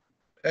filed,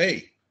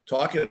 hey,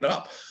 talk it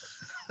up.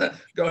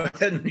 Go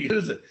ahead and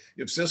use it.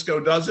 If Cisco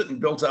does it and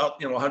builds out,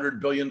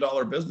 $100 billion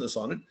business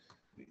on it,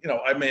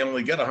 I may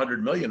only get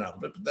 100 million out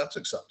of it, but that's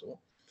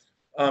acceptable.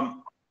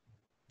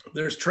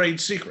 There's trade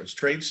secrets.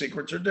 Trade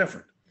secrets are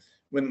different.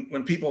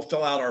 When people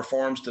fill out our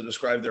forms to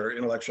describe their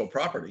intellectual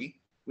property,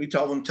 we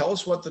tell them, tell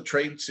us what the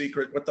trade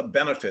secret, what the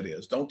benefit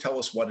is. Don't tell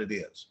us what it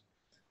is,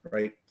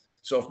 right?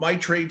 So if my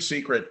trade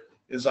secret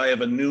is I have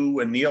a new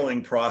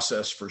annealing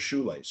process for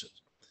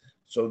shoelaces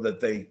so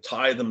that they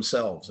tie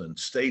themselves and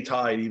stay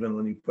tied even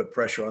when you put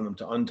pressure on them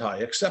to untie,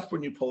 except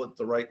when you pull it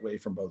the right way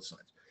from both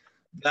sides.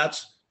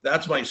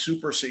 That's my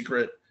super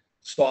secret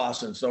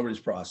sauce, and it's nobody's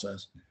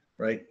process,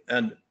 right?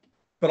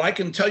 But I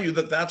can tell you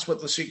that that's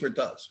what the secret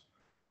does.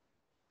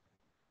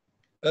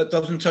 That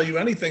doesn't tell you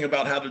anything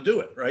about how to do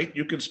it, right?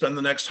 You could spend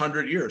the next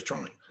 100 years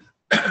trying.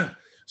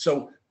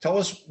 So tell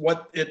us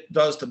what it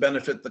does to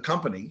benefit the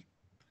company,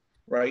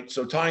 right?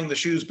 So tying the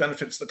shoes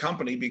benefits the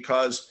company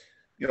because,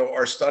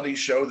 our studies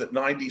show that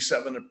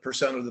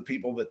 97% of the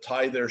people that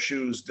tie their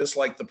shoes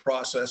dislike the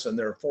process, and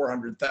there are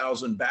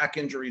 400,000 back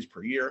injuries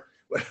per year,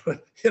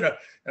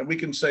 and we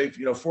can save,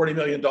 $40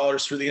 million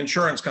through the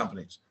insurance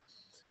companies.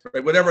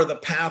 Right? Whatever the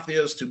path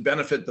is to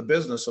benefit the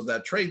business of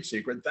that trade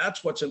secret,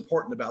 that's what's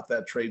important about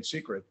that trade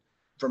secret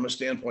from a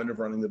standpoint of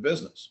running the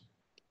business.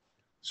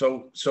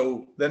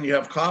 So then you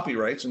have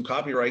copyrights, and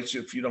copyrights,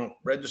 if you don't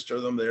register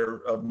them, they're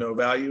of no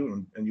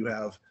value, and you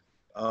have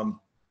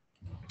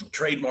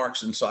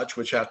trademarks and such,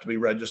 which have to be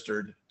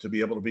registered to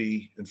be able to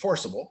be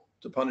enforceable,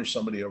 to punish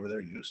somebody over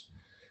their use,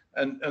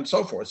 and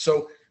so forth.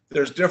 So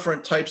there's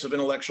different types of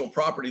intellectual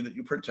property that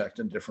you protect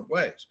in different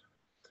ways.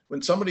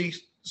 When somebody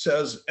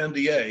says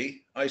NDA,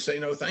 I say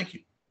no, thank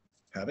you.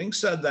 Having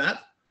said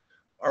that,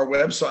 our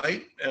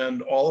website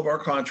and all of our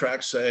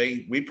contracts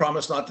say, we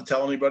promise not to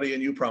tell anybody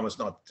and you promise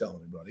not to tell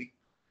anybody,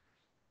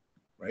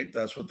 right?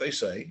 That's what they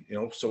say.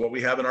 So what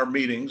we have in our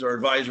meetings, our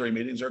advisory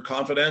meetings, are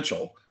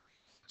confidential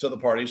to the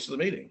parties to the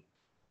meeting.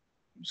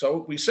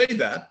 So we say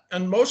that,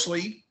 and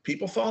mostly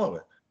people follow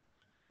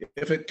it.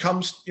 If it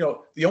comes,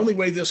 the only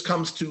way this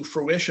comes to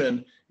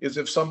fruition is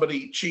if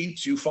somebody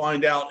cheats, you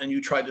find out, and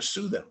you try to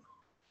sue them.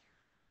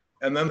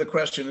 And then the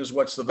question is,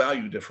 what's the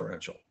value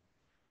differential?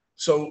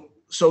 So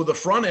the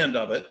front end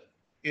of it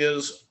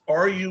is,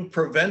 are you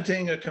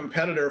preventing a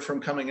competitor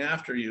from coming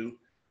after you,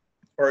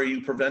 or are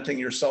you preventing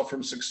yourself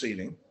from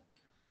succeeding?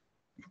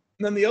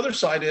 And then the other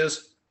side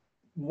is,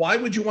 why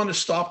would you want to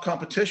stop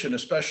competition,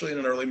 especially in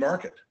an early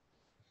market,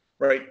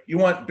 right? You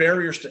want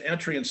barriers to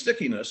entry and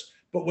stickiness,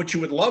 but what you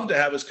would love to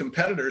have is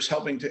competitors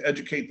helping to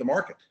educate the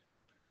market,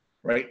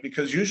 right?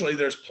 Because usually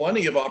there's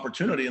plenty of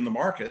opportunity in the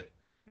market.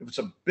 If it's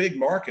a big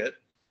market,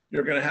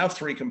 you're going to have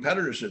 3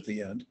 competitors at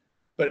the end.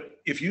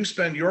 But if you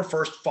spend your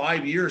first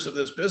 5 years of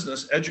this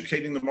business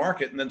educating the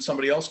market, and then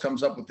somebody else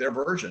comes up with their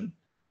version,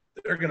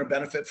 they're going to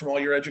benefit from all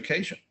your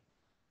education.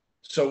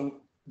 So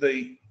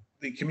the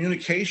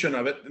communication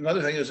of it,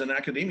 another thing is in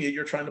academia,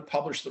 you're trying to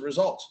publish the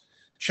results.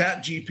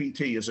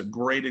 ChatGPT is a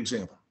great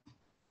example.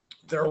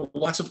 There are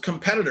lots of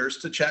competitors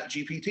to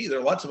ChatGPT. There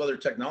are lots of other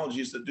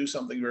technologies that do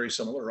something very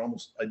similar,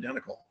 almost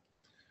identical.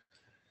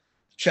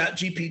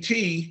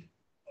 ChatGPT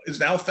is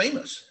now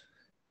famous.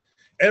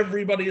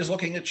 Everybody is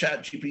looking at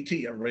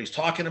ChatGPT. Everybody's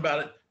talking about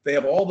it. They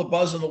have all the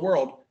buzz in the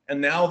world. And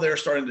now they're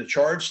starting to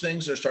charge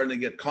things. They're starting to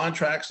get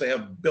contracts. They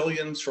have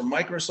billions from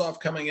Microsoft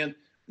coming in,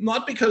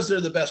 not because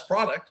they're the best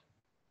product,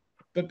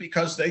 but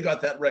because they got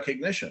that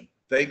recognition.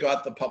 They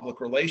got the public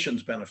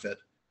relations benefit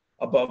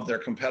above their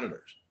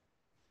competitors.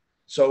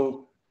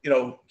 So,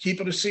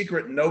 keep it a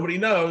secret. Nobody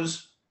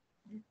knows.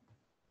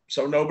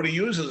 So nobody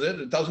uses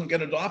it. It doesn't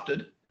get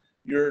adopted.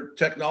 Your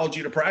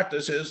technology to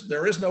practice is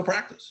there is no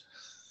practice,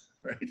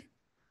 right?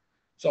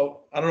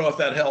 So I don't know if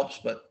that helps,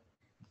 but.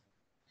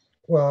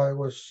 Well, I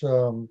was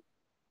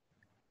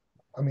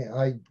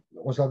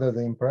under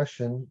the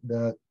impression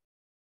that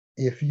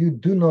if you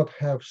do not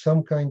have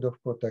some kind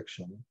of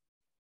protection,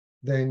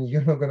 then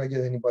you're not going to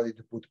get anybody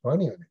to put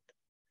money on it.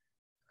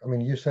 I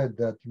mean, you said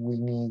that we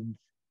need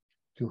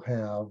to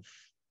have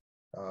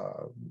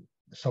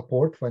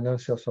support,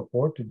 financial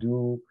support to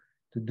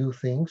do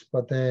things,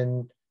 but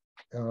then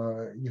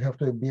you have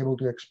to be able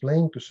to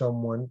explain to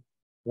someone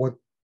what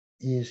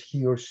is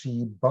he or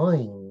she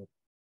buying.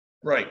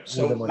 Right.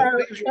 So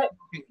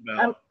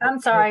I'm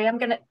sorry.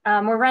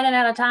 We're running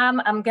out of time.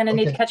 I'm going to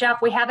need to catch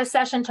up. We have a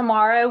session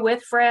tomorrow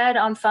with Fred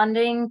on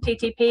funding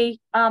TTP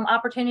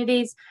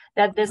opportunities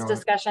that this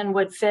discussion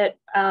would fit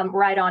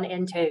right on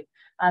into.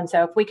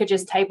 So if we could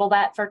just table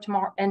that for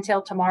tomorrow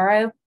until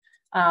tomorrow,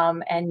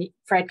 and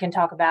Fred can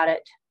talk about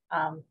it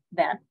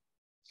then.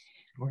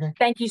 Okay.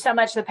 Thank you so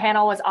much. The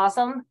panel was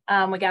awesome.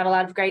 We got a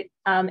lot of great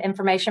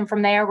information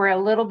from there. We're a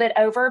little bit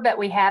over, but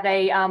we have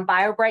a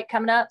bio break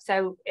coming up.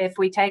 So if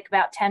we take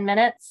about 10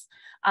 minutes,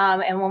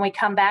 and when we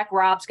come back,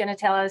 Rob's going to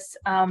tell us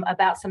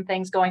about some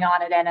things going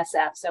on at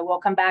NSF. So we'll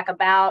come back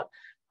about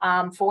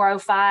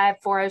 4:05,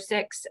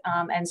 4:06,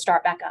 and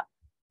start back up.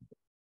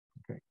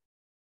 Okay.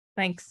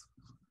 Thanks.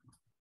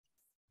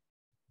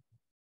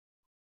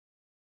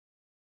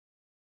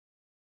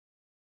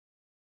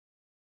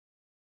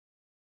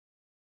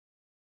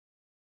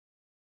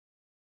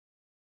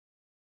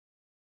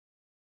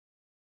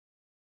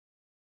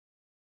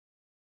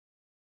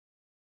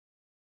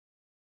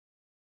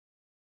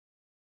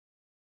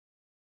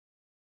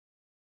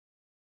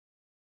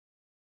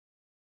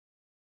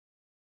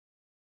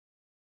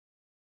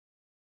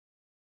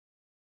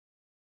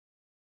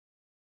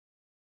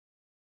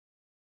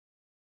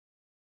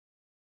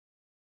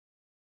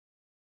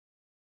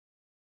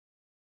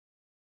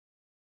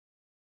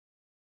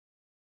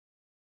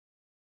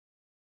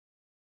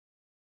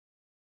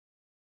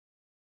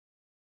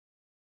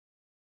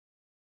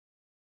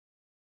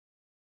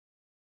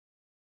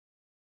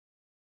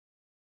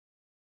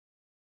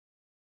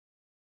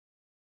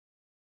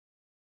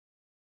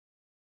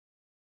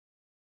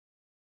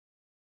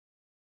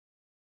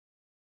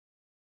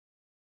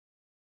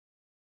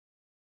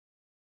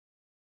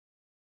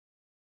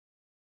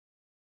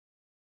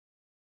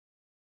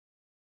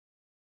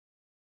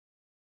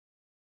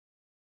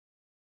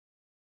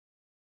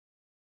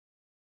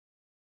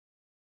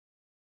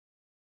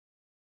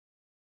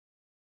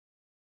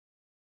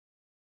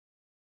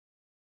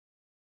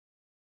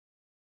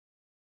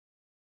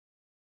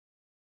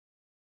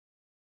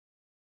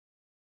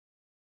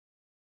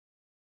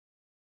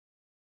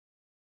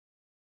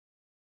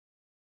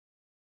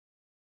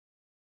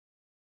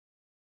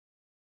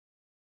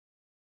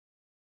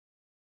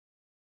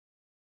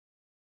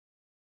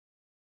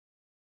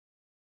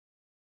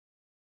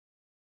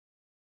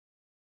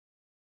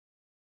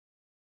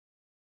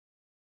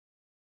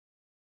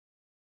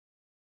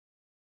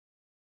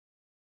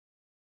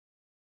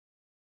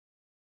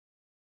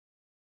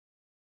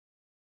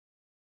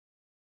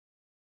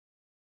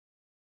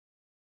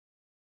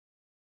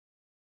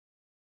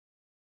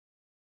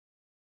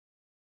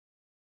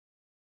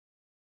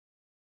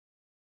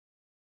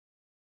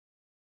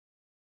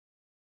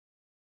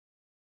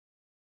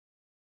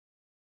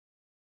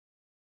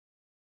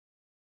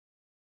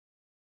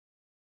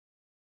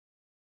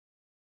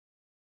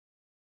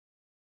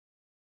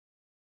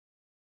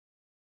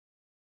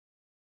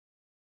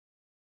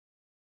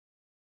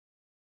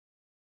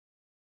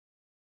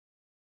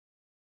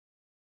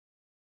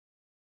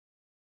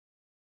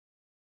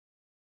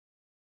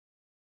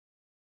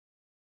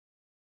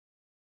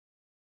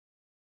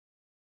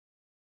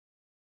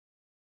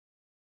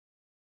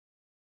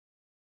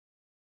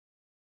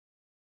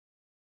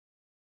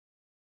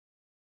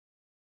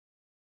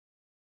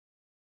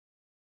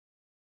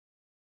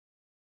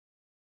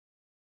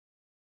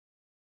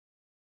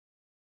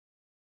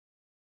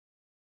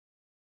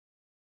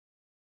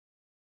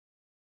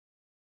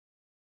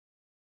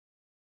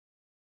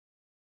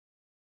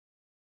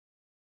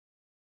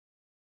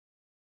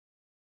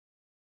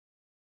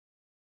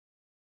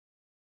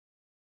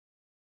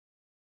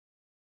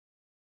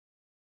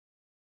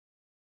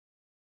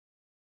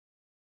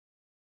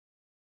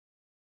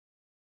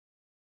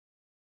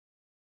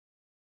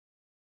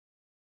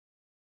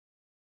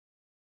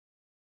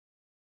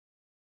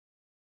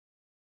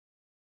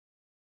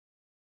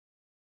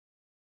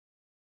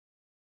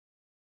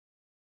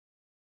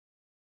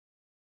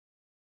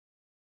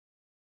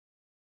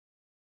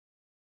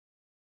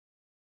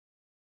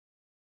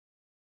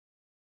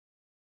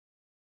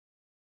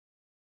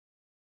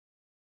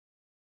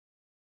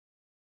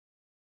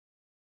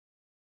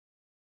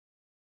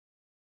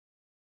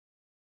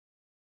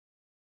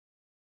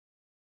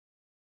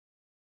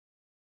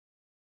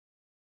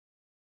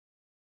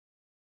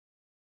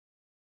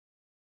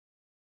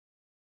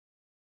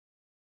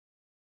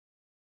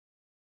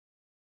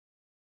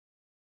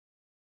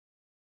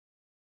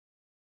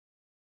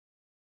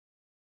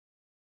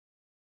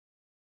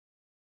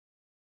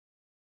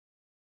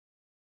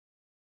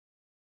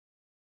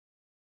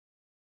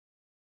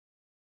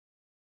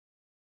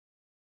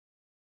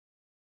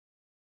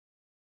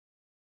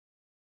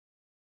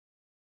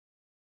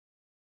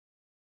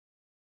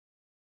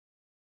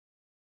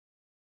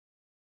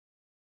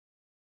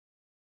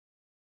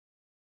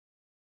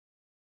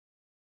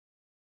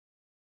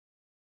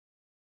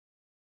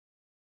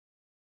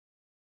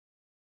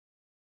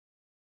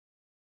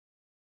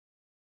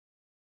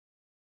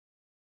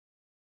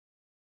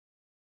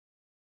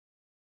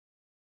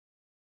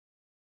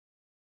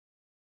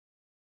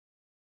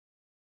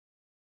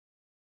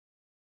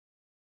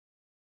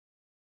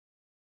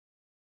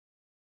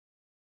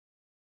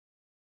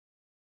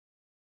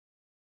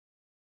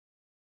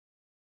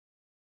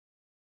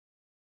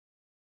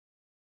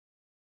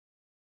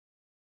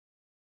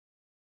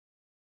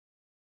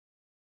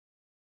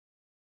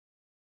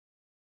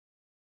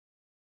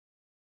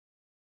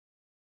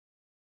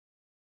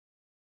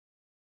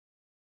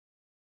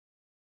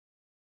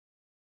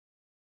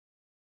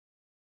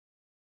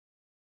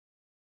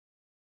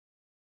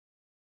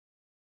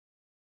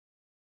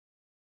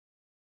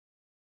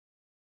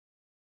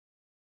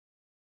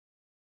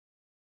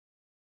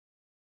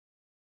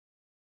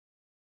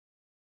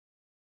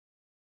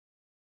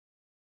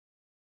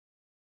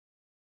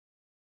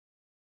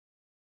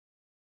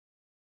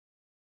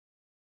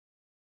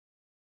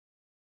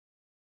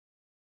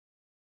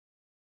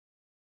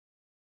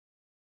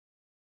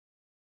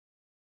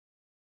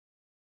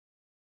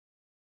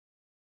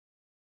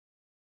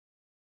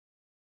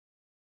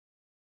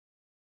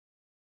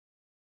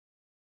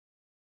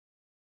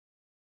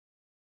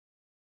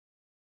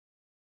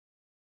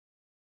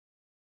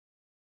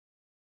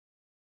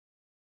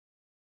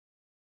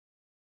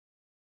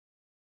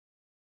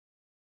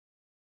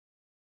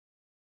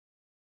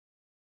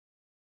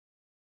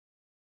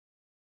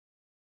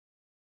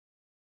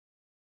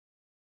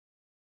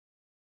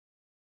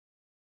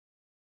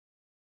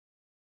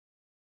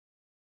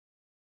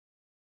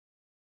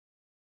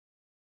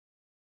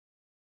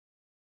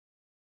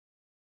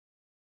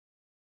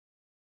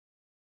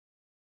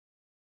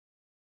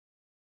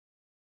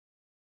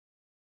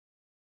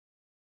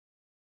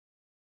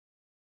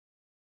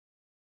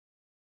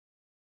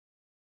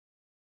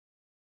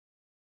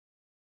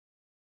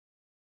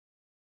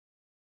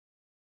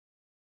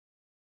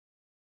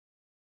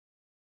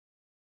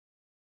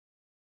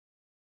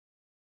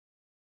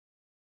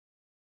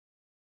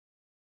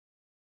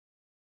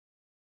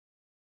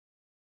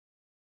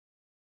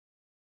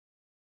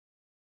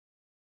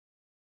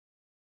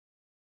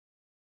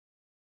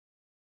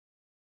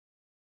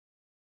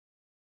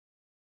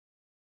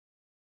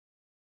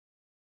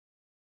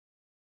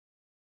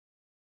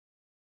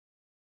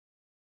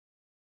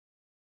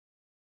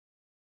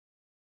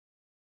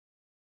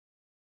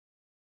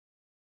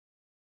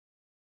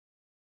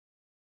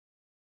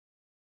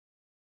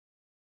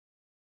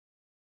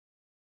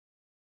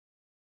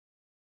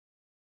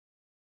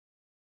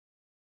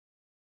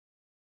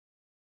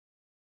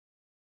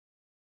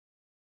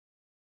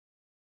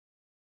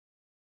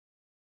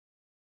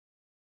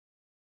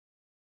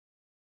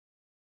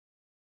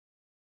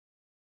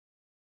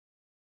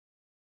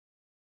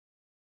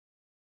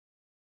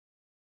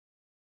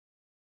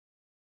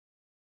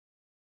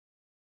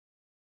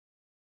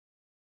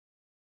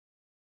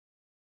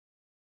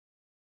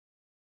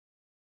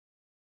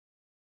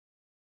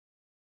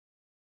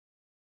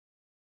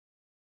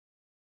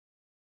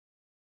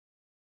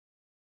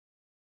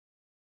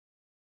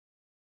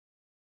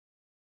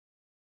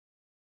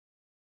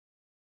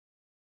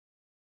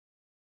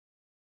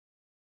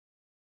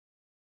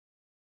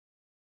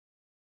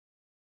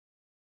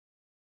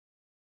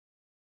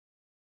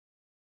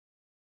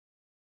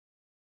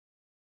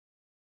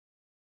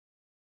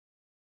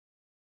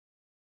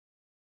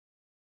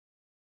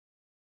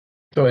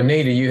 So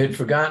Anita, you had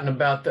forgotten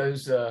about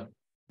those, the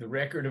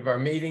record of our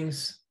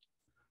meetings?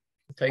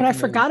 What I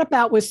forgot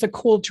about was the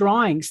cool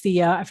drawings.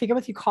 The I forget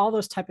what you call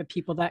those type of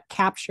people that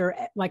capture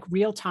like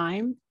real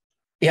time.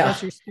 Yeah.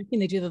 As you're speaking,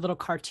 they do the little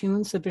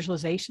cartoons, the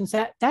visualizations.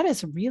 That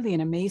is really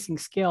an amazing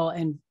skill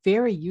and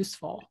very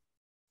useful.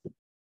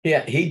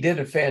 Yeah, he did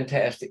a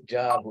fantastic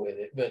job with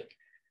it, but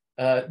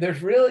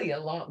there's really a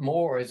lot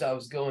more as I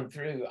was going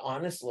through.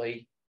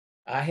 Honestly,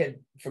 I had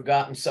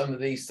forgotten some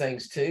of these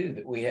things too,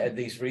 that we had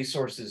these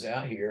resources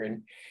out here.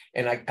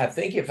 And I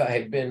think if I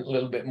had been a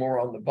little bit more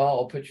on the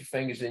ball, put your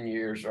fingers in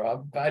your ears,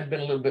 Rob, if I'd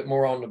been a little bit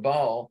more on the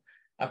ball,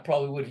 I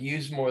probably would have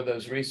used more of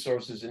those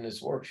resources in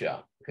this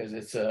workshop, because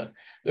it's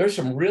there's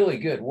some really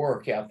good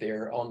work out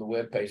there on the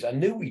webpage. I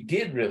knew we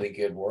did really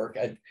good work.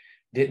 I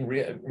didn't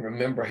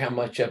remember how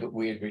much of it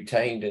we had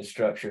retained and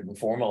structured and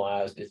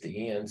formalized at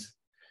the ends.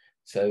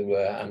 So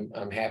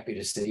I'm happy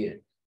to see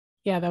it.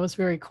 Yeah, that was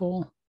very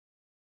cool.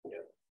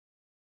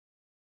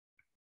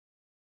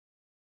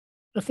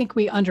 I think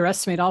we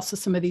underestimate also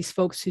some of these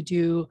folks who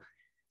do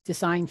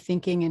design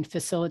thinking and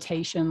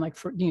facilitation, like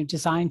for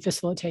design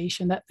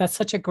facilitation. That's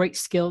such a great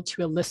skill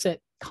to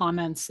elicit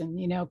comments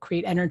and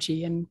create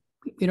energy, and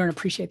we don't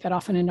appreciate that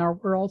often in our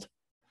world.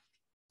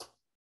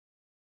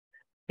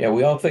 Yeah,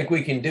 we all think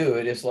we can do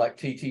it. It's like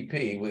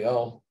TTP. We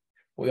all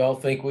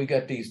think we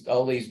got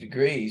all these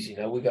degrees.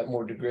 We got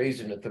more degrees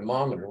than a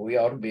thermometer. We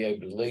ought to be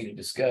able to lead a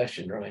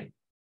discussion, right?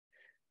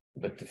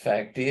 But the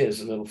fact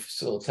is, a little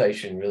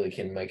facilitation really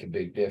can make a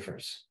big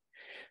difference.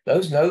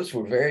 Those notes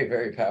were very,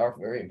 very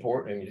powerful, very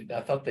important. I mean,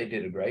 I thought they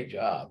did a great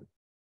job.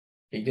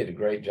 He did a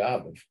great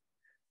job of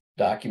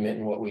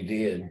documenting what we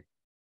did.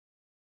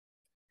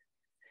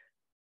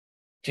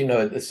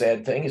 But the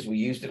sad thing is we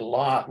used it a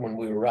lot when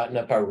we were writing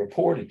up our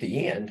report at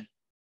the end,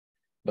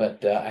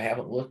 but I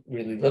haven't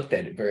really looked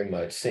at it very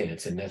much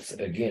since. And that's,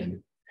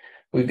 again,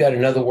 we've got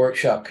another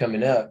workshop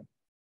coming up,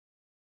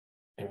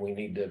 and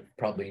we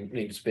probably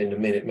need to spend a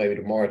minute maybe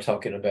tomorrow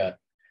talking about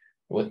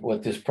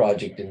what this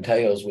project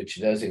entails, which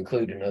does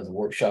include another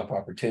workshop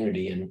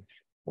opportunity. And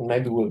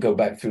maybe we'll go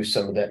back through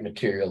some of that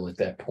material at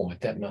that point.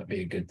 That might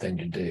be a good thing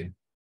to do.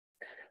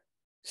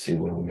 See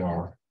where we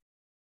are.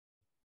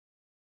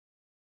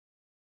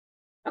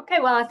 Okay,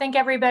 well, I think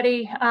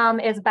everybody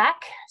is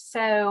back.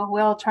 So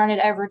we'll turn it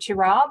over to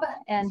Rob,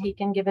 and he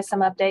can give us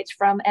some updates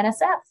from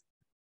NSF.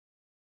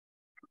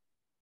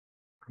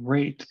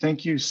 Great.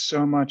 Thank you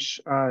so much,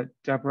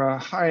 Deborah.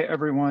 Hi,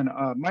 everyone.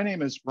 My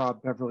name is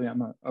Rob Beverly.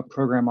 I'm a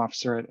program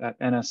officer at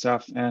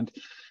NSF. And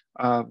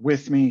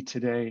with me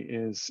today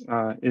is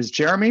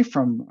Jeremy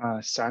from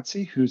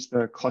SATSI, who's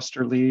the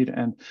cluster lead.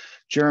 And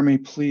Jeremy,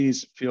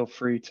 please feel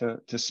free to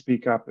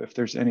speak up if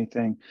there's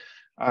anything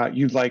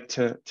you'd like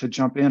to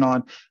jump in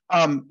on.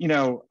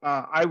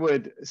 I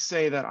would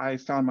say that I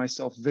found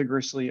myself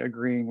vigorously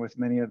agreeing with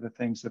many of the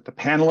things that the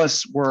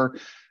panelists were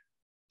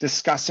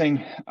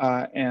discussing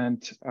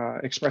and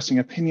expressing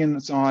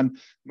opinions on.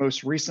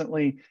 Most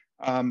recently,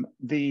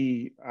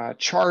 the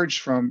charge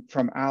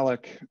from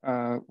Alec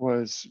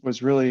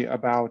was really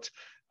about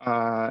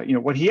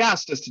what he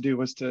asked us to do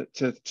was to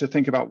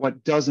think about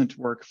what doesn't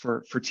work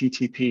for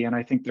TTP, and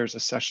I think there's a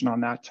session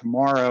on that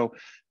tomorrow.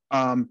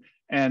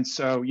 And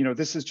so,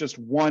 this is just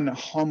one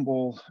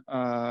humble,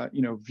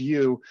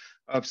 view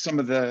of some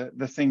of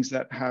the things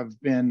that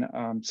have been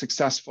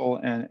successful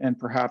and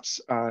perhaps,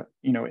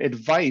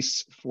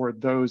 advice for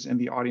those in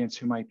the audience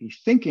who might be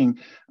thinking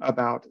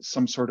about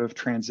some sort of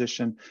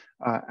transition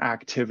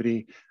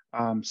activity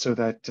so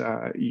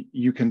that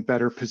you can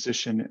better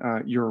position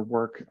your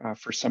work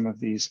for some of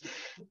these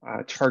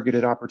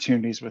targeted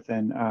opportunities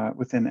within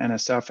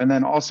NSF. And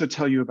then also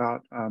tell you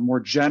about more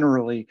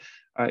generally,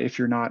 if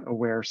you're not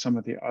aware, some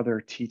of the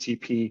other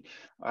TTP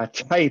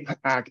type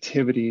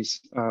activities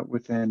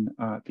within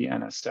the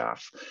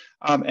NSF.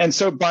 And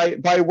so by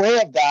way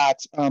of that,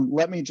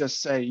 let me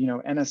just say,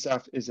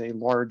 NSF is a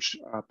large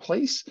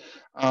place,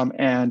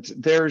 and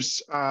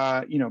there's,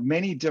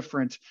 many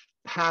different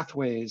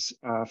pathways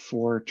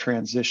for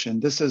transition.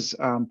 This is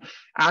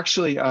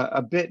actually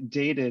a bit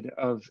dated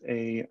of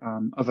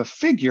a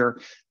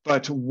figure,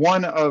 but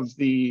one of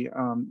the,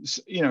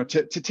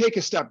 to take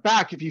a step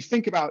back, if you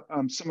think about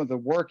some of the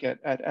work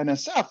at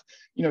NSF,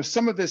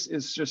 some of this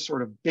is just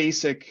sort of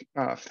basic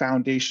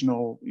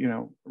foundational,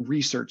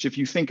 research. If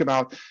you think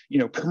about,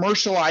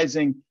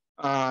 commercializing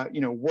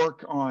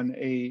work on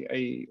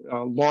a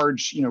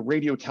large,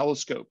 radio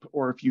telescope,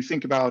 or if you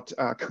think about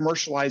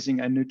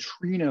commercializing a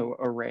neutrino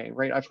array,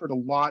 right? I've heard a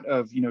lot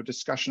of,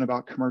 discussion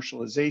about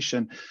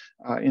commercialization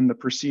in the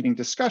preceding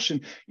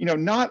discussion.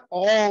 Not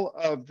all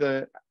of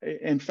the,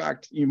 in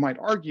fact, you might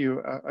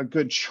argue a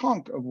good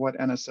chunk of what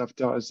NSF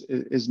does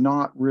is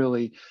not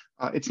really,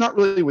 it's not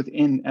really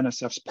within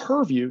NSF's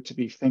purview to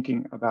be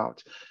thinking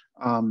about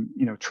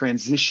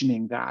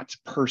transitioning that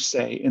per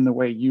se in the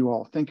way you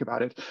all think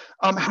about it.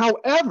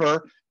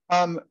 However,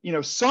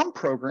 some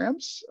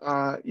programs,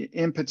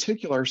 in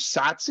particular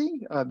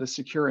SATSI, the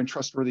Secure and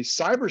Trustworthy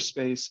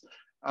Cyberspace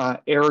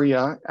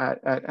area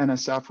at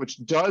NSF,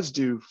 which does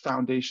do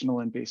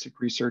foundational and basic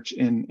research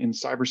in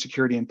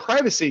cybersecurity and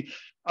privacy,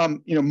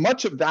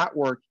 much of that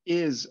work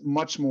is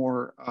much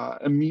more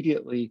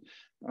immediately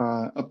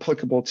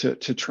applicable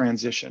to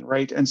transition,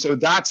 right? And so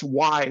that's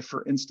why,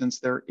 for instance,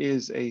 there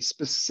is a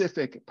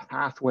specific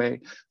pathway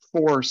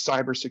for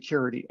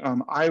cybersecurity.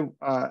 I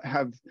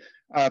have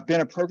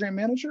been a program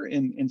manager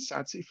in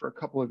SATC for a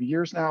couple of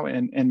years now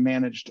and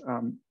managed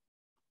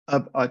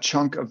a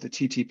chunk of the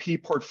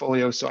TTP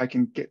portfolio, so I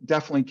can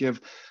definitely give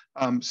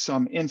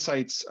some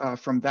insights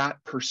from that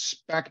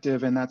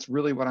perspective, and that's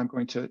really what I'm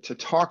going to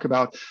talk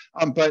about.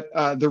 But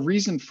the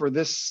reason for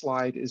this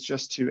slide is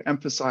just to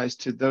emphasize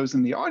to those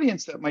in the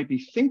audience that might be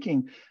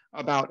thinking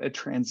about a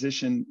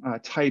transition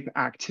type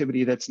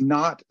activity that's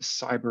not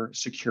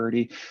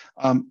cybersecurity,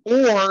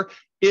 or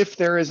if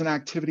there is an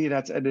activity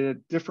that's at a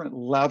different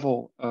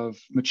level of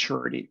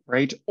maturity,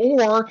 right?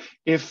 Or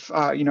if,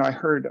 I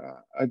heard,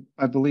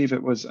 I believe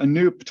it was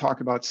Anoop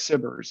talk about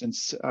CIBRs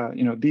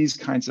and, these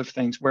kinds of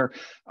things where,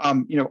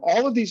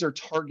 all of these are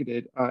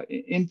targeted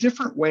in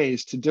different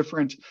ways to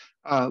different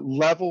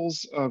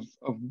levels of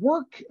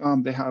work.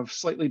 They have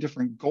slightly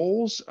different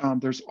goals.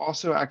 There's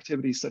also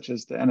activities such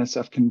as the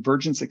NSF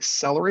Convergence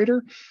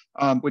Accelerator,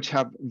 which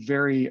have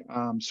very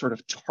sort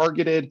of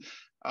targeted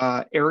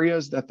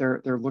areas that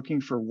they're looking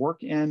for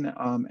work in,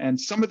 and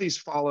some of these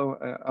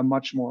follow a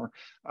much more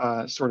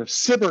sort of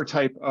CIBR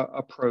type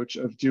approach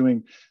of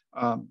doing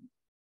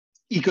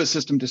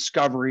ecosystem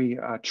discovery,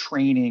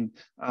 training,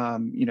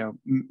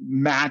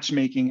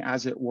 matchmaking,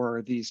 as it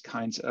were, these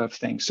kinds of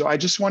things. So I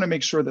just want to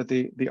make sure that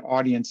the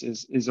audience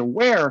is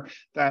aware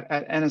that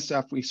at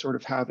NSF we sort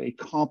of have a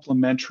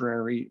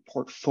complementary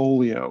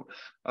portfolio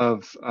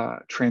of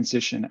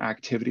transition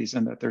activities,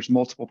 and that there's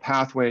multiple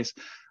pathways.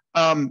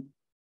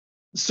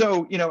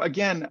 So,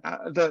 again,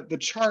 the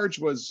charge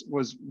was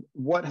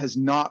what has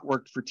not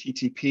worked for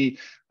TTP.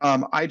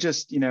 I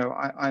just,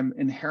 I'm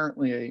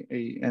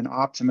inherently an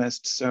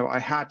optimist, so I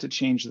had to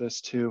change this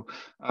to,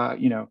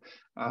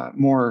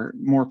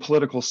 more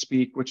political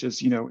speak, which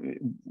is,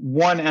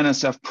 one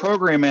NSF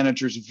program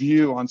manager's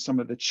view on some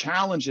of the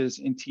challenges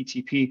in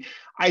TTP.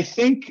 I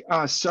think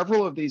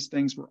several of these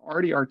things were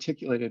already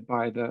articulated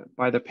by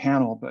the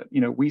panel, but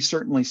we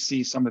certainly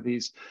see some of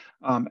these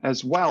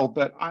as well.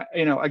 But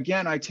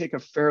again, I take a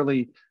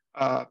fairly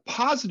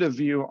positive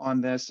view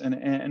on this, and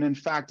in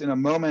fact, in a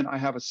moment, I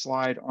have a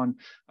slide on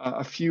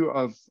a few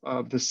of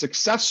the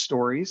success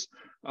stories.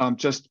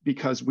 Just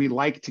because we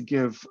like to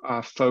give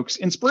folks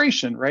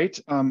inspiration, right?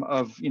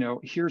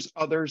 Here's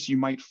others, you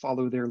might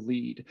follow their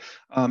lead.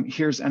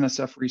 Here's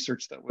NSF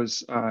research that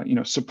was,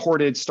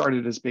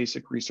 started as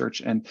basic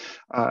research and,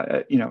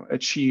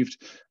 achieved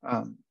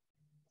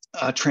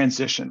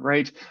transition,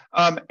 right?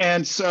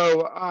 And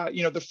so,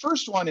 the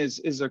first one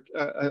is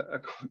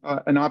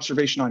an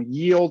observation on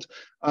yield.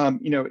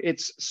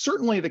 It's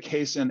certainly the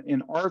case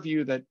in our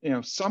view that,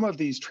 some of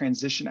these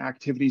transition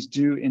activities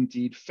do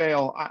indeed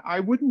fail. I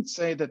wouldn't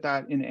say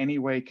that in any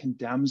way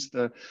condemns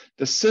the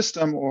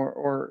system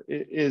or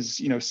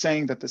is,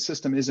 saying that the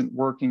system isn't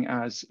working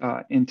as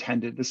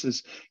intended. This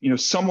is,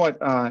 somewhat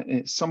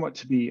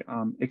to be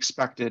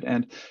expected.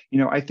 And,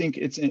 I think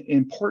it's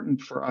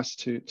important for us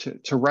to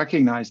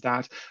recognize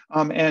that.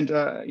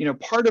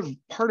 Part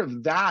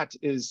of that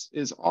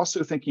is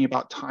also thinking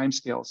about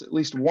timescales. At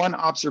least one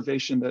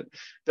observation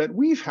that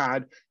we've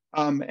had,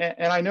 and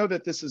I know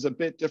that this is a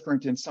bit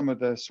different in some of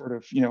the sort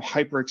of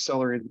hyper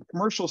accelerated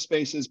commercial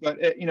spaces, but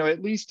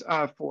at least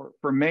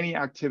for many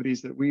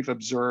activities that we've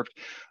observed,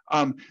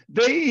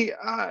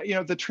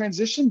 the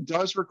transition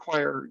does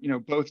require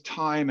both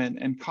time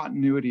and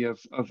continuity of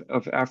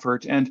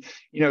effort, and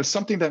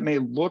something that may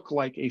look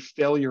like a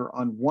failure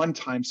on one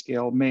time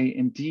scale may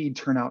indeed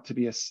turn out to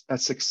be a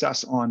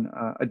success on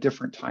a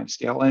different time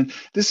scale. And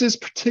this is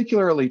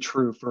particularly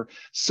true for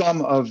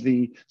some of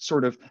the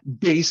sort of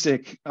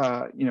basic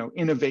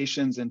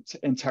innovations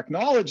and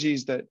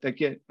technologies that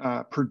get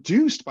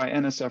produced by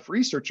NSF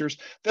researchers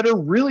that are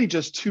really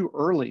just too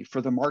early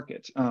for the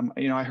market.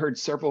 I heard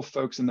several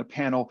folks in the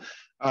panel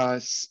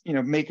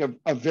make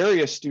a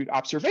very astute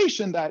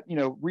observation that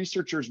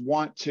researchers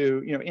want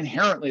to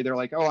inherently, they're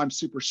like, oh, I'm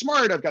super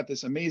smart, I've got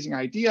this amazing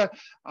idea,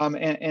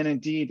 and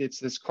indeed it's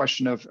this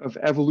question of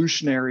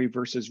evolutionary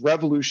versus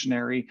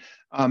revolutionary.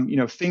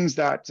 Things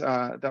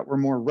that were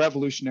more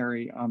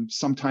revolutionary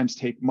sometimes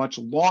take much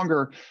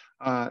longer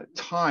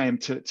time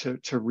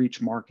to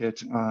reach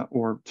market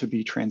or to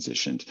be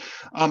transitioned.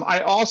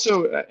 I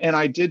also, and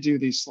I did do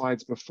these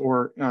slides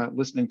before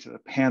listening to the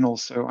panel,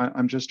 so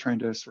I'm just trying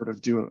to sort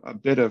of do a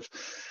bit of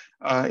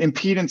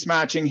impedance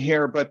matching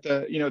here, but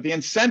the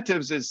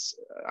incentives is,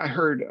 I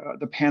heard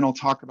the panel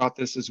talk about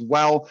this as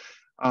well.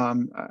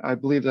 I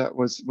believe that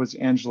was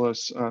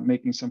Angelos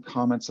making some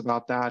comments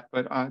about that,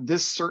 but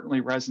this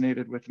certainly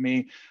resonated with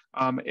me.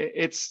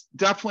 It's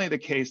definitely the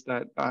case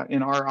that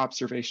in our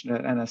observation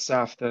at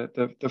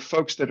NSF, the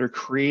folks that are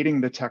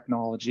creating the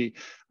technology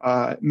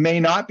may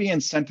not be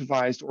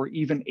incentivized or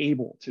even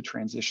able to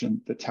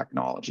transition the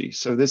technology.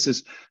 So this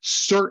is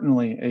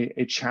certainly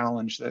a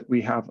challenge that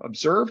we have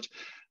observed.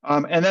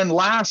 And then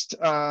last,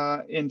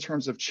 in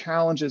terms of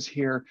challenges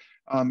here,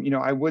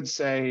 I would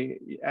say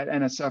at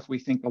NSF, we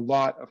think a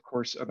lot, of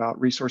course, about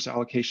resource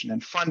allocation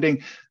and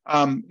funding.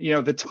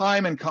 The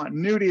time and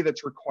continuity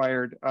that's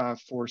required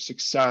for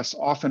success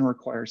often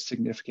requires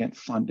significant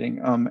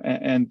funding.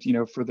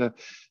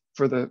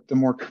 For the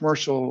more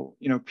commercial,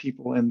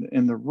 people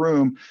in the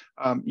room,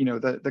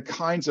 the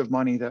kinds of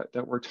money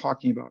that we're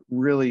talking about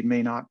really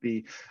may not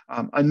be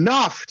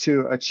enough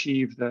to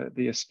achieve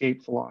the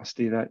escape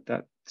velocity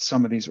that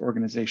some of these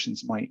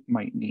organizations might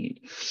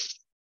need.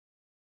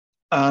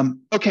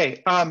 In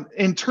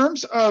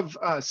terms of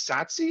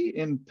SATC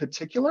in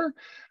particular,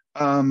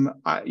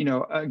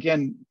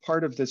 again,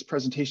 part of this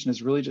presentation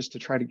is really just to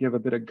try to give a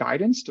bit of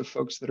guidance to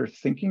folks that are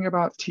thinking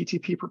about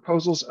TTP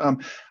proposals.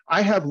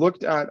 I have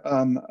looked at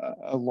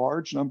a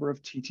large number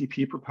of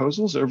TTP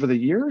proposals over the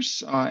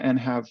years and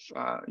have,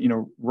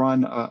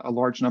 run a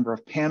large number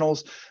of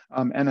panels.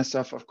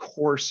 NSF, of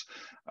course,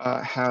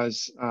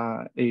 has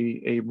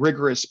a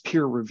rigorous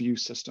peer review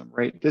system,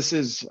 right? This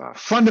is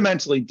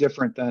fundamentally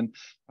different than,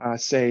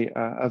 say,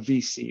 a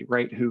VC,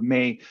 right, who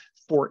may,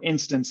 for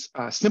instance,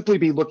 simply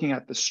be looking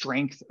at the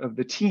strength of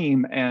the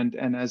team, and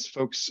as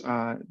folks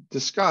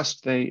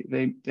discussed,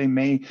 they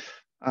may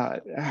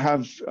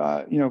have,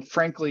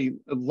 frankly,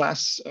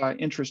 less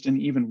interest in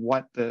even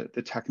what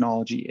the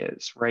technology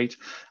is, right?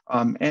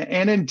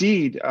 And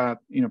indeed,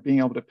 being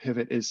able to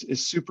pivot is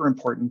super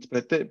important.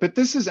 But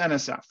this is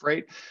NSF,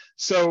 right?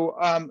 So,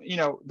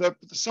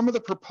 some of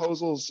the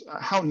proposals,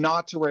 how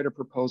not to write a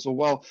proposal.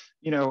 Well,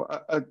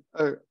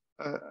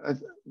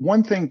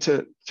 one thing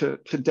to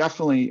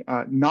definitely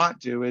not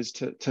do is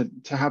to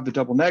have the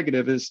double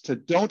negative is to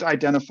don't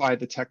identify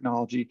the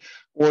technology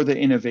or the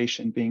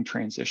innovation being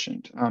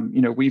transitioned.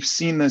 We've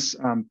seen this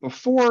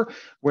before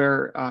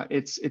where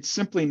it's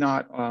simply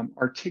not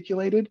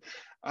articulated.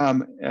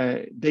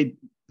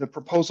 The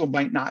proposal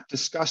might not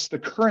discuss the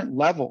current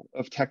level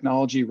of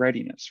technology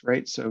readiness,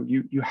 right? So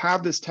you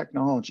have this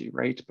technology,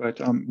 right? But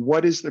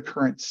what is the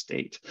current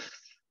state?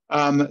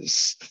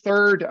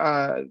 Third,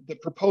 the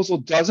proposal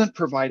doesn't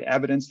provide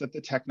evidence that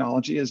the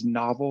technology is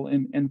novel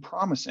and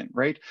promising,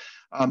 right?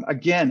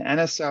 Again,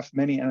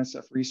 many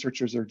NSF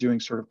researchers are doing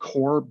sort of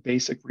core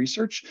basic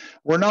research.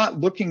 We're not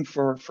looking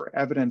for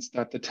evidence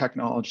that the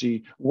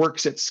technology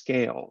works at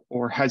scale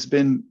or has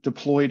been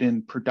deployed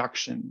in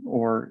production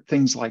or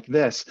things like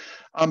this.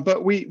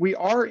 But we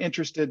are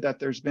interested that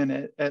there's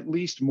been at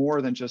least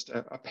more than just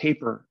a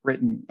paper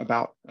written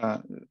about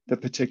the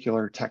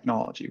particular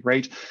technology,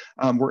 right?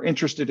 We're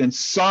interested in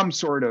some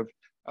sort of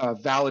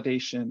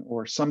validation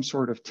or some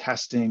sort of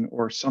testing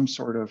or some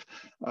sort of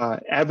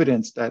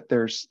evidence that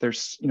there's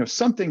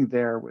something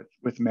there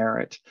with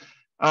merit.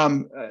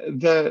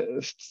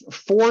 The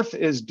fourth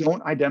is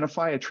don't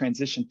identify a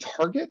transition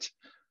target.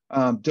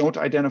 Don't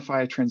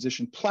identify a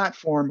transition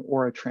platform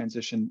or a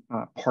transition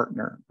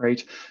partner,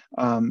 right?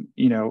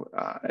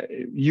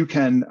 You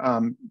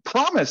can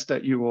promise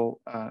that you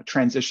will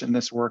transition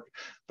this work,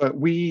 but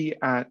we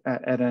at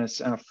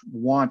NSF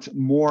want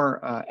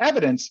more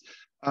evidence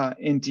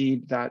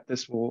indeed that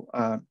this will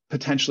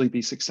potentially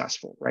be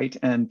successful, right?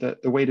 And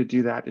the way to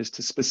do that is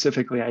to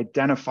specifically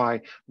identify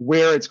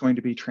where it's going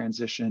to be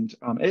transitioned,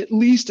 at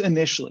least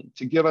initially,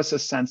 to give us a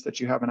sense that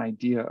you have an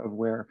idea of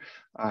where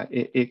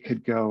it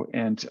could go,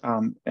 and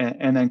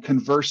then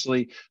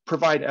conversely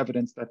provide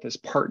evidence that this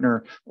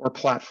partner or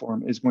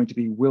platform is going to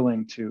be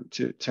willing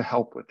to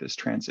help with this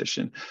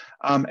transition.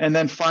 And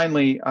then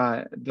finally,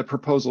 the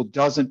proposal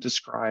doesn't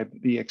describe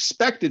the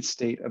expected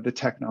state of the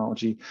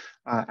technology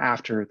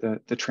after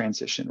the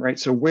transition, right?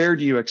 So where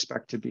do you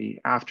expect to be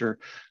after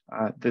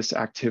this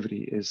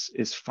activity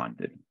is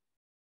funded?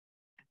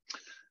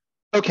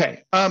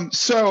 Okay,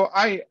 so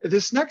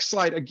this next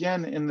slide,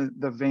 again, in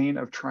the vein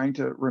of trying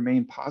to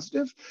remain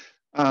positive,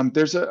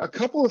 there's a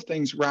couple of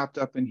things wrapped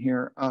up in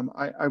here.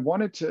 I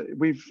wanted to,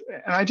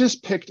 and I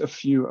just picked a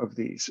few of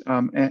these,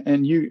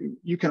 and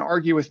you can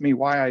argue with me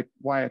why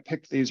I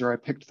picked these, or I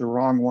picked the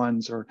wrong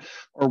ones, or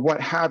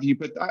what have you.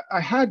 But I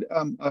had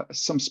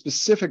some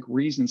specific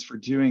reasons for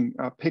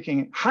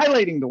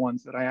highlighting the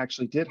ones that I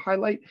actually did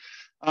highlight.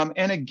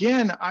 And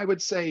again, I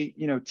would say,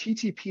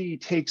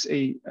 TTP takes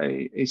a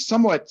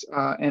somewhat,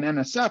 and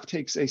NSF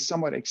takes a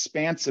somewhat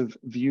expansive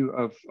view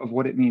of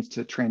what it means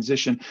to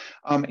transition.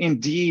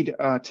 Indeed,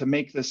 to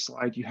make this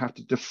slide, you have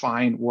to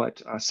define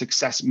what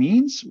success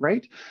means,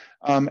 right?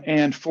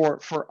 And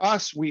for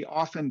us, we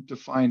often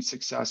define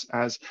success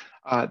as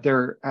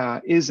there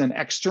is an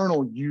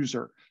external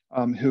user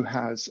who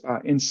has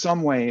in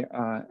some way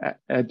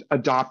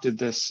adopted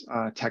this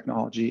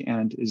technology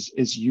and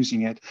is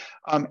using it.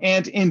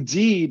 And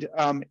indeed,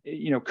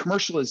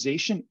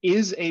 commercialization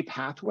is a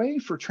pathway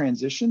for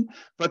transition,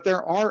 but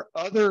there are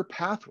other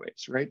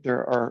pathways, right?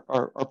 There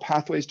are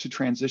pathways to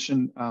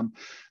transition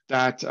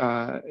that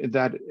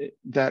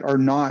are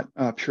not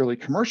purely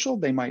commercial.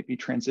 They might be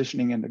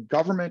transitioning into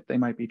government. They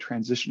might be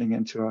transitioning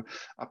into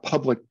a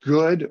public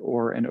good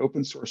or an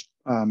open source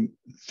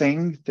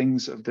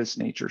things of this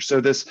nature. So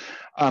this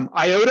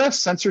IOTA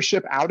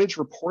censorship outage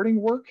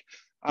reporting work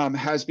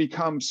has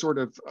become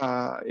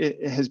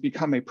it has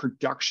become a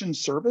production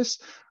service.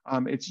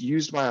 It's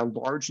used by a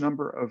large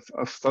number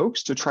of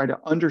folks to try to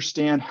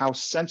understand how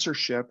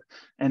censorship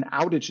and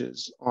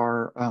outages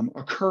are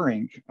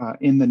occurring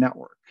in the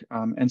network.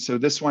 And so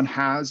this one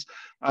has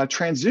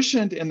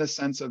transitioned in the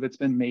sense of it's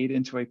been made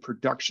into a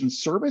production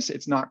service.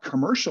 It's not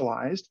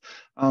commercialized,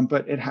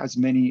 but it has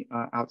many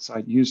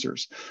outside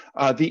users.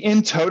 The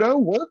in toto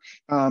work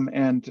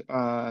and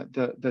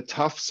the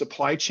tough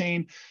supply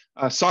chain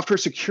software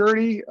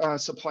security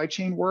supply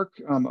chain work,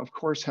 of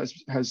course,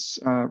 has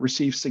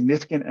received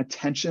significant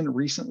attention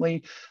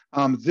recently.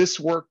 This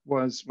work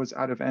was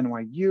out of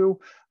NYU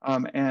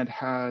and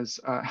has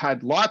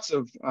had lots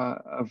of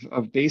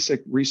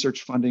basic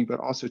research funding, but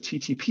also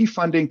TTP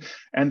funding,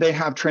 and they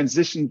have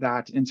transitioned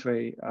that into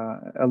a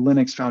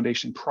Linux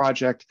Foundation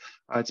project.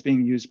 It's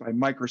being used by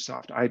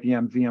Microsoft,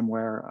 IBM,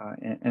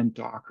 VMware, and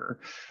Docker.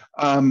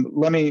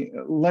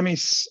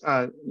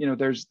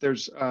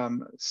 There's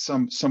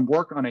some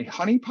work on a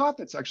honeypot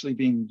that's actually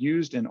being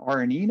used in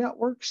R&E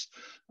networks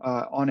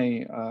on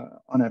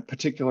a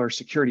particular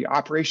security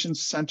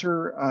operations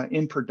center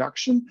in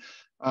production.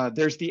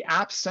 There's the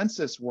app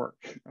census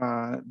work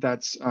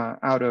that's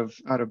out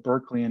of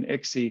Berkeley and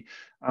ICSI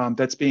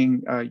that's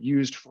being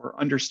used for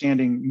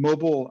understanding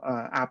mobile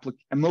app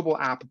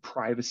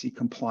privacy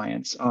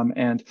compliance.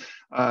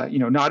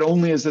 Not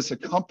only is this a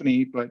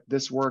company, but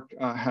this work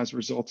has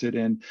resulted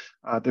in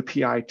the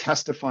PI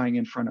testifying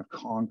in front of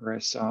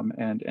Congress,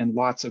 and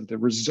lots of the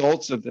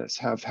results of this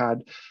have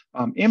had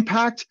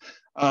impact.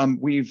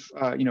 We've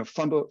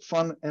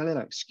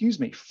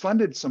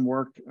funded some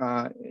work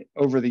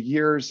over the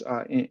years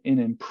in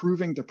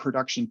improving the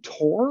production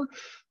Tor,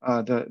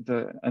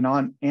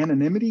 the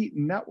anonymity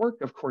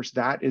network. Of course,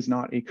 that is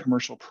not a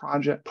commercial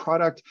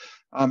product.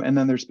 And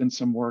then there's been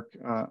some work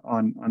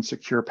on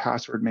secure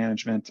password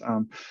management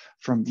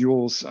from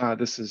Yules.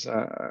 This is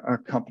a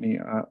company,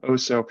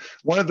 OSO.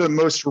 One of the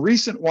most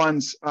recent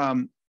ones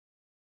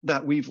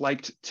that we've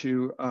liked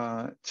to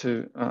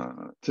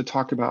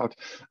talk about,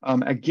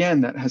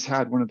 again, that has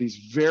had one of these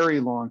very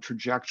long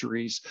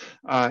trajectories,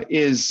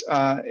 is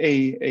and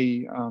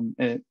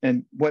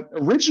what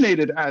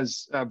originated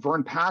as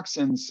Vern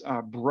Paxson's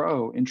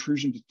BRO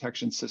intrusion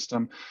detection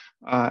system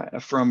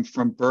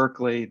from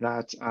Berkeley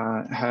that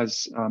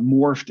has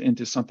morphed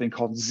into something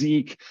called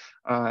Zeek,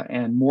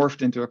 and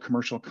morphed into a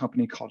commercial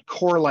company called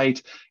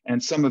Corelight,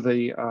 and some of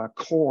the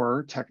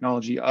core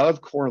technology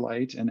of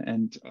Corelight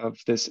and of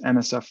this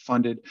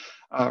NSF-funded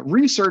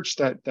research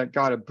that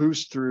got a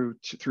boost through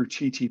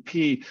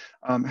TTP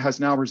has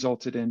now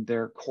resulted in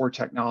their core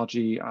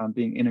technology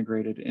being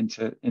integrated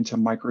into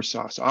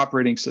Microsoft's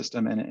operating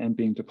system and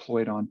being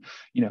deployed on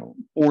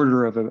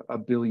order of a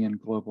billion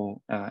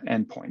global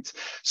endpoints.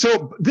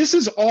 So this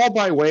is all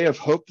by way of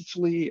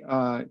hopefully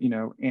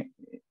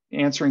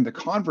answering the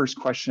converse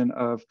question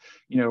of,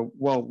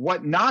 well,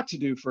 what not to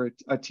do for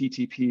a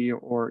TTP,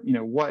 or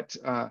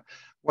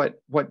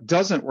what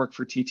doesn't work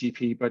for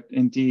TTP, but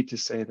indeed to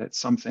say that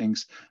some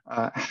things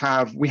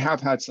we have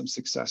had some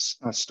success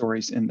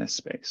stories in this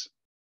space.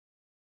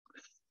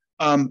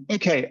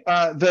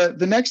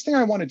 The next thing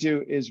I want to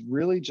do is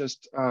really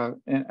just,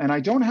 and I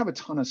don't have a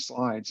ton of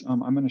slides. I'm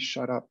going to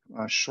shut up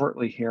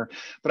shortly here,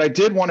 but I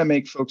did want to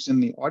make folks in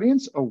the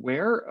audience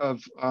aware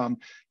of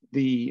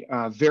the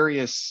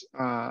various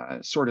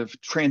sort of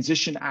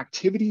transition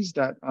activities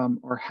that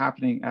are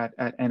happening at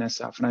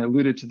NSF. And I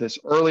alluded to this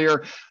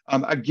earlier.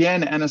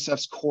 Again,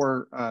 NSF's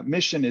core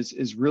mission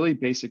is really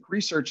basic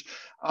research.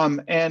 An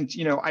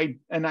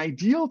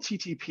ideal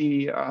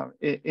TTP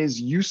is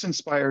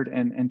use-inspired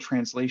and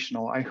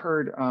translational. I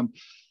heard,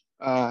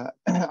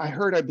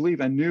 I believe,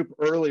 Anoop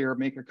earlier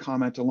make a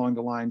comment along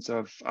the lines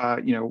of,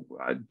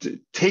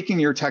 taking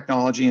your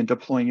technology and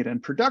deploying it in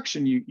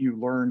production, you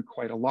learn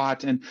quite a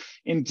lot. And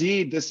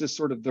indeed, this is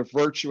sort of the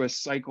virtuous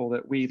cycle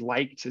that we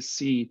like to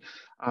see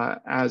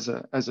as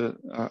a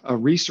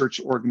research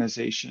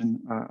organization,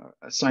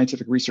 a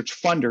scientific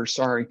research funder,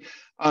 sorry,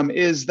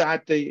 is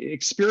that the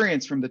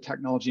experience from the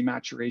technology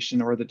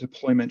maturation or the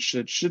deployment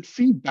should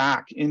feed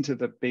back into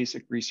the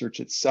basic research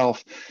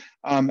itself.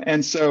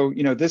 And so,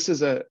 this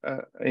is a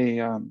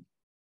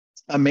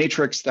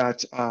matrix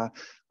that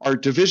our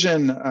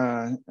division,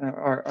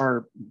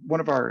 one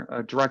of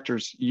our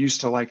directors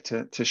used to like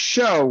to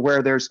show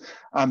where there's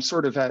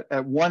sort of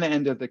at one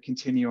end of the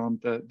continuum,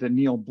 the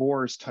Neil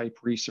Bohr's type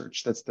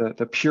research, that's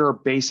the pure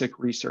basic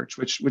research,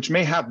 which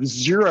may have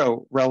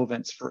zero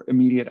relevance for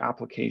immediate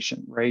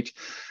application, right?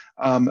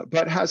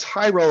 But has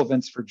high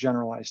relevance for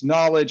generalized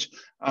knowledge.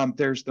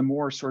 There's the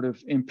more sort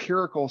of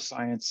empirical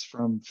science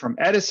from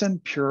Edison,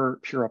 pure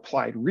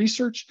applied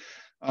research,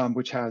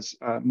 which has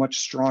much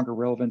stronger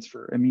relevance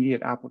for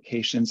immediate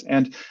applications.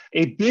 And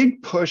a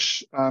big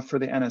push for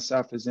the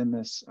NSF is in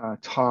this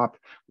top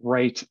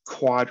right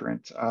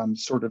quadrant,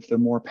 sort of the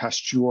more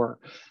Pasteur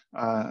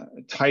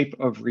type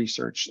of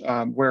research,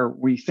 where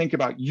we think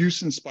about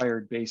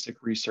use-inspired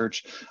basic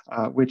research,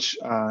 which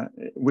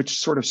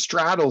sort of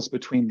straddles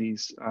between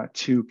these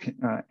two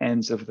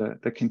ends of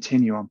the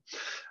continuum.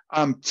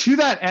 To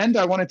that end,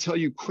 I want to tell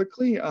you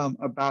quickly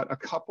about a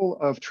couple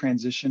of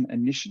transition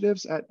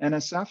initiatives at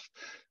NSF.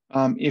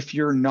 If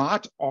you're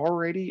not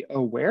already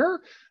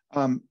aware,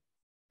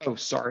 oh,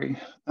 sorry.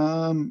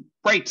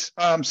 Right.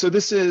 So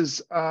this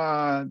is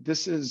a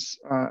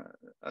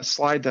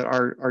slide that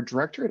our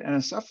director at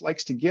NSF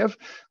likes to give.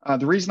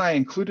 The reason I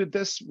included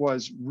this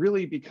was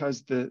really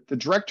because the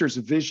director's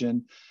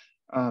vision,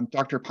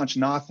 Dr.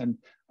 Panchanathan,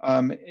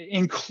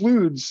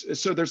 includes,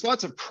 so there's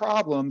lots of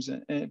problems,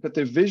 but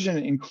the vision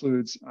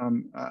includes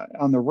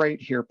on the right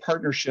here,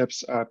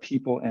 partnerships,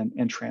 people,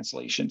 and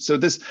translation. So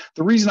the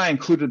reason I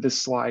included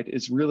this slide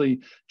is really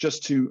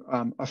just to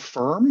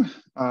affirm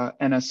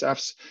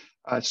NSF's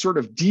sort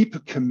of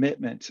deep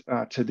commitment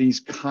to these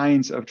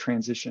kinds of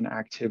transition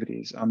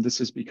activities. This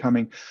is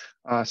becoming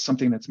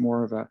something that's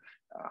more of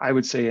I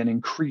would say, an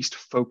increased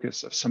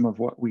focus of some of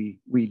what we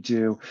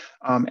do,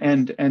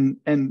 and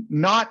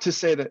not to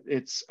say that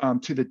it's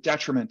to the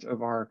detriment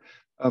of our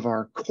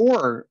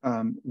core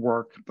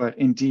work, but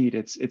indeed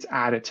it's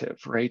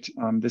additive, right?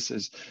 This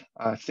is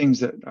things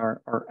that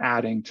are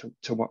adding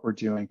to what we're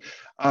doing.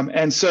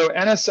 And so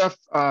NSF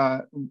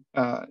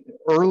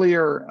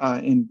earlier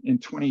in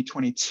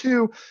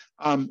 2022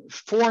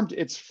 formed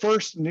its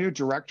first new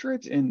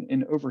directorate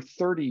in over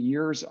 30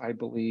 years, I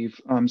believe.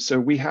 So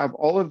we have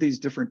all of these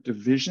different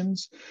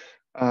divisions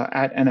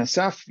at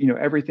NSF,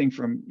 everything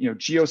from,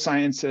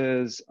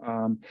 geosciences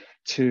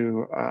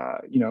to,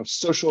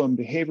 social and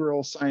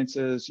behavioral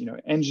sciences,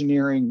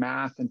 engineering,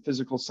 math and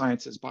physical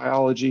sciences,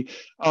 biology.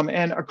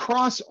 And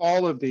across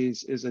all of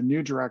these is a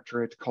new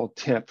directorate called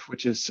TIP,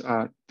 which is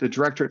the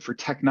Directorate for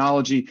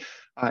Technology,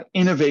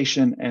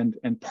 Innovation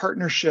and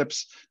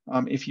Partnerships.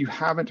 If you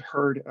haven't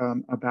heard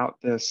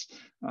about this,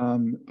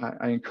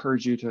 I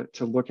encourage you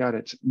to look at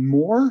it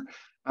more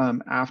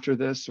after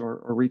this,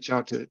 or reach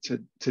out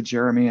to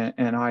Jeremy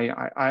and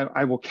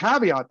I will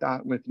caveat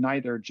that with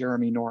neither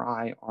Jeremy nor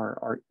I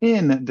are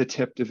in the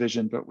TIP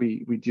division, but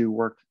we do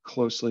work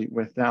closely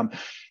with them.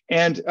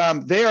 And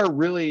they are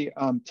really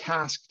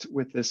tasked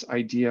with this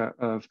idea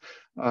of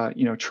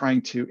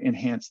trying to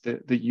enhance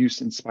the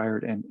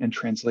use-inspired and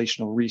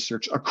translational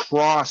research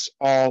across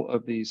all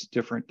of these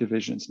different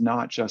divisions,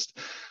 not just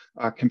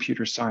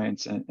computer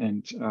science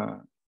and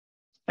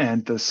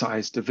the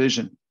SCI's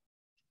division.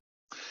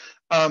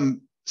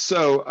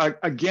 So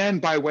again,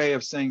 by way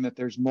of saying that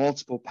there's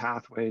multiple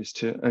pathways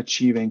to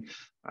achieving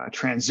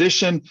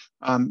transition,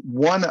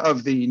 one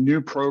of the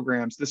new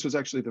programs, this was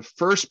actually the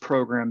first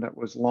program that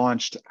was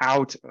launched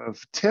out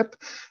of TIP,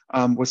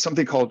 was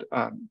something called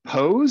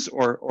POSE,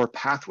 or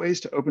Pathways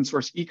to Open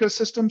Source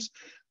Ecosystems.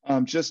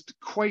 Just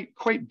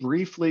quite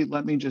briefly,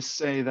 let me just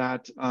say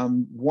that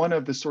one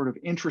of the sort of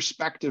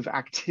introspective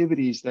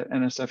activities that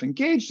NSF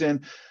engaged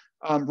in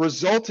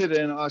resulted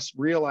in us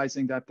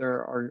realizing that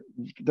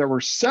there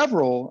were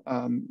several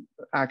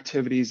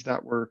activities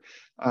that were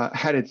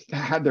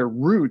had their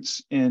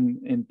roots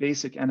in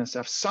basic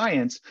NSF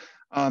science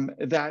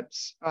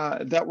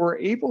that were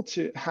able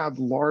to have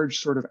large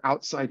sort of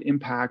outside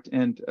impact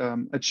and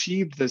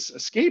achieve this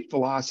escape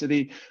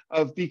velocity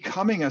of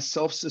becoming a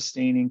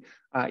self-sustaining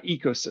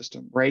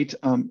ecosystem, right?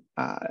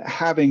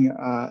 Having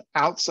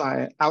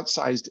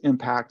outsized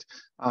impact,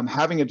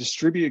 having a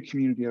distributed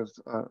community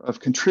of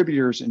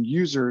contributors and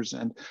users,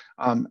 and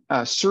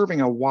serving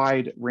a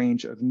wide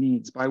range of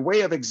needs. By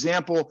way of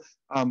example,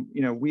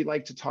 we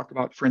like to talk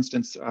about, for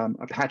instance,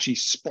 Apache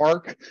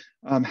Spark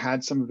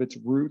had some of its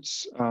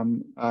roots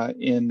in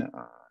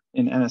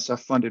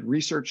NSF-funded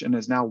research and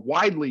is now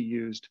widely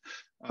used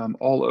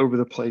all over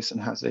the place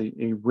and has a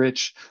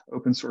rich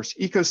open source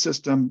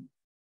ecosystem.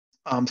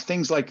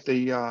 Things like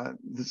the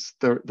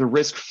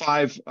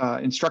RISC-V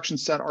instruction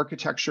set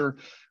architecture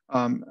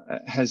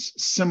has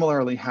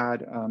similarly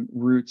had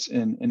roots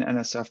in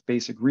NSF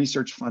basic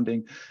research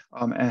funding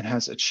and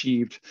has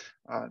achieved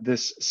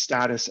this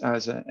status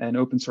as an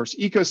open source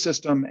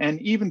ecosystem,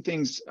 and even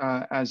things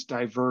as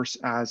diverse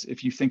as,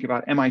 if you think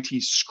about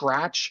MIT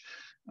Scratch,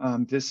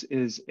 this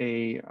is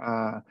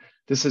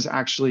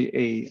actually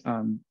a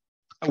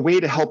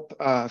way to help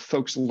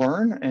folks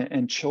learn,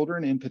 and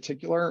children in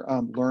particular,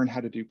 learn how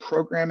to do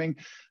programming.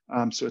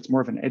 So it's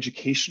more of an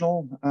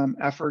educational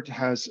effort,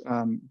 has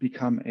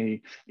become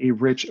a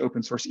rich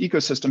open source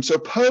ecosystem. So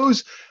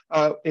POSE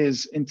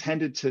is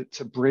intended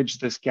to bridge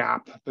this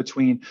gap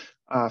between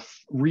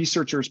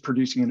researchers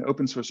producing an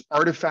open source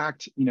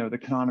artifact, the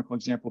canonical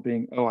example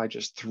being, oh, I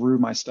just threw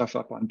my stuff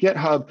up on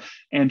GitHub,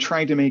 and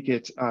trying to make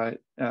it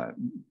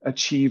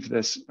achieve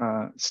this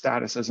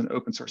status as an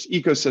open source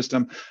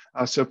ecosystem.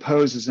 So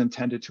POSE is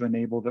intended to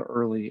enable the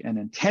early and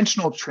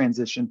intentional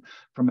transition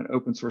from an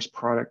open source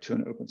product to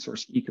an open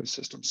source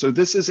ecosystem. So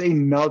this is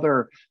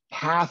another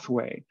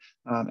pathway,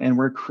 and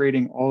we're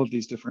creating all of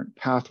these different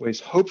pathways,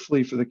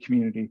 hopefully for the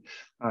community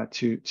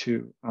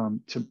to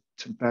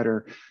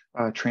better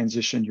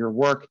transition your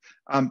work.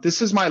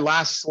 This is my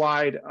last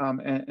slide,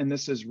 and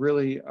this is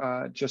really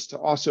just to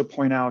also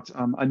point out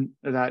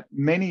that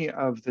many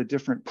of the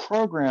different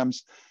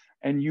programs,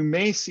 and you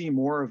may see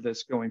more of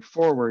this going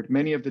forward,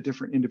 many of the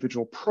different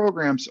individual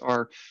programs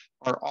are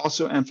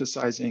also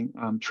emphasizing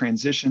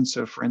transition.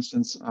 So for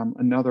instance,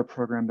 another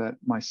program that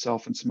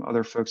myself and some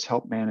other folks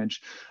help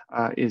manage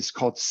is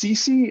called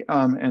CC,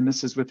 and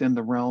this is within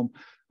the realm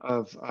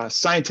of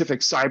scientific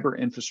cyber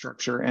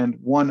infrastructure. And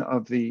one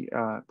of the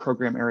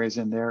program areas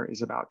in there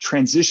is about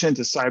transition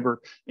to cyber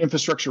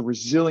infrastructure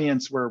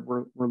resilience, where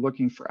we're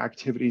looking for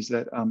activities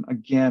that,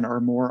 again, are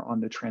more on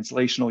the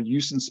translational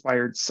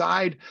use-inspired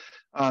side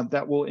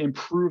that will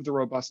improve the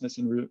robustness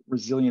and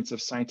resilience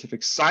of scientific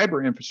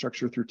cyber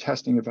infrastructure through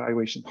testing,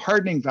 evaluation,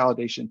 hardening,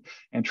 validation,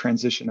 and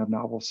transition of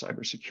novel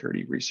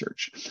cybersecurity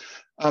research.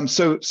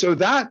 So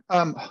that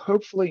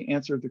hopefully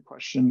answered the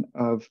question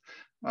of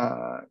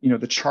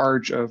the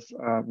charge of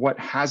what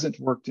hasn't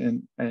worked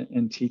in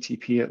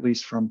TTP, at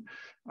least from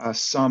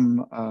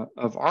some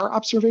of our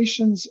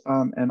observations,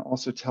 and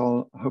also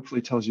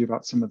hopefully tells you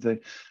about some of the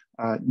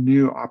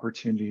new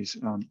opportunities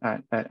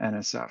at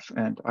NSF.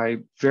 And I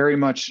very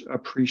much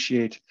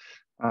appreciate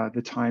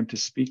the time to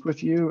speak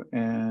with you,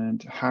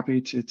 and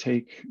happy to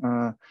take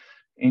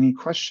any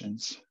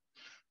questions.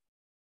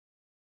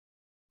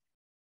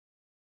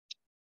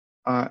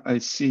 I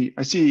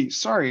see,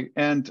 sorry,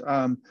 and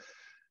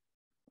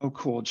oh,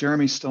 cool.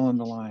 Jeremy's still on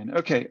the line.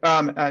 Okay.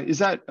 Is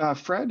that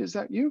Fred? Is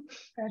that you?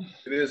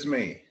 It is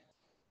me.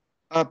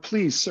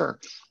 Please, sir.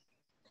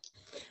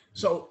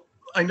 So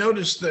I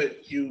noticed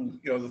that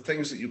the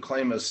things that you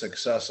claim as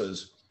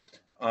successes,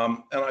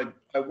 and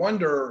I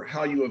wonder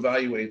how you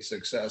evaluate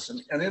success.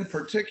 And in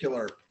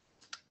particular,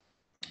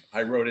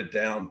 I wrote it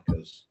down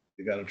because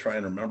you got to try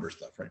and remember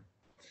stuff, right?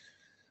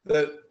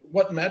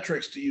 What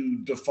metrics do you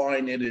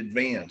define in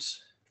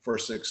advance for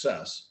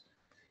success?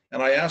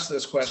 And I ask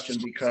this question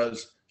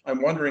because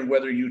I'm wondering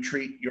whether you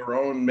treat your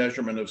own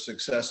measurement of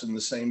success in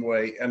the same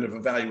way, and of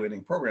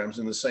evaluating programs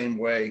in the same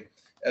way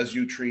as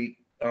you treat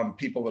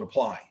people that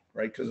apply,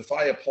 right? Because if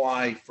I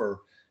apply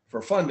for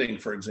funding,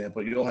 for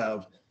example, you'll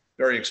have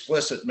very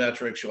explicit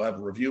metrics. You'll have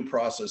review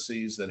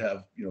processes that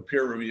have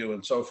peer review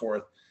and so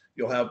forth.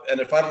 And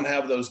if I don't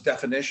have those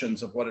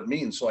definitions of what it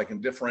means, so I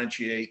can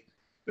differentiate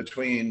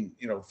between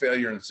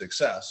failure and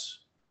success,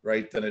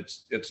 right? Then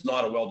it's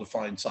not a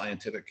well-defined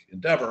scientific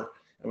endeavor,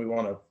 and we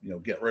want to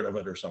get rid of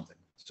it or something.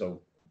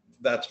 So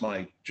that's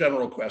my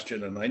general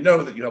question, and I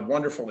know that you have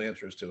wonderful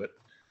answers to it,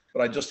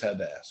 but I just had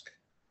to ask.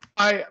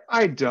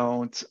 I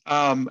don't,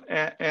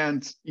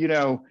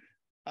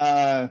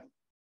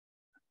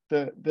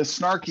 the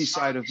snarky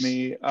side of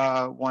me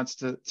wants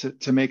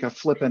to make a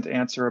flippant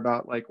answer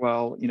about, like,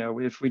 well,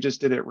 if we just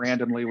did it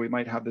randomly, we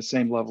might have the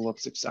same level of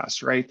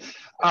success, right?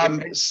 It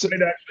might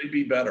actually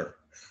be better.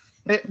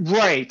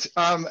 Right,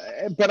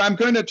 but I'm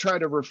going to try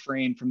to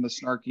refrain from the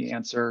snarky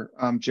answer.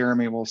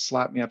 Jeremy will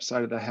slap me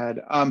upside of the head.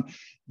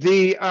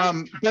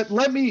 But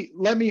let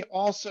me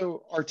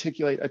also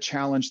articulate a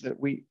challenge that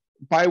we,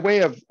 by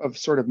way of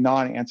sort of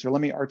non-answer,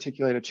 let me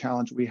articulate a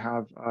challenge we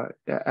have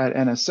at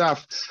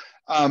NSF,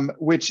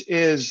 which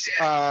is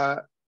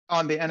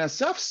on the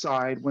NSF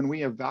side, when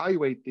we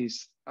evaluate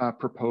these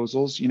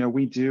proposals,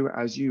 we do,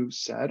 as you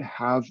said,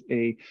 have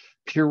a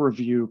peer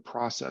review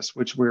process,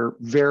 which we're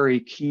very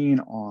keen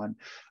on.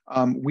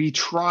 We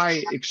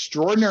try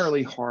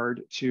extraordinarily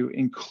hard to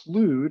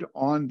include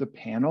on the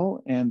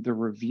panel and the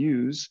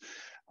reviews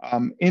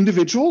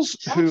individuals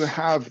who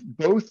have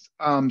both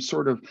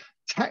sort of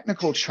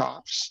technical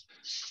chops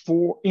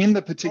in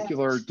the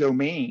particular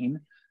domain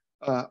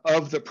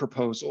of the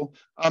proposal,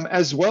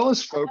 as well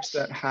as folks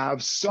that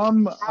have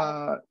some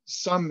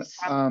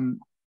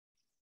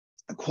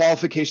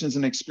qualifications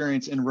and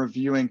experience in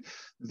reviewing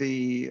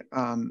the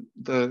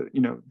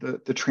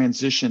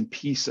transition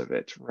piece of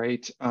it,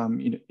 right?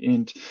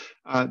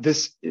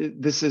 This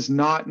is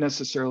not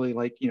necessarily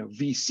like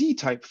VC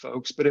type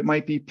folks, but it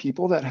might be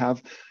people that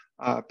have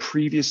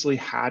previously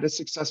had a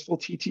successful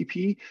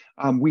TTP.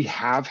 We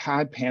have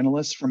had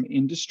panelists from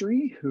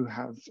industry who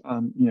have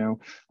a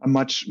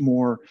much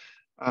more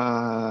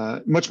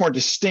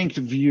distinct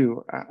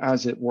view,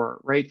 as it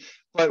were, right?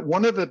 But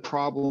one of the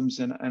problems,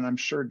 and I'm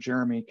sure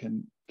Jeremy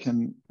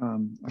can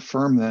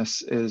affirm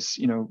this, is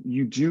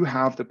you do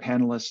have the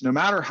panelists, no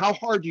matter how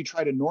hard you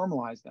try to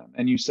normalize them,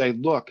 and you say,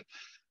 look,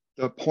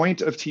 the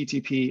point of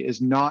TTP is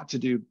not to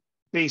do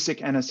basic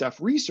NSF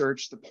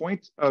research, the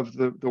point of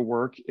the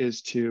work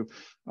is to,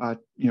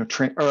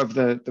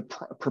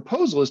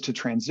 proposal is to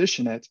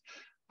transition it.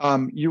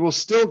 You will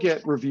still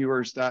get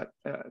reviewers that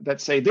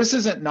say this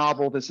isn't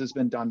novel, this has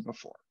been done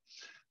before.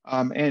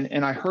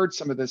 And I heard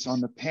some of this on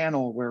the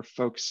panel where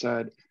folks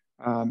said,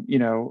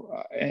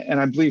 and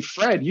I believe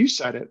Fred, you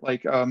said it,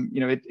 like,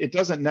 it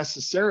doesn't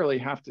necessarily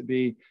have to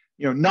be,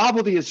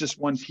 novelty is just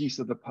one piece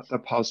of the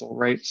puzzle,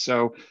 right?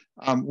 So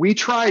we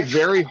try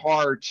very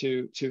hard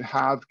to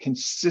have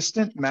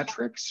consistent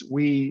metrics.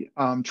 We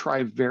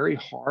try very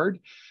hard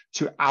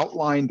to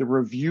outline the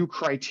review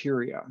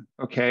criteria,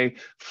 okay,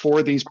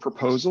 for these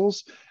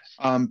proposals.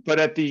 But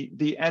at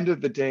the end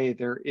of the day,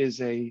 there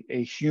is a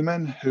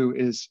human who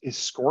is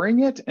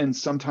scoring it, and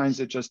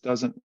sometimes it just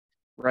doesn't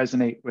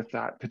resonate with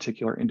that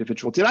particular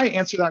individual. Did I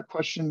answer that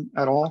question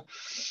at all?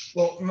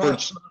 Well,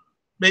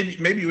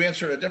 maybe you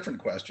answered a different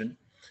question.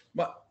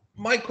 But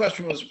my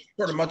question was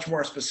sort of much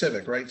more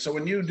specific, right? So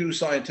when you do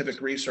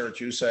scientific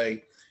research, you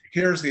say,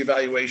 here's the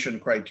evaluation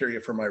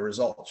criteria for my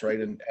results, right?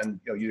 And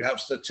you have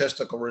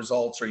statistical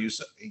results, or you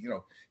say,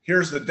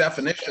 here's the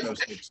definition of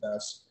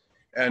success,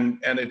 and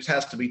it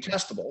has to be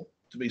testable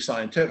to be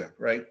scientific,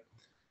 right?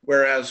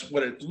 Whereas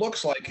what it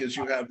looks like is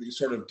you have these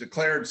sort of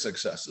declared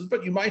successes,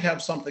 but you might have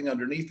something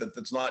underneath it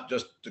that's not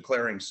just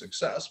declaring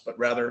success, but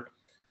rather,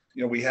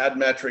 we had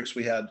metrics,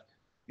 we had,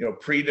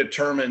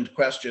 predetermined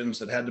questions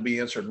that had to be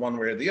answered one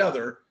way or the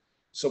other,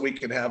 so we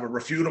could have a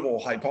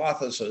refutable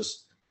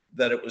hypothesis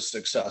that it was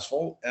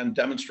successful and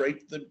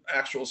demonstrate the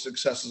actual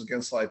successes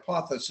against the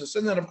hypothesis,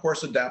 and then of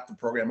course adapt the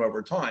program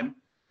over time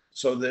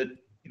so that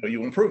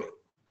you improve it,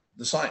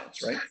 the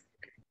science, right?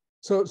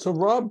 So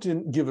Rob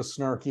didn't give a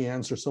snarky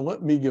answer, so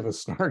let me give a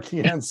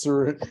snarky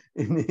answer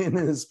in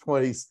his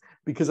place,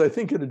 because I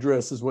think it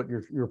addresses what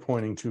you're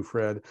pointing to,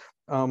 Fred.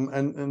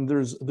 And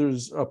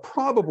there's a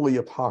probably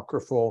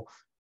apocryphal,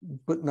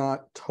 but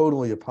not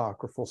totally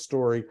apocryphal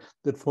story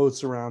that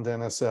floats around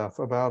NSF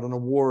about an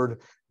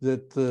award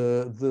that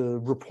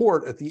the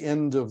report at the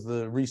end of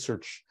the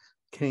research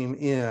came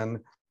in,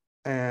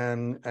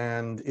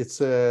 and it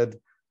said,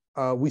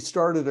 we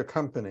started a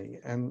company,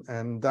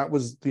 and that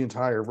was the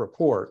entire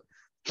report.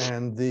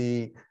 And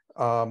the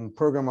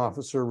program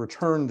officer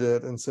returned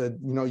it and said,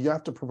 you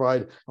have to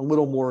provide a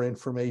little more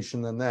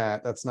information than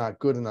that. That's not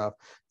good enough.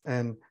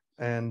 And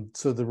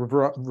so the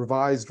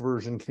revised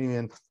version came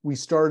in. We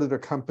started a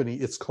company.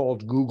 It's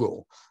called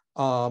Google.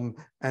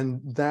 And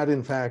that,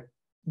 in fact,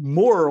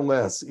 more or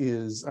less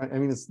is,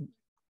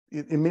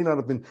 it may not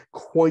have been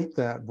quite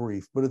that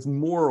brief, but it's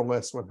more or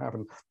less what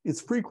happened. It's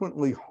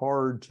frequently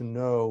hard to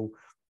know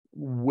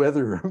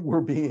whether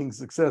we're being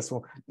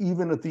successful.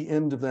 Even at the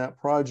end of that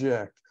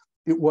project,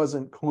 it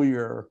wasn't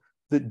clear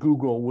that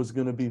Google was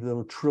going to be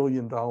the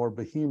trillion-dollar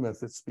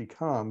behemoth it's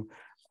become.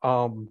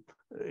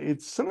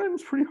 It's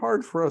sometimes pretty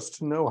hard for us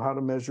to know how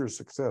to measure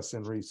success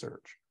in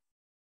research.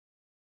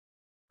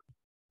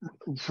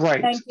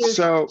 Right.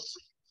 So,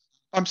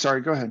 I'm sorry,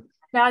 go ahead.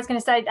 No, I was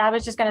going to say, I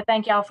was just going to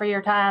thank y'all for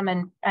your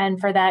time and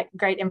for that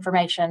great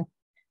information.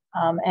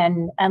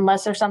 And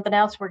unless there's something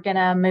else, we're going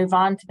to move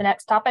on to the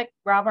next topic.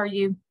 Rob, are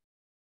you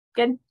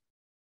good?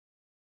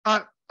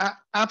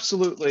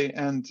 Absolutely.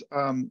 And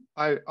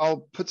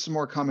I'll put some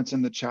more comments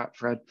in the chat,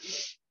 Fred.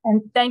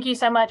 And thank you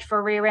so much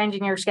for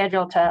rearranging your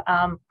schedule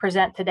to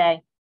present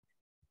today.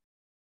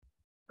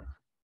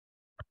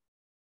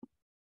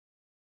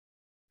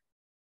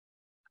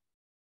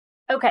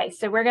 Okay,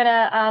 so we're going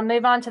to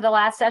move on to the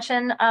last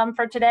session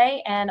for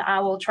today, and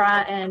I will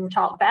try and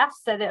talk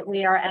fast so that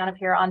we are out of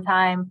here on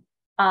time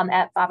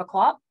at 5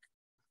 o'clock.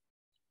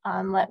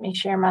 Let me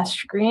share my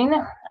screen,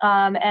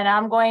 and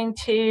I'm going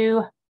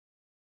to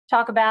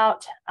talk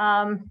about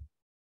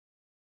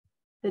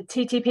the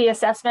TTP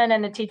assessment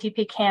and the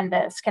TTP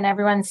Canvas. Can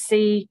everyone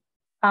see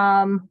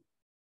the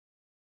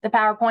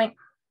PowerPoint?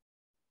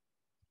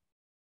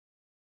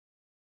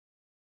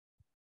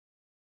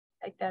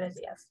 Take that as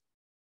yes.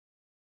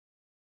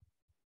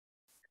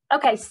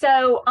 Okay,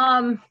 so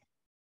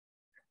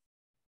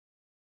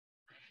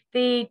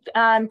the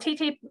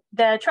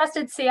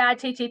Trusted CI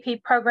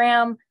TTP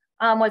program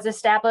was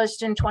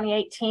established in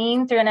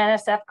 2018 through an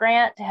NSF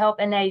grant to help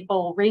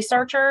enable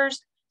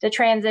researchers to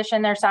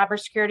transition their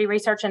cybersecurity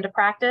research into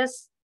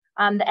practice.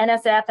 The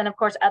NSF and of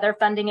course other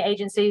funding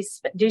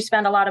agencies do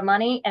spend a lot of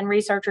money, and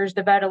researchers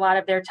devote a lot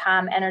of their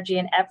time, energy,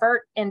 and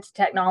effort into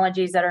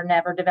technologies that are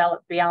never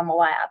developed beyond the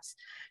labs.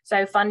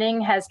 So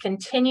funding has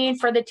continued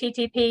for the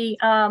TTP,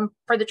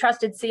 for the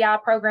Trusted CI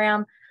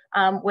program,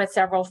 with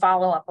several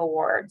follow-up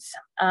awards.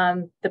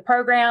 The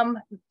program,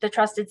 the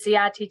Trusted CI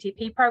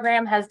TTP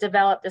program, has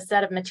developed a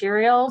set of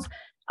materials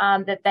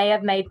that they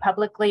have made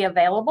publicly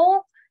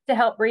available to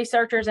help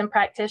researchers and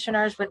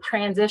practitioners with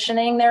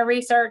transitioning their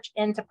research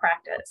into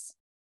practice.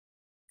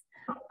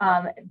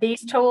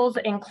 These tools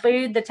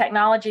include the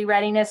Technology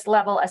Readiness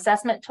Level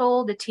Assessment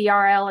Tool, the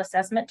TRL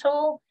Assessment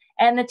Tool,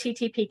 and the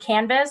TTP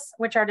Canvas,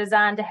 which are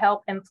designed to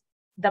help in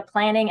the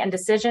planning and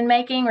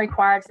decision-making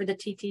required for the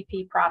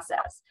TTP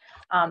process.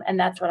 And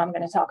that's what I'm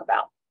going to talk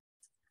about.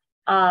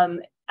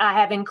 I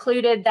have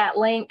included that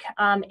link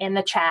in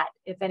the chat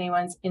if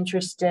anyone's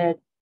interested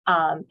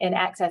in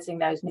accessing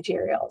those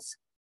materials.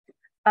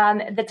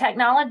 The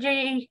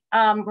technology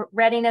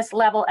readiness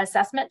level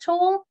assessment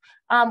tool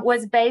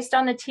was based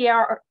on the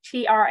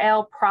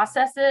TRL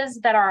processes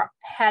that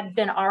had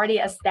been already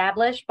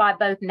established by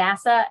both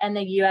NASA and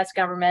the U.S.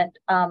 Government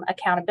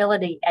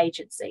Accountability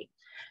Agency.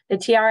 The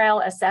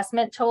TRL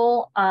assessment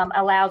tool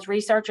allows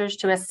researchers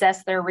to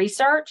assess their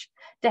research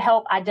to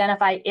help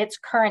identify its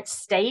current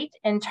state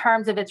in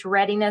terms of its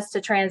readiness to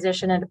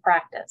transition into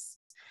practice.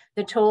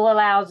 The tool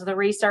allows the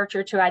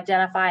researcher to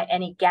identify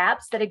any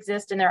gaps that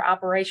exist in their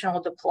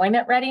operational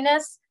deployment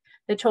readiness.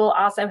 The tool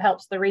also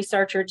helps the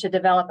researcher to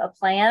develop a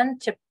plan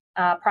to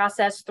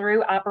process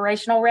through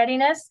operational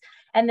readiness,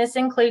 and this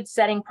includes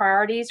setting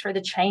priorities for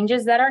the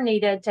changes that are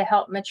needed to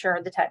help mature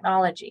the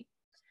technology,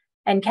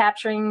 and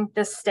capturing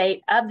the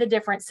state of the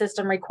different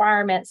system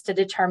requirements to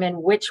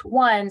determine which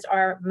ones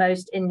are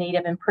most in need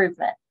of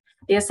improvement.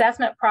 The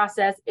assessment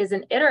process is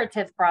an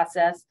iterative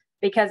process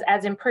because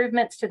as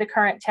improvements to the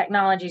current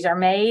technologies are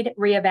made,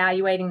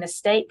 reevaluating the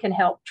state can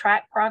help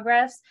track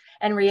progress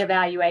and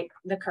reevaluate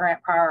the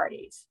current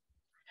priorities.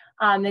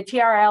 The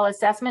TRL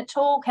assessment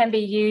tool can be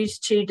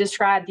used to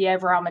describe the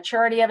overall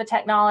maturity of a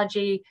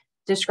technology,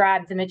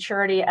 describe the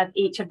maturity of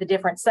each of the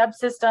different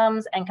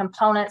subsystems and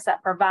components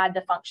that provide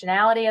the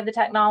functionality of the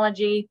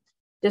technology,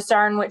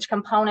 discern which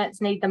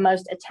components need the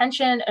most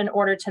attention in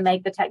order to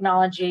make the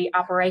technology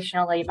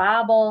operationally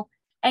viable,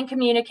 and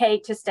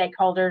communicate to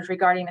stakeholders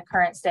regarding the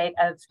current state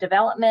of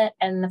development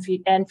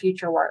and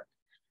future work.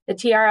 The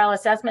TRL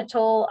assessment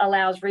tool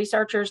allows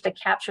researchers to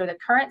capture the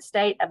current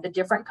state of the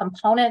different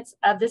components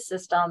of the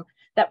system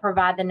that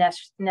provide the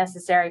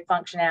necessary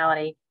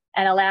functionality,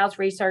 and allows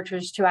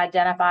researchers to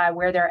identify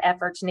where their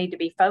efforts need to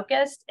be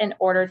focused in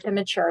order to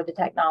mature the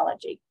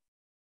technology.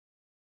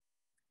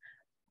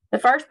 The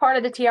first part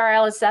of the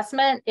TRL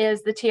assessment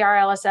is the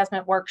TRL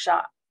assessment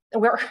worksheet.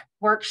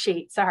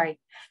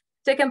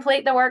 To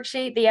complete the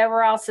worksheet, the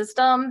overall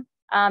system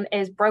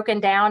is broken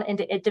down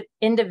into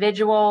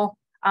individual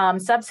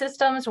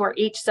subsystems, where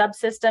each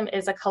subsystem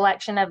is a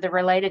collection of the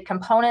related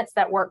components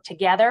that work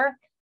together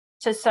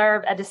to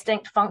serve a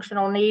distinct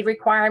functional need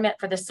requirement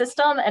for the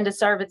system and to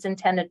serve its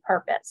intended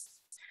purpose.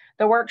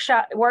 The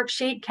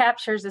worksheet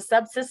captures the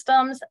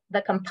subsystems,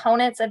 the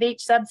components of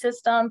each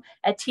subsystem,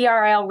 a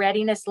TRL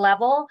readiness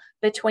level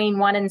between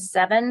 1 and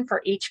 7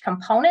 for each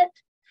component,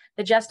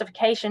 the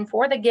justification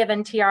for the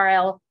given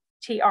TRL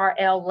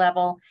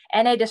level,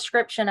 and a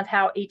description of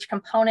how each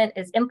component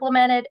is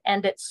implemented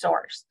and its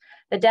source.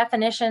 The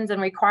definitions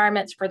and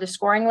requirements for the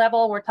scoring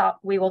level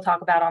we will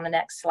talk about on the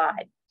next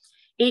slide.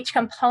 Each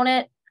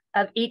component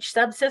of each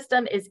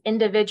subsystem is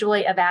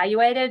individually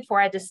evaluated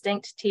for a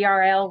distinct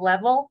TRL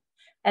level,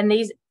 and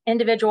these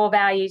individual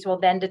values will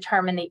then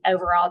determine the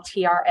overall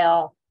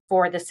TRL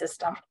for the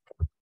system.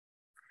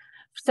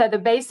 So the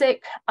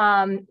basic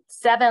 7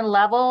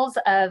 levels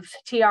of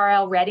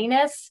TRL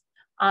readiness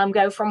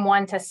go from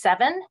 1 to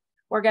 7.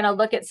 We're going to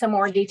look at some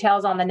more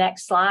details on the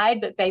next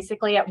slide, but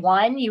basically at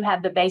 1, you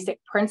have the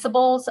basic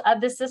principles of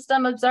the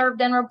system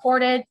observed and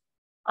reported.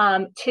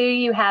 2,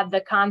 you have the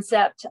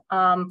concept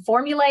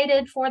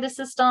formulated for the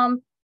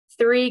system.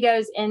 3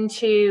 goes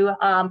into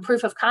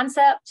proof of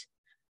concept.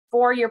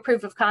 4, your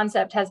proof of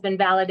concept has been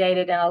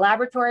validated in a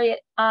laboratory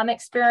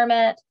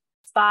experiment.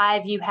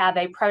 5, you have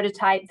a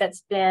prototype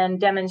that's been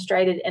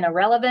demonstrated in a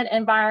relevant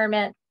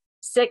environment.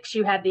 6,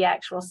 you have the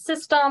actual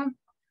system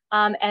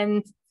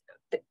and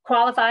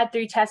qualified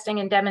through testing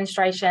and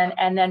demonstration.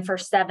 And then for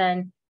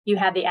 7, you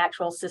have the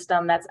actual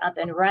system that's up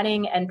and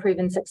running and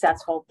proven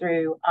successful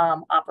through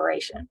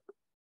operation.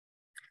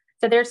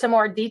 So there's some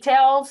more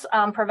details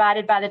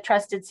provided by the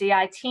Trusted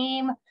CI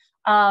team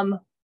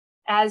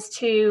as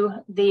to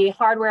the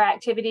hardware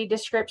activity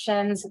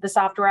descriptions, the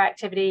software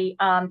activity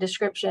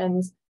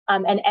descriptions,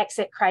 and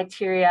exit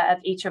criteria of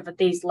each of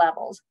these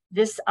levels.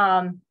 This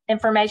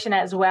information,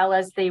 as well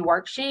as the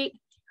worksheet,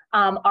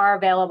 are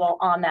available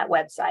on that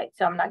website.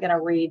 So I'm not going to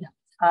read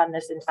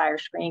this entire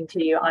screen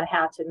to you on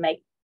how to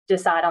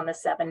decide on the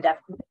seven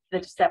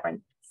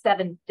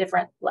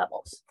different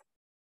levels.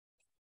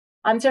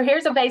 So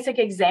here's a basic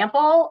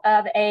example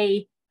of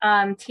a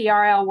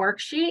TRL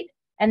worksheet,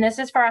 and this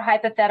is for a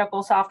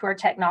hypothetical software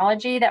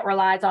technology that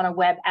relies on a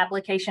web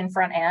application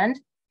front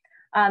end.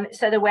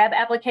 So the web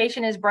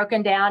application is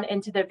broken down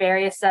into the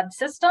various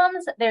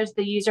subsystems. There's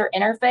the user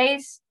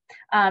interface,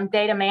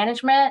 data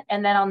management,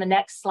 and then on the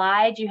next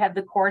slide, you have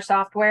the core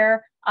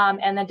software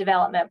and the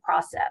development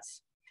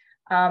process.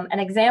 An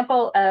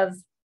example of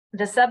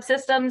the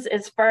subsystems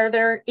is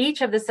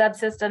each of the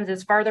subsystems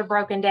is further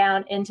broken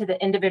down into the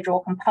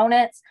individual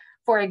components.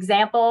 For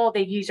example,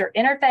 the user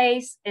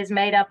interface is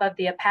made up of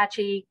the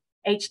Apache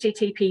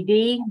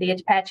HTTPD, the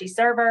Apache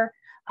server,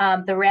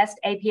 the REST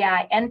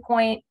API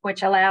endpoint,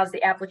 which allows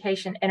the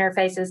application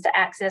interfaces to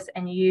access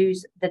and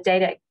use the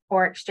data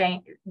or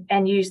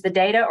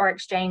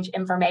exchange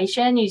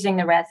information using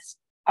the REST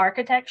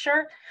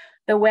architecture.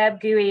 the web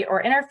GUI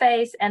or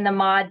interface, and the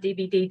mod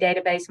DBD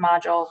database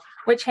module,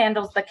 which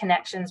handles the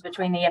connections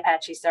between the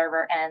Apache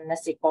server and the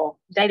SQL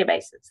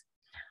databases.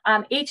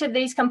 Each of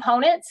these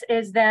components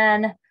is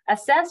then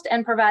assessed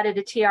and provided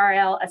a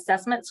TRL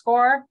assessment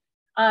score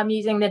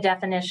using the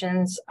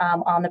definitions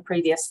on the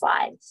previous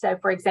slide. So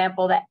for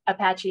example, the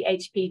Apache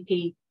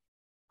HPP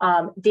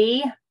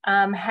D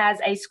has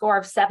a score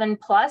of 7+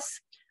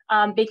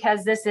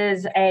 because this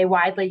is a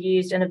widely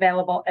used and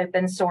available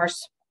open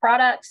source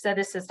product. So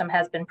the system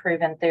has been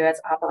proven through its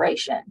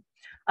operation.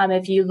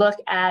 If you look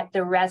at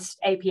the REST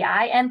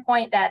API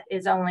endpoint, that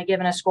is only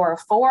given a score of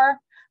 4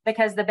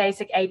 because the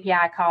basic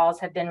API calls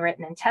have been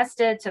written and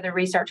tested. So the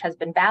research has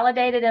been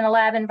validated in a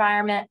lab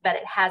environment, but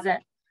it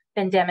hasn't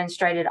been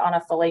demonstrated on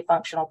a fully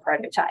functional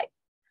prototype.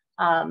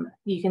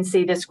 You can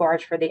see the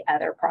scores for the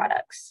other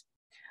products.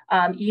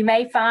 You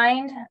may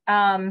find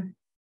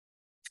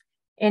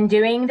in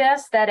doing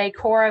this that a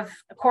core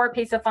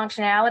piece of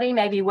functionality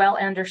may be well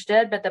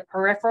understood, but the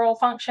peripheral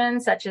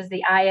functions such as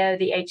the IO,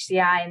 the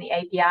HCI, and the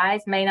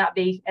APIs may not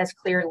be as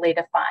clearly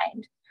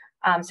defined.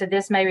 So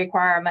this may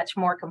require a much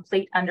more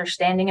complete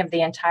understanding of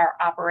the entire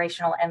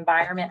operational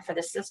environment for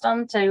the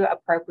system to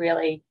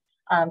appropriately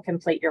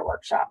complete your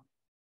worksheet.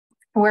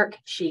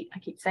 I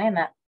keep saying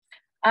that.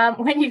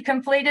 When you've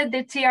completed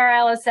the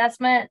TRL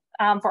assessment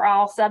for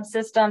all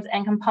subsystems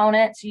and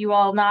components, you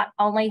will not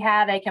only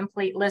have a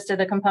complete list of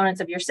the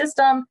components of your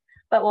system,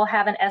 but will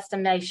have an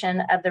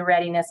estimation of the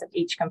readiness of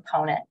each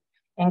component,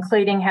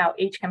 including how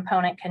each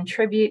component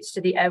contributes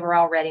to the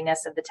overall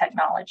readiness of the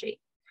technology.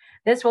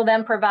 This will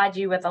then provide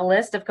you with a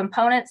list of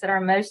components that are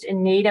most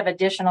in need of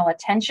additional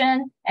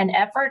attention and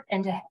effort,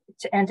 and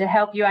to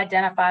help you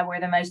identify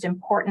where the most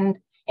important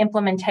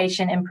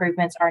implementation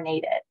improvements are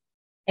needed.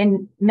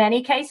 In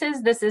many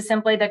cases, this is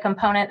simply the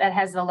component that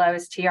has the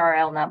lowest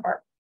TRL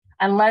number.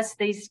 Unless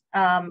these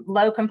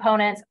low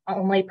components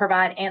only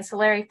provide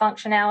ancillary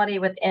functionality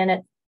within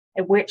it,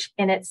 which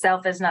in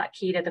itself is not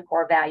key to the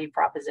core value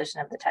proposition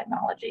of the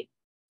technology.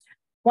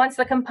 Once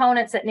the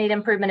components that need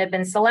improvement have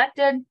been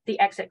selected, the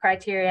exit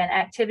criteria and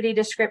activity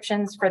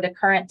descriptions for the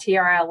current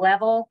TRL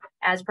level,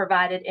 as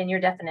provided in your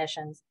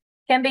definitions,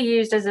 can be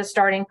used as a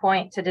starting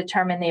point to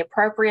determine the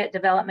appropriate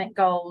development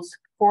goals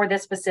for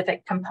this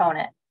specific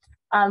component.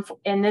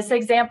 In this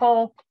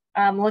example,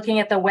 looking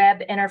at the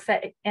web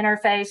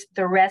interface,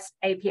 the REST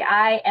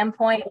API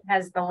endpoint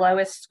has the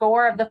lowest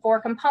score of the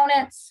 4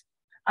 components,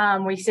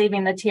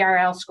 receiving the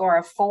TRL score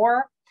of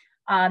 4.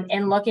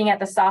 And looking at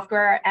the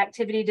software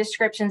activity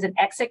descriptions and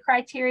exit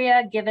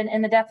criteria given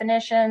in the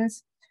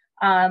definitions,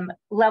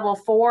 level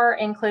 4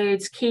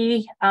 includes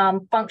key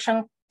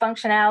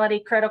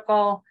functionality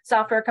critical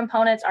software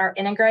components are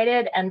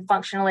integrated and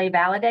functionally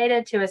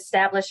validated to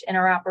establish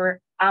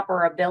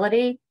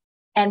interoperability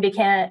and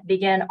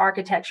begin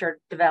architecture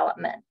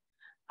development.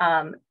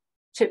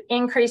 To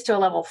increase to a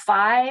level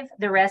 5,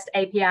 the REST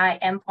API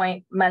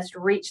endpoint must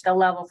reach the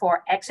level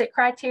 4 exit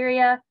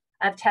criteria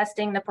of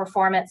testing the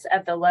performance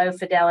of the low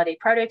fidelity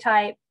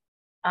prototype,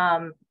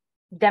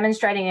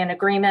 demonstrating an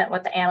agreement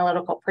with the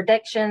analytical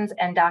predictions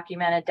and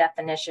documented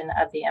definition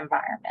of the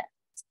environment.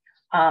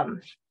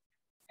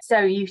 So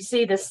you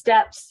see the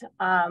steps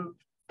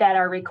that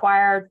are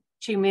required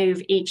to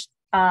move each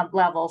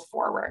level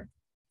forward.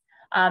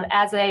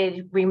 As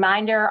a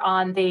reminder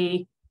on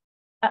the,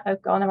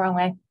 going the wrong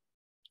way,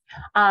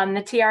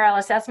 the TRL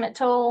assessment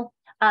tool,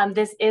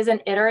 this is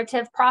an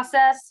iterative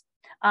process.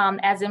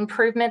 As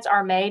improvements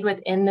are made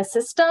within the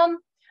system,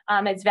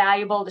 it's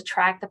valuable to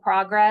track the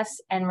progress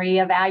and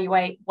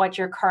reevaluate what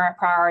your current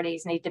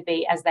priorities need to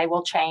be, as they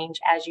will change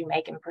as you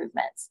make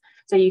improvements.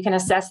 So you can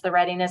assess the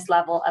readiness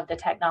level of the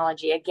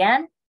technology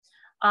again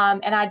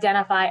and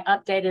identify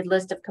updated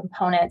list of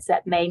components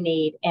that may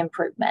need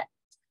improvement.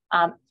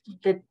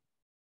 The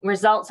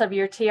results of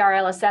your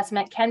TRL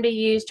assessment can be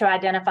used to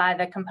identify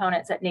the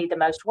components that need the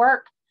most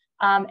work,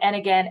 and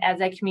again,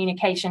 as a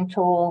communication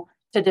tool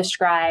to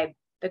describe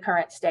the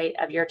current state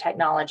of your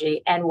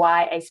technology and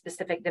why a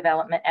specific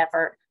development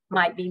effort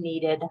might be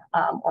needed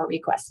or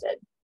requested.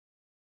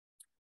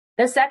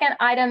 The second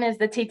item is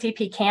the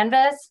TTP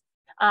Canvas.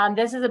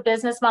 This is a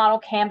business model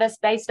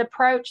canvas-based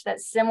approach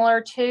that's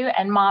similar to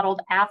and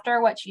modeled after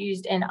what's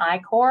used in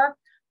I-Core,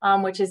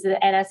 which is the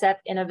NSF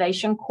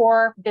Innovation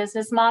Core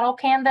business model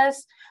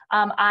canvas.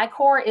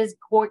 I-Core is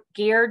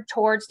geared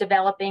towards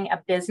developing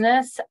a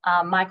business.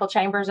 Michael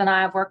Chambers and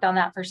I have worked on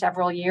that for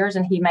several years,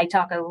 and he may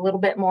talk a little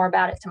bit more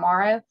about it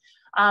tomorrow.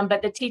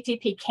 But the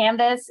TTP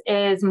Canvas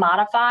is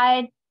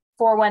modified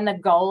for when the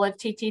goal of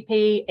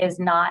TTP is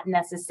not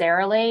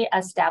necessarily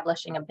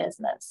establishing a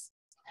business.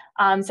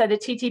 So the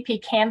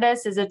TTP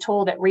Canvas is a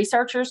tool that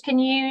researchers can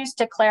use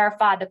to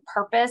clarify the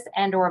purpose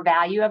and or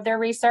value of their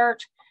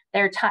research,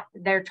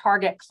 their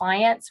target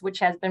clients, which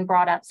has been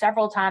brought up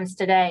several times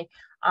today,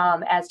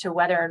 as to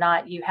whether or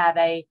not you have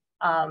a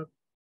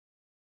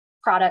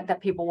product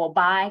that people will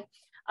buy,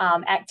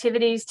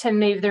 activities to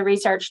move the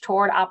research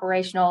toward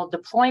operational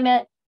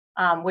deployment,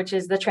 which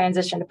is the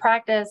transition to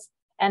practice,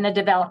 and the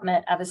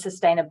development of a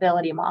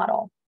sustainability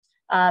model.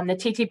 The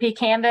TTP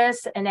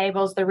Canvas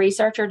enables the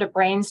researcher to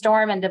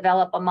brainstorm and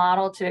develop a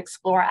model to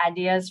explore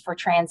ideas for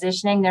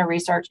transitioning their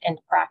research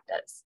into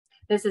practice.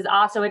 This is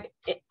also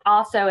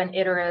an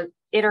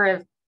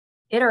iterative,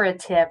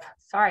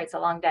 sorry, it's a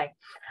long day,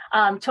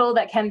 tool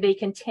that can be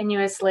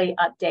continuously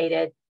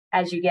updated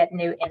as you get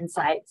new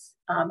insights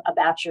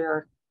about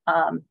your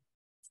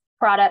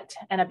product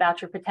and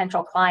about your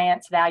potential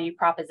clients, value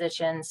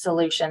propositions,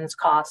 solutions,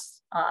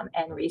 costs,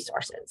 and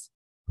resources.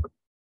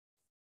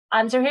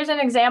 So here's an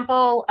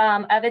example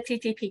of a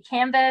TTP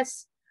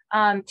Canvas.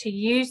 To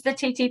use the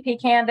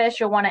TTP Canvas,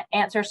 you'll want to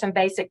answer some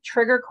basic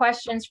trigger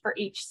questions for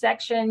each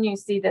section. You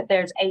see that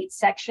there's 8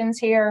 sections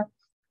here.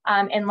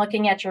 In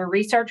looking at your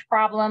research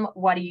problem,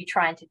 what are you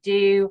trying to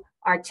do?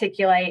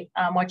 Articulate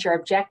what your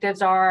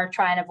objectives are.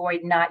 Try and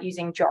avoid not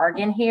using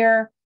jargon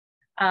here.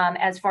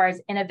 As far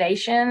as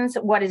innovations,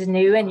 what is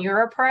new in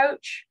your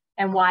approach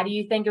and why do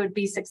you think it would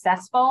be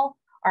successful?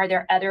 Are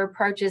there other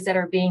approaches that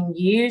are being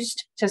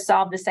used to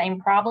solve the same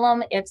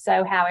problem? If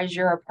so, how is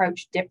your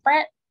approach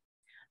different?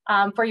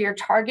 For your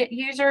target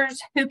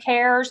users, who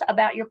cares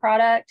about your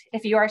product?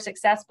 If you are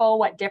successful,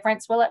 what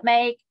difference will it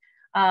make?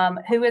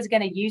 Who is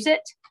going to use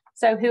it?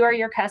 So who are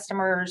your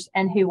customers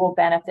and who will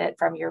benefit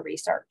from your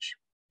research?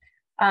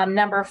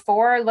 Number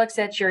 4 looks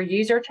at your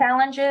user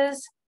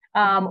challenges.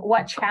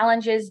 What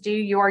challenges do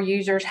your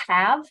users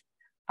have?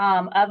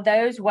 Of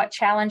those, what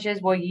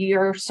challenges will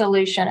your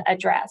solution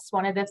address?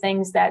 One of the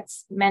things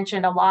that's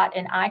mentioned a lot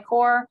in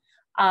I-Corps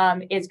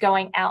is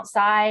going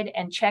outside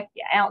and check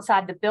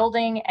outside the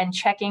building and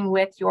checking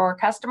with your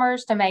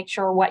customers to make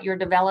sure what you're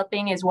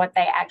developing is what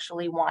they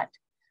actually want.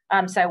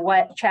 So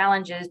what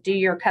challenges do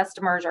your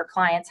customers or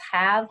clients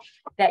have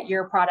that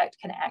your product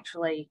can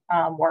actually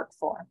work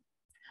for?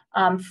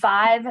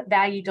 5,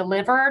 value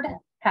delivered.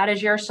 How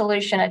does your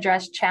solution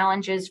address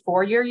challenges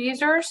for your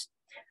users?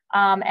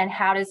 And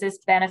how does this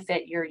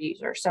benefit your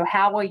users? So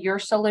how will your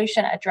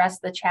solution address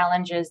the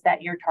challenges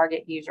that your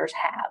target users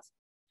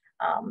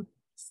have?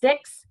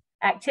 6,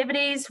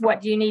 activities.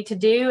 What do you need to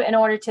do in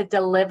order to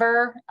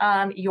deliver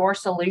your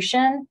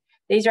solution?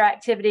 These are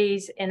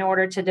activities in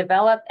order to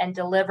develop and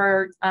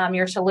deliver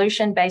your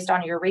solution based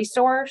on your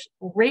research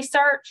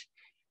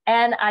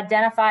and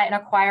identify and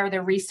acquire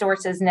the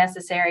resources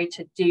necessary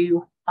to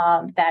do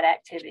that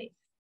activity.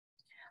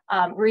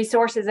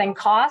 Resources and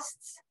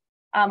costs.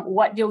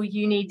 What do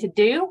you need to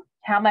do?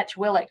 How much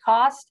will it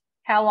cost?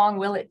 How long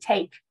will it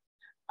take?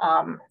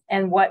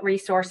 And what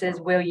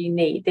resources will you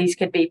need? These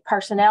could be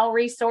personnel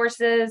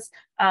resources,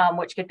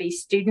 which could be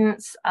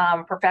students,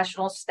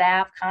 professional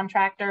staff,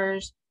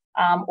 contractors,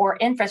 or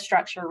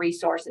infrastructure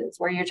resources,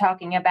 where you're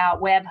talking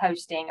about web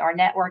hosting or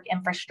network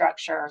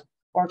infrastructure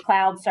or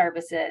cloud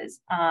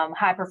services,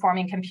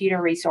 high-performing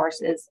computer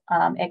resources,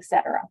 et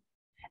cetera.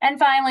 And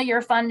finally,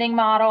 your funding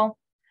model.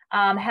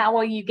 How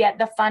will you get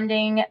the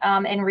funding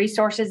and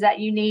resources that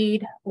you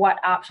need? What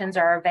options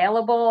are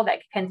available that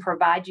can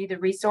provide you the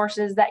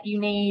resources that you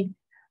need?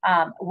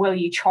 Will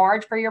you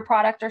charge for your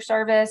product or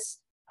service?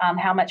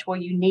 How much will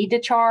you need to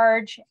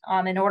charge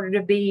in order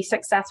to be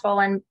successful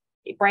and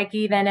break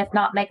even, if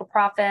not make a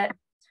profit?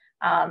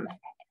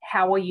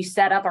 How will you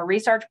set up a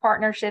research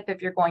partnership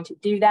if you're going to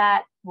do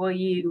that? Will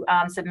you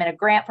submit a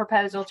grant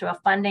proposal to a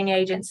funding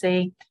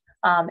agency?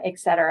 Et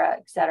cetera,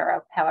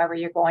 however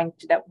you're going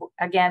to, that,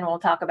 again, we'll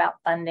talk about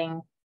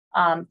funding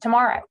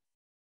tomorrow.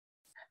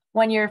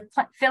 When you're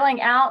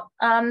filling out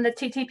the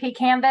TTP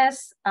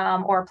Canvas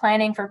or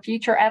planning for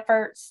future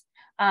efforts,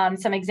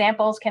 some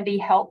examples can be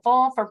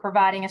helpful for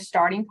providing a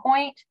starting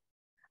point.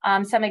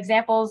 Some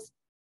example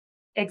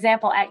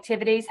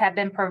activities have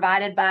been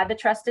provided by the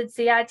Trusted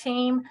CI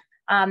team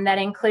that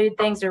include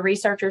things a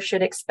researcher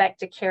should expect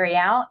to carry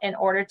out in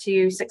order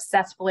to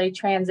successfully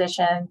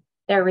transition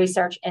their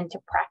research into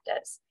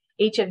practice.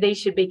 Each of these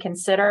should be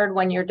considered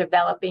when you're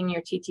developing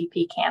your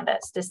TTP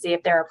Canvas to see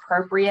if they're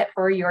appropriate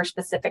for your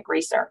specific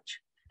research.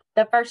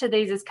 The first of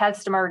these is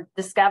customer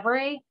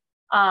discovery,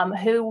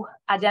 who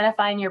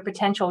identifying your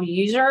potential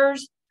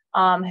users,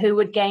 who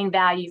would gain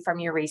value from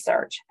your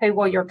research, who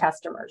will your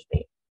customers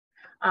be.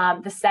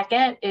 The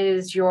second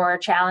is your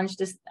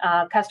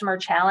customer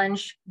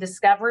challenge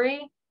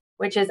discovery,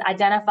 which is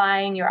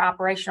identifying your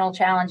operational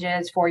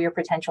challenges for your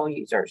potential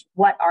users.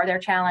 What are their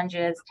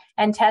challenges?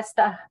 And test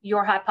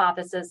your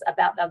hypothesis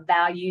about the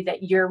value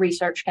that your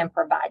research can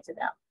provide to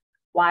them.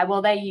 Why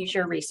will they use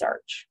your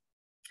research?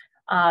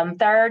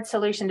 Third,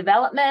 solution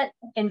development.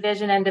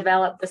 Envision and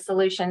develop the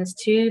solutions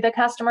to the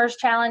customer's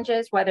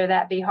challenges, whether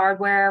that be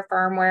hardware,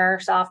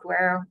 firmware,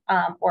 software,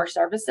 or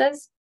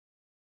services.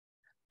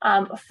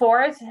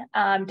 Fourth,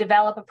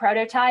 develop a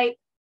prototype.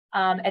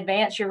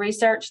 Advance your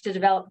research to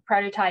develop a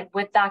prototype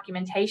with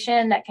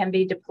documentation that can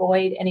be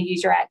deployed in a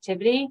user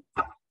activity.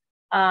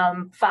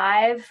 5,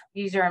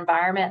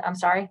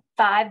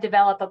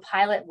 develop a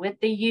pilot with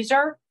the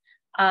user.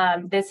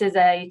 This is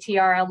a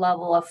TRL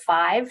level of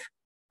 5.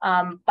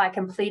 By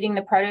completing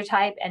the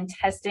prototype and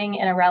testing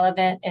in a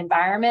relevant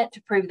environment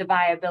to prove the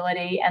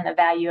viability and the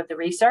value of the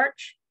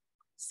research.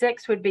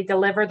 6 would be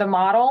deliver the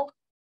model.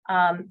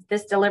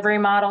 This delivery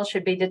model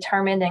should be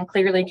determined and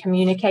clearly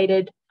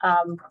communicated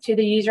to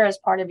the user as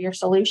part of your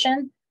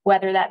solution,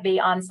 whether that be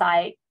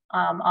on-site,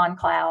 on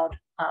cloud,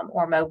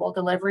 or mobile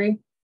delivery.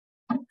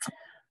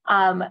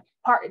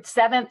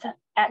 Seventh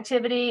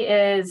activity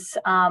is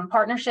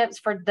partnerships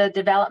for the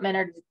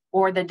development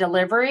or the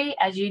delivery.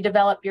 As you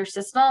develop your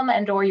system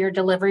and or your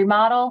delivery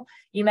model,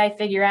 you may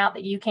figure out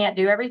that you can't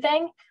do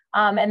everything,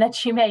 and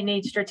that you may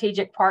need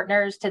strategic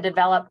partners to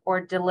develop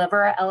or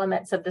deliver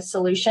elements of the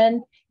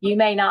solution. You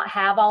may not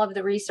have all of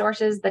the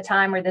resources, the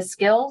time, or the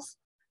skills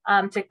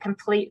to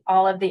complete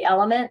all of the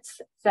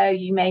elements, so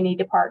you may need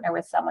to partner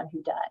with someone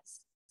who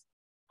does.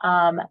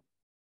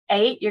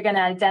 8, you're going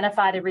to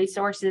identify the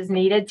resources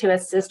needed to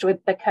assist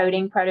with the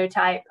coding,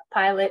 prototype,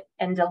 pilot,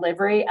 and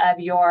delivery of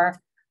your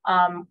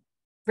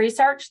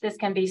research. This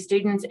can be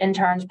students,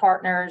 interns,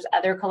 partners,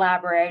 other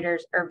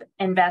collaborators, or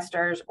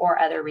investors, or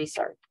other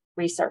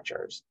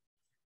researchers.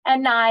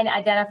 And 9,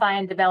 identify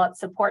and develop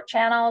support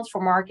channels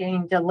for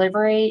marketing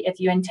delivery if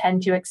you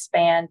intend to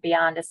expand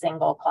beyond a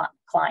single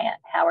client.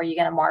 How are you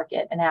going to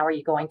market and how are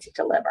you going to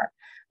deliver?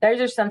 Those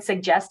are some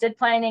suggested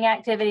planning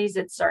activities.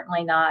 It's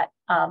certainly not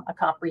a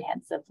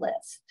comprehensive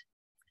list.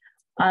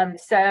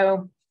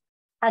 So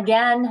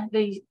again,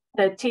 the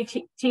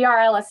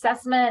TRL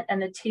assessment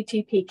and the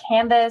TTP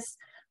Canvas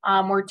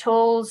were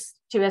tools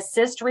to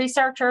assist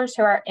researchers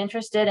who are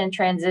interested in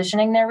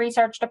transitioning their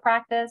research to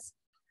practice.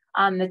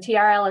 The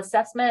TRL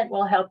assessment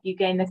will help you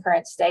gain the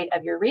current state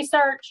of your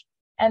research,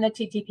 and the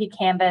TTP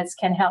Canvas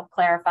can help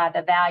clarify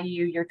the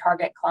value, your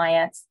target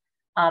clients,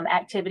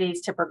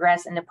 activities to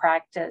progress into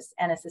practice,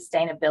 and a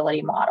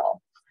sustainability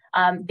model.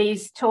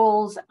 These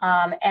tools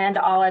and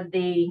all of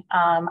the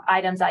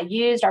items I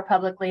used are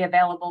publicly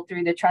available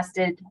through the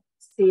Trusted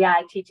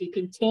CI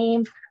TTP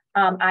team.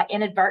 I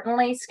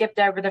inadvertently skipped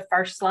over the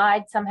first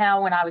slide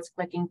somehow when I was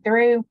clicking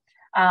through.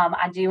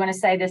 I do want to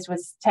say this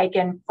was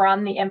taken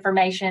from the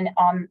information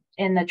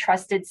in the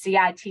Trusted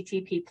CI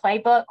TTP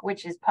playbook,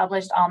 which is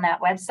published on that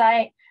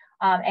website,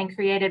 and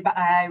created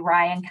by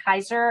Ryan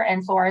Kaiser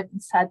and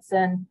Florence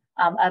Hudson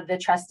of the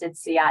Trusted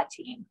CI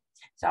team.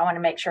 So I want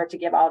to make sure to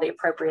give all the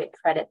appropriate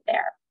credit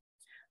there.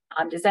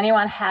 Does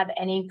anyone have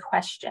any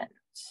questions?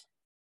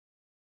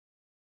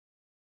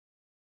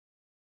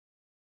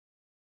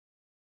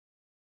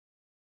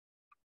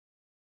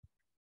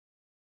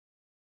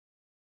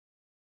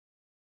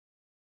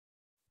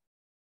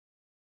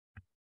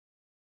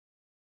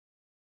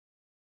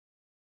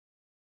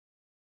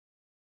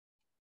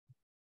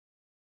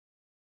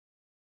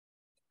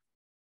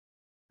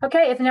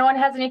 Okay, if no one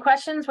has any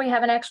questions, we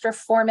have an extra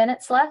 4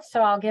 minutes left,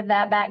 so I'll give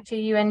that back to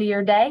you into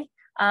your day.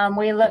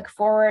 We look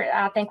forward,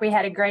 I think we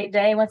had a great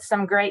day with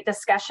some great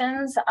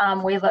discussions.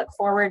 We look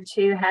forward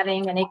to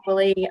having an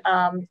equally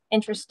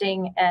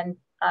interesting and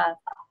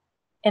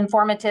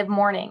informative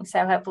morning.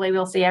 So hopefully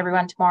we'll see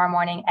everyone tomorrow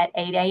morning at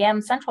 8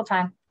 a.m. Central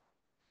Time.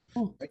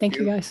 Thank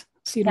you guys.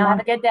 See you Now tomorrow.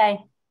 have a good day.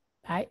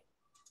 Bye.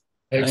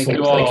 Excellent. Thank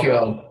you all. Thank you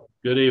all.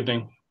 Good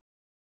evening.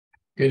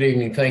 Good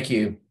evening. Thank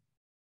you.